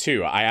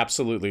 2, I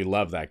absolutely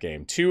love that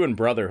game. 2 and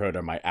Brotherhood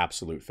are my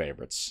absolute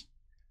favorites.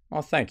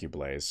 Well, thank you,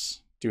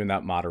 Blaze. Doing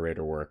that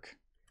moderator work,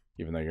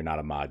 even though you're not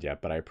a mod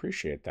yet, but I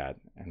appreciate that.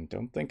 And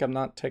don't think I'm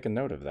not taking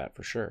note of that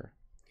for sure.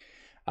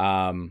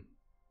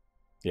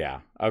 Yeah,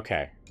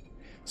 okay.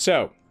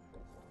 So,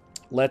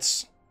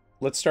 let's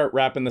start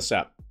wrapping this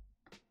up.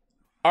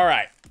 All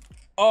right.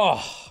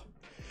 Oh.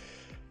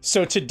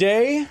 So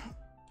today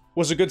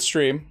was a good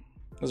stream.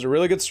 It was a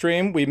really good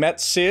stream. We met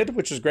Sid,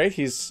 which is great.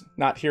 He's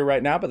not here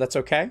right now, but that's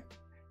okay.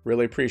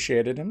 Really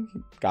appreciated him.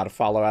 He got a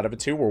follow out of it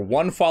too. We're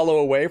 1 follow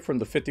away from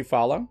the 50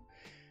 follow.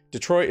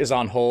 Detroit is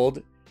on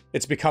hold.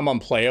 It's become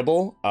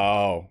unplayable.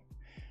 Oh.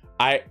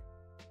 I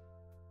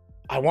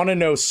want to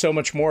know so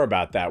much more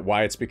about that,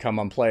 why it's become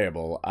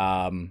unplayable.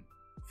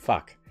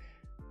 Fuck.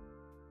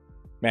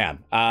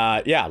 Man.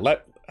 Yeah.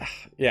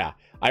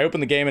 I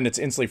open the game and it's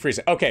instantly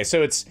freezing. Okay,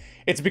 so it's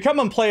become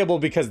unplayable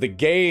because the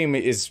game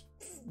is...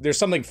 There's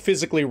something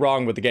physically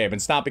wrong with the game.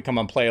 It's not become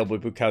unplayable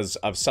because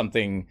of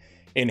something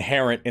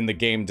inherent in the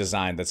game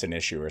design that's an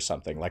issue or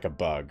something, like a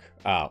bug.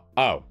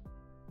 Oh.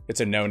 It's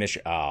a known issue.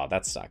 Oh,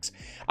 that sucks.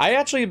 I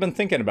actually have been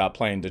thinking about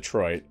playing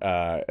Detroit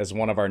as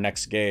one of our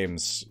next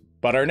games.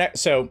 But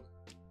so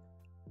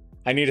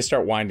I need to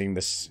start winding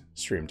this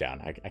stream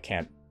down. I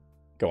can't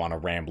go on a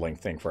rambling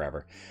thing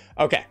forever.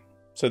 Okay,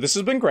 so this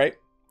has been great.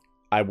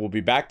 I will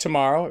be back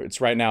tomorrow. It's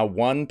right now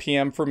 1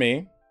 p.m. for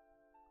me.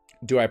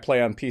 Do I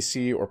play on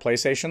PC or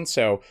PlayStation?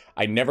 So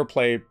I never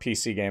play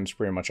PC games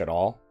pretty much at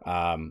all.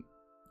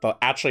 But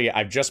actually,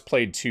 I've just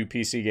played 2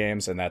 PC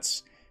games, and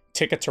that's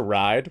Ticket to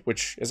Ride,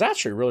 which is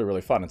actually really,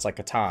 really fun. It's like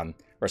Catan,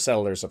 or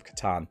Settlers of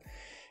Catan.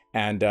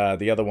 And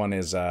the other one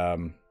is,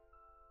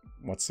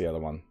 what's the other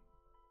one?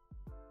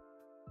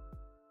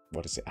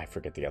 What is it? I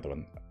forget the other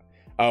one.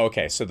 Oh,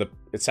 okay. So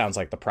it sounds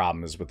like the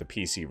problem is with the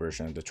PC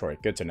version of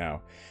Detroit. Good to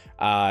know.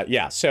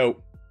 Yeah,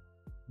 so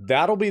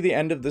that'll be the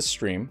end of this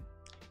stream.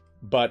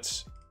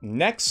 But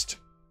next,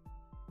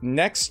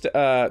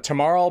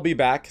 tomorrow I'll be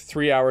back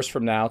 3 hours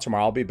from now.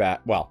 Tomorrow I'll be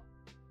back, well,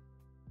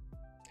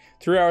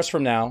 3 hours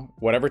from now,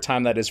 whatever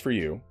time that is for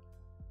you.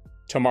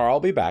 Tomorrow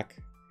I'll be back,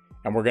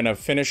 and we're going to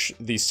finish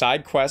the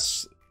side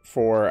quests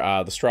for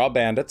the Straw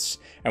Bandits.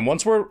 And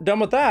once we're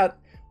done with that,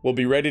 we'll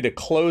be ready to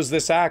close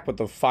this act with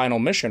the final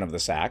mission of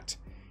this act.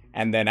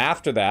 And then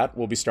after that,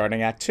 we'll be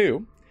starting Act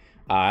 2.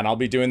 And I'll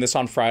be doing this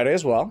on Friday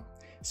as well.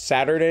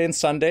 Saturday and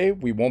Sunday,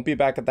 we won't be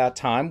back at that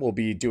time. We'll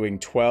be doing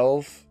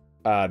 12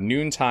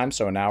 noon time,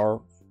 so an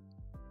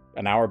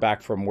hour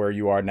back from where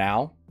you are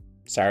now.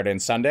 Saturday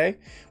and Sunday.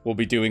 We'll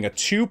be doing a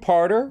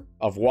 2-parter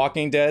of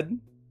Walking Dead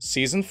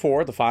Season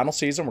 4, the final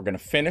season. We're going to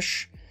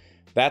finish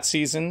that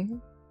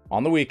season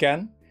on the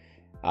weekend,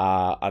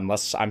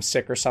 unless I'm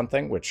sick or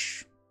something,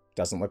 which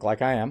doesn't look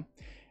like I am.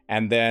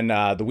 And then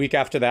the week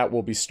after that,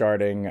 we'll be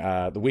starting,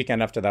 the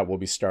weekend after that, we'll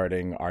be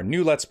starting our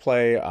new Let's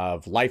Play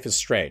of Life is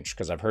Strange,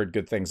 because I've heard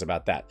good things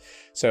about that.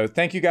 So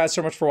thank you guys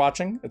so much for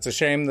watching. It's a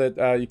shame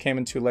that you came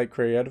in too late,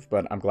 Creative,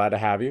 but I'm glad to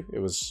have you. It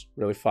was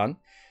really fun.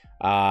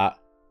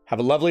 Have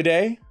a lovely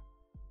day.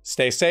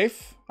 Stay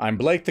safe. I'm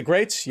Blake the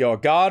Great, your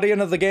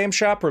guardian of the game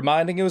shop,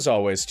 reminding you as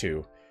always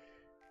to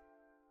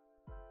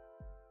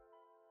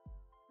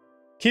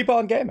keep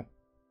on gaming.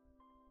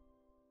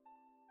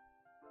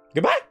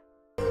 Goodbye.